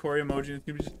make a new Corey emoji. It's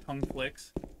gonna be just tongue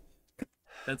flicks.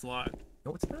 That's locked.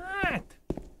 No, it's not.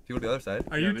 You go to the other side.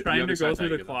 Are Yeah, you the trying other to go side's how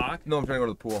through you the get up. clock? No, I'm trying to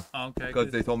go to the pool. Oh, okay.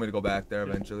 Because they told me to go back there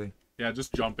eventually. Yeah,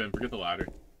 just jump in. Forget the ladder.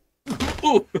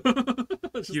 Ooh!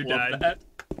 Just You love died. that.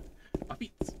 I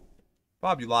beat.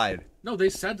 Bob, you lied. No, they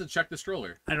said to check the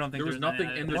stroller. I don't think There was there's any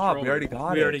nothing in other- the Bob, stroller. we already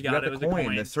got We it. already You got got it. It the was a coin,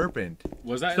 coin. the serpent.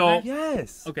 Was that So- in there?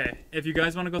 Yes. Okay, if you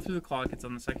guys want to go through the clock, it's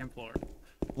on the 2nd floor.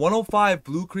 105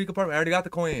 Blue Creek apartment. I already got the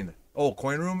coin. Oh,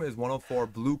 coin room is 104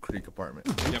 Blue Creek apartment.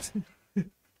 Yep.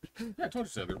 Yeah, I told you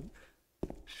so.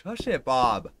 Shush it,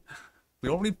 Bob. We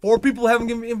don't need 4 people having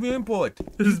input.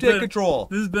 You has take been- control.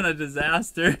 This has been a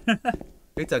disaster.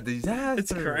 It's a disaster.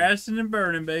 It's crashing and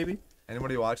burning, baby.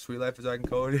 Anybody watch Sweet Life of Zack and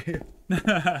Cody?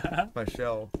 My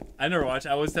show. I never watched.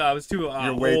 I was too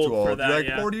You're way old too old. for that. You're like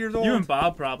yeah. 40 years old. You and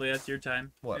Bob probably. That's your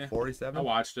time. What, Yeah. 47? I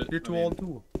watched it. You're too I mean, old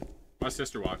too. My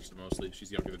sister watched it mostly.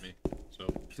 She's younger than me. So.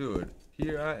 Dude,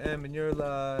 here I am in your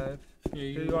life. Yeah,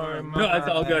 you are in No, that's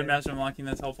all good. mine. Master unlocking.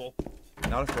 That's helpful.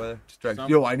 Not a spoiler. Just drag. Some-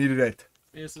 Yo, I needed it.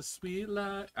 It's a sweet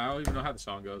life. I don't even know how the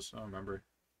song goes. I don't remember.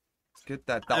 Let's get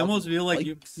that. I almost feel like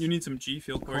likes. you need some G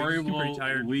Fuel, Corey. Corey You're pretty will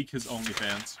tired. leak his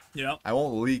OnlyFans. Yep. I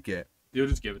won't leak it. You'll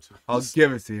just give it to him. I'll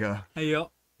give it to you. Hey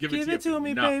yo. Give Give it you to for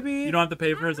me, nothing. baby. You don't have to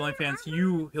pay for his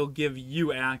OnlyFans. He'll give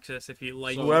you access if he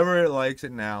likes. So- Whoever likes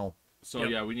it now. So Yep.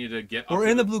 yeah, we need to get. We're up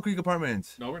in to the Blue Creek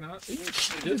apartments. No, we're not.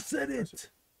 Just said it.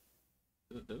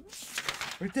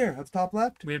 Right there. That's top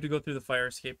left. We have to go through the fire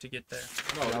escape to get there. Is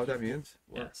that what that means?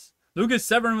 Yes. Lucas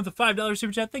Severin with a $5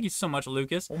 super chat. Thank you so much,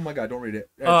 Lucas. Oh my god, don't read it.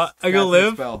 I It's go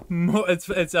live. spell. It's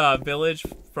village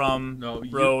from No,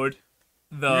 you- road.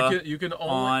 You can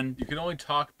only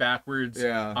talk backwards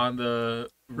Yeah. on the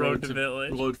Road to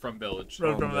village. Road from village.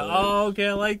 Road from village. Oh, okay,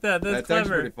 I like that. That's That's actually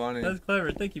clever. pretty funny. That's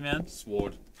clever. Thank you, man.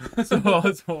 Sword. So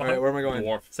it's All right, where am I going?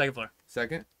 Dwarf. 2nd floor.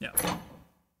 Second? Yeah.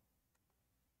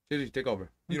 JJ, take over.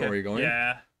 You know Okay. where you're going.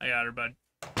 Yeah, I got her, bud.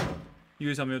 You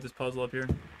guys help me with this puzzle up here.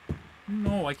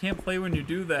 No, I can't play when you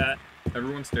do that.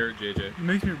 Everyone stare at JJ. It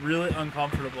makes me really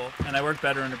uncomfortable, and I work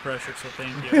better under pressure, so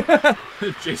thank you.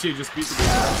 JJ just beat the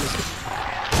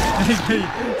game.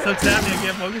 Stop tapping, I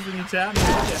can't focus when you tap me.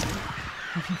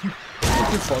 Look at me. I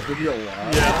can fuck with you a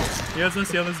lot. Yeah. You guys want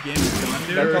to see how this game is going,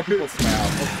 dude? That's how people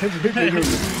snap. They do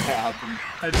snap and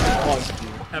I just punch you.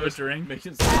 have a drink.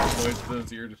 Making some noise in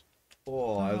his ear. Just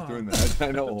Oh, I was doing that.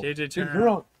 I know. JJ, Dude, turn you're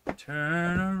wrong.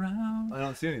 Turn around. I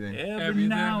don't see anything. Every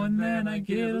now and then I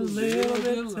get a little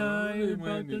bit tired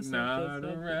when about you're this not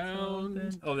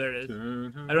around. Oh, there it is.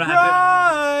 Turn I don't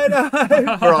have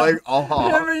Right. We're like,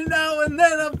 oh. Every now and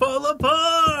then I fall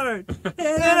apart,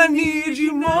 And I need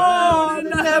you more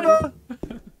than ever.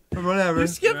 Or whatever. You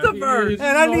skipped the verse.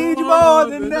 And I need you more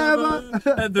than ever.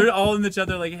 And they're all in each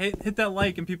other like, hey, hit that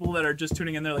like, and people that are just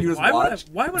tuning in, they're like, You just why watch?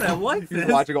 would I like You this?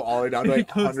 just watch it go all the way down to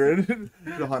like 100. To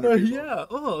 100 people. Yeah.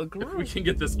 Oh, If we gross. can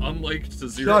get this unliked to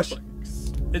 0 Shush.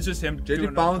 likes. It's just him. JJ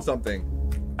doing found it.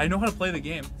 something. I know how to play the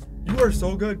game. You are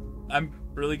so good. I'm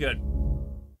really good.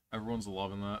 Everyone's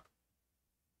loving that.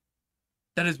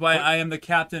 That is why I am the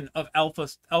captain of Alpha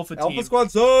Team. Alpha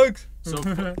Squad sucks. So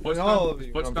all of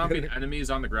you. foot I'm stomping kidding.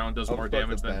 enemies on the ground does Alpha more Squad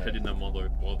damage is than bad. hitting them while they're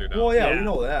down. Well, yeah, Yeah. we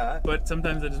know that. But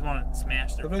sometimes I just want to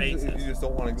smash their Sometimes faces. you just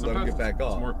don't want to let them get back it's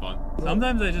up. more fun.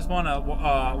 Sometimes I just want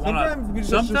to. Sometimes we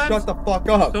just shut the fuck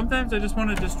up. Sometimes I just want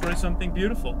to destroy something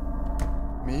beautiful.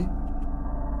 Me?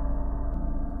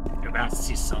 You're about to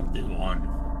see something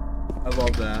wonderful. I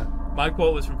love that. My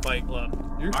quote was from Fight Club.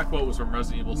 My quote was from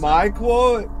Resident Evil 7. My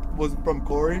quote was from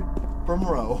Corey from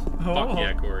Roe. Fuck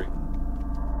yeah, Corey.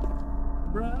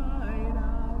 Bright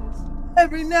eyes.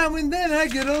 Every now and then I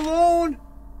get alone.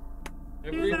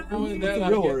 Every now and It's then the I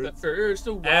real get words. the urge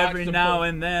to watch Every the now boat.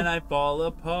 and then I fall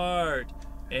apart.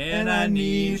 And And I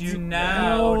need you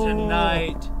now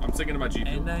tonight. I'm singing to my G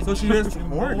And Fuel. I So she need is you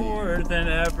horny. more than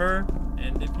ever.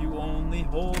 And if you only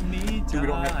hold me tight. Dude, we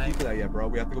don't have to keep that yet, bro.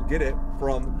 We have to go get it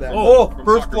from that. Oh, from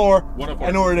first Tucker. floor. 104.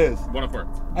 I know where it is. 104.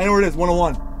 I know where it is.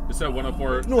 101. It said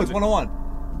 104. No, it's 101.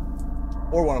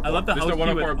 Or 104. I love the Mr. house key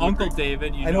 104 with Blue Uncle Creek.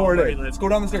 David. You I know where he it is. lives. Let's go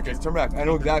down the staircase. Turn back. I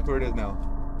know exactly where it is now.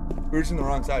 We were just in the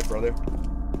wrong side, brother.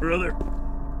 Brother.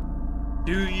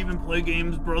 Do you even play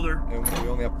games, brother? And we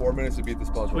only have 4 minutes to beat this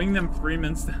puzzle. Swing them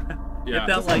Freemans. Yeah. Hit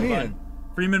that What's like that mean? button.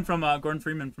 Freeman from Gordon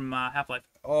Freeman from Half-Life.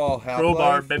 Oh, Half-Life.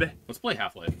 Crowbar, baby. Let's play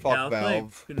Half-Life. Fuck Yeah, let's play.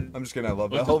 Valve. Fucking- I'm just kidding. I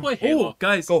love Let's Valve. play Halo. Oh,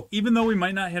 guys, Go. even though we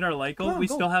might not hit our like goal, Come on, we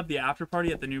go. still have the after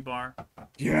party at the new bar.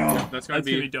 Yeah. That's That's gonna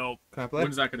gonna be be. dope. Can I play?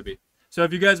 When's that gonna be? So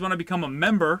if you guys want to become a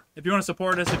member, if you want to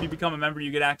support us, if you become a member,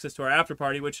 you get access to our after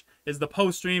party, which is the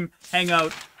post-stream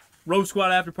hangout Rogue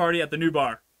Squad after party at the new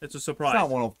bar. It's a surprise. It's not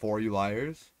 104, you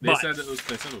liars. They But- said it was.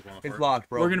 They said it was 104. It's locked,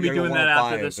 bro. We're gonna be You gotta doing go that after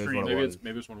 105 the is what stream. it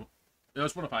Maybe was. it's one. It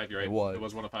was 105. You're right. It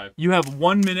was. 105. You have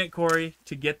 1 minute, Corey,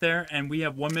 to get there, and we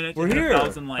have 1 minute to We're hit here.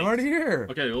 1,000 likes. I'm already here.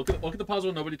 Okay, look at the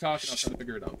puzzle. Nobody talking. I'll try to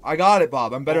figure it out. I got it,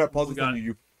 Bob. I'm better Oh, at puzzles we got than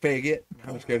you faggot.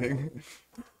 I'm just kidding.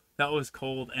 That was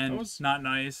cold and That was- not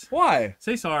nice. Why?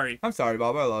 Say sorry. I'm sorry,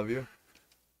 Bob. I love you.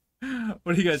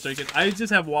 What are you guys drinking? I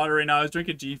just have water right now. I was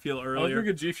drinking G Fuel I was earlier.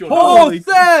 drinking G Fuel. Oh,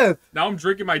 Seth! Now I'm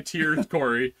drinking my tears,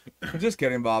 Corey. I'm just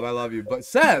kidding, Bob. I love you. But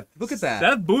Seth, look at that.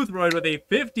 Seth Boothroyd with a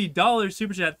 $50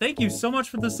 super chat. Thank you so much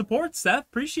for the support, Seth.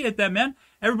 Appreciate that, man.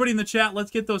 Everybody in the chat,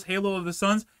 let's get those Halo of the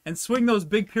Suns and swing those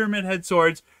big pyramid head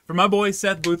swords for my boy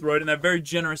Seth Boothroyd in that very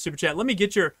generous super chat. Let me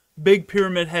get your big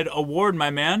pyramid head award,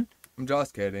 my man. I'm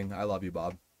just kidding. I love you,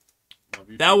 Bob.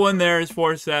 That one there is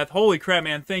for Seth. Holy crap,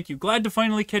 man. Thank you. Glad to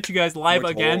finally catch you guys live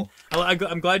Which again.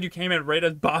 I'm glad you came in right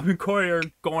as Bob and Corey are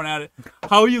going at it.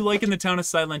 How are you liking the town of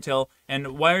Silent Hill?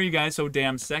 And why are you guys so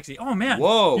damn sexy? Oh, man.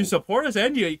 Whoa. You support us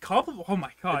and you compliment. Oh,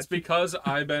 my God. It's because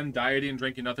I've been dieting and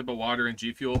drinking nothing but water and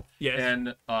G Fuel Yes.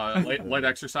 and light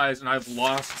exercise, and I've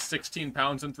lost 16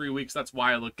 pounds in 3 weeks. That's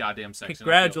why I look goddamn sexy.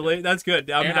 Congratulate. That's good.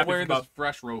 I'm And I'm happy wearing for Bob. this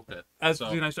fresh rope pit. That's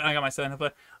so. nice. I got my Silent Hill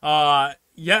play.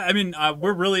 Yeah, I mean,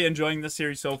 we're really enjoying this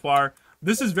series so far.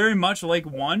 This is very much like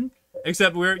 1,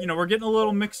 except we're getting a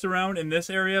little mixed around in this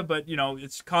area, but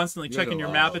it's constantly You're checking your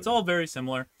loud. map. It's all very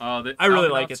similar. I really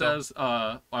like it, though. Says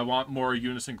I want more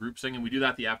unison group singing. We do that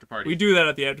at the after party. We do that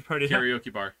at the after party.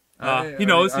 karaoke bar. He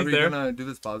knows Are he's we there. gonna do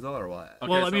this puzzle or what? Okay,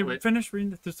 Well, so let me wait. finish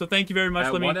reading this. So thank you very much.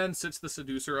 At Let me. one end sits the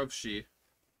seducer of she.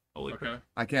 Holy Okay. crap.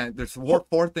 I can't. There's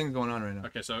four things going on right now.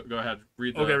 Okay, so go ahead.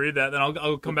 Read the. Okay, read that. Then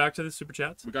I'll come back to the super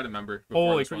chats. We got a member.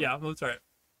 before Holy this crap. one. Yeah, that's all right.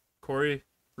 Corey,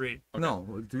 read. Okay.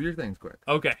 No, do your things quick.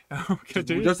 Okay. Okay.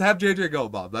 dude. Just have JJ go,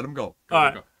 Bob. Let him go. Go,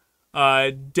 All go,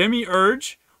 right. go. Demi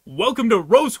Urge, welcome to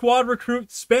Row Squad Recruit.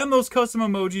 Spam those custom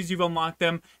emojis, you've unlocked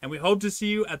them, and we hope to see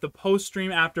you at the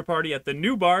post-stream after party at the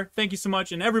new bar. Thank you so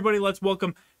much, and everybody, let's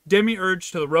welcome Demi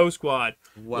Urge to the Row Squad.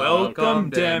 Welcome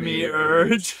Demi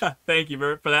Urge. Thank you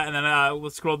for that, and then we'll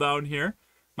scroll down here.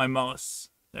 My mouse.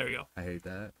 There we go. I hate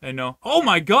that. I know. Oh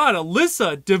my God,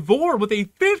 Alyssa DeVore with a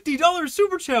 $50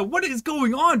 super chat. What is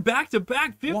going on?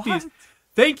 Back-to-back 50s. What?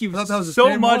 Thank you I thought that was the so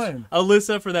same much, one.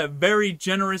 Alyssa, for that very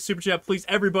generous super chat. Please,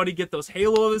 everybody, get those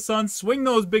Halo of the Sun. Swing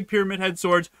those big pyramid head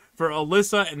swords for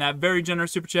Alyssa and that very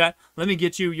generous super chat. Let me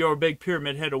get you your big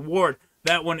pyramid head award.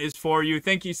 That one is for you.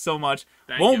 Thank you so much.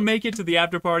 Won't you. make it to the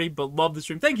after party, but love the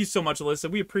stream. Thank you so much,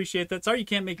 Alyssa. We appreciate that. Sorry you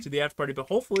can't make it to the after party, but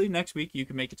hopefully next week you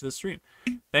can make it to the stream.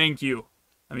 Thank you.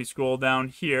 Let me scroll down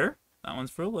here. That one's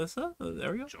for Alyssa.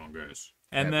 There we go. John guys.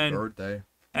 And Happy then birthday.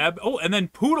 and then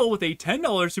Poodle with a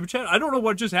 $10 super chat. I don't know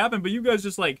what just happened, but you guys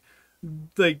just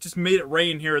just made it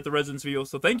rain here at the Residence View.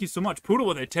 So thank you so much, Poodle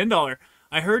with a $10.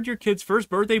 I heard your kid's first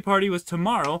birthday party was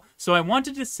tomorrow, so I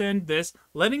wanted to send this,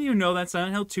 letting you know that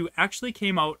Silent Hill 2 actually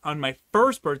came out on my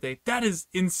first birthday. That is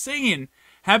insane.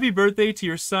 Happy birthday to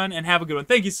your son, and have a good one.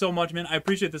 Thank you so much, man. I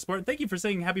appreciate the support. Thank you for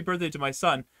saying happy birthday to my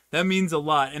son. That means a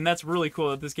lot, and that's really cool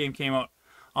that this game came out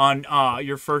on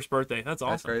your first birthday. That's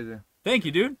awesome. That's crazy. Thank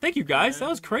you, dude. Thank you, guys. That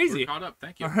was crazy. We're caught up.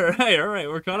 Thank you. All right.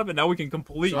 We're caught up, and now we can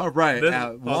complete. All right. this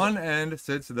At puzzle. one end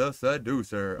sits the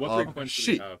seducer What of frequency do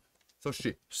she. we have? So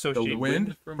she. So The she.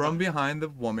 wind from from behind the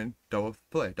woman doth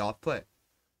play.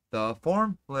 The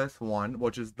formless one,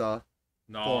 which is the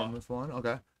No. formless one,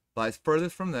 okay, lies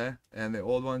furthest from there, and the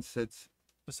old one sits.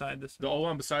 Beside this, The old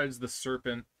one besides the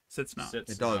serpent sits not.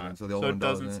 sits It doesn't. not. So the old So it one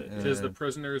doesn't doesn't. sit. and It is the then-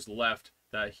 prisoner's left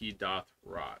that he doth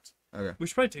rot. Okay. We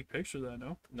should probably take pictures of that,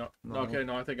 no? No. No. Okay,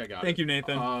 no, I think I got it. Thank you,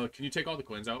 Nathan. Can you take all the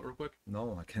coins out real quick?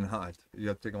 No, I cannot. You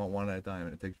have to take them out one at a time,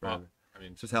 and it takes forever. I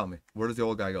mean, Just help me. Where does the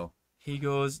old guy go? He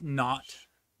goes not.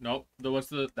 nope. What's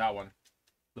that one?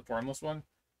 The formless one?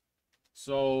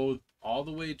 So all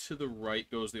the way to the right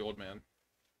goes the old man.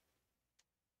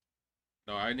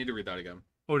 No, I need to read that again.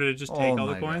 Or did it just take all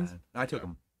the my coins? God. I took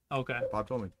them. Okay. Bob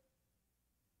told me.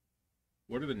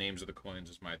 What are the names of the coins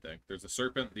is my thing. There's the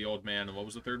serpent, the old man, and what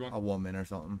was the third one? A woman or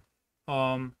something.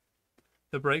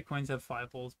 The bright coins have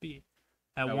 5 holes B.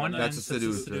 At At one one end, That's a sits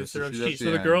the seducer, so of she's she. at So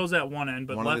the the end. girl's at one end,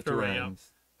 but One left of or the two right. Yep.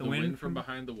 ends. The The wind wind from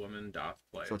behind the woman doth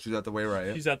play. So she's at the way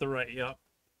right. She's at the right. Yep.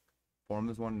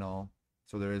 Formless one, no.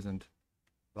 So there isn't.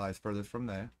 Lies furthest from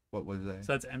there. What was they?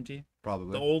 So that's empty.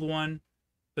 Probably. The old one,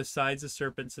 besides the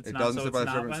serpent, sits It not. doesn't So sit it's by the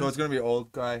not. serpent. So it's gonna be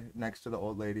old guy next to the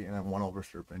old lady, and then one over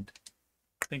serpent.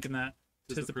 Thinking that.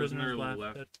 Is Tis the the prisoner's prisoner left,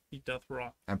 left? that he doth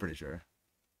rot. I'm pretty sure.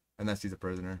 Unless he's a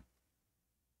prisoner.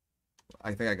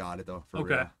 I think I got it though. For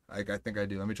Okay. real. I think I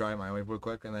do. Let me try it my way real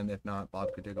quick, and then if not,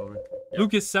 Bob could take over. Yep.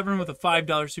 Lucas Severn with a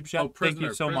 $5 super chat. Oh, prisoner. Thank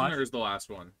you so prisoner much. is the last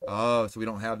one. Oh, so we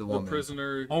don't have the The woman.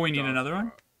 prisoner. Oh, we need doth another one?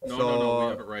 rot. No, So- we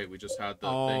have it right. We just had the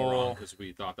thing wrong because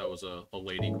we thought that was a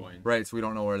lady coin. Right, so we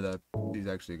don't know where these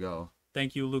actually go.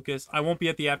 Thank you, Lucas. I won't be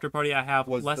at the after party. I have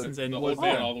Was the- lessons in. The Was old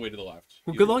man that- all the way to the left.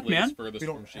 Well, He's good the luck, latest man. Furthest We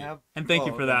from don't she. have. And thank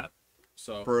you Oh, for that.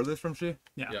 So Furthest from she,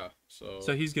 Yeah. yeah. So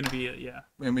So he's gonna be yeah.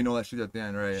 and we know that she's at the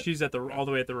end, right? She's at the all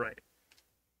the way at the right,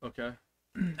 okay.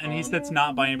 and he sits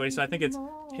not by anybody. So I think it's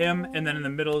him, and then in the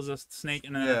middle is a snake,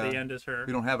 and then at the Yeah. end is her.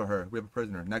 We don't have a her. We have a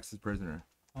prisoner. Next is prisoner.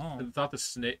 Oh, I thought the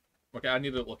snake. Okay, I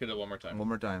need to look at it one more time. One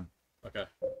more time. Okay.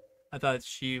 I thought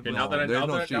she. Okay. Was, Now that I there's now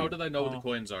no that she. now that I know what the Oh.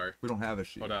 coins are. We don't have a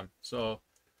she. Hold on. So,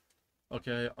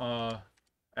 okay.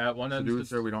 At one end,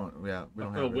 Seducer, we don't. Yeah, we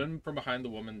don't the have. Her. wind from behind the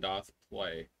woman doth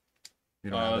play. We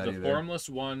don't have that The either. formless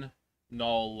one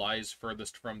null lies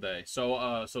furthest from they.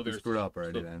 So so We there's screwed up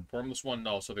already the then. formless one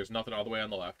null. So there's nothing all the way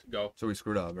on the left. Go. So we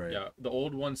screwed up, right? Yeah. The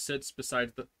old one sits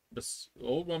beside the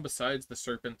old one besides the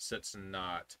serpent sits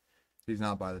not. He's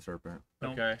not by the serpent.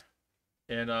 No. Okay.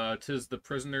 And 'tis the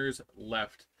prisoner's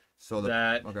left So the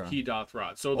that okay. he doth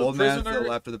rot. So the old man's prisoner to the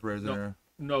left of the prisoner.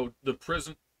 No, the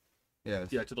prison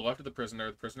Yes. yeah, to the left of the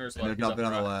prisoner's And left. there's he nothing doth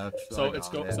on the rot. left. So I it's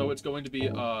got it. so it's going to be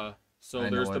so I know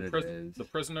there's what the it is. the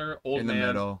prisoner, old in the man,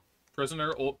 middle.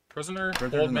 prisoner, Prisoner's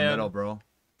old in the man, middle, bro.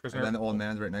 prisoner, And then the old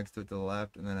man's right next to it to the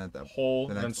left, and then at the hole,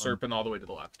 the and then next one. serpent all the way to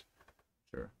the left.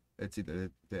 Sure. It's either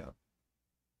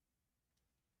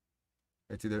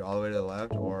It's either all the way to the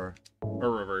left or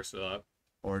Or reverse that.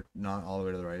 not all the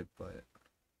way to the right, but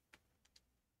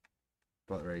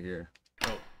right here.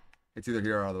 Oh. It's either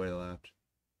here or all the way to the left.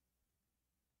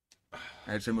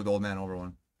 I just moved the old man over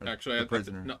one. Or Actually, the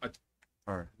prisoner. no,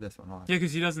 Or this one. Hold on. yeah,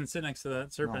 because he doesn't sit next to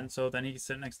that serpent, No. so then he can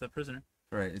sit next to the prisoner.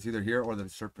 Right. It's either here or the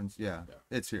serpent's. Yeah. Yeah.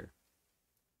 It's here.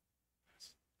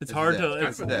 It's This hard is to. it.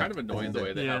 It's, This is kind of annoying This the is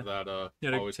way it. they Yeah. have that. you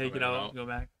gotta always take it come in and out, and go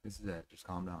back. This is it. Just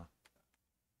calm down.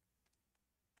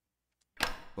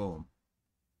 Boom.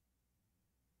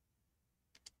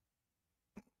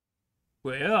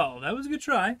 Well, that was a good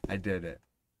try. I did it.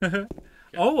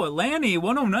 Oh, Lanny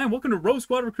 109. Welcome to Row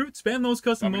Squad Recruit. Spam those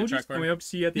custom Want me to emojis, check, and we hope to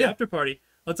see you at the Yeah. after party.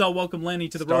 Let's all welcome Lanny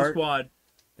to the Row Start Squad.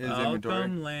 Is Welcome, inventory.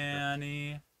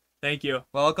 Lanny. Thank you.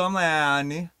 Welcome,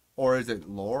 Lanny. Or is it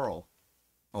Laurel?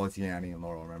 Oh, it's Yanni and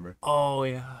Laurel, remember? Oh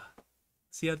yeah.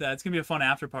 See you at that. It's gonna be a fun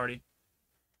after party.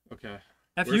 Okay.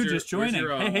 F Where's you your- just where's joining.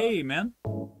 your, Hey man.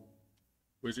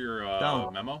 Where's your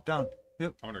Down. memo? Down.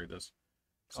 Yep. I want to read this.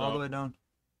 All the way down.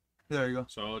 There you go.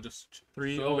 So just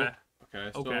 3. So, Okay.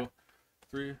 Okay. So Okay.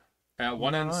 3. At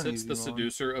one end on, sits easy the one.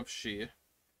 seducer of she.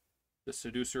 The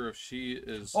seducer of she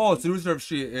is. Oh, seducer of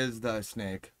she is the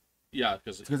snake. Yeah,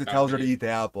 because Because it tells her to eat the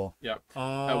apple. Yeah.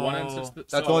 Oh. At one end sits the.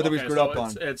 That's the only thing we screwed up it's,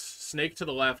 on. It's snake to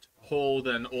the left, hole,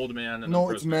 then old man, and No,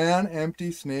 then it's prisoner. man,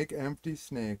 empty snake, empty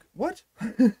snake. What?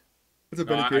 It's a No,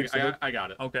 Benny Cake snake. I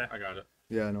got it. Okay. I got it.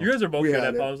 Yeah, no. You guys are both We good had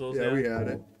at it. puzzles. Yeah, Yeah, we had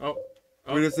it. Oh.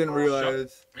 We just didn't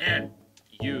realize Man,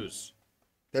 use.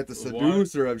 that the One-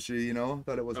 seducer of she, you know,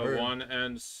 thought it was At her. one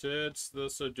end sits the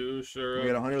seducer. We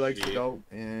had of 100 likes to she. go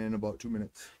in about 2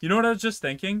 minutes. You know what I was just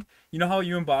thinking? You know how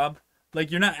you and Bob, like,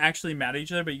 you're not actually mad at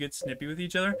each other, but you get snippy with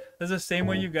each other? That's the same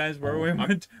way you guys were when we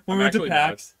went, when we went to actually mad.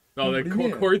 PAX. No, What like do you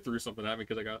mean? Corey threw something at me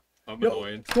because I'm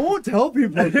annoying. Don't tell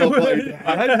people stuff like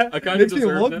that. I kind Makes of me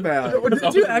deserved look it. bad. Or I did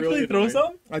was you really actually throw annoyed.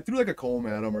 some? I threw like a comb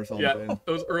at him or something. Yeah,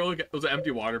 it was an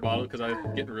empty water bottle because I was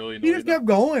getting really He just annoyed kept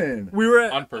going. We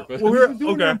were on purpose. we He were was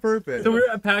doing it okay. on purpose. So we were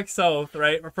at PAX South,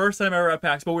 right? Our first time ever at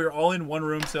PAX, but we were all in one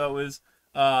room. So it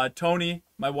was Tony,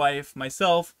 my wife,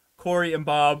 myself, Corey, and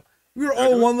Bob. We were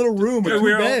all in one little room with And two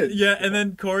we were all, beds. yeah, and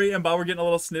then Corey and Bob were getting a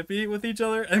little snippy with each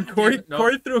other, and Corey No.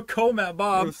 Corey threw a comb at It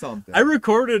Bob. was something. I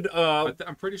recorded I'm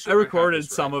pretty sure I have recorded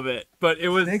this some right. of it, but it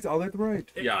was Snakes all at the right.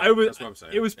 Yeah, I was that's what I'm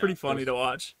saying. it was pretty Yeah, funny it to was,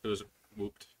 watch. It was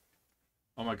whooped.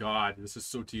 Oh my god, this is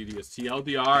so tedious.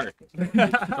 TLDR.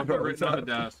 Something written on the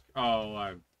desk.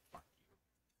 Oh,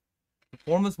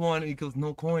 Formless 1 equals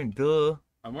no coin. Duh.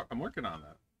 I'm working on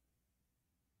that.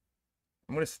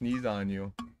 I'm gonna sneeze on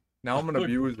you. Now I'm an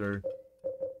abuser.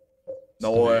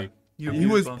 No way. Snake. He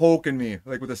was poking me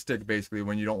like with a stick, basically,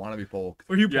 when you don't want to be poked.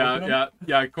 Were you poking him?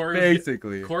 Yeah. Corey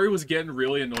Basically. Corey was getting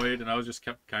really annoyed, and I was just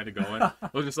kept kind of going. I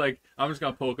was just like, I'm just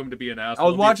gonna poke him to be an asshole. I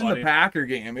was be watching funny. the Packer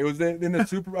game. It was in the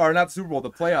Super, or not Super Bowl, the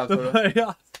playoffs. The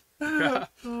playoffs.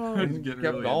 Getting Kept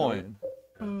really going.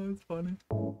 Oh, that's funny.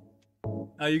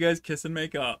 You guys kiss and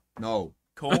make up. No.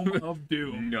 Comb of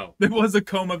Doom. No. There was a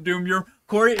Comb of Doom.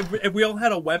 Corey, if we all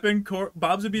had a weapon,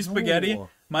 Bob's would be spaghetti. No.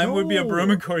 Mine would be a broom,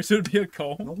 No. and Corey's would be a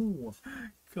comb. No.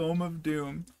 Comb of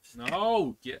Doom.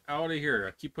 No, get out of here.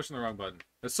 I keep pushing the wrong button.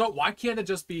 So why can't it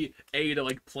just be A to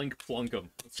like plink plunk them?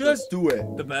 Just do it.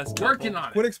 The best. working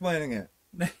on Quit it. explaining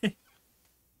it.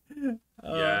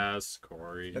 Yes,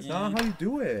 Corey. That's not how you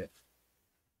do it.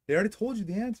 They already told you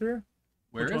the answer.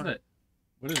 Where Which is one? it?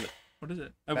 What is it? What is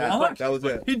it? That was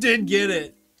it. He did get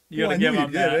it. You gotta I give knew him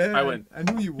you did that. it. I win. I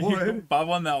knew you would. Bob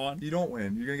won that one. You don't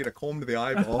win. You're gonna get a comb to the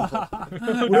eyeball. What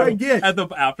did I get? At the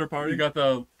after party. You got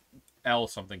the L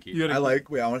something key. You gotta- I like.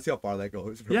 Wait, I want to see how far that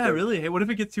goes. Yeah, really. Hey, what if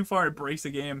it gets too far and it breaks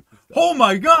the game? Oh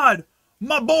my God!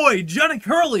 My boy Johnny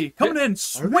Curley coming in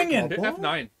swinging. Hit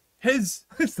F9. His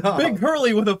Stop. Big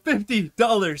Hurley with a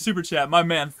 $50 super chat. My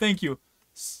man, thank you.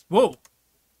 Whoa.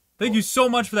 Thank you so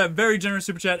much for that very generous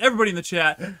super chat. Everybody in the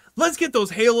chat, let's get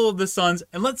those Halo of the Suns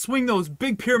and let's swing those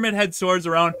big pyramid head swords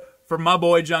around for my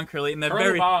boy John Curley and that Curly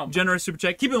very bomb. generous super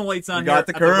chat. Keeping the lights on. You got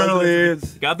here the at Residence.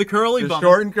 curlies. Got the curly The bomb.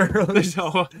 short and curly.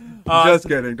 So, Just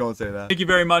kidding. Don't say that. thank you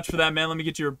very much for that, man. Let me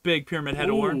get your big pyramid head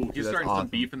award. Ooh, he's That's starting awesome. some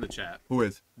beef in the chat. Who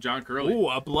is? John Curley. Ooh,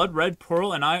 a blood red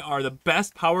Pearl and I are the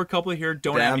best power couple here.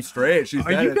 Don't at Damn me. straight. She Are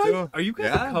said you it guys? too. Are you guys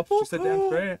Yeah, a couple? She said damn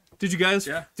straight. Did you guys?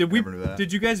 Yeah. Did we? Never knew that.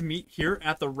 Did you guys meet here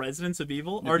at the Residence of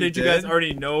Evil, or we did you guys did,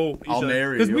 already know each I'll other?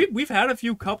 marry Because you. we've had a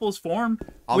few couples form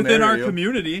I'll within marry our you.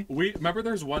 community. We remember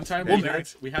there's one time Well,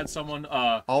 we had someone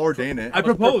I'll ordain it. I Let's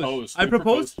proposed. propose. I We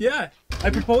proposed. proposed. Yeah, I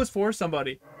proposed for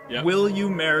somebody. Yeah. Will you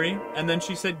marry? And then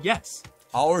she said yes.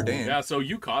 I'll ordain. Yeah, so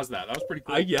you caused that. That was pretty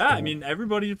cool. Yeah, I mean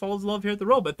everybody falls in love here at the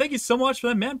row. But thank you so much for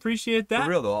that, man. Appreciate that. For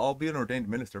real though, I'll be an ordained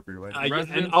minister for your wedding. And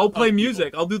Residence I'll of play Evil.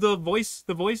 music. I'll do the voice,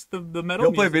 the metal.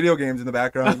 He'll play music. video games in the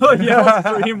background. Oh yeah,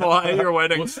 I'll stream while at your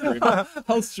wedding. We'll stream.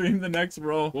 I'll stream the next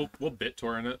row. We'll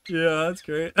BitTorrent it. Yeah, that's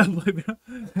great. Dude,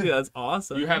 that's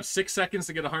awesome. You have 6 seconds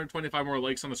to get 125 more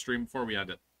likes on the stream before we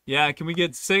end it. Yeah, can we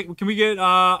get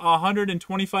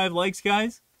 125 likes,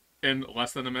 guys? In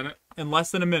less than a minute. In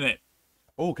less than a minute.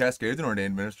 Oh, Cascade's an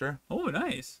ordained minister. Oh,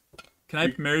 nice. Can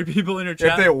I marry people in your If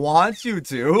chat? they want you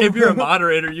to. If you're a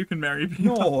moderator, you can marry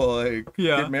people. no, like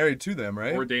Yeah. get married to them,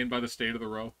 right? Ordained by the state of the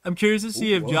row. I'm curious to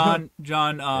see if Ooh. John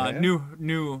Yeah.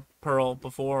 knew Pearl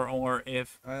before, or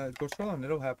if Go scroll on,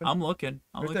 it'll happen. I'm looking.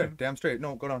 I'm right there, looking. damn straight.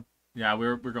 No, go down. Yeah,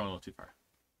 we're going a little too far.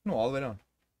 No, all the way down.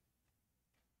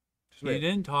 Just He wait.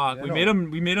 didn't talk. Yeah, we no. made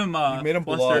him. We made him. You made him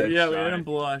fluster. blush. Yeah, we made Sorry. him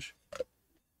blush.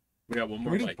 We got one Can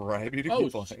more we just like. bribe you to Oh,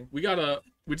 keep playing?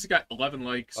 we just got 11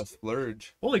 likes. A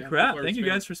splurge. Holy Yeah, crap! Flirt's Thank you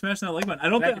fan. guys for smashing that like button. I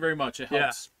don't Thank you think. very much. It Yeah.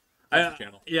 helps. Helps the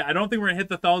channel. Yeah, I don't think we're gonna hit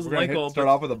the We're 1,000 gonna like goal. start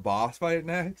but- off with a boss fight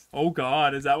next. Oh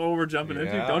God, is that what we're jumping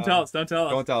into? Yeah. Don't tell us. Don't tell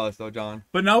us. Don't tell us though, John.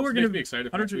 But now we're This gonna makes me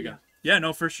excited for next weekend. Yeah,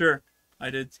 no, for sure. I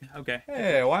did. Okay.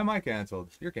 Hey, why am I canceled?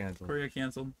 You're canceled. Korea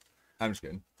canceled. I'm just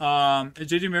kidding. Is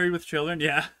JJ married with children?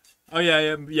 Yeah. Oh yeah, I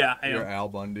am. Yeah, I You're am. Al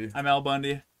Bundy. I'm Al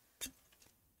Bundy.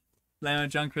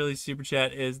 John Curley's super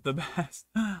chat is the best.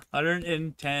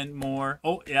 110 more.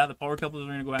 Oh yeah, the power couples are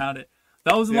gonna go at it.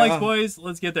 1,000 likes, Yeah. boys.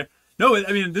 Let's get there. No,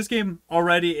 I mean this game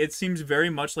already. It seems very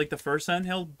much like the first Silent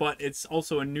Hill, but it's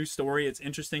also a new story. It's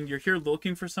interesting. You're here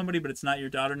looking for somebody, but it's not your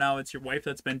daughter now. It's your wife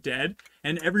that's been dead,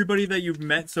 and everybody that you've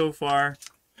met so far.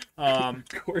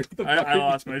 Corey, what the fuck I are you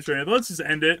lost my train. Let's just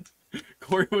end it.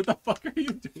 Corey, what the fuck are you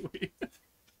doing?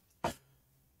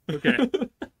 Okay.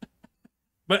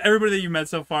 But everybody that you met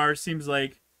so far seems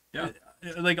like,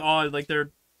 like odd, like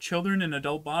they're children in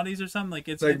adult bodies or something. Like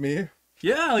it's Like me.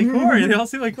 yeah, like Corey. They all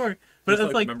seem like Corey, but Just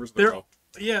it's like members of the they're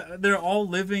row. they're all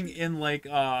living in like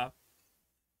a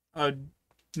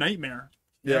nightmare.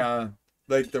 Yeah.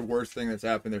 Like the worst thing that's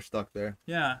happened, they're stuck there.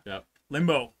 Yeah. Yep.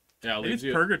 Limbo. Yeah, it Maybe leaves it's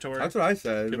you. purgatory. That's what I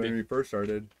said Could when be. we first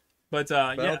started. But But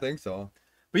I yeah. don't think so.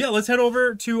 But yeah, let's head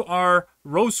over to our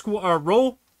row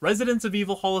Residence of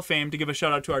Evil Hall of Fame to give a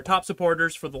shout out to our top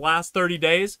supporters for the last 30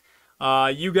 days.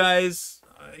 You guys,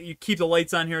 you keep the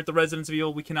lights on here at the Residence of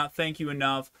Evil. We cannot thank you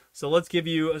enough. So let's give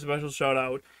you a special shout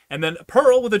out. And then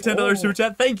Pearl with a $10 super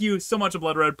chat. Thank you so much,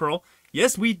 Blood Red Pearl.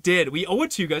 Yes, we did. We owe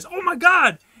it to you guys. Oh my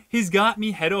God. He's got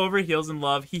me head over heels in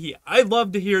love. I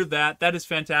love to hear that. That is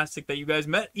fantastic that you guys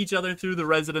met each other through the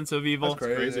Residence of Evil. That's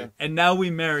crazy. crazy. And now we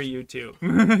marry you two. All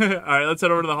right, let's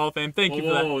head over to the Hall of Fame. Thank you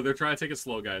for that. Whoa, they're trying to take it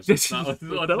slow, guys. Let's not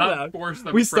Settle down. force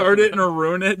them We to start press it and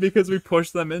ruin it because we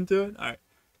pushed them into it. All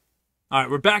right,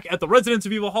 we're back at the Residence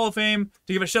of Evil Hall of Fame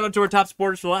to give a shout out to our top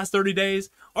supporters for the last 30 days.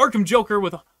 Arkham Joker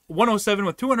with 107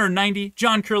 with 290,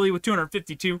 John Curley with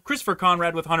 252, Christopher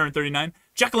Conrad with 139,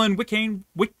 Jacqueline Whitecane,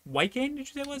 did you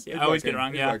say it was? Yeah, I always get it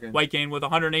wrong. Yeah, Whitecane. Whitecane with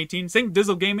 118. St.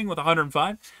 Dizzle Gaming with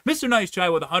 105. Mr. Nice Chai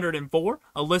with 104.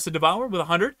 Alyssa Devour with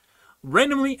 100.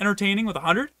 Randomly Entertaining with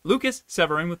 100. Lucas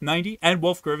Severin with 90. And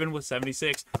Wolf Griffin with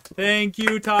 76. Thank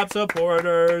you, top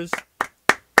supporters.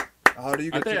 How do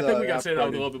you get I to the think we got to say that with a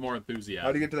after little party? bit more enthusiasm.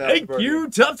 How do you get to that? Thank after party? you,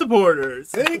 top supporters.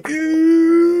 Thank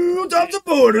you, top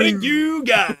supporters. Thank you,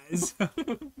 guys.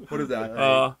 What is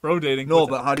that? Rotating. No, What's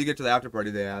but how do you get to the after party?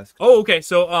 They ask. Oh, okay.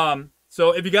 So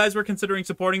if you guys were considering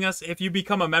supporting us, if you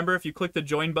become a member, if you click the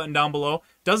join button down below,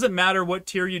 doesn't matter what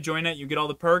tier you join at, you get all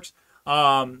the perks.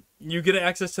 You get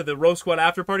access to the Row Squad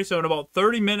after party. So in about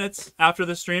 30 minutes after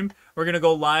the stream, we're gonna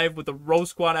go live with the Row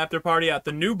Squad after party at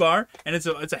the new bar, and it's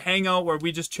a hangout where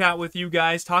we just chat with you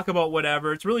guys, talk about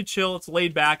whatever. It's really chill, it's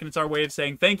laid back, and it's our way of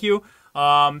saying thank you.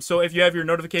 So if you have your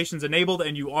notifications enabled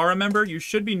and you are a member, you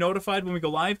should be notified when we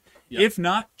go live. Yep. If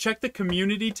not, check the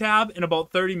community tab. In about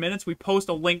 30 minutes, we post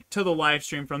a link to the live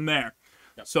stream from there.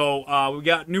 Yep. So we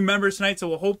got new members tonight, so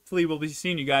we'll be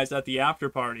seeing you guys at the after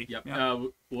party. Yep. Yeah.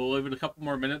 We'll leave it a couple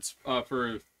more minutes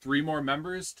for 3 more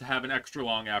members to have an extra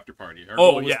long after party. Our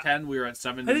Oh, goal was yeah. 10. We were at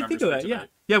 7 I didn't members think of for that. Yeah, tonight.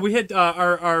 yeah. We hit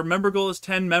our member goal is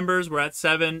 10 members. We're at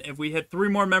 7. If we hit 3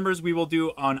 more members, we will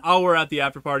do an hour at the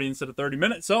after party instead of 30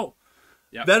 minutes. So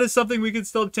Yep. that is something we can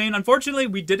still obtain. Unfortunately,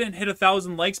 we didn't hit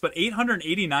 1,000 likes, but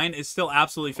 889 is still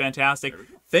absolutely fantastic.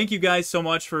 Thank you guys so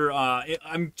much for.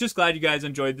 I'm just glad you guys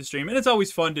enjoyed the stream, and it's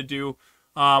always fun to do.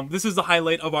 This is the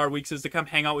highlight of our weeks, is to come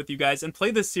hang out with you guys and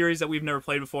play this series that we've never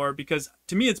played before, because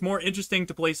to me it's more interesting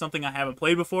to play something I haven't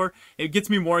played before. It gets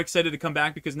me more excited to come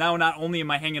back because now not only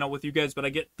am I hanging out with you guys, but I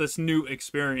get this new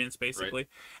experience basically. Right.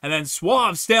 And then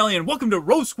Suave Stallion, welcome to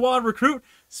Row Squad Recruit.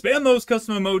 Spam those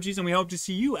custom emojis and we hope to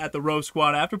see you at the Row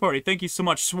Squad after party. Thank you so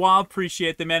much, Suave.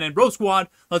 Appreciate the man. And Row Squad,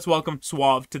 let's welcome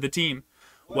Suave to the team.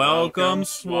 Welcome,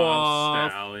 Suave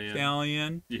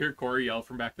Stallion. You hear Corey yell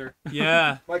from back there?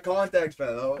 Yeah. My contacts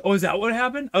fell out. Oh, is that what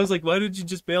happened? I was like, why did you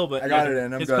just bail? But I got it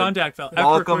in. I'm his good. contact fell.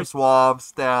 Welcome, Swab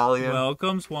Stallion.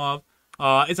 Welcome, Suave.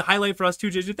 It's a highlight for us too,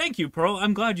 JJ. Thank you, Pearl.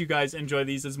 I'm glad you guys enjoy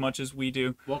these as much as we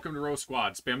do. Welcome to Row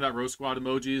Squad. Spam that Row Squad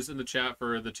emojis in the chat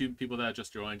for the 2 people that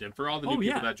just joined and for all the new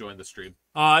people that joined the stream.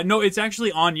 No, it's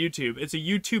actually on YouTube. It's a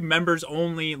YouTube members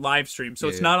only live stream, so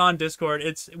it's not on Discord.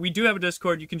 We do have a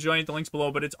Discord. You can join it. The link's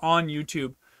below, but it's on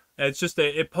YouTube. It's just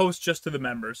it posts just to the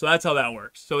members, so that's how that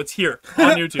works. So it's here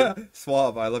on YouTube.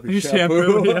 Swab, I love your Your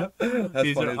shampoo. yeah. That's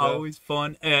These funny, are though. always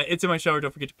fun. It's in my shower.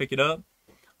 Don't forget to pick it up.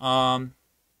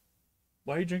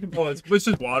 Why are you drinking? Oh, it's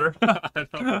just water. I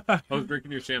know. I was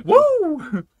drinking your shampoo.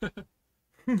 Woo!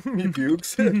 He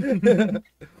pukes.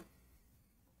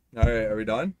 All right, are we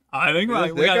done? I think Is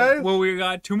this we it, got, guys? well, we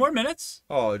got 2 more minutes.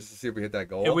 Oh, just to see if we hit that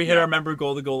goal. If we hit our member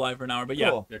goal to go live for an hour, but yeah.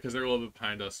 Cool. Yeah, because they're a little bit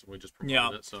behind us. We just promoted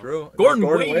Yeah. it. So. True. Gordon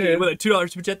Gordon Wade Wade. with a $2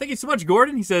 super chat. Thank you so much,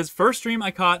 Gordon. He says, first stream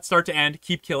I caught, start to end,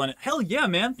 keep killing it. Hell yeah,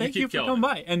 man. Thank you keep for killing coming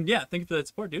by. And yeah, thank you for that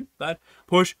support, dude. Glad.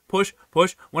 Push, push,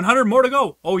 push. 100 more to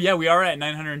go. Oh yeah, we are at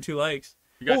 902 likes.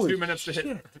 You got Holy 2 minutes to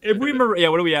hit. If we what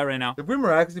are we at right now? If we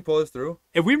miraculously pull this through,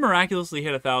 If we miraculously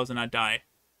hit 1,000, I'd die.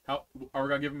 How are we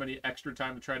gonna give them any extra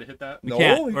time to try to hit that? We No,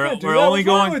 can't. you We're, can't do we're that. only What's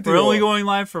wrong going. with We're you? only going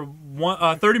live for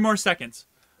 30 more seconds.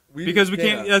 Because we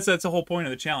can't. Yeah. That's the whole point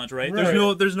of the challenge, right?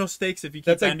 Right. There's no stakes if you keep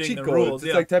That's like ending cheat the codes. rules. It's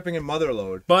Yeah. like typing in mother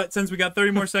load. But since we got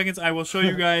 30 more seconds, I will show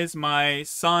you guys my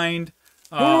signed.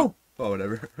 Oh,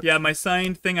 whatever. Yeah, my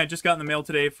signed thing I just got in the mail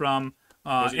today from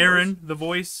Was it Aaron, yours? the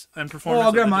voice and Oh, performance.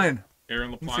 I'll get mine.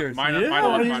 Aaron LaPlante. serious. Mine, Yeah. mine, Oh,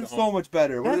 mine, yours mine is home. so much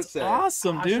better. What does it That's say?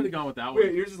 awesome, I should have dude. gone with that one.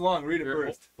 Wait, yours is long. Read it Here,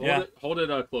 first. Yeah. Hold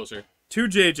it closer. To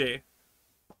JJ.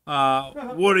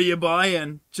 What are you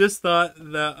buying? Just thought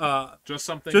that Just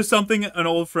something. just something an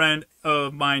old friend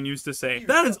of mine used to say.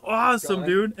 That is awesome,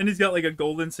 dude. And he's got like a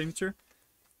golden signature.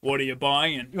 What are you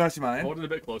buying? You want to see mine? You Hold it a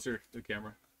bit closer to the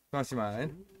camera. want to see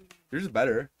mine? Yours is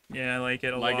better. Yeah, I like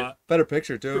it a Like it. lot. Better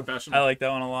picture, too. Professional. I like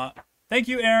that one a lot. Thank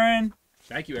you, Aaron.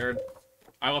 Thank you, Aaron.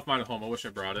 I left mine at home. I wish I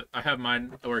brought it. I have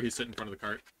mine where he's sitting in front of the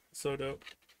cart. So dope.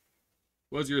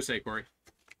 What does yours say, Corey?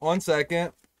 1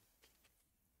 second.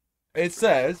 It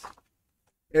says,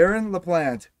 Aaron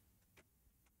LaPlante.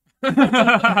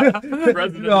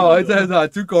 President No, of it the-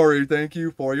 says, to Corey, thank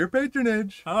you for your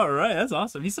patronage. All right, that's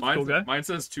awesome. He's such a cool guy. Mine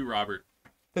says to Robert.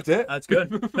 That's it? That's good.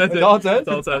 That's That's it. all it says? That's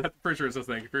all it says. I'm pretty sure it says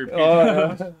thank you for your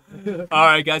Oh, All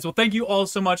right, guys. Well, thank you all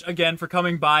so much again for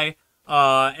coming by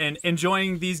and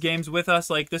enjoying these games with us.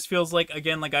 Like, this feels like,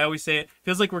 again, like I always say, it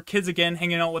feels like we're kids again,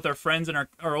 hanging out with our friends and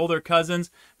our older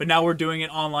cousins. But now we're doing it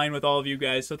online with all of you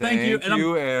guys. So thank you. Thank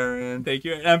you, Aaron. Thank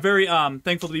you. And I'm very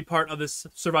thankful to be part of this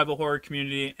survival horror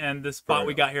community and this spot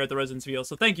we got here at the Residence Field.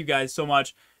 So thank you guys so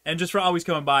much. And just for always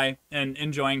coming by and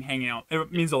enjoying hanging out.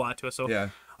 It means a lot to us. So Yeah.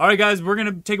 All right, guys, we're going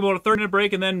to take about a 30-minute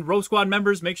break, and then Row Squad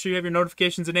members, make sure you have your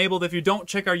notifications enabled. If you don't,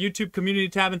 check our YouTube community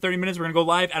tab in 30 minutes. We're going to go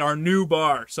live at our new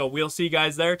bar. So we'll see you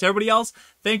guys there. To everybody else,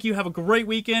 thank you. Have a great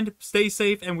weekend. Stay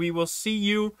safe, and we will see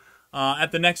you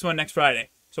at the next one next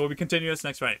Friday. So we'll be continuing this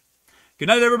next Friday. Good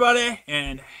night, everybody,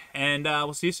 and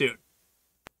we'll see you soon.